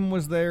my team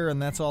was there,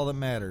 and that's all that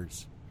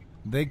matters.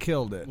 They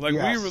killed it. Like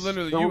Yes. we were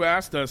literally, you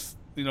asked us,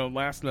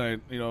 last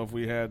night, if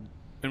we had,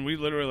 and we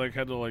literally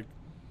had to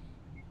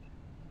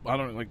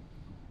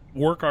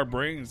work our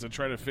brains to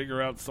try to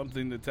figure out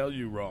something to tell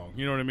you wrong.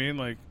 You know what I mean?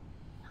 Like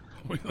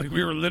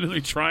we were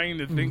literally trying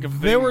to think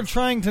of. They things. were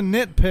trying to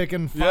nitpick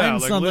and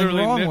find something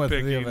literally wrong with the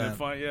nitpicking and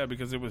event.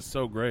 because it was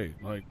so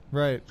great. Like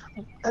Right.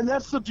 And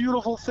that's the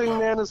beautiful thing,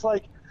 man, is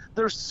like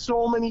there's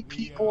so many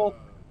people,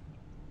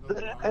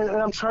 and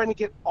I'm trying to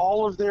get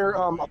all of their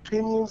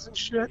opinions and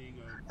shit.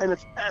 And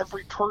if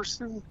every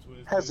person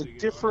has a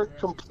different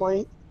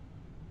complaint,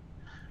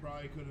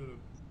 Probably could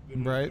have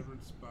been Right. in a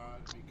different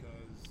spot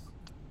because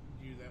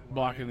you that one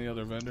blocking man the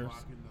other vendors.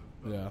 blocking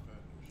the Yeah. vendors.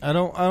 I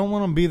don't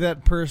want to be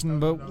that person,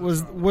 but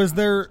was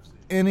there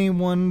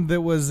anyone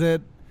that was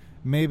at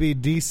maybe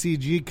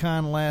DCG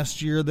Con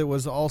last year that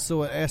was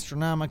also at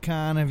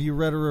Astronomicon? Have you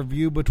read a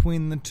review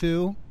between the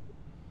two?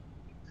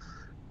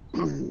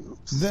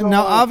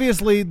 Now,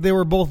 obviously, they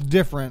were both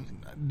different.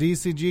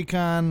 DCG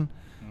Con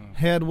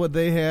had what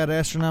they had.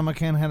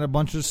 Astronomicon had a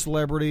bunch of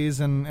celebrities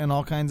and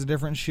all kinds of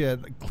different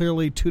shit.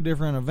 Clearly, two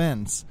different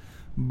events.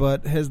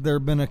 But has there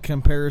been a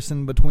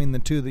comparison between the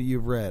two that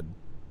you've read?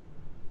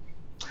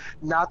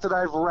 not that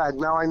I've read.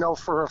 Now I know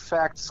for a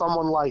fact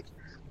someone like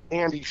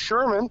Andy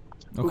Sherman,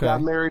 who Okay.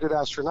 got married at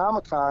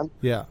Astronomicon,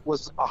 Yeah.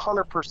 was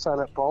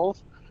 100% at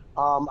both.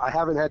 I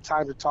haven't had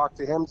time to talk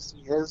to him to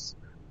see his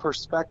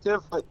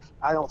perspective, but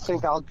I don't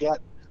think I'll get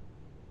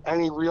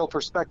any real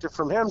perspective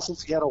from him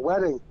since he had a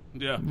wedding.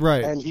 Yeah.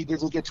 Right. And he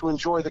didn't get to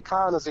enjoy the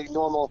con as a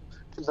normal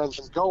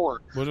convention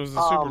goer. But it was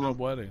a super dope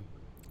wedding.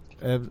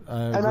 I And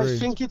agree. I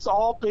think it's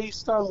all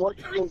based on what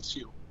you're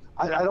into.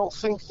 I don't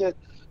think that,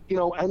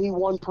 any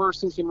one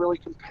person can really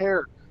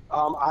compare.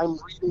 I'm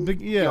reading.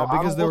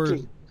 Because I'm they were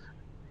looking.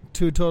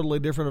 two totally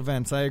different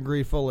events. I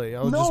agree fully.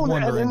 I was just No,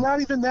 wondering. and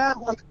not even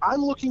that. Like,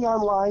 I'm looking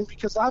online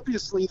because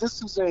obviously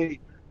this is a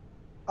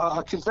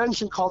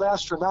convention called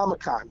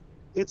Astronomicon.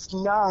 It's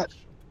not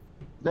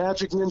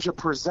Magic Ninja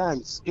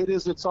Presents. It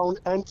is its own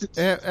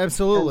entity.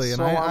 Absolutely, and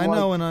so I I'm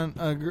know like-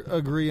 and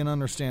agree and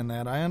understand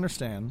that. I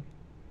understand.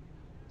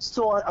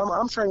 So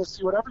I'm trying to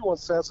see what everyone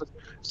says.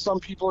 Some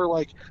people are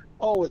like,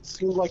 oh, it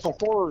seemed like a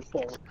horror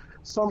thing.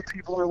 Some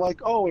people are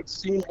like, oh, it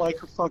seemed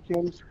like a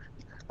fucking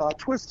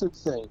twisted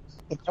thing.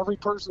 If every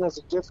person has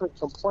a different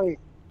complaint,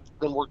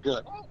 then we're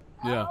good.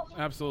 Yeah,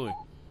 absolutely.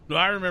 No,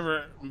 I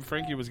remember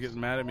Frankie was getting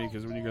mad at me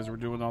because when you guys were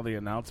doing all the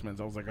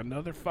announcements, I was like,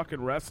 another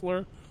fucking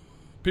wrestler?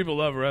 People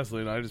love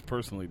wrestling. I just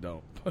personally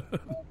don't.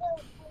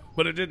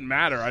 But it didn't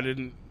matter. I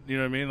didn't You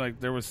know what I mean? Like,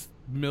 there was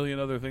a million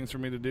other things for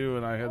me to do,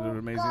 and I had an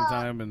amazing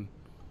time. And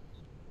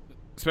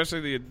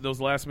especially those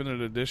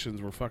last-minute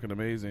additions were fucking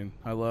amazing.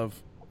 I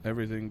love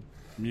everything.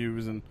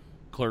 Muse and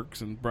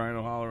Clerks and Brian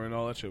O'Holler and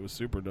all that shit was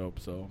super dope.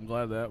 So I'm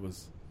glad that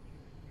was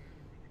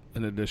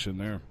an addition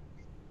there.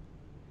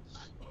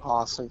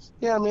 Awesome.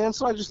 Yeah, man.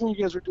 So I just knew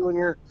you guys were doing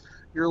your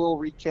little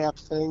recap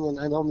thing, and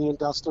I know me and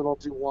Dustin will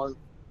do one.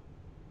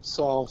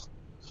 So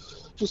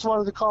just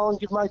wanted to call and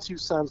give my 2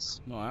 cents.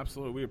 No,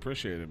 absolutely. We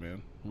appreciate it,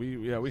 man.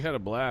 We had a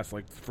blast.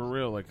 Like, for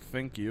real. Like,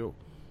 thank you.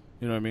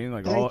 You know what I mean?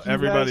 Like,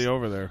 everybody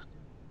over there.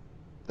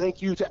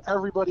 Thank you to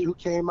everybody who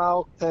came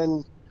out,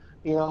 and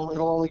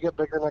it'll only get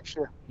bigger next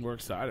year. We're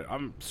excited.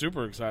 I'm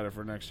super excited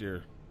for next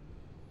year.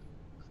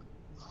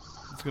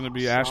 It's going to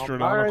be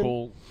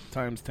astronomical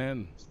times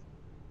 10.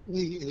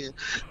 Yeah,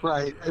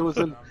 right. It was,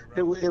 man.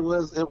 It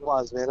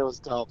was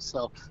dope.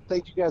 So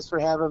thank you guys for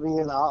having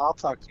me, and I'll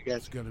talk to you guys.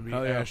 It's going to be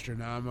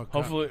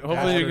astronomical.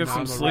 Hopefully you get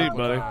some sleep,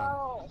 buddy.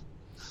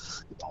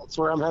 That's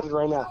where I'm headed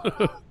right now.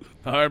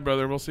 All right,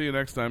 brother. We'll see you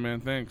next time,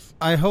 man. Thanks.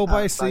 I hope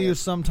I see you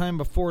sometime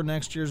before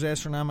next year's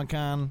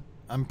Astronomicon.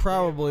 I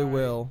probably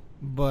will,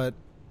 but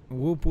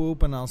whoop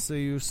whoop, and I'll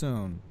see you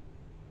soon.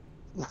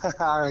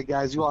 All right,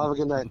 guys. You all have a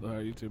good night. All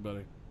right, you too,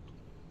 buddy.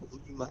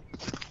 Bye.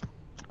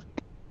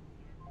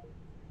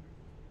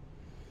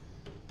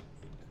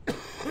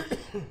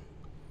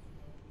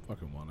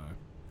 Fucking one eye.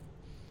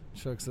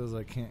 Chuck says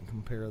I can't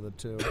compare the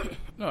two.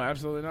 No,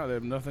 absolutely not. They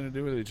have nothing to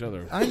do with each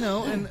other. I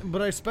know,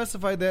 but I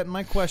specified that in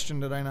my question,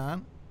 did I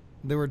not?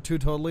 They were 2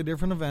 totally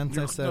different events.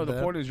 I said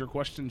the point is your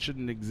question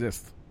shouldn't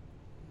exist.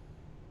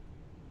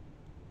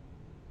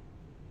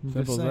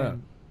 Simple as that.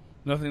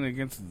 Nothing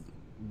against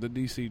the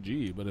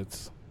DCG, but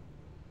it's...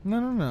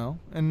 No.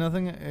 And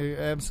nothing,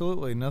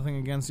 absolutely nothing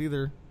against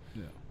either.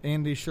 Yeah.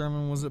 Andy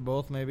Sherman was at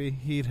both. Maybe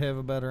he'd have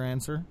a better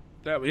answer.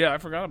 I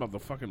forgot about the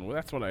fucking...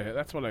 That's what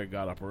I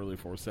got up early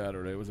for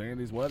Saturday. It was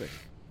Andy's wedding.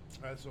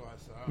 That's what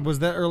I saw. Was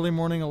that early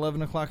morning,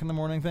 11 o'clock in the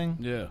morning thing?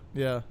 Yeah.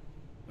 Yeah.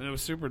 And it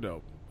was super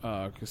dope.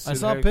 I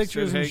saw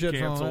pictures and shit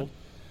canceled.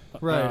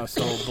 From it. Right.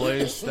 So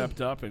Blaze stepped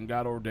up and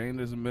got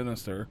ordained as a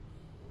minister.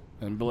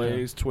 And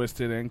Blaze,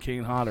 Twisted, and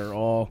Kane Hodder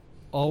all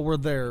were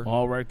there.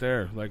 All right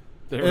there. Like,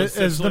 they were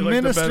as the like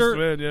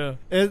minister, the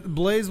best man,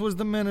 Blaze was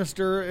the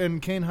minister,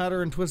 and Kane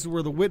Hodder and Twisted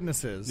were the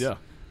witnesses. Yeah.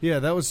 Yeah,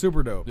 that was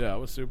super dope. Yeah, it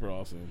was super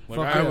awesome.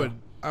 Like,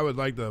 I would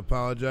like to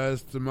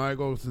apologize to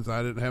Michael since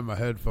I didn't have my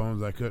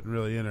headphones. I couldn't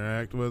really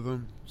interact with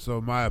him. So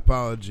my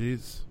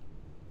apologies.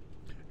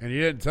 And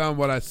you didn't tell him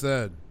what I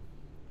said.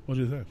 What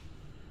did you say?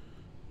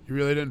 You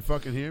really didn't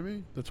fucking hear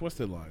me? The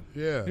Twisted line.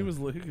 Yeah. He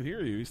could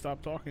hear you. He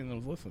stopped talking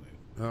and was listening.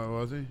 Oh,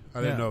 was he? I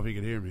didn't know if he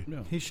could hear me.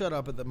 Yeah. He shut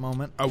up at the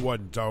moment. I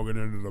wasn't talking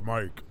into the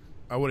mic.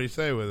 What did he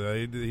say with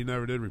it? He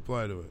never did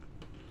reply to it.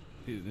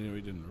 He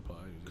didn't reply.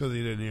 Because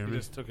he didn't hear me. He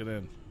just took it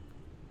in.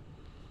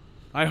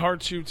 I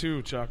heart you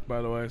too, Chuck,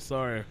 by the way.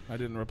 Sorry, I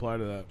didn't reply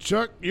to that.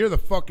 Chuck, you're the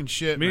fucking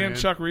shit, Me man. and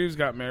Chuck Reeves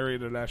got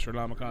married at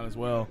Astronomicon as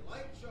well. I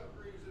like Chuck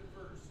Reeves at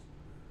first.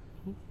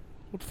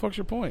 What the fuck's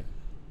your point?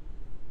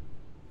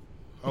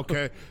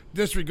 Okay,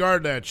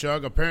 disregard that,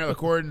 Chuck. Apparently,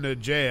 according to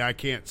Jay, I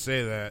can't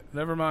say that.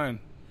 Never mind.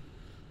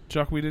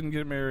 Chuck, we didn't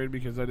get married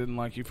because I didn't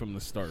like you from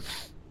the start.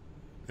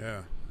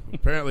 Yeah.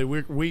 Apparently,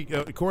 we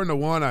according to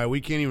One Eye,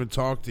 we can't even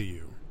talk to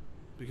you.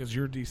 Because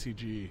you're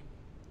DCG.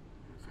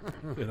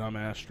 And I'm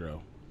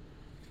Astro.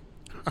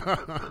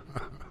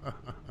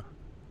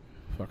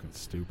 Fucking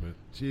stupid.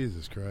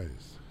 Jesus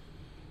Christ.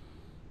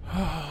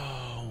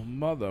 Oh,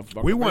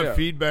 motherfucker. We want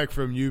feedback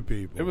from you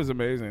people. It was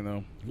amazing,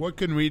 though. What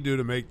can we do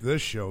to make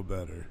this show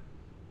better?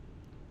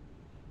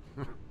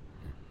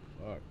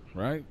 Fuck.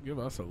 Right? Give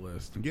us a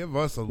list. Give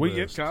us a list. We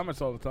get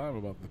comments all the time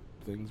about the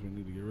things we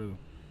need to get rid of.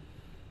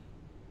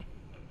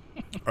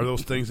 Are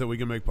those things that we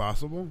can make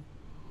possible?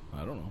 I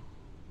don't know.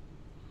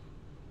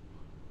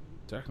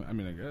 Technically, I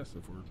mean, I guess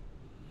if we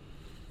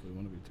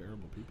want to be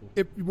terrible people.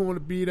 If you want to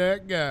be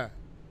that guy.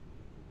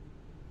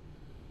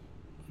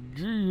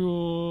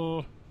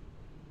 Yeah.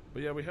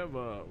 But yeah, we have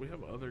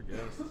other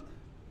guests.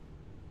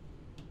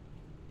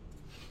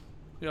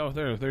 Yeah,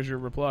 there's your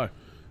reply.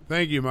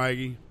 Thank you,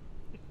 Mikey.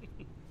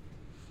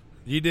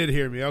 You did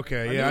hear me.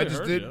 Okay. I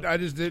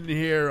just didn't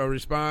hear a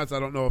response. I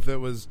don't know if it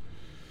was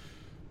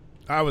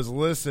I was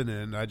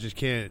listening. I just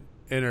can't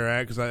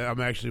interact because I'm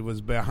actually was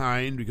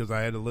behind because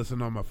I had to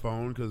listen on my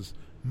phone because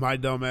my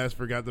dumb ass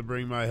forgot to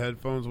bring my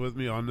headphones with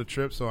me on the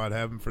trip, so I'd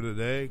have them for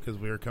today because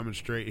we were coming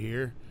straight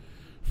here.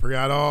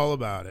 Forgot all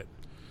about it.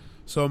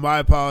 So my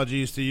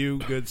apologies to you,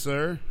 good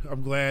sir.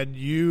 I'm glad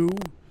you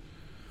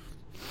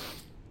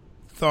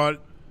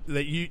thought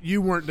that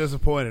you weren't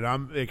disappointed.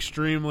 I'm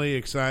extremely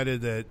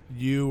excited that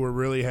you were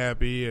really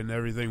happy and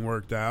everything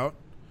worked out.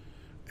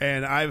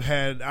 And I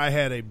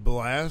had a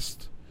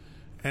blast.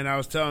 And I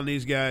was telling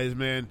these guys,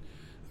 man,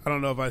 I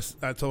don't know if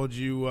I told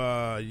you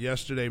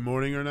yesterday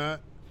morning or not,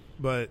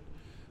 but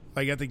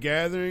like at the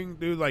gathering,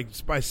 dude, like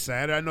by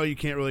Saturday, I know you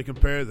can't really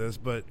compare this,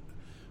 but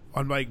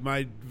on like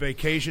my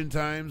vacation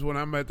times when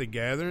I'm at the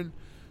gathering,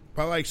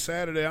 by like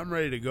Saturday, I'm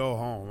ready to go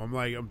home. I'm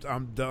like,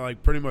 I'm done,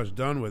 like pretty much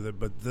done with it.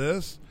 But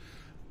this,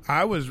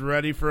 I was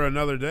ready for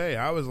another day.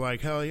 I was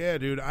like, hell yeah,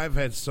 dude. I've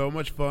had so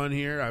much fun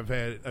here. I've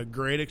had a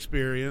great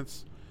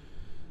experience.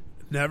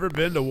 Never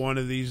been to one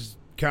of these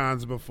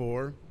cons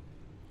before.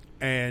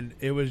 And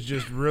it was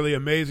just really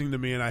amazing to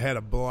me, and I had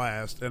a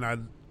blast.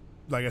 And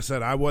like I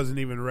said, I wasn't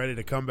even ready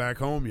to come back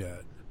home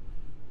yet.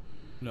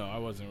 No, I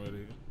wasn't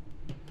ready.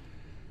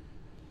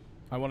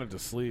 I wanted to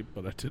sleep,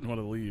 but I didn't want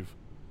to leave.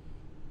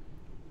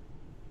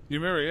 You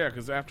remember, yeah,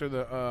 because after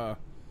the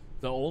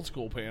old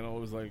school panel,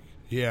 it was like,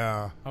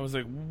 yeah, I was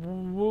like,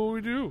 what do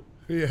we do?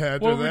 Yeah, after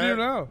what do that, we do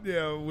now?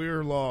 Yeah, we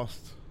were lost.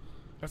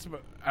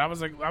 I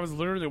was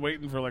literally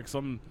waiting for like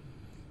some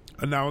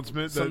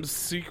announcement, some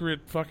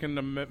secret fucking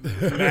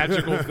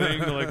magical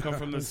thing to like come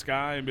from the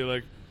sky and be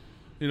like,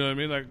 you know what I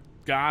mean? Like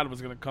God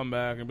was gonna come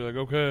back and be like,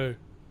 okay,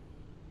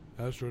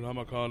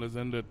 Astronomicon has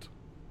ended,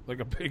 like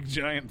a big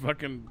giant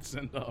fucking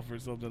send off or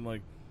something.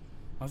 Like,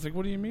 I was like,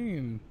 what do you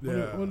mean?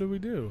 Yeah. What do we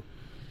do?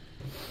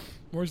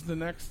 Where's the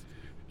next?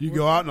 You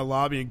go out in the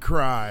lobby and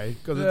cry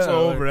because it's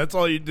over. That's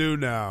all you do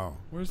now.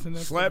 Where's the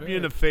next? Slap you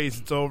in the face.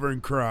 It's over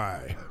and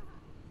cry.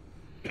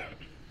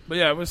 But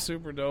yeah, it was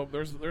super dope.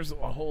 There's a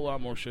whole lot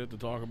more shit to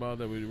talk about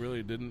that we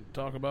really didn't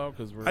talk about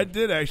because I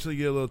did actually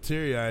get a little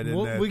teary eyed.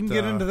 We can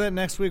get into that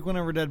next week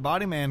whenever Dead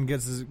Body Man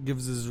gives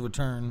his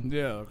return.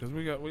 Yeah, because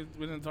we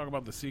didn't talk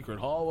about the secret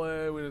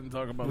hallway. We didn't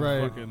talk about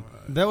right. the fucking.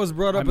 That was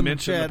brought up in the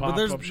chat, but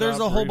there's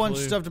a whole bunch of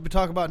briefly. stuff to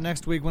talk about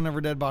next week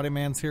whenever Dead Body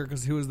Man's here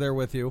because he was there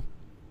with you.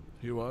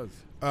 He was.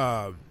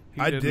 I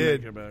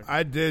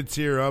did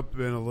tear up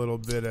in a little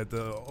bit at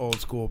the old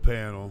school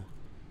panel.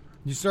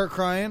 You start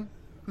crying?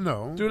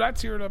 No, dude, I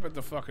teared up at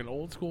the fucking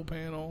old school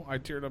panel. I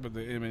teared up at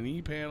the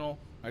M&E panel.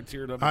 I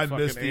teared up at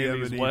fucking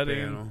Andy's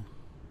wedding. Panel.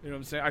 You know what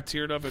I'm saying? I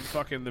teared up at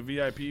fucking the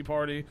VIP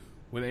party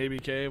when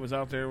ABK was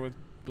out there with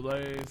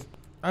Blaze.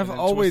 I've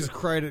always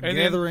cried at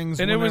gatherings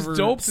and whenever it was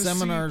dope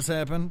seminars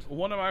happened.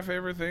 One of my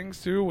favorite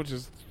things too, which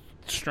is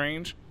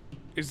strange,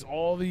 is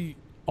all the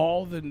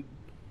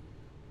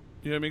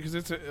you know what I mean?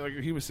 Because like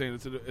he was saying,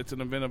 it's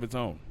an event of its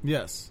own.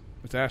 Yes.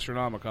 It's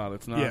Astronomicon.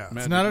 It's not. Yeah. Magic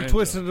It's not a Ninja.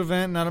 Twisted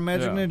event, not a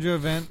Magic Ninja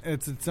event.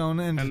 It's its own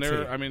entity.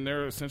 And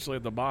they're essentially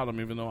at the bottom,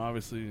 even though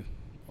obviously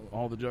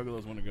all the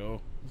Juggalos want to go.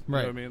 You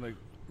Right. know what I mean? Like,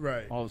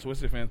 right. All the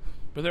Twisted fans.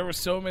 But there were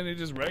so many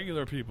just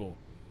regular people.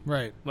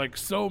 Right. Like,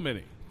 so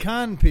many.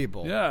 Con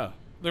people. Yeah.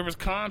 There was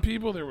con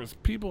people. There was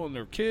people and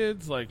their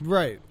kids. Like,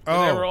 right.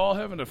 And they were all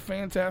having a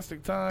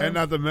fantastic time. And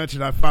not to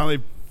mention, I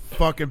finally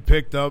fucking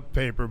picked up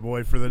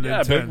Paperboy for the Nintendo.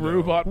 Yeah, Big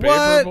Roo bought What?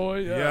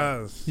 Paperboy. Yeah.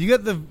 Yes. You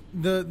got the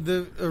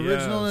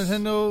original Yes.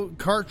 Nintendo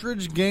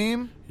cartridge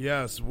game?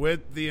 Yes,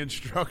 with the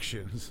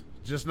instructions.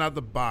 Just not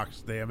the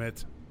box, damn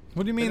it.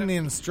 What do you mean the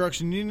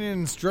instruction? You need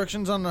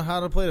instructions on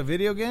how to play a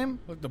video game?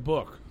 Like the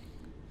book.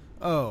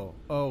 Oh,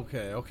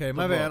 okay.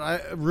 My The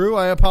bad. Rue,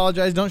 I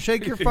apologize. Don't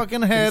shake your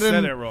fucking head. You said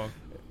and it wrong.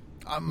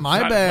 My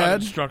It's not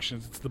bad.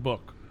 instructions. It's the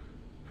book.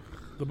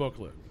 The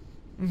booklet.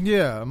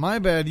 Yeah, my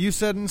bad. You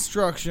said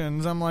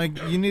instructions. I'm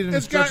like, you need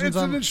instructions It's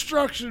on. an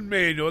instruction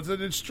manual. It's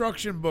an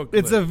instruction booklet.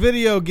 It's a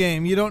video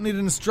game. You don't need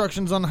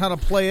instructions on how to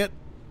play it.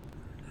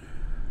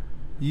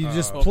 You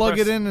just plug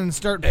it in and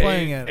start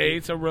playing it. A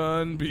to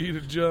run, B to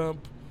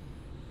jump,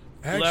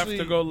 left Actually,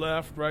 to go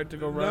left, right to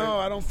go right. No,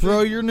 I don't Throw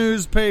think, your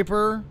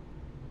newspaper.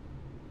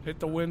 Hit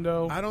the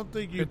window. I don't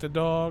think you hit the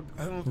dog.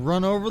 I don't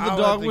Run over the I'll have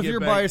dog to with get your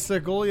back-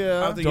 bicycle. Yeah.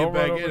 I'll have to Don't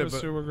get back run in over it, the but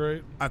sewer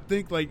grate. I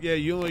think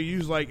you only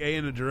use like A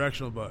in the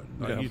directional button.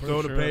 Like Yeah, you I'm throw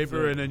pretty the sure that's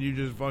paper it. and then you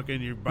just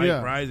fucking your bike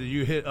Yeah. rides and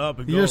you hit up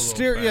and go. Your a little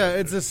steer, yeah, faster.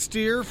 it's a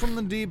steer from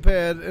the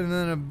D-pad and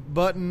then a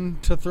button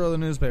to throw the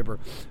newspaper.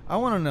 I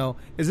want to know,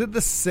 is it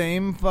the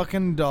same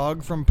fucking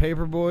dog from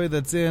Paperboy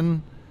that's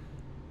in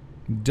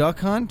Duck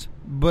Hunt,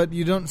 but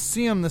you don't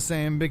see them the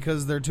same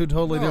because they're two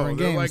totally different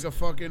they're games? like a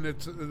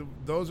fucking.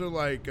 Those are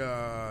like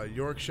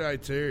Yorkshire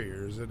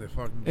Terriers in the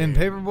fucking. And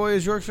game. Paperboy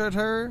is Yorkshire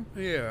Terrier?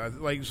 Yeah,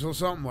 like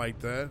something like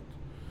that.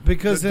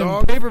 Because The in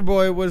dog-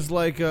 Paperboy was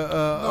like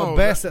a No,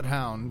 Basset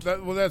Hound.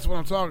 Well, that's what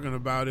I'm talking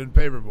about in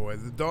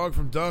Paperboy. The dog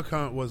from Duck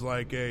Hunt was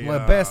like a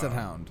Basset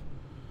Hound.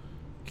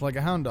 It's like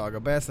a hound dog, a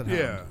Basset Hound.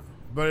 Yeah,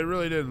 but it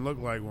really didn't look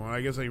like one.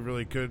 I guess they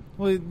really could.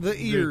 Well, the do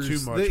ears, too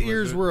much the with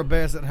ears it. were a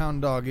Basset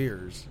Hound dog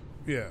ears.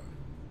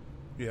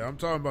 Yeah, I'm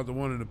talking about the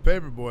one in the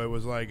Paperboy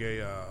was like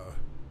a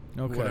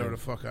Okay. whatever the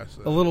fuck I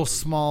said. A little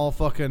small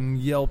fucking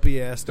yelpy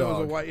ass That was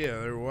dog. a white. Yeah,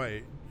 they were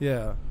white.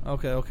 Yeah.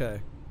 Okay.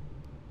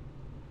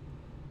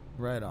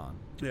 Right on.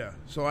 Yeah.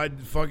 So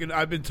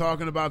I've been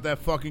talking about that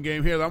fucking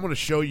game here. I'm going to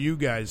show you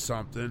guys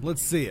something.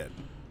 Let's see it.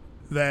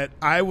 That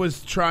I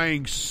was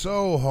trying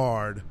so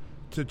hard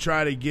to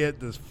try to get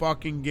this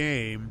fucking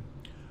game.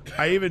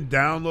 I even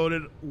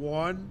downloaded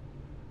one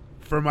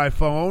for my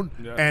phone,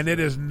 and it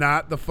is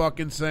not the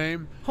fucking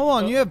same. Hold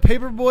on, you have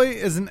Paperboy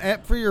as an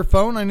app for your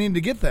phone? I need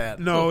to get that.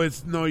 No,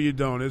 you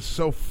don't. It's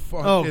so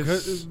fucking. Oh,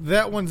 'cause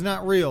that one's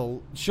not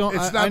real. It's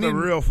not the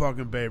real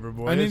fucking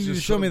Paperboy. I need It's you to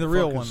just show so me the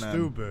real fucking one then.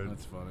 Stupid.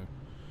 That's funny.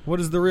 What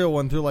is the real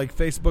one? Through like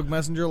Facebook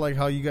Messenger, like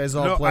how you guys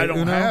all No, play I don't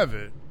Uno? have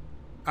it.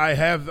 I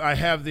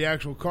have the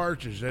actual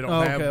cartridge. They don't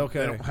have. Okay.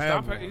 They don't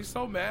have Stop it. one. He's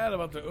so mad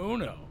about the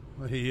Uno.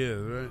 He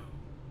is right.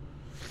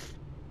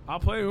 I'll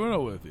play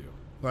Uno with you.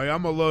 Like,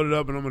 I'm going to load it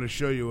up and I'm going to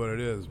show you what it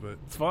is, but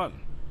It's fun.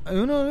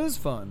 Uno is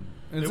fun.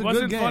 It's It a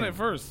wasn't good game. fun at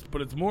first,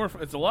 but it's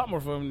a lot more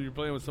fun when you're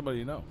playing with somebody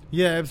you know.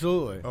 Yeah,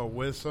 absolutely. Oh,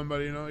 with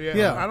somebody, you know? Yeah.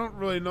 Yeah. I don't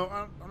really know.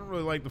 I don't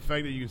really like the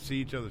fact that you can see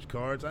each other's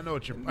cards. I know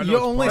what you're. I know You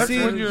it's only part-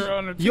 see when you're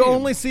on a you team.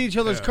 only see each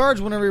other's Yeah.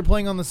 cards whenever you're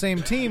playing on the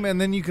same team,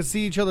 and then you could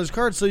see each other's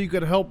cards, so you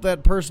could help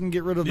that person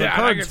get rid of their Yeah,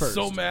 and I cards get first.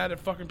 so mad at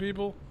fucking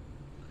people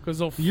because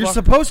they'll. You're fuck-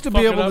 supposed to be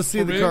fuck it able to up see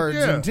for the me. cards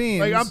Yeah. in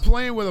teams. Like, I'm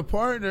playing with a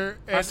partner,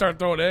 and I start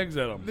throwing eggs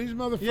at them. these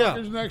motherfuckers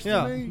Yeah. next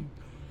Yeah. to me.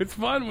 It's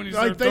fun when you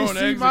start Like, they throwing see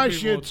eggs my at people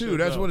shit, and too.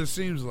 That's though. what it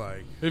seems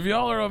like. If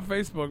y'all are on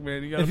Facebook,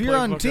 man, you got to If play you're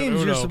on fucking teams,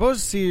 Uno. you're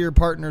supposed to see your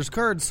partner's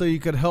cards so you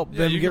could help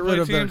Yeah, them you get can rid play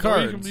of their teams, or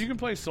cards. You can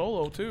play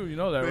solo too. You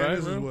know that, Man, right?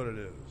 this is Ru? what it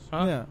is.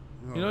 Huh? Yeah.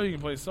 You know you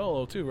can play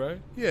solo too, right?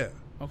 Yeah.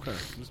 Okay,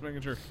 just making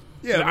sure.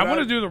 Yeah, I but want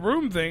to do the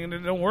room thing, and it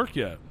don't work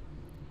yet.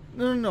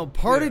 No.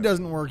 Party Yeah.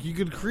 doesn't work. You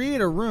could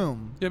create a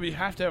room, Yeah, but you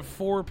have to have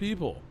 4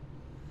 people.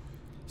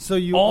 so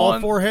you all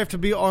On- 4 have to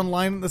be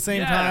online at the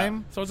same Yeah.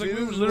 time. So it's like See, we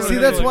this would is literally See,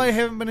 what that's have, why I like-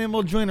 haven't been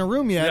able to join a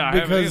room yet Yeah, I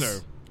haven't because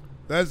either.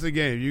 That's the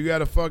game. You got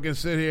to fucking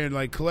sit here and,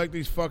 like, collect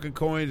these fucking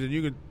coins, and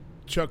you can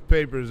chuck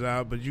papers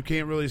out, but you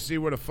can't really see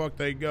where the fuck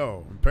they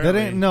go. that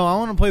Apparently, ain't. No, I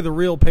want to play the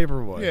real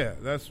Paperboy. Yeah,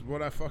 that's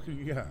what I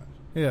fucking got.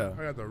 Yeah.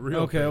 I got the real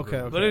Okay, paper.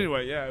 okay. But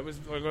anyway, yeah, it was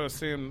like I was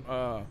saying.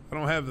 I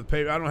don't have the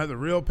paper. I don't have the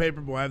real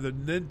Paperboy. I have the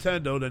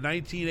Nintendo, the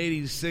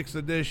 1986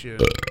 edition.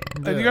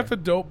 And you got the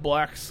dope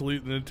black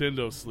sleeve,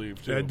 Nintendo sleeve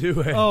too. I do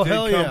have. Oh they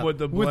hell come yeah! with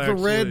the black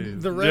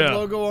red sleeve.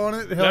 logo on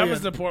it. Hell that yeah.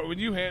 was the point when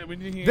you had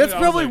when you. That's I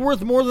was probably like,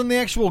 worth more than the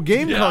actual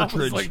game yeah, I was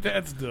cartridge. like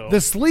that's dope.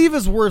 The sleeve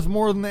is worth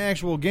more than the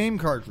actual game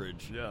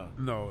cartridge. Yeah.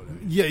 No,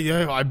 it ain't.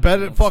 Yeah. I bet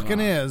it fucking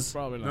not. is.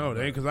 Probably not. No,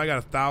 it ain't because I got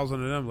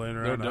 1,000 of them laying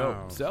They're around the dope.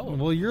 house. Sell them.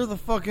 Well, you're the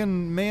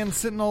fucking man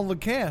sitting all the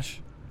cash.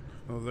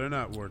 Oh, they're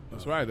not worth.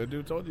 That's right. That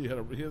dude told you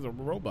he has a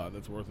robot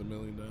that's worth $1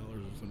 million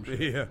or some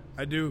shit. Yeah,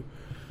 I do.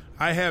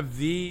 I have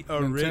the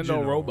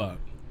original Nintendo robot.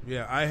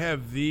 Yeah, I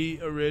have the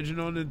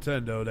original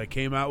Nintendo that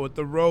came out with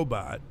the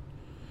robot,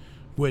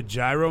 with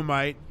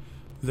Gyromite,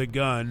 the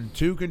gun,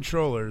 2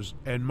 controllers,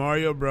 and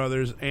Mario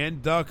Brothers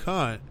and Duck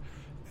Hunt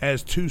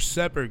as 2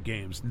 separate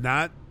games.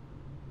 Not,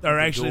 or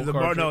The actually, dual no,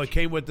 cartridge?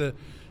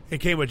 it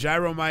came with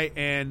Gyromite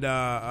and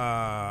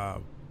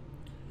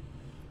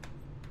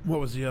what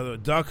was the other?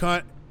 Duck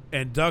Hunt,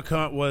 and Duck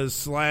Hunt was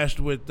slashed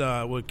with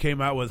what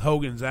came out with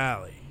Hogan's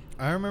Alley.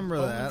 I remember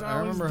that. I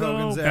Alley's remember dope.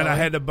 Hogan's Alley. And I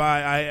had to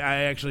buy. I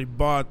actually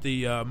bought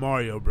the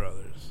Mario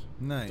Brothers.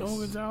 nice.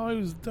 Hogan's Alley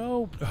was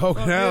dope.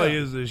 Hogan Fuck Alley yeah.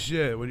 is the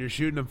shit. When you're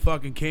shooting them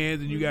fucking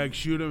cans and you gotta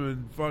shoot them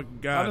and fucking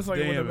I god just like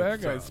when damn the bad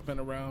it's guys tough. spin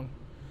around.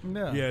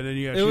 Yeah. Yeah, then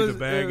you gotta It shoot was- the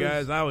bad it was-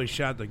 guys. I always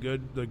shot the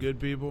good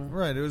people.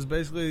 Right. It was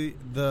basically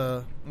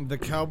the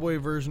cowboy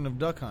version of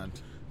Duck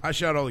Hunt. I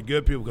shot all the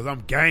good people because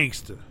I'm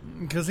gangster.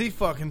 Because he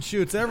fucking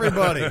shoots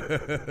everybody.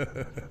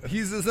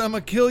 He says, "I'm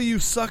gonna kill you,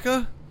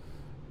 sucker."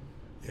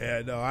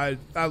 Yeah, no, I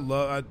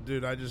love,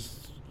 dude. I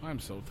just I'm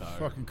so tired.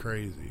 fucking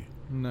crazy.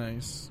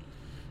 Nice.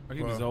 I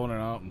keep Well. zoning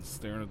out and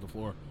staring at the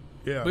floor.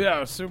 Yeah, But yeah,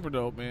 it was super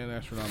dope, man.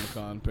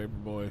 Astronomicon,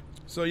 Paperboy.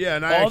 So yeah,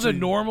 and All I actually, the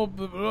normal.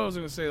 What I was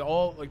gonna say,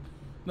 all like,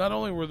 not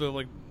only were the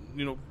like,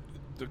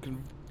 the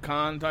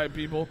con type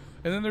people,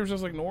 and then there was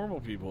just like normal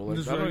people. Like,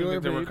 Just I don't even regular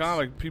think they were peeps. con,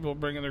 like people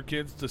bringing their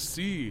kids to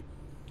see.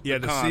 yeah,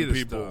 the to con see the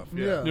people. stuff.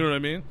 Yeah. You know what I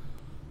mean?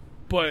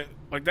 But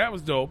like that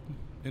was dope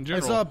in I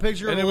general. saw a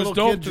picture and of it a was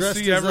little dope kid to dressed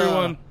see as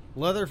everyone.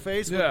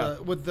 Leatherface Yeah.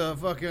 with the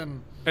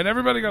fucking. And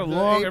everybody got the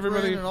along. apron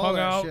Everybody and all hung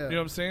that out. shit. You know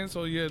what I'm saying?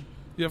 So you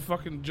have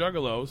fucking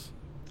juggalos,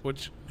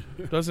 which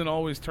doesn't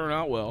always turn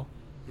out well.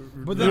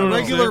 But You then know what I'm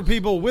regular saying?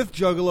 people with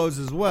juggalos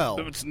as well.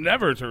 Which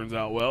never turns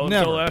out well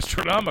Never. until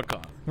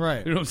Astronomicon. Right.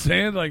 You know what I'm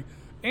saying? Like,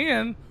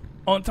 and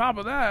on top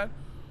of that,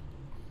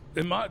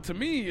 to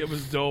me, it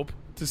was dope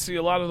to see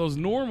a lot of those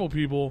normal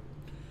people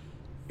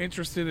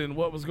interested in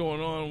what was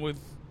going on with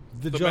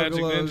the Magic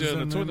Juggalos Ninja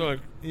and and the Twister. then- Like,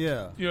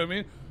 yeah. you know what I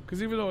mean?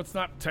 Because even though it's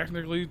not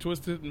technically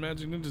Twisted and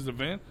Magic Ninja's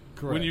event,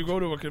 when Correct. you go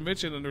to a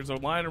convention and there's a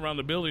line around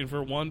the building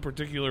for one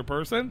particular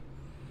person,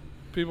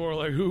 people are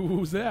like,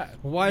 "Who's that?"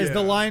 Why is Yeah.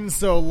 the line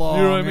so long?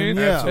 You know what I mean? And,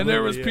 yeah. And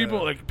there was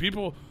Absolutely,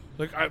 people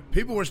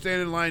People were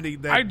standing in line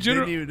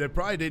that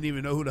probably didn't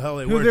even know who the hell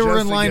they Who were. they were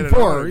just in to line get an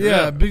for?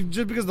 autograph. Yeah,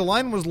 just because the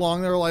line was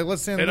long, they were like,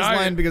 "Let's stand in this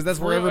line because that's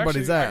where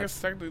everybody's I at." guess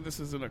technically this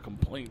isn't a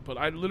complaint, but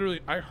I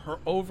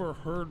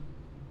overheard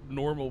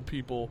normal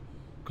people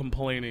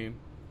complaining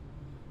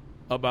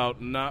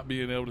about not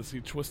being able to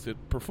see Twisted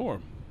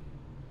perform.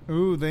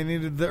 Ooh, they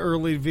needed the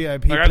early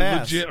VIP Like, I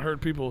pass. legit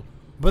heard people.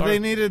 But they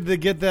needed to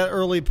get that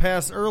early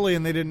pass early,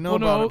 and they didn't know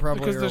about it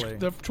probably because early.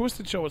 the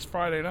Twisted show was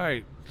Friday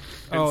night,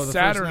 and Oh, the first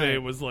Saturday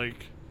night. was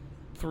like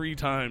 3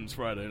 times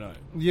Friday night.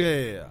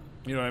 Yeah.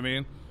 You know what I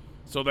mean?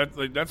 So that's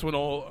when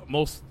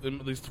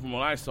at least from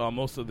what I saw,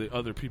 most of the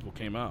other people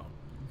came out.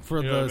 For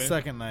You know the what I mean?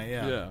 second night,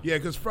 yeah. Yeah,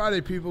 because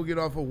Friday people get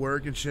off of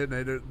work and shit,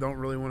 and they don't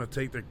really want to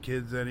take their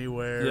kids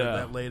anywhere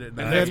that late at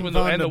night. And that's when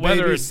the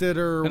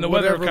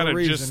weather kind of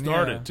just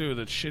started too.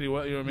 That shitty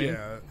weather, you know what I mean?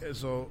 Yeah.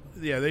 So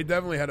they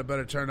definitely had a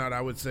better turnout,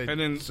 I would say. And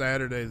then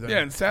Saturday.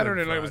 And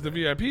Saturday night was the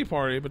VIP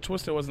party, but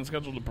Twisted wasn't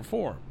scheduled to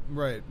perform.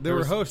 Right, they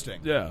were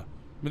hosting. Yeah,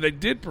 I mean they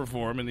did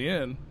perform in the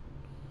end.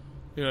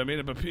 You know what I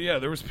mean? But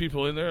there was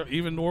people in there,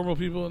 even normal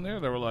people in there,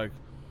 that were like,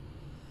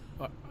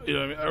 you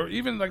know what I mean? Or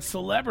even like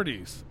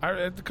celebrities.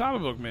 At the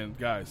comic book man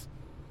guys,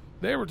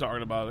 they were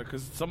talking about it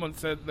because someone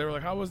said, they were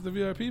like, how was the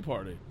VIP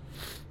party?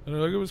 And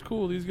they're like, it was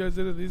cool. These guys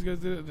did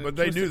it. But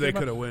they knew they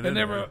could have went and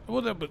in they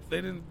there. but they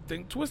didn't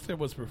think Twisted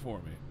was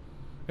performing.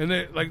 And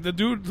they the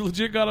dude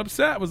legit got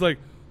upset. Was like,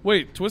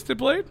 wait, Twisted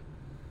played?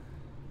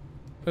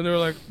 And they were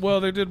like, well,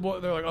 they did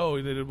what? They're like, oh,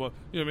 they did what?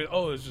 You know what I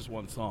mean? Oh, it's just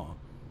one song.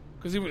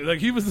 Because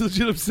he was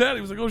legit upset.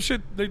 He was like, oh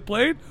shit, they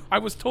played? I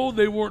was told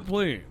they weren't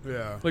playing.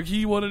 Yeah. Like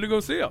he wanted to go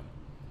see them.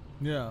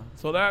 Yeah.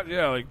 So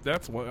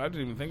that's what I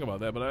didn't even think about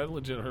that, but I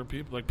legit heard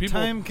people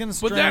time But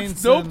constraints.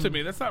 that's dope to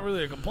me. That's not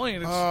really a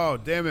complaint. It's, Oh,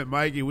 damn it,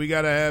 Mikey. We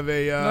got to have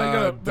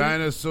a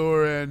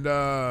dinosaur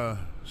and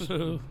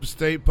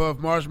State Puff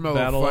Marshmallow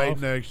Battle fight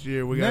off. next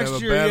year. We got to Next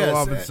have a year, battle yes.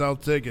 off and sell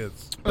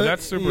tickets. But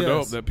that's super yes.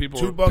 dope that people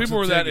 $2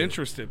 were a that ticket.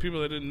 interested.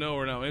 People that didn't know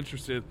are now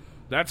interested.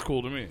 That's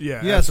cool to me.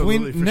 Yeah, Yes,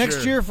 absolutely, for next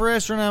sure. year for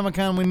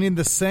Astronomicon we need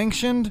the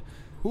sanctioned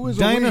Who is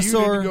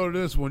dinosaur. A we? You need to go to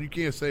this one. You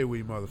can't say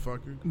we,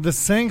 motherfucker. The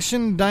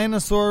sanctioned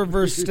dinosaur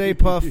versus Stay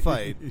Puff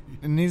fight.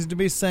 It needs to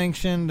be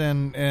sanctioned,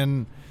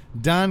 and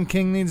Don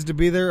King needs to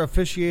be there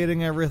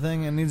officiating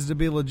everything. It needs to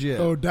be legit.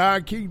 Oh,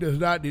 Don King does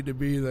not need to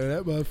be there.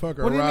 That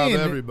motherfucker What do you robbed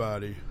mean?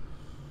 everybody.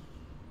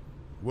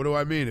 What do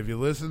I mean? If you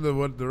listen to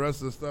what the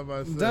rest of the stuff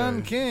I said,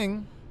 Don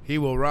King, he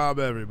will rob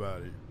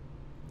everybody.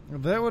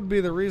 that would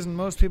be the reason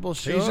most people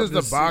show He's up just to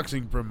a see-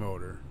 boxing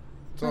promoter.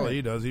 That's all Right.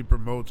 he does. He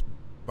promotes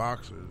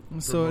boxers.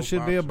 So it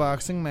should be a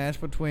boxing match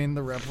between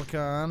the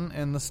Replicon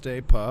and the Stay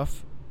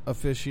Puff,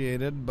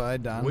 officiated by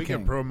Don We King.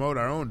 can promote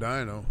our own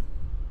dino.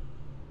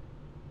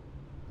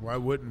 Why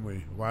wouldn't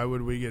we? Why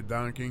would we get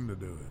Don King to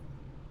do it?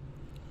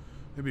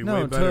 It'd be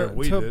way better if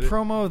we to did it.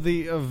 promo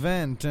the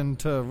event and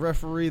to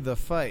referee the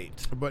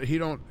fight. But he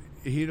don't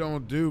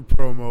do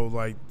promo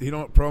like he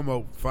don't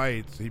promote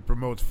fights. He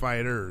promotes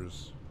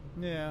fighters.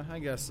 Yeah, I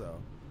guess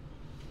so.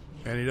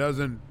 And he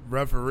doesn't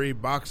referee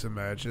boxing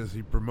matches.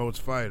 He promotes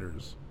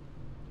fighters.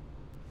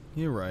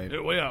 You're right.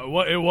 It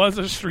was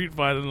a street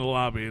fight in the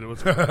lobby, and it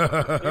was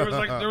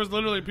there was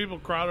literally people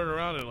crowded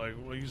around it, like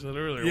what you said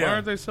earlier. Yeah. Why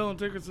aren't they selling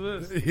tickets to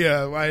this?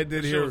 Yeah, I did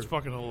That hear. shit was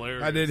fucking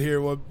hilarious. I did hear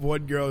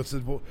one girl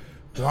said, "Well,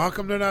 how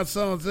come they're not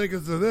selling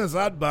tickets to this?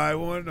 I'd buy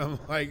one." I'm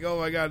like, "Oh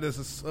my god, this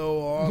is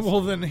so awesome!"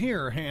 Well, then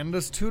here, hand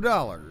us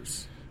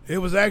 $2. It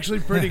was actually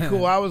pretty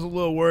cool. I was a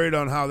little worried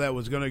on how that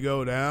was going to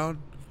go down.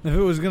 If it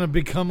was going to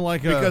become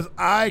like because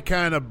I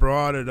kind of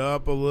brought it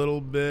up a little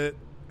bit,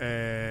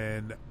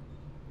 and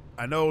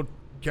I know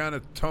kind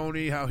of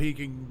Tony how he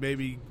can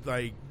maybe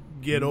like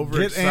get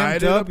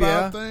overexcited amped up,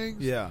 about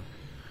things. Yeah.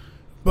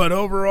 But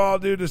overall,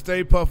 dude, the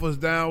Stay Puff was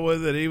down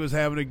with it. He was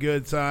having a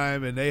good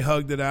time, and they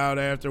hugged it out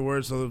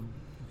afterwards. So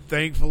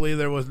thankfully,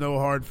 there was no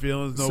hard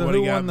feelings. So Nobody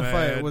who got won the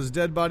mad. fight? Was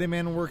Dead Body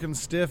Man working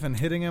stiff and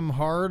hitting him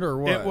hard, or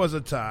what? It was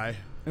a tie.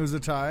 It was a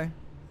tie?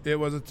 It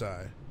was a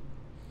tie.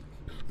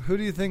 Who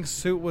do you think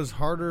suit was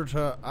harder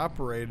to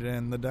operate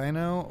in, the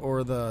Dino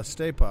or the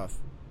Stay Puff?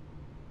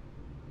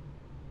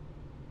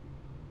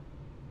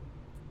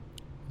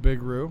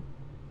 Big Roo?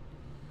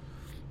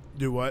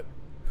 Do what?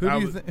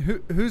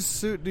 Whose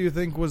suit do you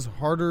think was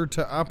harder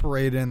to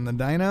operate in, the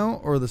Dino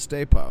or the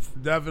Stay Puff?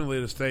 Definitely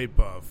the Stay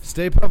Puff.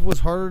 Stay Puff was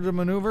harder to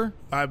maneuver?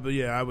 I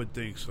would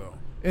think so.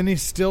 And he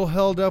still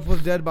held up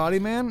with Dead Body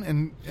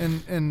Man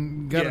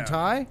and got a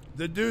tie?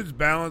 The dude's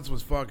balance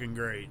was fucking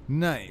great.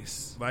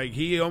 Nice. Like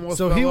he almost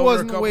So fell he over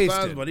wasn't a couple wasted.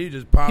 times, but he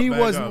just popped He back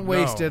wasn't up.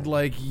 wasted No.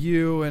 like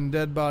you and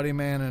Dead Body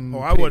Man and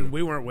Oh, I Pete. wasn't.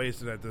 We weren't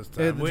wasted at this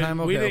time. At the time,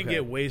 we okay, didn't okay.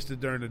 get wasted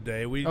during the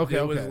day. It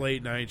was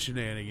late night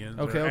shenanigans.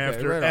 Okay, or okay,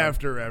 after right on.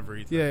 after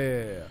everything.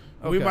 Yeah.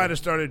 We Okay. might have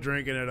started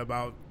drinking at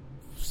about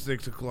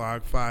 6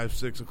 o'clock,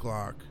 6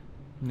 o'clock.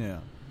 Yeah.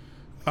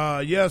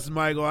 Yes,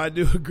 Michael, I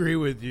do agree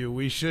with you.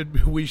 We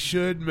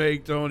should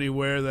make Tony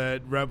wear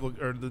that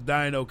replica or the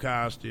Dino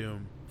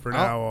costume for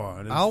now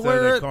on. I'll instead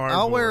wear of it. cardboard.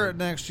 I'll wear it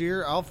next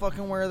year. I'll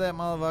fucking wear that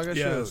motherfucker.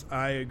 Yes, Shoot.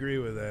 I agree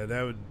with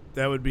that.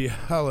 That would be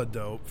hella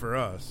dope for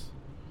us,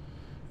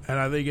 and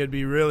I think it'd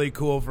be really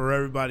cool for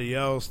everybody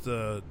else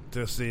to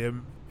see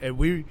him.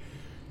 And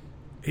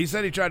he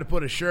said he tried to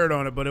put a shirt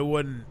on it, but it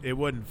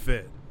wouldn't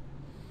fit.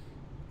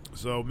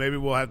 So maybe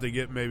we'll have to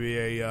get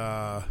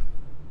a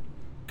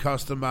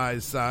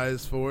customized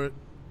size for it.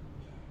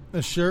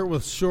 A shirt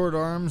with short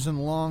arms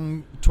and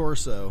long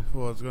torso.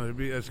 Well, it's going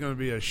to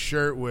be a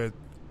shirt with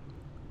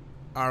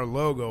our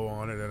logo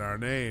on it and our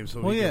name.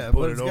 So Well, we yeah, can put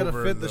but it it's got to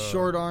over fit the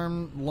short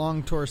arm,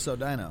 long torso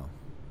Dino.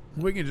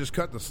 We can just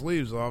cut the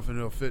sleeves off and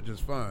it'll fit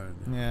just fine.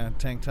 Yeah,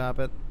 tank top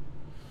it.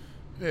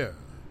 Yeah,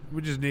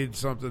 we just need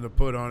something to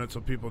put on it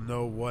so people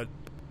know what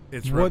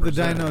it's what the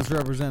representing. dyno's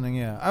representing.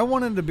 Yeah, I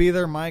wanted to be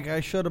there, Mike.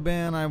 I should have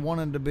been. I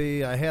wanted to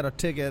be. I had a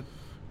ticket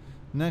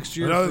next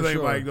year. Another for thing,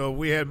 sure. Mike, though, if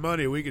we had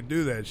money, we could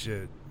do that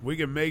shit. We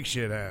can make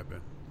shit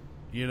happen.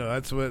 You know,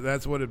 that's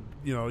what it.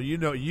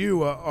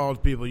 You all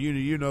people.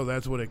 You know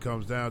that's what it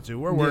comes down to.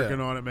 We're working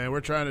on it, man.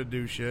 We're trying to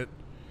do shit.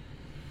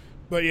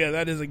 But yeah,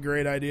 that is a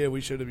great idea.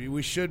 We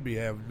should be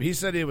having. He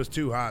said it was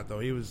too hot though.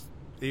 He was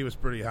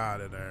pretty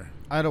hot in there.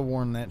 I'd have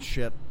worn that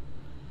shit.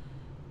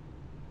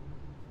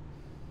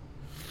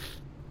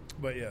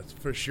 But yes,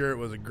 for sure, it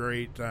was a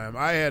great time.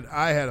 I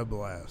had a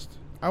blast.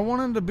 I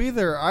wanted to be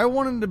there. I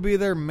wanted to be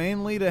there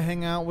mainly to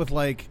hang out with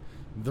like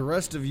the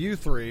rest of you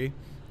three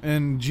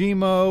and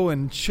Gmo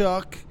and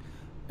Chuck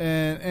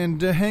and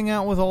to hang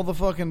out with all the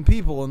fucking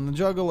people and the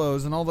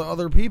Juggalos and all the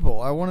other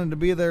people. I wanted to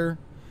be there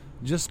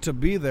just to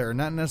be there,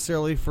 not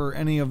necessarily for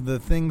any of the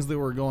things that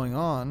were going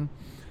on.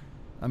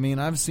 I mean,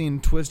 I've seen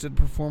Twisted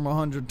perform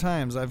 100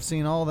 times. I've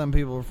seen all them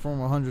people perform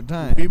 100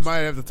 times. We might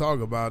have to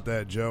talk about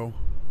that, Joe.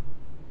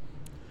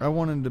 I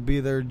wanted to be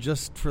there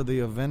just for the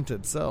event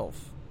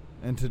itself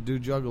and to do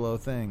Juggalo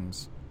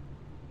things.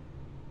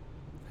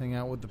 Hang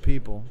out with the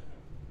people.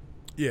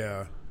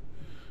 Yeah.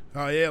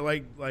 Oh yeah,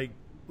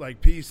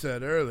 like P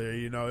said earlier,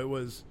 it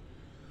was,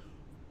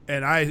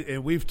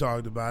 and we've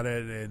talked about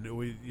it, and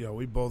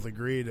we both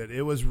agreed that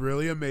it was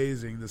really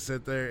amazing to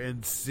sit there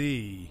and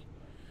see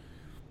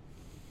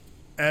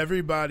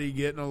everybody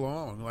getting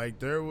along. Like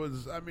there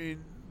was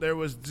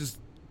just,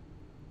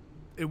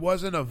 it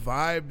wasn't a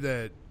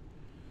vibe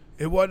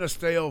it wasn't a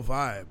stale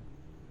vibe.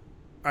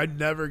 I'd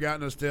never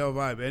gotten a stale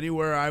vibe.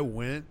 Anywhere I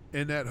went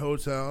in that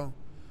hotel,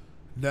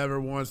 never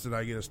once did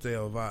I get a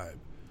stale vibe.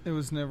 It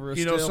was never a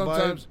stale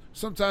vibe.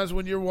 Sometimes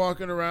when you're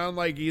walking around,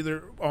 like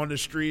either on the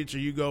streets or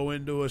you go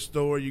into a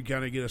store, you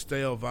kind of get a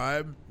stale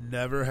vibe.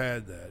 Never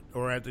had that.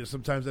 Or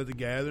sometimes at the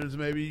gatherings,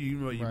 maybe you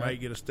might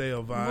get a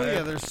stale vibe. Well,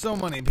 yeah, there's so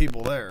many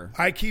people there.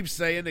 I keep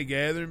saying the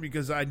gathering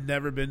because I'd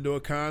never been to a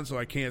con, so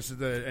I can't sit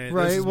there. And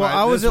right. Well,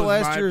 I was at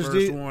last year's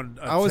DCG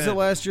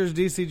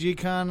DCG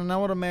Con, and I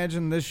would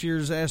imagine this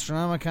year's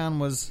Astronomicon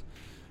was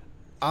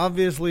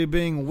obviously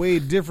being way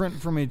different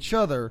from each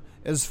other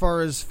as far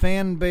as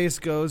fan base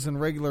goes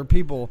and regular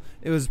people.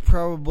 It was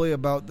probably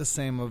about the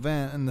same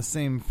event and the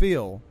same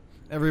feel.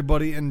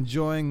 Everybody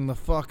enjoying the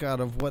fuck out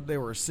of what they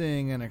were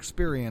seeing and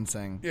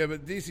experiencing. Yeah,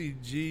 but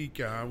DCG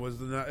Con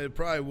was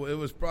it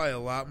was probably a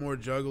lot more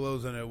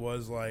juggalos than it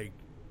was like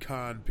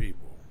con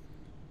people.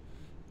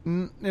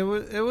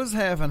 It was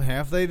half and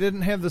half. They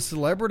didn't have the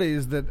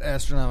celebrities that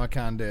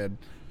Astronomicon did.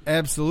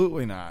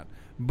 Absolutely not.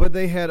 But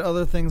they had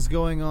other things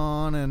going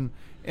on, and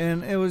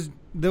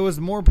there was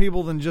more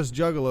people than just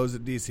juggalos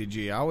at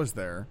DCG. I was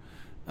there.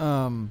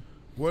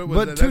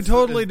 Two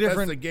totally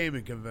different. That's the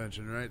gaming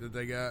convention, right? That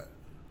they got.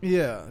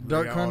 Yeah,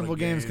 Dark Carnival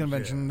Games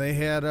Convention. Yeah. They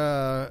had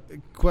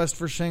Quest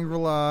for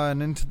Shangri-La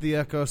and Into the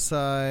Echo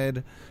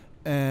Side,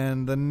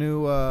 and the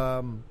new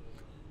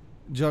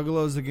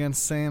Juggalos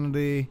Against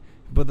Sanity.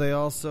 But they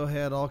also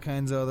had all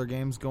kinds of other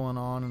games going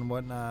on and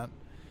whatnot.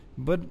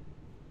 But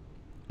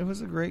it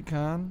was a great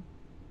con.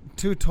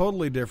 Two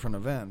totally different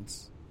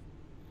events.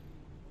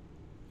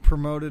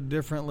 Promoted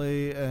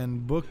differently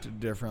and booked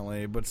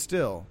differently, but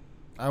still,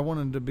 I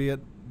wanted to be at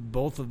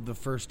both of the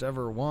first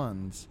ever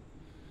ones.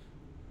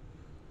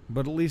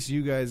 But at least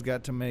you guys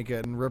got to make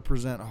it and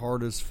represent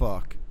hard as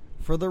fuck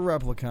for the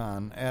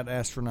Replicon at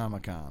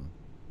Astronomicon.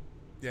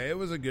 Yeah, it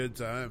was a good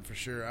time for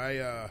sure.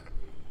 I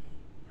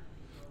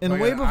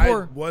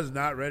was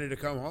not ready to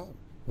come home.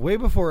 Way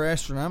before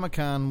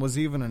Astronomicon was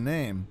even a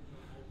name.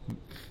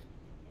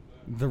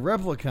 The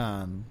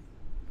Replicon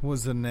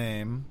was a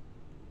name,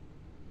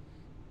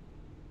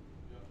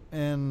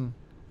 and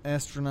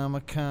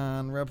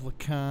Astronomicon,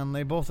 Replicon,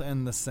 they both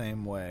end the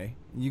same way.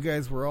 You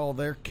guys were all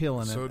there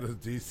killing it. So does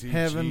DCG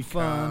having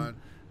fun. Con.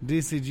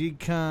 DCG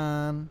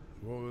Con.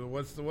 Well,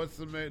 what's the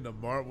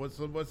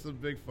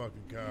big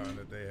fucking con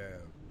that they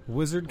have?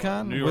 Wizard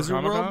Con? New York Wizard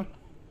Comic World? Con?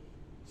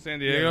 San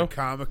Diego? Yeah,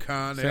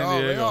 Comic-Con.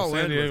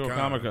 San Diego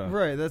Comic Con.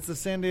 Right, that's the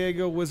San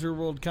Diego Wizard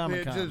World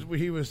Comic Con.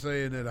 He was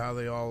saying that how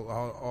they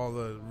all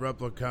the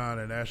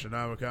Replicon and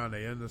Astronomicon,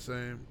 they end the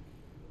same.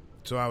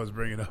 So I was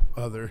bringing up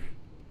other.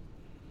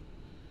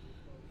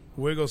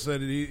 Wiggle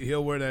said that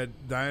he'll wear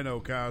that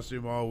Dino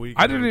costume all week.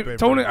 I didn't even,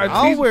 Tony.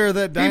 I'll wear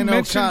that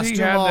Dino costume he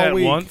had all that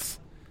week. Once,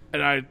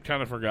 and I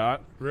kind of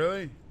forgot.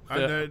 Really? I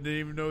didn't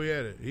even know he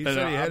had it. He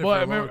said he had it for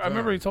a long time. I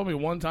remember he told me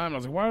one time. I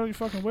was like, "Why don't you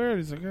fucking wear it?"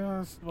 He's like,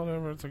 "Yeah, it's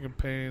whatever. It's like a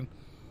pain."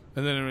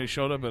 And then when he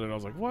showed up in it, I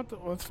was like, "What?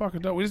 That's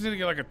fucking dope." We just need to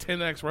get like a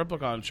 10X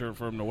Replicon shirt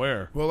for him to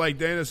wear. Well, like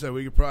Dana said,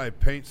 we could probably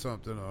paint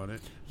something on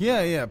it.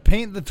 Yeah,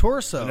 paint the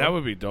torso. And that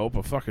would be dope.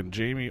 A fucking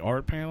Jamie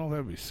art panel. That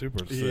would be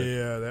super sick.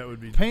 Yeah, that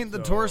would be. Paint the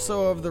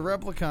torso of the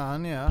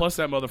Replicon. Yeah. Plus,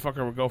 that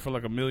motherfucker would go for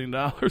like $1 million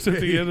at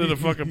the end of the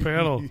fucking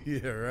panel.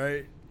 Yeah,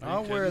 right.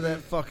 I'll wear that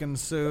fucking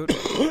suit.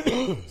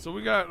 So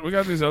we got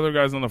these other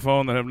guys on the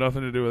phone that have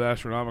nothing to do with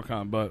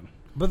Astronomicon,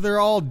 but they're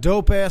all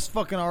dope ass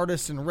fucking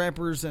artists and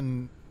rappers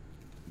and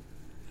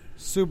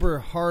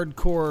super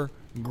hardcore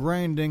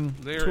grinding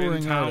they're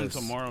touring in town artists.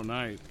 tomorrow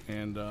night,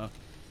 and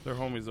They're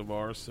homies of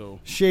ours, so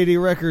Shady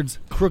Records,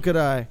 Crooked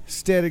Eye,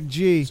 Static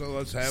G, So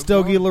let's have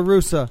Stogie one.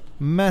 LaRussa,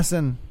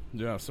 Messin.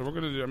 yeah. So we're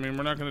gonna do. I mean,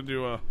 we're not gonna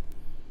do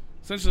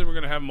essentially, we're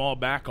gonna have them all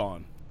back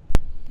on.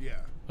 Yeah.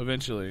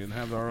 Eventually, and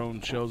have our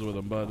own shows with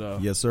them.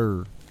 But Yes,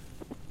 sir.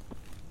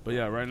 But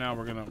yeah, right now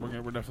we're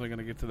definitely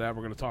gonna get to that.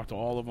 We're gonna talk to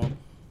all of them.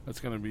 That's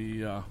gonna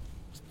be.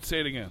 Say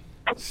it again.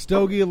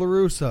 Stogie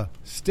LaRussa,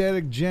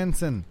 Static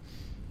Jensen,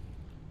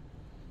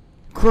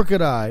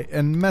 Crooked Eye,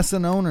 and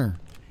Messin Owner,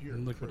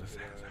 and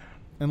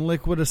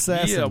Liquid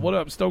Assassin. Yeah, what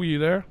up, Stogie? You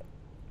there?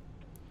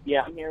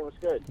 Yeah, I'm here. What's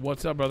good?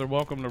 What's up, brother?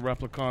 Welcome to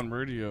Replicon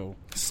Radio.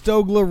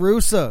 Stogie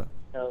LaRussa.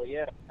 Hell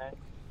yeah, man.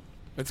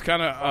 It's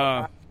kind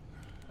of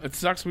it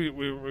sucks we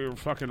were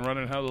fucking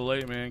running hella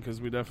late, man,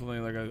 because we definitely,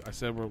 like I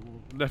said, we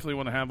definitely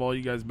want to have all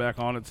you guys back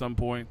on at some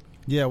point.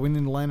 Yeah, we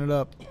need to line it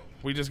up.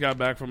 We just got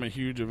back from a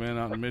huge event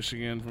out in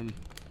Michigan from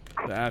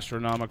the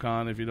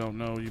Astronomicon. If you don't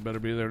know, you better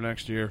be there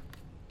next year.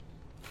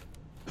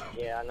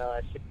 Yeah, I know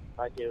that shit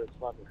I do. It's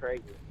fucking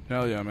crazy.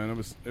 Hell yeah, man!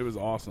 It was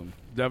awesome,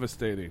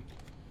 devastating,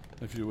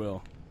 if you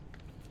will.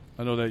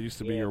 I know that used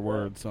to be your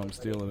word, so I'm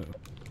stealing it.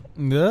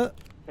 Yeah.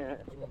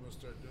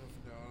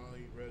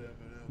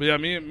 But yeah,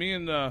 me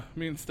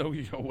and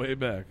Stogie go way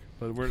back,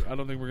 but I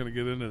don't think we're gonna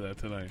get into that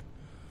tonight.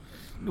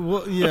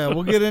 Well, yeah,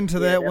 we'll get into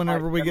that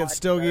whenever we get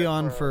Stogie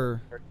on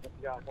for.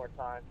 More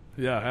time.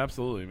 Yeah,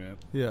 absolutely, man.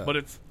 Yeah. But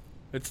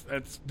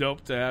it's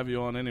dope to have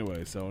you on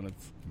anyway. So and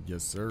it's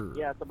yes, sir.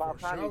 Yeah, it's about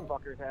time you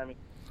fuckers have me.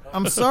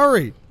 I'm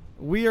sorry.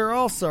 We are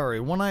all sorry.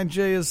 One-Eyed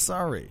J is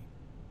sorry.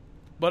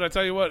 But I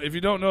tell you what, if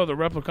you don't know, the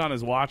Replicon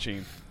is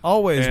watching.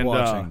 Always and,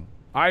 watching.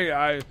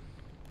 I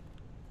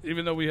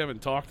even though we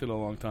haven't talked in a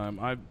long time,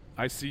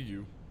 I see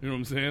you. You know what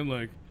I'm saying?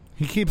 Like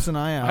He keeps an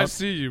eye out. I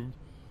see you.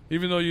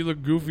 Even though you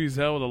look goofy as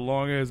hell with a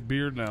long ass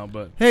beard now,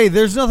 but Hey,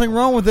 there's nothing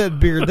wrong with that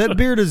beard. That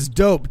beard is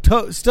dope.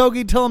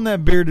 Stogie, tell him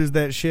that beard is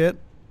that shit.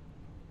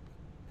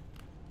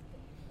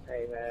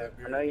 Hey man,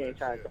 I know you ain't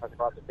trying to talk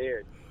about the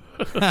beard.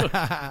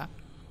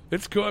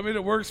 it's cool. I mean,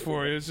 it works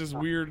for you. It's just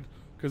weird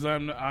because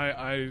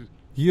I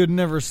You'd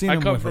never seen I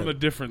him come with from it. a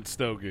different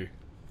Stogie.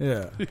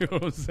 Yeah. You know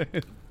what I'm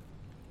saying?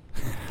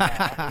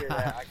 I hear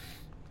that.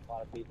 A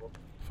lot of people.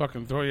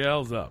 Fucking throw your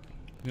L's up.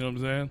 You know what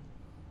I'm saying?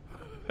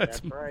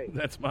 That's right.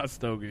 That's my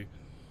Stogie.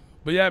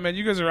 But yeah, man,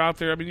 you guys are out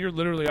there. I mean, you're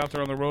literally out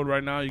there on the road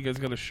right now. You guys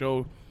got a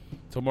show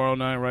tomorrow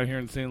night right here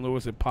in St.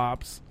 Louis at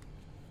Pops.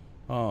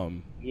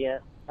 Yeah,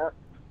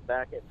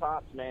 back at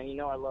Pops, man. You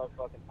know I love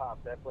fucking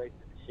Pops. That place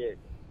is the shit.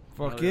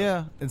 Fuck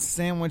yeah. It's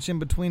sandwiched in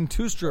between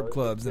two strip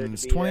clubs, and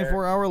it's to be there.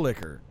 24-hour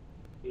liquor.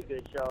 Be a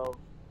good show.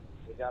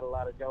 We got a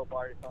lot of dope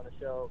artists on the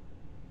show.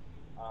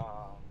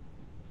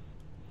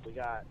 We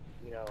got,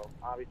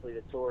 obviously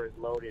the tour is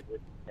loaded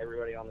with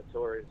everybody on the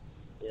tour is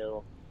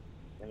ill,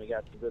 and we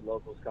got some good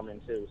locals coming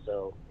in too.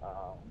 So,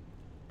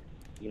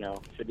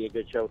 should be a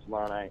good show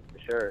tomorrow night for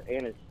sure.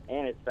 And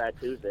it's Fat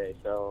Tuesday,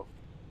 so.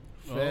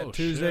 Fat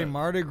Tuesday, shit.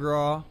 Mardi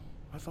Gras.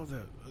 I thought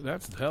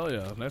that's hell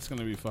yeah. That's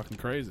gonna be fucking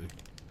crazy.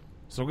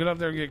 So get out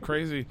there and get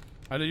crazy.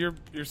 I know you're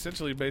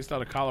essentially based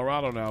out of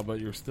Colorado now, but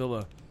you're still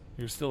a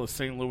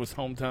St. Louis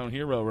hometown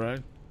hero,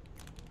 right?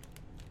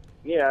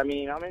 Yeah, I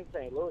mean, I'm in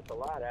St. Louis a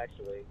lot,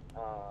 actually.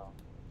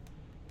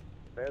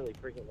 Fairly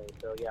frequently.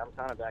 So, yeah, I'm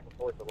kind of back and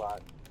forth a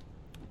lot.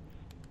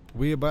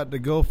 We about to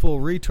go full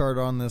retard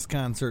on this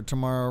concert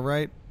tomorrow,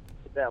 right?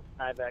 Is that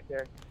one eye back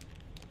there?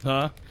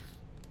 Huh?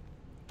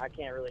 I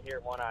can't really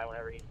hear One Eye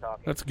whenever he's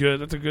talking. That's good.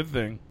 That's a good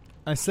thing.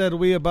 I said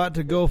we about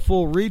to go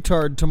full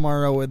retard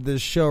tomorrow at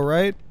this show,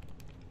 right?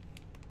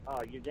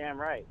 Oh, you're damn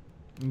right.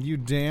 You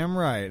damn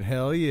right.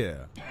 Hell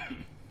yeah.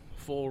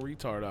 Full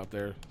retard out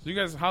there. So you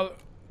guys,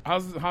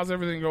 how's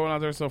everything going out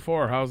there so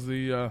far? How's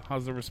the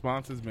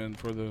responses been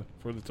for the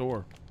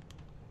tour?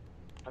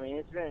 I mean,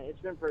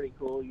 it's been pretty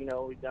cool.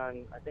 We've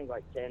done I think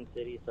like 10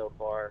 cities so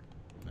far.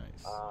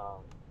 Nice.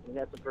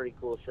 That's a pretty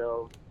cool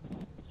shows.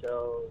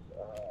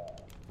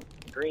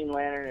 Green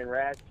Lantern and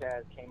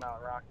Razkaz came out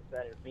and rocked the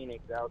set in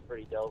Phoenix. That was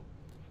pretty dope.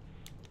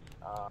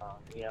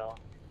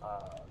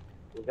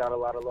 We got a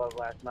lot of love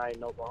last night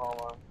in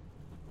Oklahoma,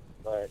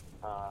 but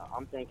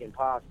I'm thinking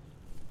Pops,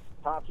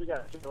 we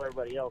got to show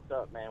everybody else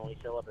up, man. When we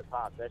show up at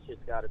Pops, that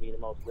shit's got to be the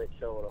most lit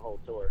show of the whole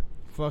tour.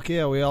 Fuck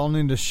yeah, we all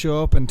need to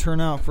show up and turn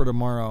out for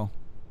tomorrow.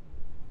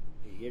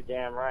 You're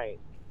damn right.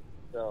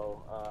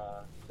 So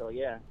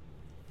yeah.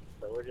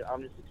 So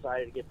I'm just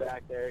excited to get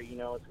back there.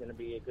 It's going to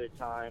be a good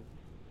time,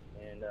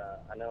 and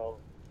I know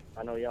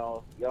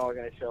y'all are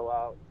going to show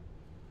out.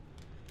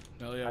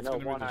 Hell yeah, I know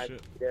One Eye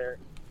there.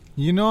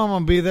 You know I'm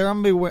gonna be there.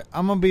 I'm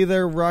gonna be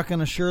there rocking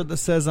a shirt that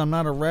says I'm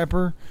not a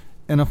rapper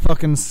and a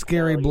fucking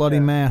scary bloody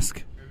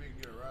mask.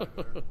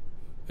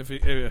 If he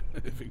can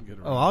get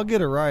a ride. Oh, I'll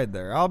get a ride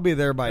there. I'll be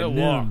there by He'll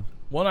noon. walk.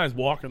 One Eye's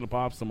walking to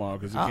Pops tomorrow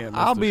because he can't miss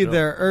I'll the be show.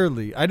 there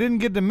early. I didn't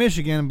get to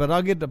Michigan, but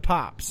I'll get to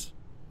Pops.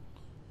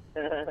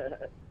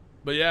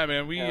 But yeah,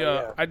 man,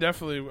 yeah. I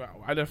definitely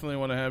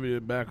want to have you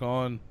back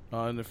on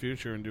in the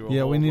future and do a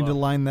Yeah, whole, we need to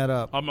line that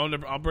up.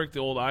 I'll break the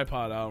old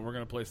iPod out and we're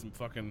gonna play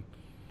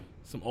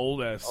Some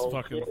old ass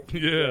fucking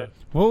shit. yeah.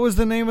 What was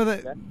the name of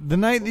that? The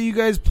night that you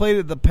guys played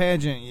at the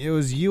pageant, it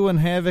was you and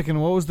Havoc,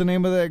 and what was the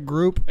name of that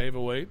group?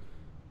 Ava Wait.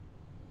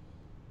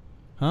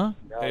 Huh?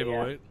 Oh, Ava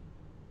yeah. Wait.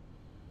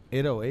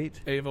 808?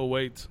 Ava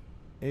Wait.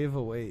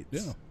 Ava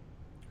Waits. Yeah.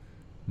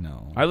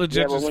 No. I legit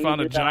Yeah, but just when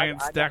found you a did that,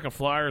 giant I stack of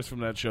flyers from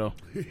that show.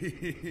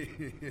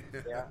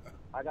 Yeah,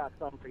 I got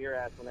something for your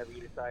ass whenever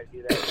you decide to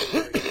do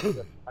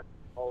that.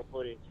 Old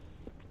footage.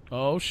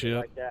 Oh shit.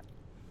 Like that.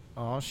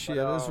 Oh, shit,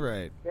 But, that's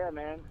right. Yeah,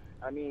 man.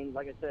 I mean,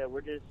 like I said,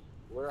 we're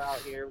out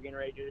here. We're getting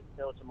ready to do this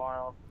until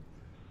tomorrow.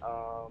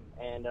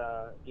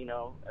 You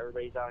know,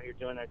 everybody's out here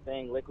doing their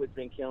thing. Liquid's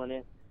been killing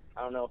it.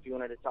 I don't know if you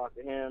wanted to talk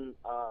to him.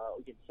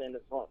 We can send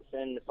the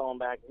phone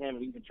back to him,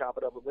 and you can chop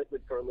it up with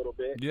Liquid for a little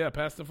bit. Yeah,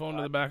 pass the phone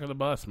to the back of the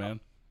bus, man.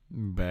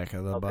 Back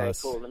of the Okay,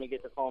 bus. cool. Let me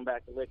get the phone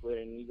back to Liquid,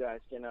 and you guys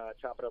can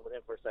chop it up with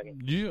him for a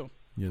second. Yeah.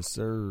 Yes,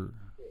 sir.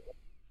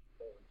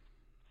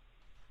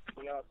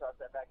 You know, toss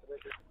that back to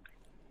Liquid.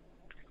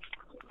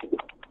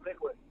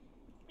 Liquid.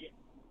 Yeah.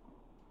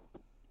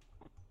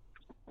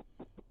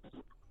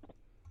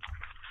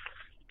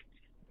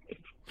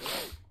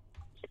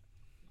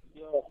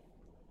 Yo.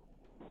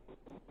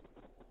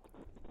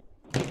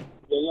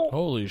 Yeah.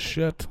 Holy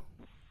shit.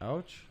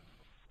 Ouch.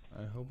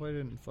 I hope I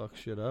didn't fuck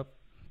shit up.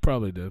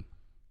 Probably did.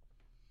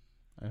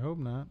 I hope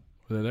not.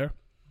 Were they there?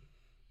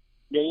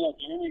 Yeah, can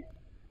you hear me?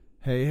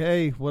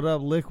 Hey, what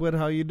up, Liquid?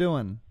 How you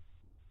doing?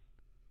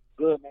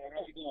 Good, man. How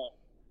you doing?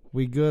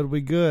 We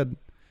good.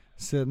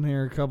 Sitting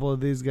here, a couple of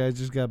these guys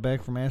just got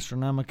back from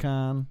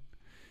Astronomicon.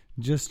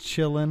 Just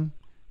chilling.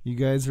 You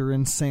guys are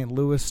in St.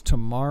 Louis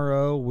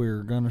tomorrow.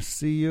 We're going to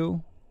see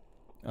you.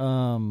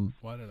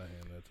 Why did I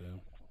hand that to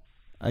him?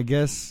 I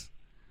guess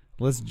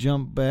let's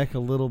jump back a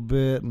little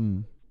bit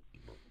and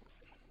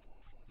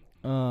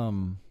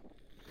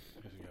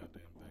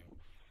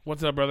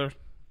What's up, brother?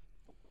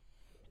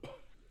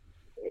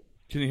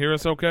 Can you hear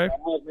us okay?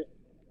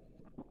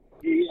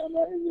 Yeah, I'm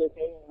not hearing you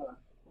okay.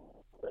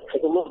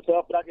 It's a little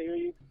tough, but I can hear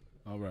you.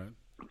 All right.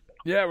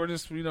 Yeah, we're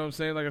just, you know what I'm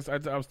saying? Like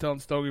I was telling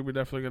Stogie, we're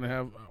definitely going to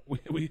have,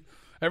 we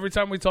every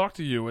time we talk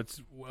to you,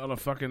 it's on a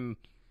fucking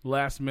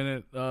last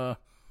minute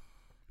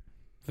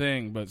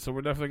thing. But so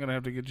we're definitely going to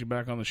have to get you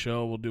back on the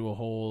show. We'll do a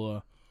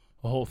whole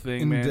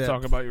thing, man. In-depth.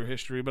 Talk about your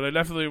history. But I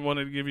definitely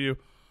wanted to give you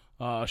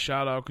a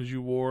shout out because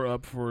you wore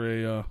up for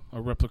a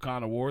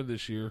Replicon award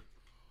this year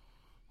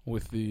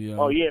with the.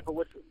 Oh yeah, for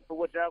which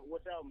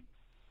album?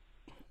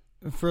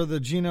 for the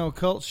Geno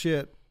Cult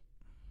Shit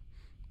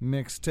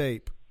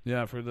mixtape.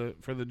 Yeah, for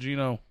the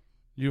Geno,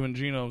 you and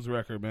Geno's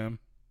record, man.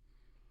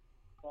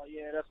 Oh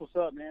yeah, that's what's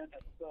up, man.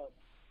 That's what's up.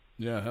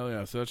 Yeah, hell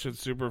yeah. So that shit's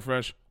super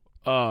fresh.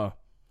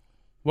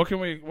 What can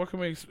we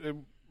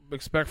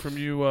expect from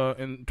you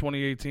in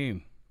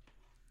 2018?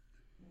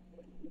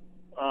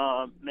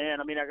 Man,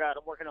 I mean, I'm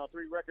working on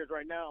 3 records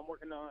right now. I'm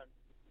working on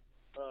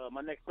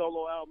my next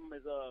solo album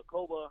is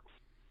Koba.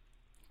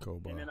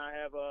 And then I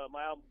have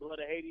my album Blood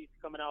of Hades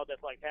coming out.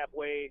 That's like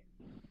halfway.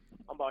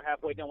 I'm about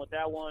halfway done with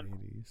that one.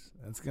 Hades.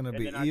 That's gonna and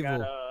be then evil. I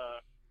got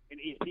an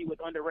EP with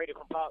Underrated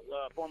from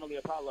formerly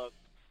Apollo.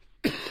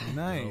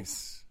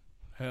 Nice.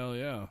 Hell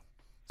yeah.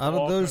 Out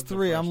All of those kinds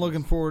 3, I'm freshness.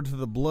 looking forward to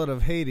the Blood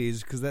of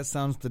Hades because that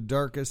sounds the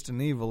darkest and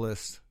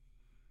evilest.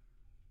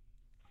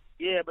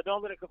 Yeah, but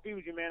don't let it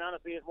confuse you, man.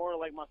 Honestly, it's more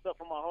like my stuff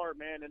from my heart,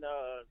 man. And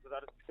cause I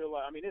just feel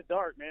like, I mean, it's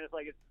dark, man. It's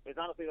like it's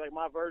honestly like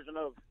my version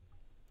of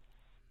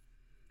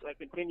like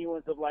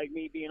continuance of like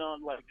me being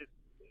on like just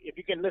if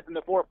you can listen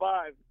to 4 or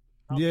 5.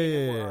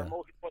 Yeah.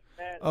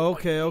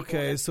 Okay.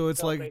 Like, So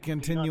it's like a you know what I mean?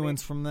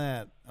 continuance from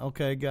that.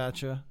 Okay,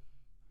 gotcha.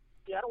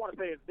 Yeah, I don't want to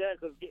say it's dead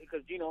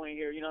because Gino ain't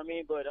here. You know what I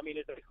mean? But I mean,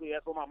 it's basically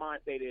that's what my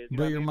mind state is. You know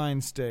But what I your mean?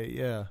 mind state,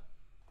 yeah.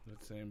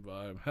 That same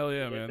vibe. Hell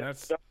yeah, man.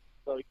 That's So,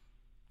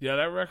 yeah.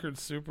 That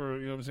record's super.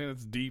 You know what I'm saying?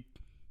 It's deep.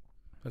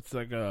 That's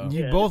like a.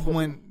 You both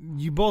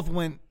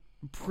went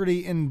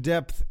pretty in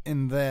depth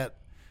in that,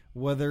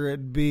 whether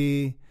it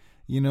be,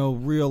 you know,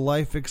 real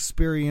life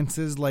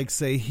experiences like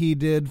say he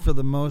did for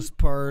the most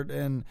part,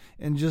 and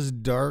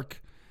just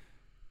dark,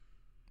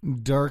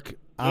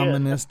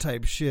 ominous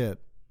type shit.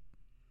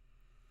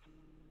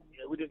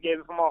 yeah, we just gave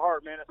it from our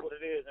heart, man. That's what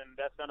it is, and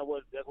that's kind of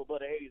what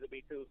Blood of Hades will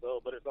be too. So,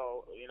 but it's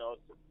all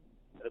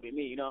it'll be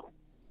me, you know.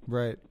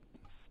 Right.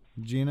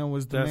 Gino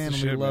was the That's man. the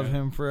We shit, love man.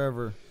 him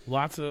forever.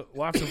 Lots of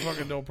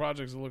fucking dope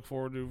projects to look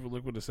forward to for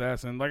Liquid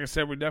Assassin. Like I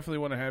said, we definitely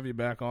want to have you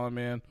back on,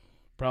 man.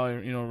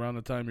 Probably, around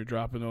the time you're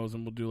dropping those,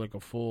 and we'll do like a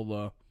full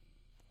on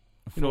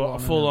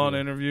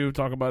interview,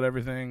 talk about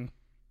everything.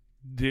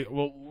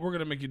 Well, we're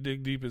gonna make you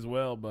dig deep as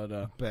well, but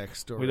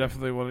backstory. We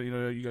definitely want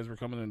to. You guys were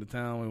coming into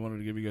town. We wanted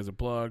to give you guys a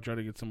plug, try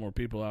to get some more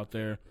people out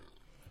there.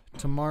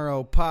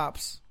 Tomorrow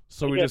pops.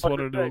 So we just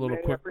wanted to do a little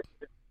quick.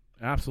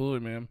 Absolutely,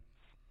 man.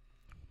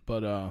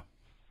 But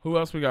who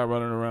else we got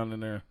running around in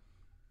there?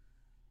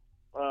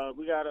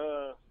 We got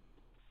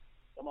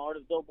some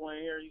artist Dope Boy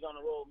in here. He's on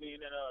the road with me,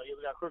 and then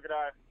we got Crooked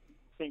Eye,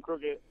 King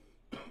Crooked.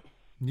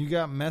 You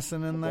got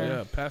messing in there?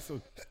 Yeah,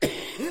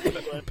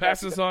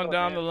 pass us on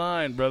down the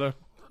line, brother.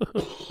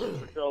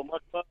 So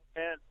much love,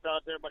 man. Shout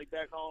out to everybody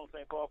back home,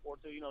 St. Paul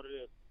 4-2. You know what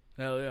it is.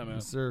 Hell yeah, man.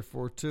 Yes, sir.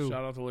 4-2.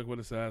 Shout out to Liquid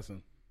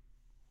Assassin.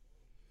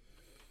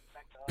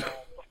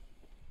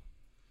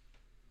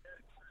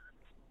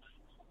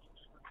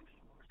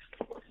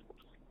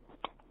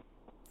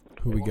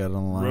 Who we got on the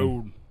line?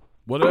 Road.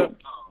 What up?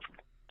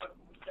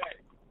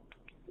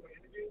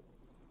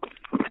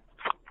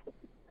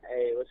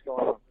 Hey, what's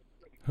going on?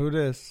 Who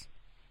this?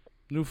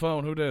 New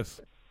phone. Who this?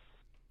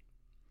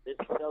 This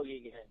is Stogie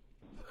again.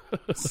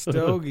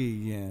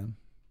 Stogie again.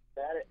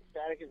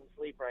 Static is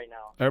asleep right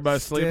now.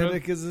 Everybody's sleeping?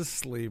 Static is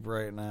asleep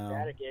right now.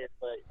 Static is,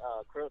 but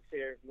Crook's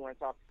here. You want to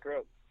talk to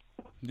Crook?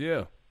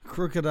 Yeah.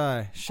 Crooked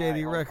Eye,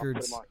 Shady All right, I'll put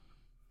Records. him on.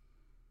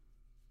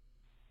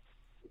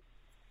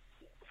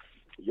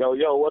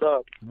 Yo, what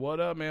up? What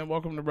up, man?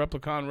 Welcome to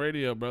Replicon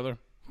Radio, brother.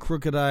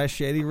 Crooked Eye,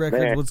 Shady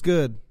Records. Man. What's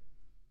good?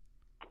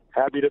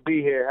 Happy to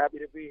be here.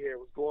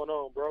 What's going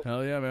on, bro?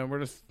 Hell yeah, man. We're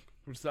just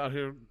out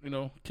here,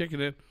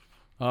 kicking it.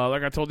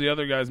 Like I told the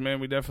other guys, man,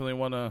 we definitely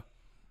want to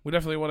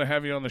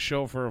have you on the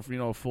show for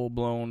a full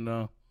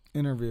blown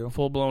interview.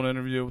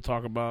 We'll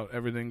talk about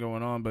everything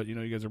going on. But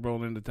you guys are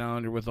rolling into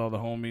town. You're with all the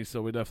homies,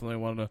 so we definitely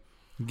want to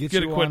get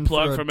a quick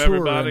plug from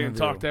everybody and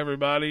talk to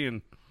everybody,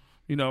 and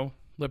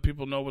let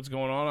people know what's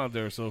going on out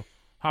there. So,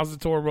 how's the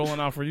tour rolling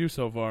out for you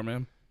so far,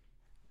 man?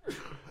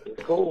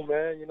 It's cool,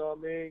 man. You know what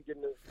I mean?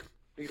 Getting to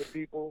see the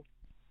people,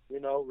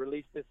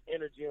 release this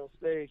energy on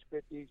stage,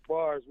 spit these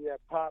bars. We have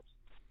Pops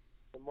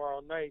tomorrow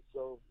night,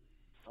 so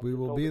we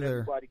will be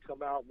there. Everybody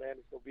come out, man.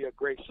 It's going to be a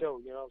great show,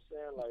 you know what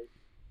I'm saying? Like,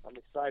 I'm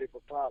excited for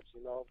Pops,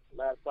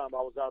 Last time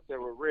I was out there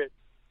with Rich.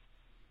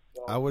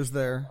 So I was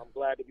there. I'm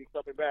glad to be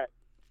coming back.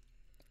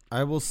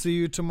 I will see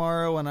you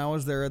tomorrow, and I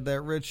was there at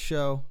that Rich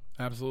show.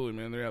 Absolutely,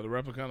 man. Yeah, the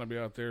Replicon will be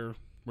out there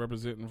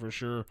representing for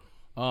sure.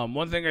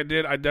 One thing I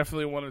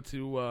definitely wanted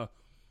to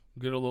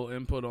get a little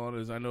input on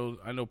is I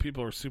know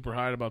people are super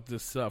hyped about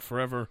this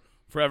Forever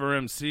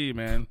MC,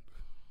 man.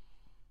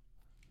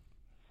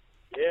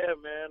 Yeah,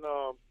 man.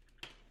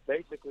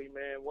 Basically,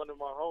 man, one of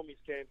my homies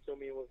came to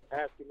me and was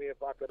asking me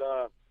if I could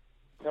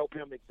help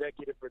him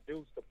executive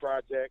produce the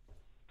project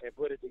and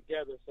put it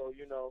together. So,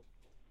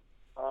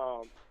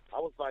 I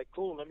was like,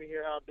 cool, let me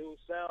hear how dude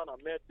sound.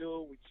 I met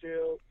dude, we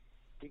chilled.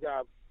 He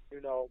got,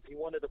 he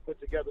wanted to put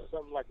together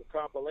something like a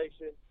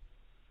compilation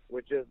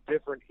with just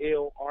different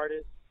ill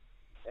artists.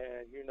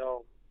 And,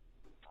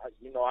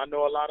 I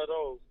know a lot of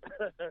those.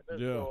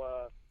 Yeah.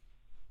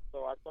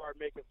 So I started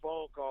making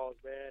phone calls,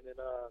 man, and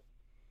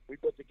we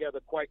put together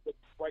quite the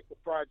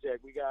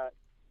project. We got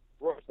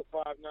Royce the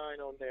 5'9"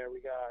 on there. We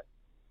got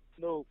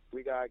Snoop.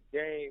 We got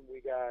Game.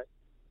 We got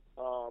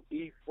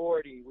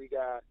E40. We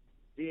got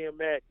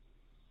DMX,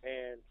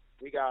 and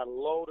we got a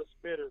load of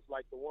spitters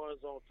like the ones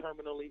on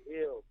Terminally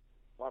Ill,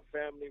 my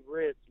family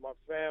Ritz, my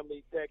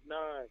family Tech 9.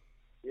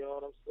 You know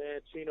what I'm saying?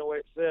 Chino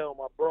XL,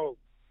 my bro.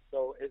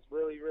 So it's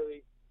really,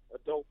 really a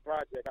dope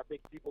project. I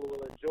think people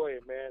will enjoy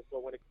it, man. So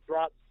when it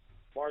drops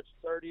March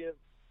 30th,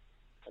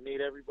 I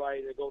need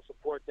everybody to go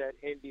support that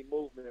indie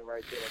movement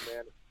right there,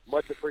 man.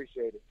 Much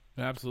appreciated.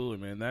 Absolutely,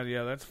 man.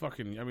 That's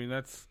fucking. I mean,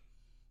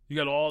 you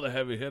got all the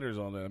heavy hitters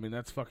on that. I mean,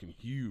 that's fucking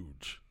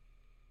huge.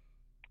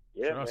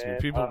 Yeah, trust man.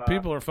 me,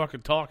 people are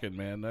fucking talking,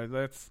 man.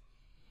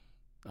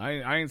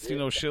 I ain't seen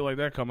no shit like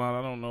that come out.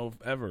 I don't know if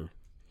ever.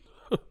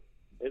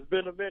 It's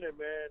been a minute,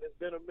 man. It's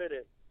been a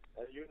minute.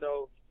 And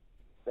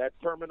that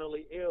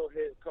Terminally Ill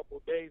hit a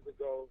couple days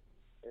ago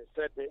and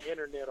set the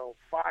internet on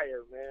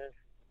fire, man.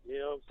 You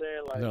know what I'm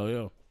saying? Like, hell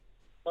yeah.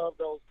 Love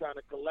those kind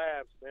of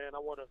collabs, man. I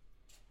want to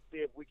see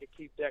if we can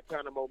keep that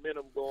kind of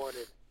momentum going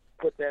and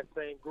put that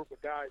same group of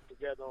guys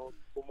together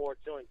for more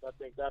joints. I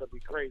think that'll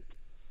be crazy.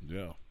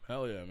 Yeah,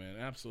 hell yeah, man.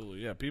 Absolutely.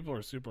 Yeah, people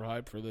are super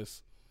hyped for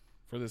this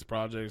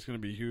project. It's going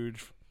to be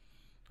huge.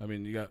 I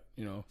mean, it's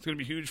going to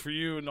be huge for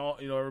you and all,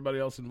 everybody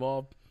else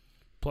involved.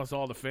 Plus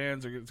all the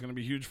fans, it's going to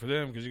be huge for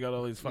them because you got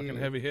all these fucking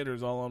heavy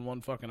hitters all on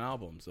one fucking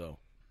album, so.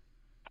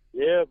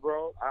 Yeah,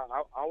 bro.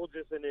 I was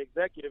just in the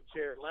executive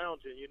chair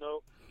lounging,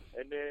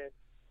 and then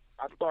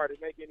I started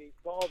making these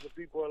calls, and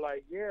people were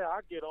like, yeah,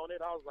 I'll get on it.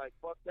 I was like,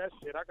 fuck that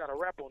shit. I got to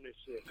rap on this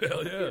shit.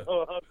 Hell yeah. You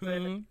know what I'm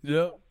saying?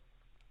 Yeah.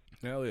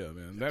 Hell yeah,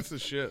 man. That's the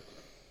shit.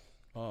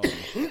 But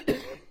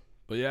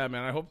yeah,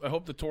 man, I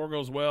hope the tour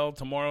goes well.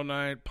 Tomorrow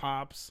night,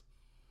 Pops,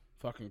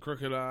 fucking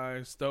Crooked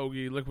Eye,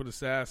 Stogie, Liquid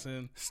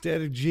Assassin,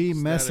 Static G,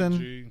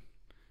 Messin,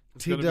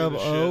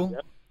 T-Dub-O,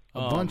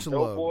 a bunch of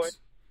loads. Boy,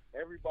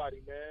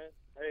 everybody, man.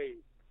 Hey,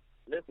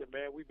 listen,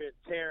 man, we've been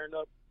tearing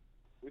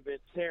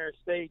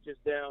stages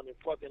down and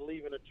fucking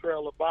leaving a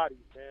trail of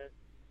bodies, man.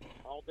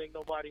 I don't think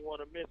nobody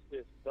want to miss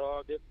this,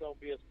 dog. This going to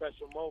be a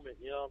special moment,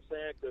 you know what I'm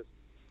saying? Because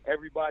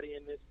everybody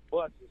in this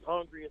bus is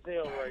hungry as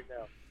hell right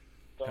now.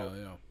 So hell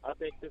yeah. I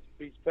think this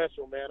will be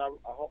special, man. I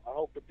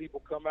hope the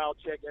people come out,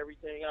 check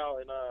everything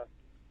out, and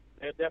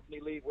they'll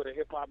definitely leave with a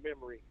hip-hop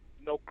memory.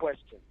 No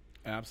question.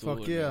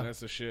 Absolutely. Fuck yeah. Man. That's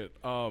the shit.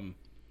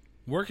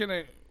 Where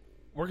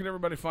can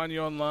everybody find you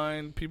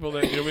online? People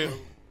that we have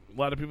a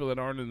lot of people that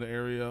aren't in the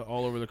area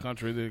all over the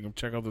country. They can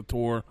check out the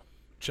tour,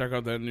 check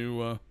out that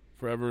new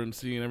Forever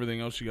MC and everything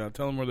else you got.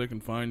 Tell them where they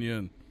can find you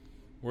and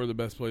where the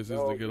best place is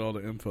to get all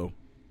the info.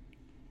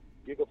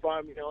 You can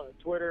find me on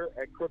Twitter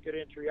at Crooked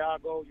in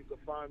Triago. You can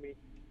find me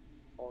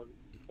on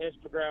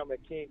Instagram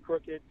at King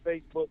Crooked,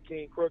 Facebook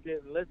King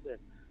Crooked. And listen,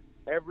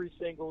 every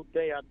single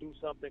day I do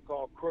something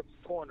called Crook's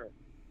Corner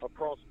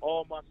across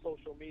all my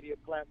social media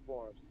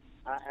platforms.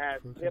 I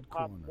ask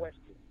hip-hop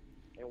questions,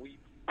 and we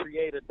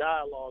create a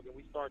dialogue, and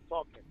we start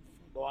talking.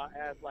 So I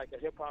ask like a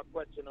hip-hop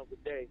question of the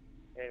day,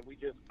 and we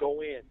just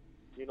go in.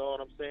 You know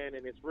what I'm saying?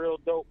 And it's real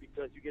dope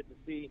because you get to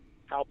see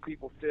how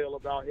people feel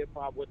about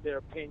hip-hop, what their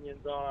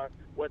opinions are,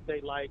 what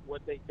they like,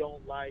 what they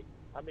don't like.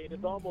 I mean,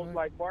 it's almost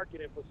like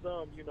marketing for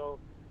some, you know.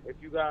 If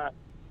you got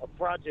a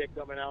project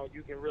coming out,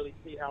 you can really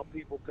see how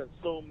people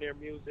consume their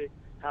music,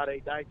 how they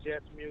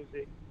digest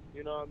music.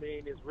 You know what I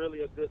mean? It's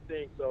really a good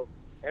thing. So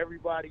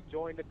everybody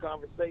join the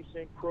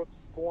conversation, Crook's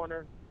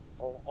Corner,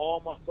 on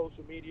all my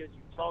social medias.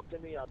 You talk to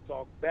me, I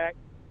talk back.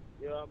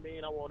 You know what I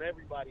mean? I want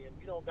everybody. And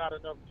we don't got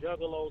enough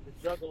juggalos and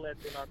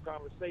juggalettes in our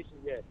conversation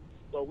yet.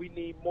 So we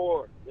need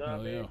more. You know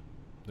what I mean?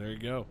 There you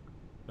go.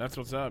 That's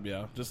what's up,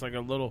 yeah. Just like a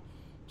little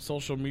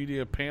social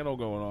media panel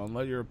going on.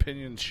 Let your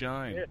opinion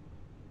shine. Yeah.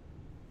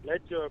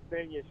 Let your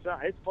opinion shine.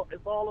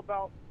 It's all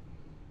about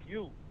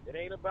you. It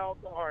ain't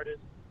about the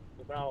artist.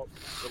 It's about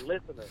the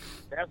listener.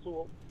 That's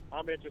who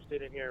I'm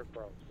interested in hearing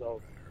from.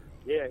 So,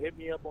 yeah, hit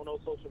me up on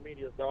those social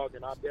medias, dog,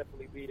 and I'll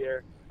definitely be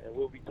there, and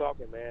we'll be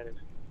talking, man, and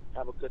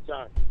have a good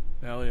time.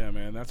 Hell yeah,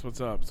 man. That's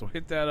what's up. So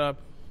hit that up.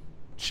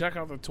 Check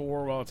out the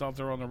tour while it's out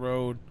there on the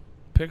road.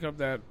 Pick up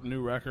that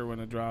new record when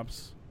it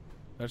drops.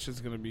 That shit's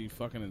going to be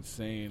fucking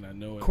insane. I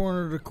know it.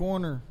 Corner to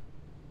corner.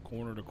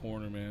 Corner to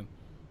corner, man.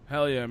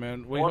 Hell yeah,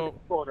 man. We Corner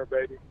hope to corner,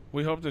 baby.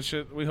 We hope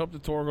the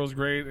tour goes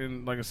great,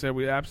 and like I said,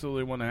 we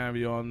absolutely want to have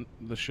you on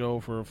the show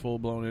for a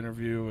full-blown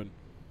interview. And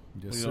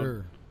yes,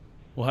 sir.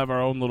 We'll have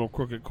our own little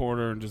crooked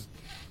corner and just,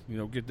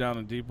 get down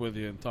and deep with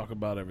you and talk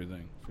about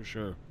everything for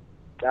sure.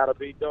 That'll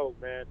be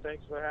dope, man.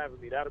 Thanks for having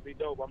me. That'll be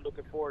dope. I'm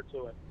looking forward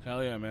to it.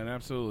 Hell yeah, man.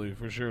 Absolutely,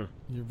 for sure.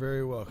 You're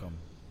very welcome.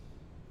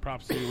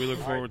 Props to you. We look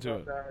forward to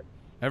it.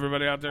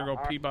 Everybody out there, go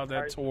peep out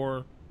that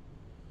tour.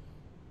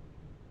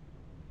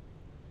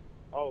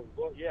 Oh,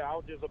 well, yeah, I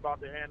was just about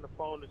to hand the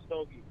phone to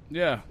Stogie.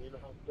 Yeah, you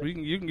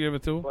know, you can give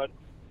it to him.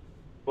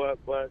 But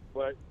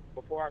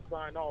before I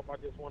sign off, I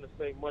just want to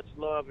say much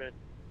love and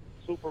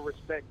super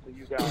respect to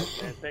you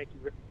guys, man. Thank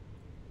you.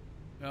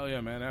 Hell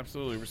yeah, man.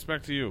 Absolutely.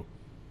 Respect to you.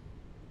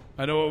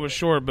 I know it was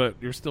short, but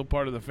you're still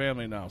part of the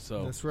family now,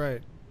 so. That's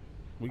right.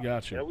 We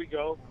got you. There we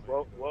go.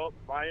 Well,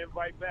 if I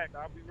invite back,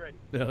 I'll be ready.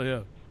 Hell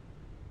yeah.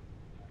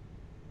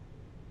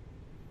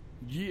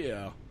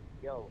 Yeah.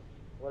 Yo,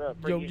 what up?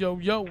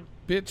 Yo,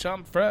 bitch,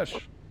 I'm fresh.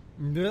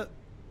 Yeah.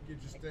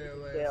 Get your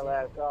stale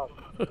ass off.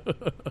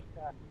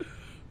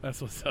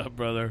 That's what's up,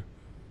 brother.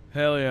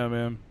 Hell yeah,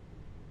 man.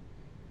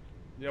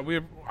 Yeah,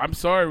 I'm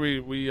sorry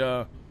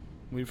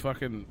we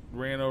fucking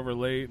ran over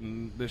late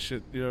and this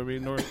shit, you know what I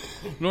mean?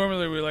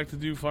 Normally we like to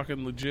do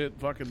fucking legit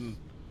fucking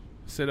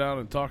sit down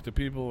and talk to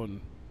people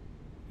and,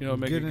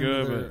 make get it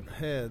good. Their but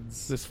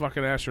heads. This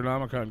fucking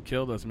Astronomicon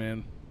killed us,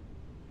 man.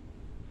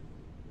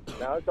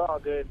 No, it's all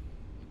good.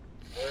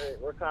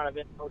 We're kind of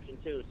in motion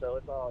too, so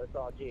it's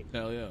all G.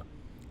 Hell yeah.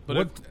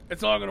 But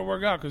it's all going to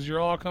work out because you're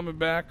all coming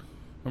back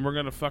and we're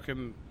going to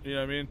fucking, you know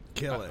what I mean?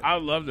 Kill it.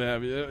 I'd love to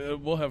have you.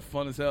 We'll have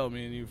fun as hell,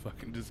 me and you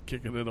fucking just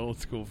kicking it old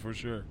school for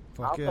sure.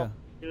 Fuck I'll yeah. come to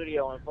the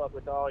studio and fuck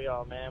with all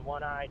y'all, man.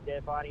 One Eye,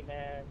 Dead Body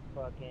Man,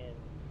 fucking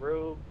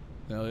Rube.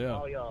 Hell yeah.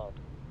 All y'all.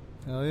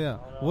 Hell yeah.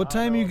 What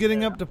time are you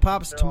getting up to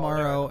Pops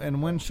tomorrow,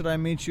 and when should I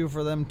meet you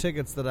for them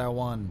tickets that I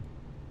won?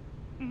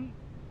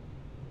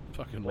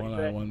 Fucking One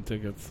Eye One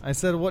tickets. I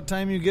said, what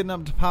time are you getting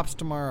up to Pops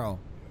tomorrow?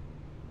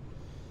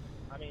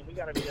 I mean, we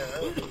gotta be there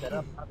early to set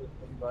up, obviously,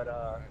 but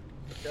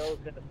the show's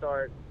gonna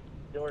start.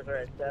 Doors are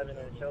at 7,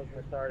 and the show's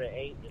gonna start at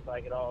 8, just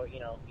like it all,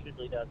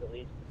 usually does at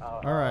least.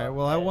 All right.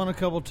 Well, I won a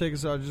couple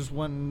tickets. So I just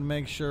wanted to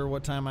make sure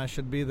what time I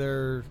should be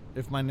there,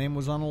 if my name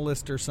was on a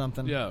list or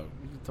something. Yeah.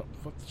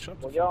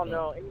 Well, y'all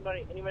know,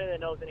 anybody that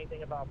knows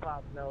anything about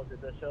Pops knows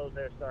that the shows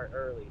there start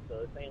early. So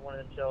this ain't one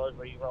of them shows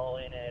where you roll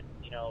in at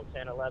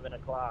 10, 11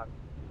 o'clock.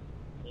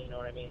 You know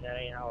what I mean? That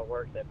ain't how it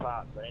works at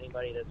Pops. But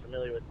anybody that's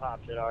familiar with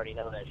Pops should already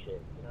know that shit.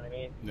 You know what I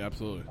mean? Yeah,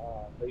 absolutely.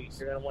 So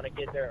you're going to want to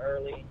get there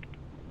early.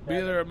 Be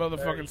there at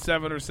motherfucking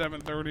 7 or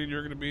 7:30, and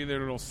you're going to be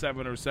there until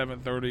 7 or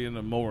 7:30 in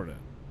the morning.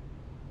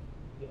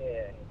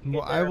 Yeah.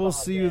 Well, I will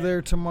see you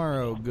there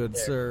tomorrow, good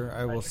sir.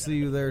 I will see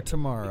you there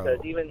tomorrow.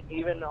 Because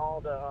even all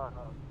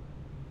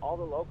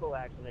the local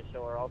acts in the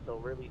show are also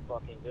really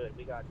fucking good.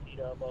 We got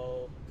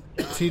T-Dubbo.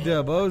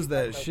 T-Dubbo's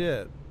that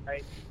shit.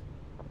 Right?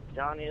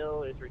 John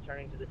Hill is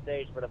returning to the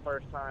stage for the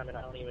first time, and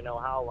I don't even know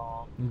how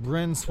long.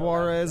 Bryn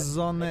Suarez is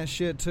on that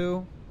shit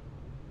too.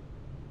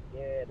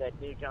 Yeah, that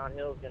dude John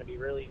Hill is going to be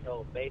really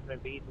dope.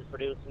 Basement Beats is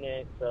producing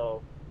it,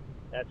 so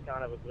that's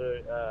kind of a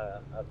good,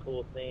 a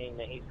cool thing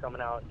that he's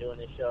coming out and doing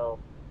this show.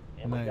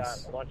 And we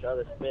got a bunch of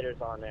other spitters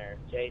on there: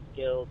 Jay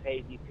Skills,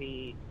 Hazy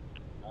P.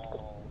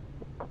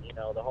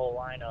 The whole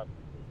lineup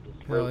is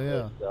Hell really yeah.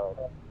 good.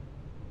 So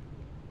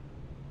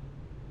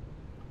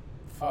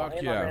Fuck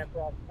and yeah. my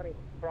man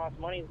Frost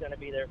Money's going to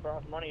be there.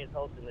 Frost Money is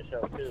hosting the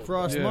show, too.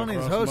 Frost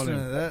Money's hosting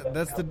it.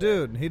 That's the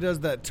dude. He does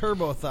that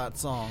Turbo Thought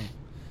song.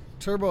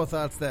 Turbo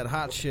Thought's that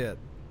hot shit.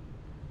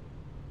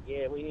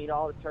 Yeah, we need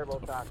all the Turbo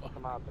Thoughts to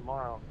come out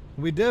tomorrow.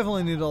 We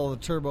definitely need all the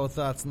Turbo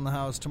Thoughts in the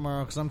house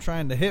tomorrow because I'm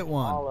trying to hit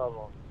one. All of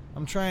them.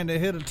 I'm trying to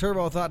hit a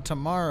Turbo Thought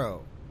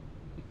tomorrow.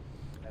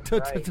 That's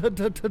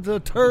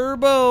right.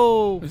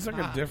 Turbo! He's like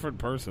a different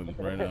person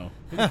right now.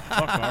 Who the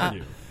fuck are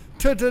you?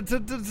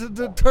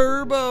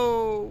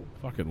 Turbo!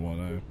 Fucking one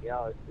eye.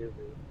 Y'all are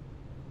stupid.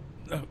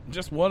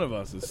 Just one of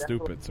us is But that's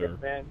stupid, what sir. it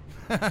is, man.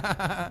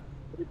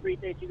 We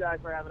appreciate you guys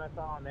for having us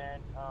on, man.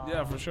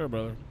 Yeah, for sure,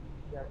 brother.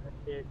 Yeah, that's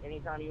it.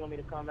 Anytime you want me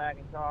to come back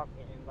and talk,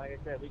 and like I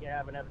said, we can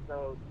have an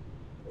episode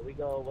where we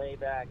go way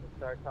back and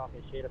start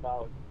talking shit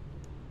about,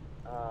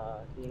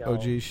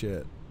 OG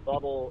shit.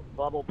 bubble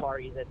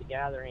parties at the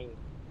gathering,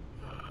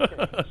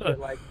 shit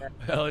like that.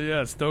 Hell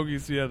yeah,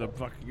 Stogie's, the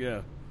fucking,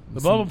 The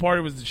bubble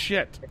party was the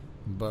shit.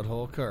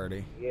 Butthole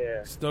Cardi.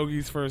 Yeah.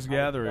 Stogie's first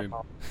gathering.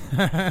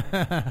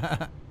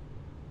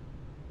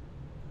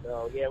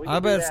 So, yeah, we I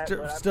can do bet that,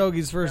 but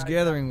Stogie's first guys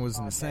gathering got was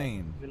contact,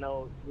 insane. Even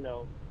though,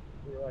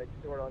 we're like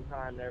short on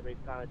time and everybody's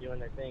kind of doing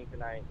their thing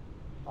tonight.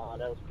 That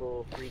was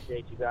cool.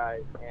 Appreciate you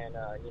guys. And,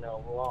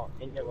 we'll all,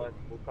 any of us,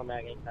 we'll come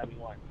back anytime you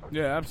want.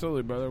 Yeah,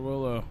 absolutely, brother.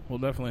 We'll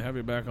definitely have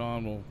you back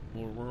on.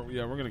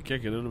 We're gonna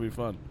kick it. It'll be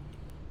fun.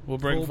 We'll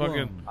bring Full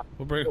fucking.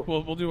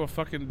 We'll do a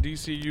fucking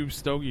DCU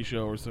Stogie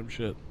show or some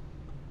shit.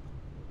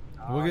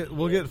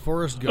 We'll get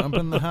Forrest Gump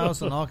in the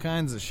house and all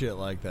kinds of shit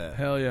like that.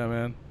 Hell yeah,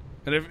 man.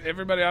 And if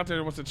everybody out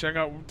there wants to check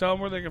out, tell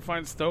them where they can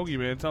find Stogie,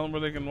 man. Tell them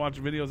where they can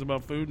watch videos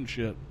about food and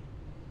shit.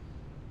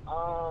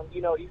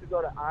 You can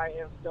go to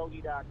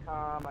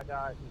imstogie.com. I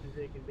got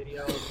music and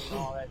videos and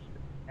all that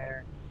shit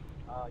there.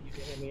 You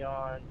can hit me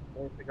on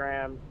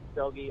Instagram,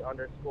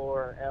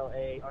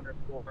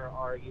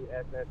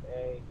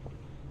 Stogie_LA_RUSSA.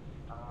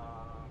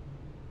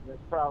 It's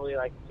probably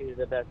like two of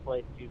the best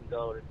places you can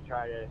go to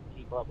try to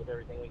keep up with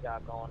everything we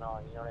got going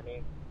on. You know what I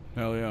mean?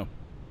 Hell yeah.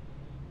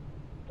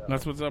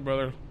 That's what's up,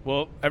 brother.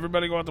 Well,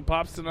 everybody go out to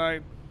Pops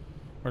tonight,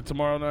 or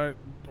tomorrow night,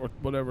 or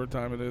whatever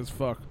time it is.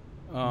 Fuck.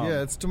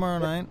 Yeah, it's tomorrow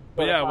night.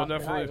 But yeah, we'll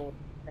definitely.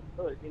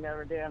 You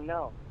never damn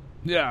know.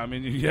 Yeah, I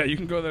mean, you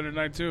can go there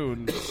tonight too,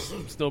 and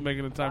still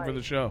making it time for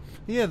the show.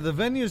 Yeah, the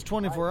venue's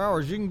 24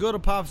 hours. You can go to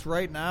Pops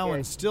right now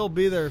and still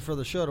be there for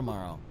the show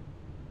tomorrow.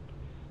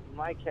 You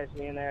might catch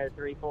me in there at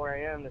 3, 4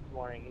 a.m. this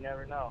morning. You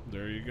never know.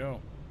 There you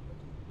go.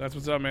 That's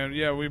what's up, man.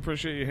 Yeah, we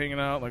appreciate you hanging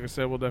out. Like I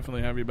said, we'll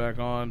definitely have you back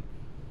on.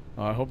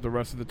 I hope the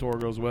rest of the tour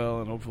goes well,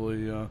 and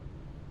hopefully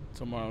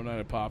tomorrow night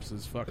at Pops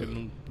is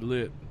fucking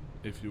lit,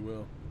 if you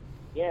will.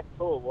 Yeah,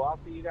 cool. Well, I'll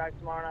see you guys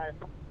tomorrow night.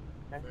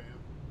 Okay?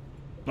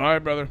 All right,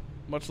 brother.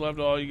 Much love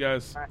to all you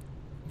guys. All right.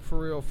 For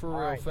real, All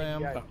right,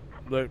 fam. thank you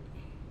guys. Later.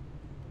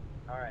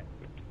 All right.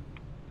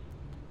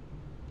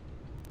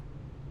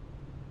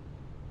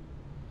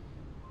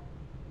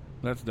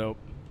 That's dope.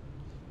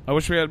 I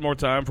wish we had more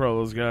time for all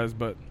those guys,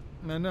 but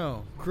I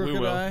know. We Crooked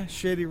will. Eye,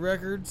 Shady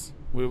Records.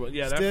 we will.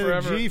 Yeah, that Static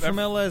forever. G from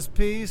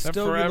LSP, that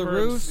Stogie forever.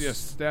 LaRousse. Yeah,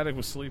 Static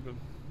was sleeping.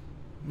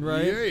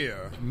 Right?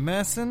 Yeah.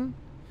 Messin.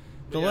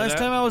 The Yeah, last that-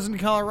 time I was in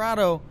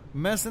Colorado,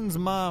 Messin's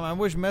mom, I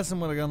wish Messin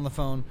would have got on the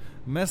phone.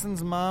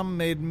 Messin's mom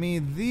made me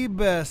the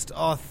best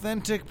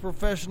authentic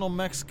professional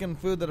Mexican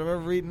food that I've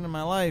ever eaten in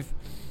my life.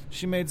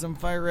 She made some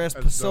fire-ass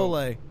That's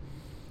pozole.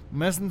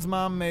 Messin's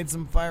mom made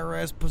some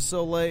fire-ass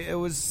pozole. It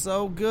was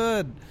so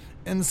good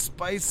and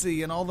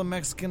spicy and all the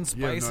Mexican You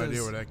spices. have no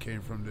idea where that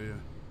came from, do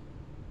you?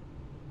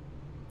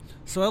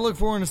 So I look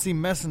forward to see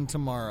Messin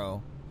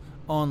tomorrow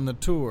on the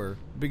tour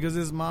because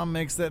his mom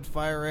makes that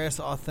fire-ass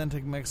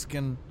authentic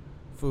Mexican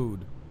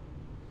food.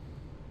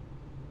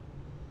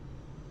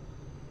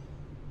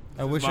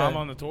 I wish mom I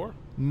on the tour?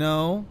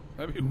 No.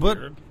 That'd be but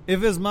weird.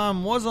 if his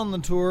mom was on the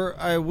tour,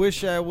 I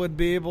wish I would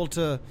be able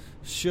to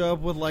show up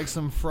with like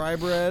some fry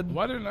bread.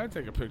 Why didn't I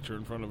take a picture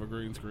in front of a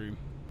green screen?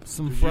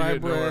 Some 'Cause you fry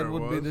didn't know where bread it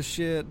would be was? the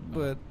shit,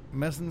 but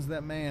Messin's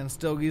that man.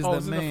 Stogie's Oh, it that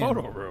was in man. the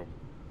photo room.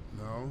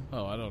 No.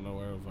 Oh, I don't know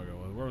where the fuck I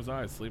was. Where was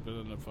I? Sleeping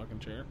in the fucking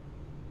chair?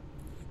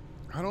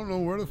 I don't know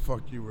where the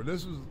fuck you were.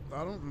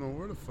 I don't know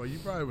where the fuck. You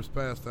probably was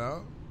passed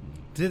out.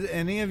 Did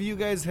any of you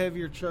guys have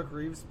your Chuck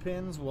Reeves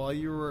pins while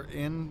you were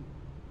in?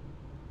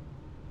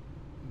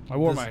 I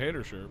wore this- my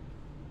hater shirt.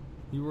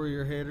 You wore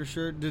your hater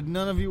shirt. Did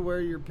none of you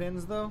wear your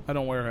pins though? I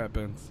don't wear hat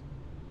pins.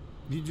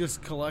 You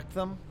just collect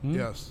them?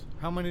 Yes.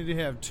 How many do you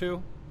have?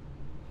 2?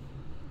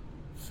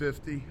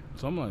 50.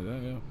 Something like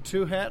that, yeah.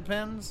 2 hat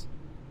pins?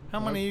 How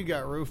many you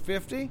got, Roo?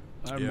 50?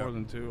 I have Yeah. more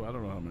than 2. I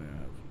don't know how many I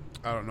have.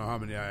 I don't know how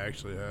many I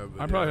actually have.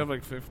 But I probably yeah. have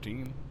like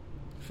 15.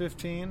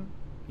 15?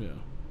 Yeah.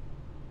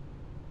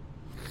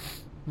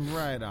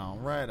 Right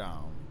on, right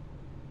on.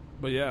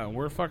 But yeah,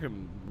 we're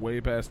fucking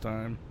way past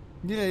time.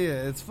 Yeah,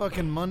 it's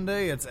fucking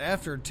Monday. It's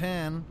after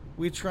 10.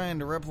 We trying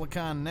to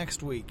Replicon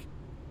next week.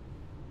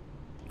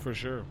 For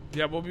sure.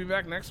 Yeah, we'll be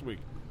back next week.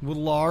 With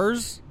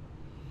Lars?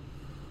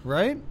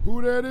 Right?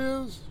 Who that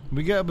is?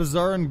 We got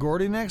Bizarre and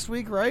Gordy next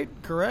week, right?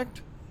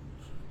 Correct?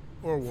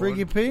 Or one.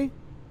 Freaky P?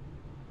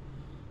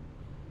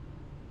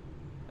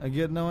 I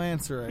get no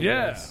answer. I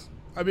Yeah. guess.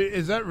 I mean,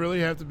 does that really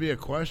have to be a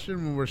question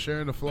when we're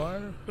sharing the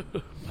flyer?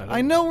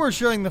 I know we're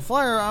sharing the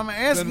flyer. I'm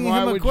asking why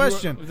him a would you-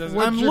 question. what's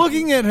I'm your-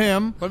 looking at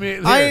him. Let me-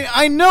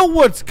 I know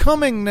what's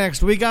coming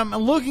next week. I'm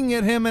looking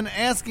at him and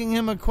asking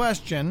him a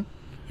question.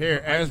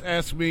 Here,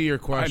 ask me your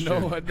question. I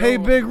know. Hey,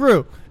 Big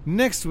Roo.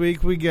 Next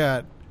week we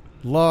got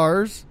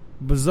Lars,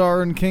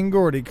 Bizarre, and King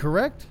Gordy,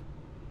 correct?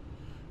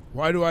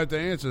 Why do I have to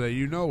answer that?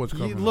 You know what's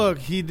coming. Look,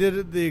 he did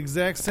it the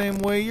exact same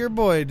way your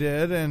boy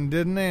did and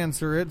didn't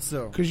answer it,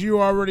 so. Because you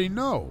already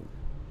know.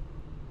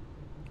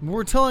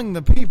 We're telling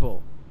the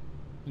people.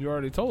 You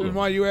already told Then him.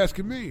 why are you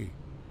asking me?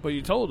 But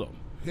you told him.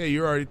 Yeah,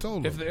 you already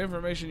told If him. the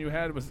information you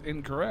had was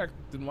incorrect,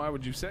 then why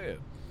would you say it?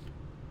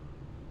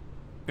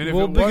 And if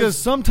Well, it because was,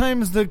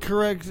 sometimes the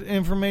correct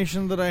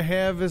information that I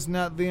have is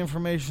not the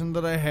information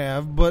that I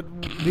have, but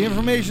the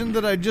information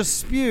that I just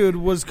spewed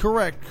was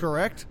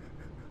correct?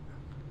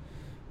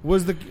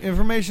 Was the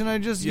information I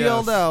just Yes.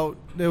 yelled out,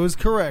 it was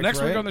correct, Next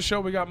right? week on the show,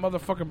 we got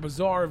motherfucking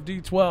Bizarre of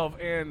D12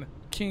 and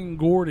King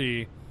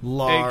Gordy,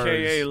 Lars.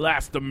 a.k.a.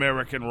 Last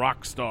American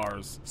Rock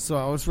Stars. So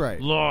I was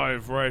right.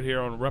 Live right here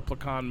on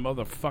Replicon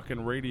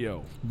motherfucking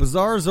radio.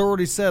 Bizarre's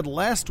already said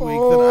last week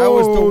that I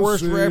was the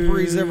worst see. rapper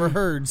he's ever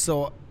heard,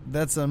 so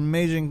that's an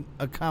amazing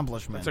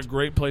accomplishment. That's a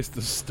great place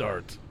to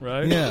start,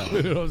 right? Yeah.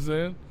 You know what I'm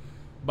saying?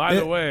 By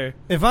the way,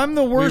 if I'm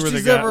the worst we were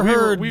he's the guy- ever we were-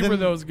 heard, we then were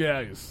those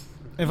guys.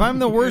 if I'm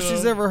the worst You know?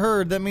 he's ever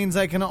heard, that means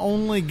I can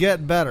only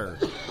get better.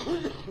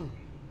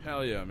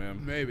 Hell yeah,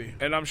 man. maybe.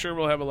 And I'm sure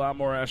we'll have a lot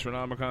more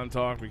Astronomicon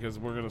talk because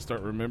we're going to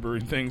start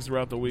remembering things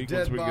throughout the week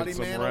once Dead we Body get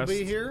some Man rest. will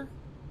be here.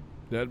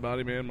 Dead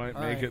Body Man might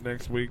All make right. it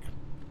next week.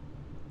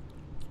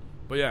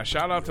 But yeah,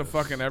 shout out to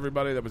fucking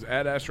everybody that was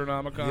at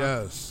Astronomicon.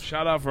 Yes.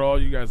 Shout out for all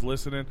you guys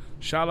listening.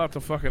 Shout out to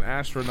fucking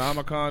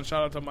Astronomicon.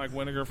 Shout out to Mike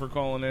Winiger for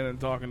calling in and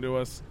talking to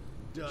us.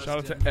 Shout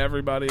out to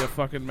everybody at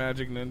fucking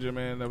Magic Ninja,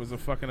 man. That was a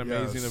fucking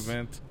amazing Yes.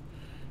 event.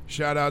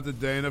 Shout out to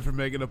Dana for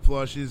making the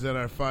plushies and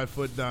our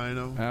 5-foot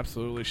dino.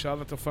 Absolutely. Shout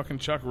out to fucking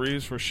Chuck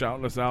Reeves for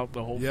shouting us out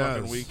the whole Yes.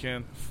 fucking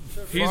weekend.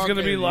 He's going to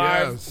be Fucking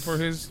live yes. for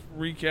his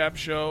recap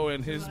show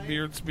and his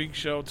Beard Speak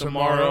show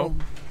tomorrow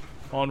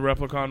on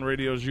Replicon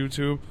Radio's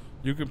YouTube.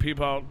 You can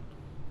peep out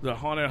the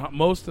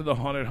most of the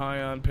Haunted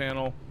Highon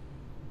panel,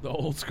 the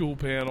old school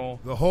panel,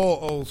 The whole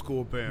old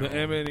school panel. the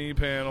M&E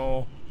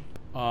panel,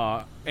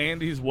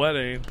 Andy's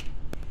wedding,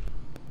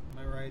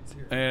 My rights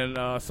here.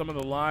 and some of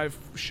the live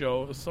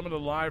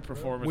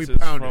performances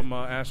pounded. from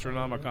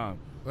Astronomicon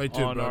Right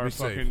too, on bro. our Be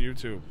fucking safe.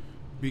 YouTube.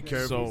 Be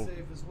careful. So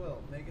Safe as well.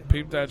 Make it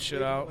peep home, that go shit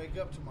sleep, out. Wake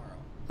up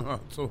tomorrow.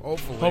 So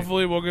hopefully.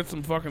 Hopefully we'll get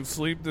some fucking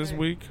sleep this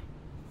week.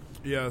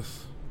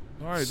 Yes.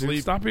 All right, dude,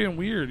 Sleep. stop being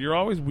weird. You're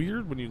always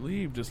weird when you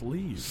leave. Just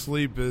leave.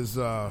 Sleep is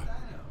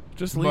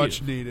Just leave.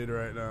 much needed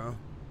right now.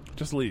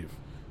 Just leave.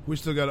 We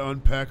still got to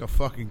unpack a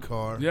fucking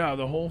car. Yeah,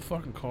 the whole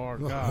fucking car.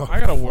 The God, whole I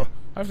gotta work.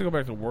 I have to go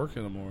back to work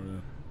in the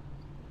morning.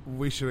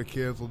 We should have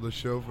canceled the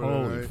show for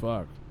Holy tonight.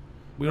 fuck.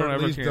 We Or don't at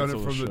ever least done cancel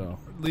it the from show.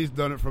 At least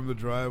done it from the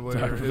driveway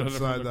Never or done it from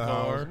inside the the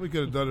car. house. We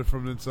could have done it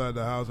from inside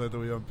the house after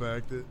we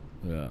unpacked it.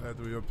 Yeah.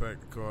 After we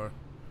unpacked the car.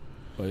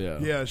 But yeah.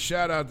 Yeah,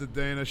 shout out to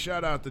Dana.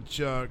 Shout out to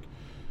Chuck.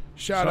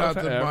 Shout Shout out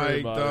out to to Mike,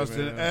 everybody,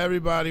 Dustin, man.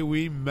 everybody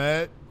we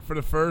met for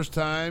the first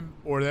time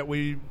or that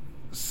we've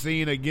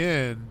seen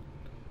again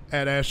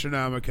at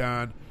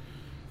Astronomicon.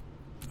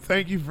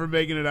 Thank you for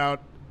making it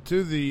out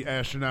to the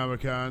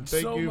Astronomicon.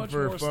 Thank so you much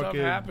for more stuff fucking.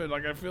 happened.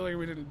 Like I feel like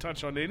we didn't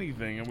touch on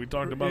anything, and we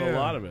talked about a Yeah,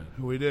 lot of it.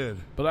 We did.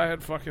 But I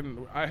had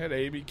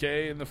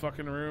ABK in the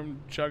fucking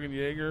room, chugging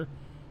Jaeger.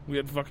 We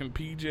had fucking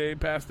PJ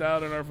passed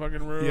out in our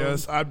fucking room.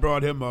 Yes, I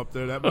brought him up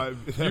there. That might.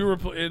 You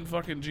were in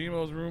fucking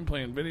Gmo's room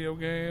playing video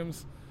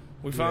games.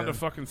 We found Yeah. a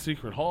fucking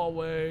secret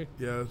hallway.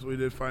 Yes, we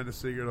did find a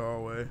secret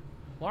hallway.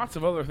 Lots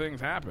of other things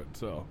happened.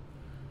 So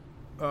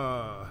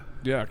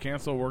yeah,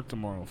 cancel work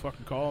tomorrow.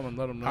 Fucking call them and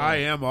let them know. I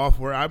am off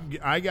work.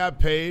 I got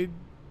paid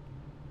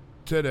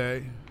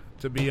today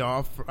to be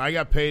off. I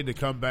got paid to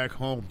come back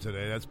home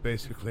today. That's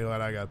basically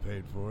what I got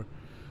paid for.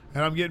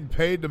 And I'm getting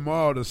paid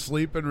tomorrow to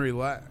sleep and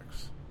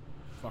relax.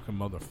 Fucking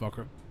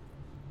motherfucker.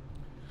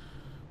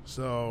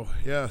 So,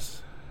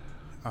 yes.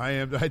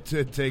 I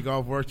did take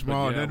off work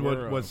tomorrow. yeah, And then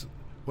we're,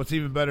 what's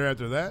even better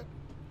after that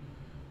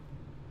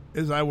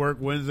is I work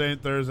Wednesday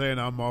and Thursday, and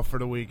I'm off for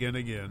the weekend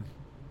again.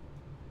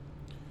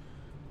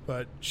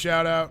 But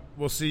shout out.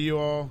 We'll see you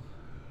all.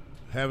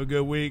 Have a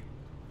good week.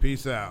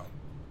 Peace out.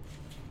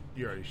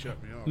 You already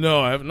shut me off.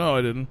 No,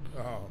 I didn't.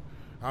 Oh,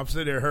 I'm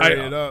sitting there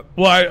hurrying it up.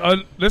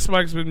 Well, this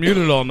mic's been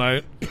muted all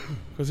night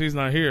because he's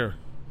not here.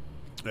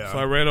 Yeah. So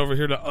I ran over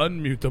here to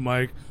unmute the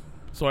mic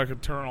so I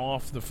could turn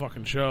off the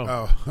fucking show.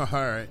 Oh, all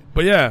right.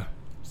 But yeah,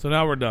 so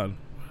now we're done.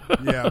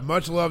 Yeah,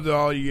 much love to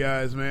all you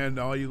guys, man,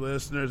 all you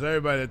listeners,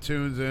 everybody that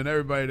tunes in,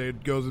 everybody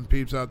that goes and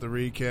peeps out the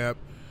recap.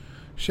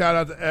 Shout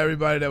out to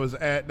everybody that was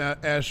at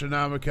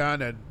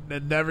Astronomicon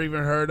that never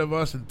even heard of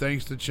us, and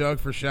thanks to Chuck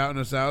for shouting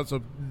us out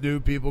so new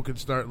people can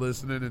start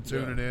listening and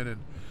tuning in and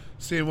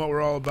seeing what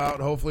we're all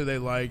about. Hopefully they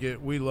like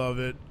it. We love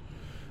it.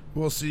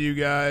 We'll see you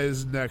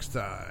guys next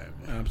time.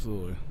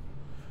 Absolutely.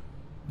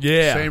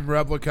 Yeah. Same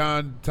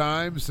Replicon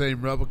time, same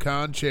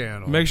Replicon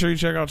channel. Make sure you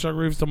check out Chuck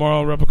Reeves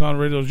tomorrow on Replicon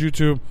Radio's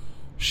YouTube.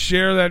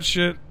 Share that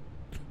shit.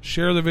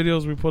 Share the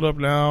videos we put up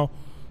now.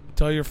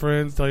 Tell your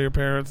friends, tell your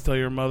parents, tell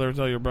your mother,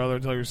 tell your brother,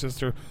 tell your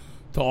sister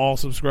to all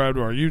subscribe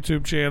to our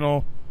YouTube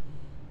channel.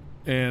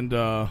 And,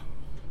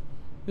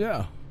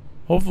 yeah.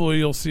 Hopefully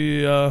you'll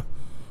see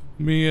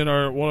me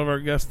and one of our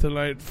guests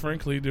tonight,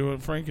 Franklin.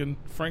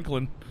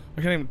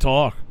 I can't even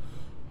talk.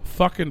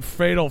 Fucking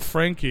Fatal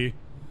Frankie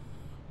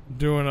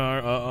doing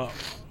our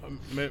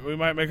we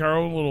might make our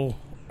own little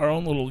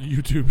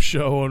YouTube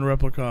show on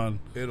Replicon.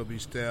 It'll be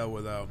stale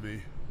without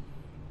me.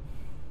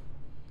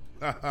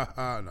 No,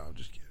 I'm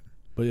just kidding.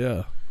 But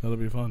yeah, that'll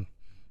be fun.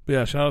 But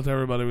yeah, shout out to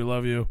everybody. We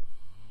love you.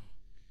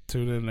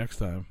 Tune in next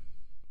time.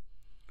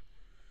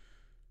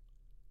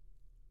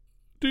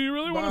 Do you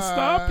really want to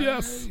stop?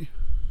 Yes.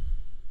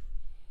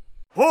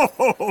 Ho,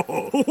 ho, ho,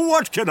 ho.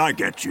 What can I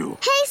get you?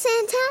 Hey,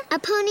 Santa! A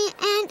pony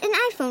and an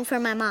iPhone for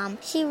my mom.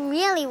 She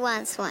really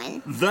wants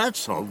one.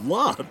 That's a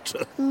lot.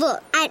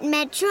 Look, at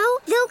Metro,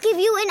 they'll give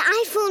you an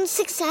iPhone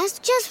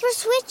 6S just for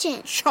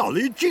switching.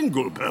 Charlie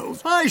Jingle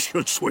Bells. I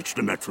should switch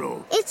to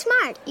Metro. It's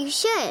smart. You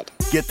should.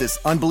 Get this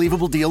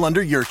unbelievable deal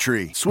under your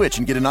tree. Switch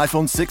and get an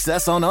iPhone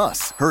 6S on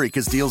us. Hurry,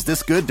 because deals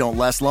this good don't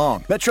last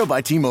long. Metro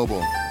by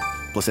T-Mobile.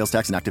 Plus sales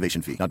tax and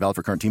activation fee. Not valid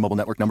for current T-Mobile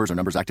network numbers or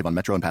numbers active on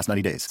Metro in past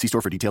 90 days. See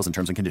store for details and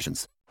terms and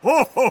conditions.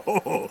 Ho, ho,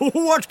 ho, ho.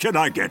 What can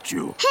I get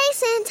you? Hey,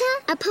 Santa!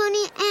 A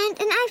pony and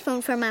an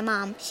iPhone for my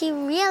mom. She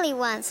really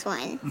wants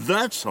one.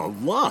 That's a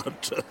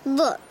lot.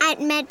 Look,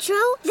 at Metro,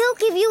 they'll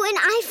give you an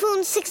iPhone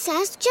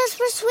 6S just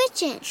for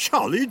switching.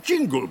 Charlie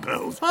Jingle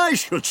Bells. I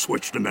should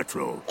switch to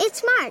Metro.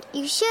 It's smart.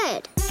 You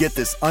should. Get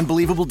this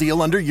unbelievable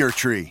deal under your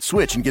tree.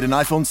 Switch and get an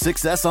iPhone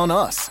 6S on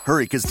us.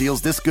 Hurry, because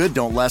deals this good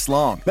don't last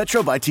long.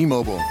 Metro by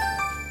T-Mobile.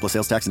 Plus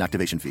sales tax and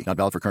activation fee. Not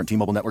valid for current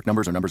T-Mobile network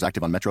numbers or numbers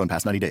active on Metro in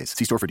past 90 days.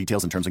 See store for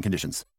details and terms and conditions.